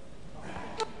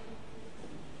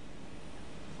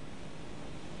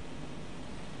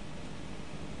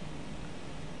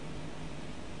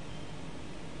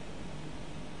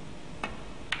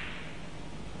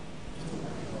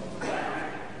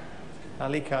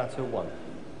 Ali Carter 1.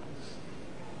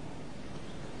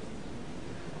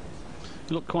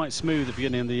 Looked quite smooth at the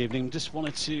beginning of the evening. Just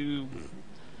wanted to...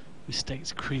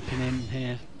 mistakes creeping in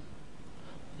here.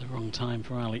 The wrong time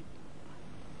for Ali.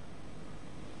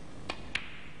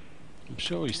 I'm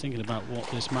sure he's thinking about what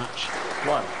this match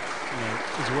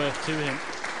is worth to him.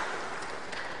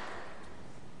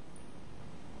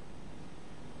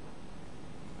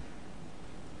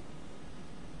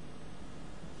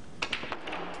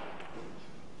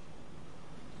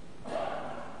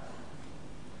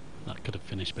 That could have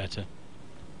finished better.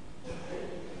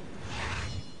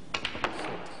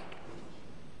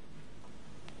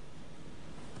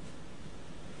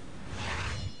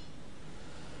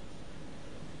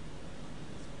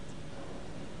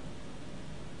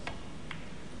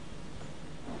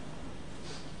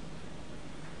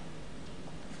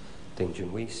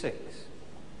 Junhui 6.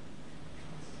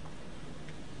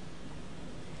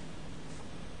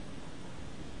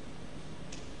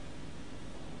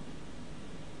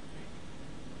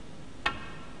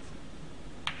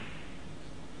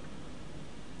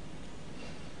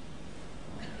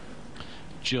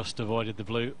 Just avoided the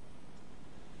blue.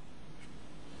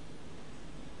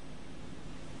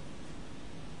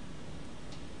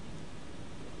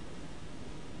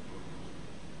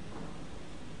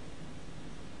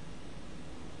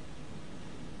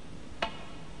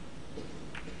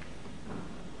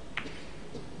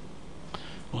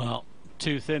 Well,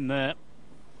 too thin there.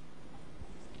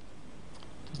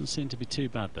 Doesn't seem to be too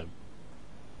bad though.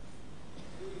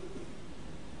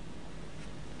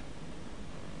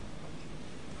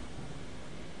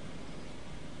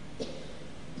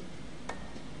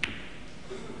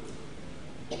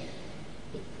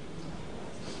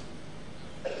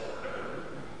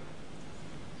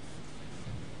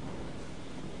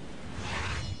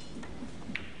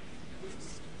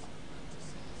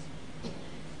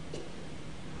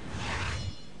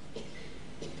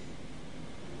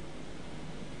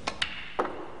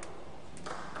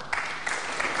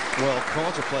 Well,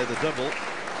 Carter played the double,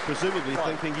 presumably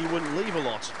thinking he wouldn't leave a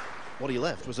lot. What he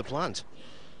left was a plant.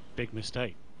 Big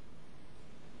mistake.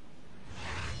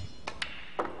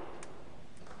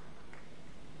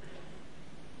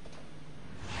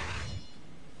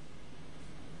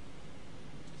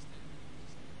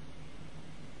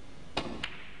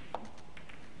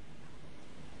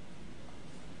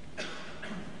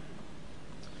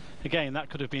 Again, that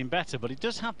could have been better, but he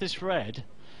does have this red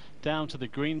down to the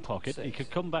green pocket. He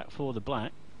could come back for the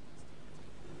black.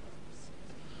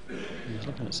 He was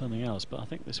looking at something else, but I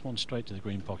think this one straight to the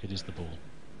green pocket is the ball.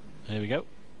 Here we go.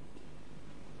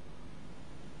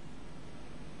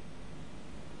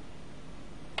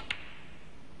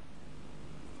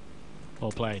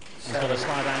 Well played. He's got a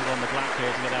slight angle on the black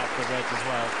here to get out for the reds as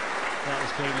well. That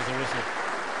was clean as a whistle.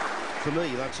 For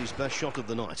me, that's his best shot of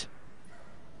the night.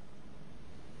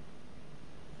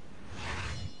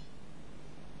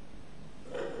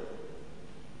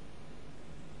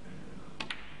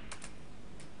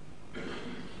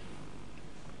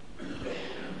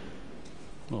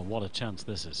 Well, what a chance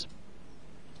this is.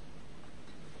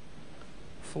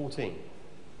 14.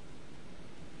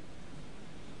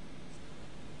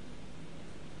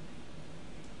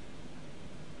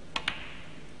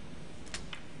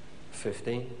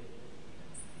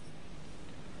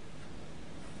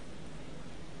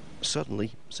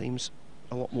 Suddenly seems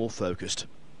a lot more focused.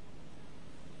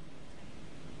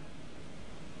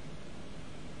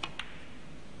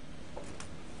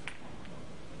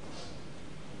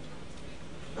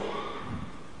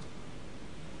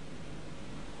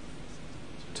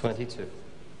 $22.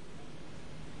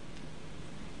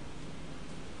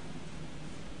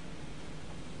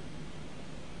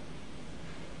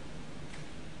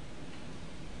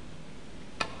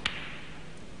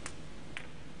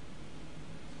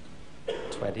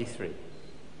 $23.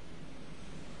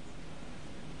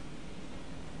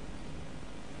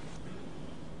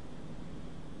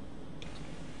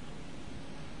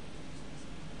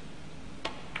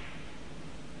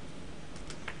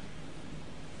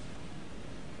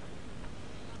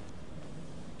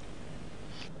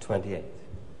 $28.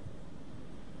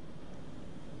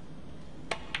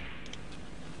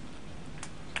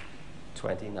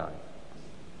 $29.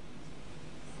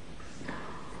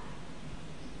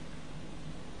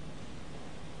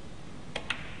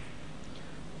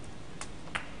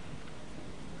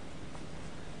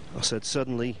 I said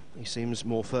suddenly he seems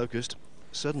more focused.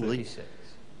 Suddenly 36.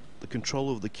 The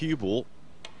control of the cue ball,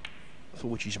 for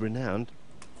which he's renowned,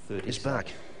 37. is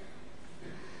back.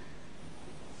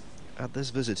 At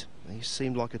this visit, he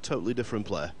seemed like a totally different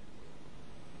player.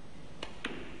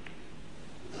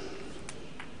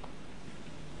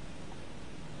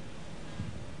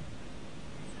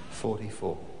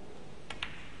 $44.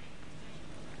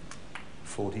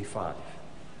 $45.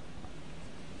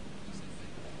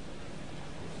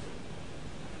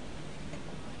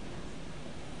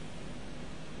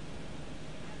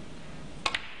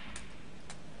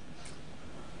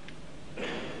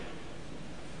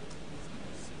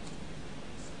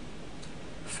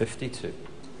 $52.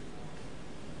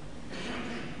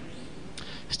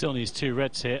 Still needs two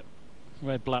reds here.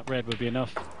 Red, black, red would be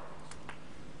enough.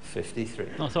 53.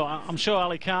 I'm sure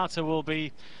Ali Carter will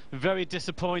be very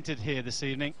disappointed here this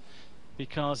evening,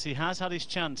 because he has had his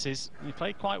chances. He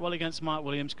played quite well against Mark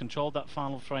Williams, controlled that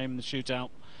final frame in the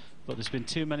shootout, but there's been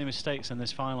too many mistakes in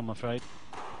this final, I'm afraid.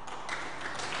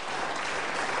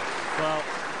 Well,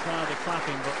 crowd are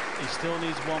clapping, but he still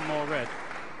needs one more red.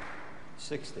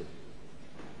 60.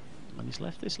 And he's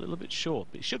left this a little bit short,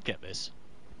 but he should get this.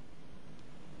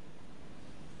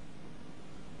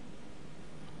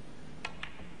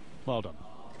 Well done.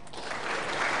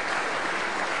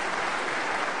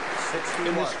 61.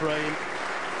 In this frame,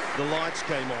 the lights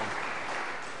came on.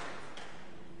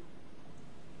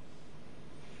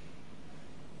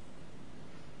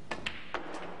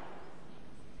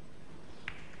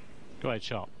 Great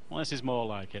shot. Well, this is more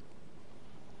like it.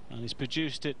 And he's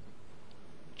produced it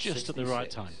just 66. At the right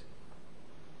time.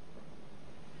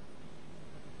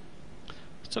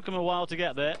 It took him a while to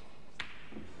get there.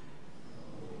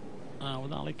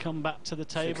 Will Ali come back to the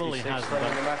table? He has. 2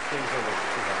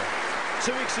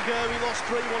 weeks ago he lost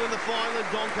 3-1 in the final in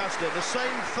Doncaster. The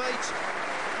same fate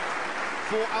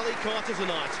for Ali Carter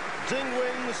tonight. Ding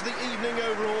wins the evening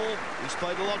overall. He's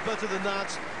played a lot better than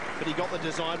that, but he got the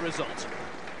desired result.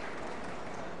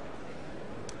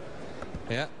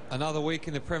 Yeah, another week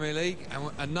in the Premier League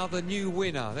and another new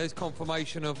winner. There's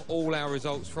confirmation of all our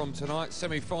results from tonight.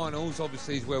 Semi-finals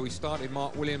obviously is where we started.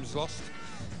 Mark Williams lost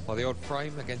by the odd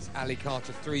frame against Ali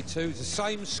Carter 3-2. It's the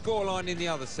same scoreline in the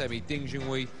other semi.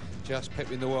 Junhui just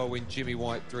pepping the whirlwind, Jimmy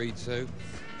White 3-2.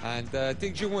 And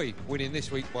Ding Junhui winning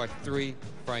this week by 3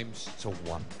 frames to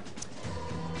 1.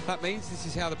 That means this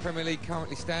is how the Premier League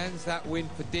currently stands. That win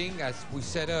for Ding, as we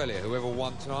said earlier, whoever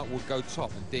won tonight would go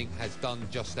top, and Ding has done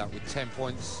just that with 10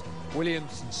 points.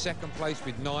 Williams in second place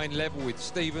with 9, level with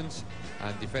Stevens,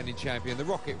 and defending champion, the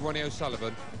Rocket, Ronnie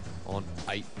O'Sullivan, on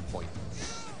 8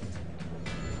 points.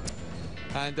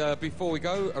 And before we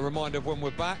go, a reminder of when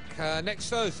we're back. Next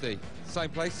Thursday, same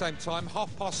place, same time,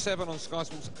 7:30 on Sky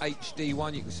Sports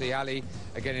HD1. You can see Ali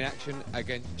again in action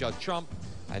against Judd Trump,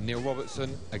 and Neil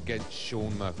Robertson against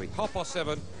Sean Murphy.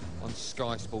 7:30 on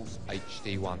Sky Sports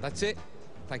HD1. That's it.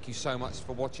 Thank you so much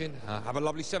for watching. Have a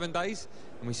lovely 7 days,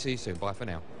 and we see you soon. Bye for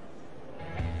now.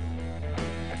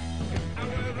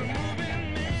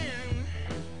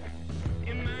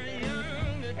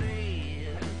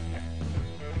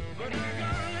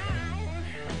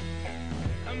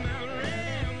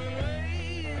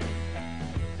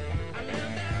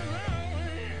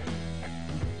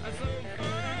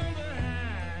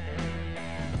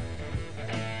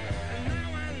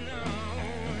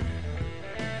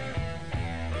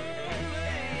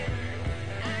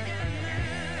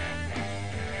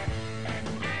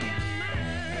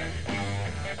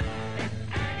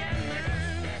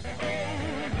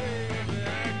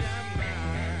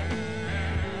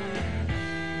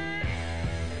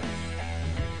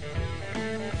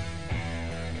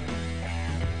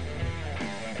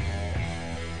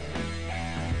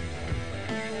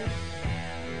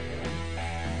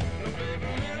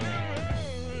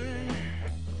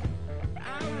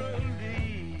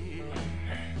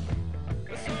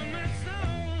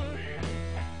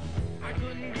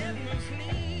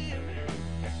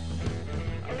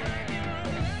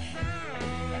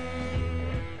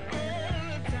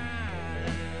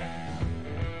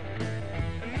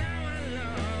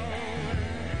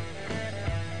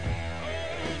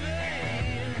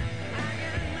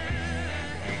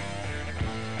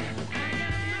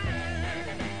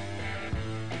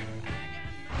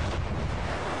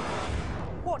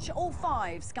 Watch all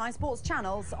 5 Sky Sports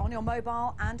channels on your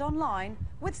mobile and online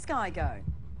with Sky Go.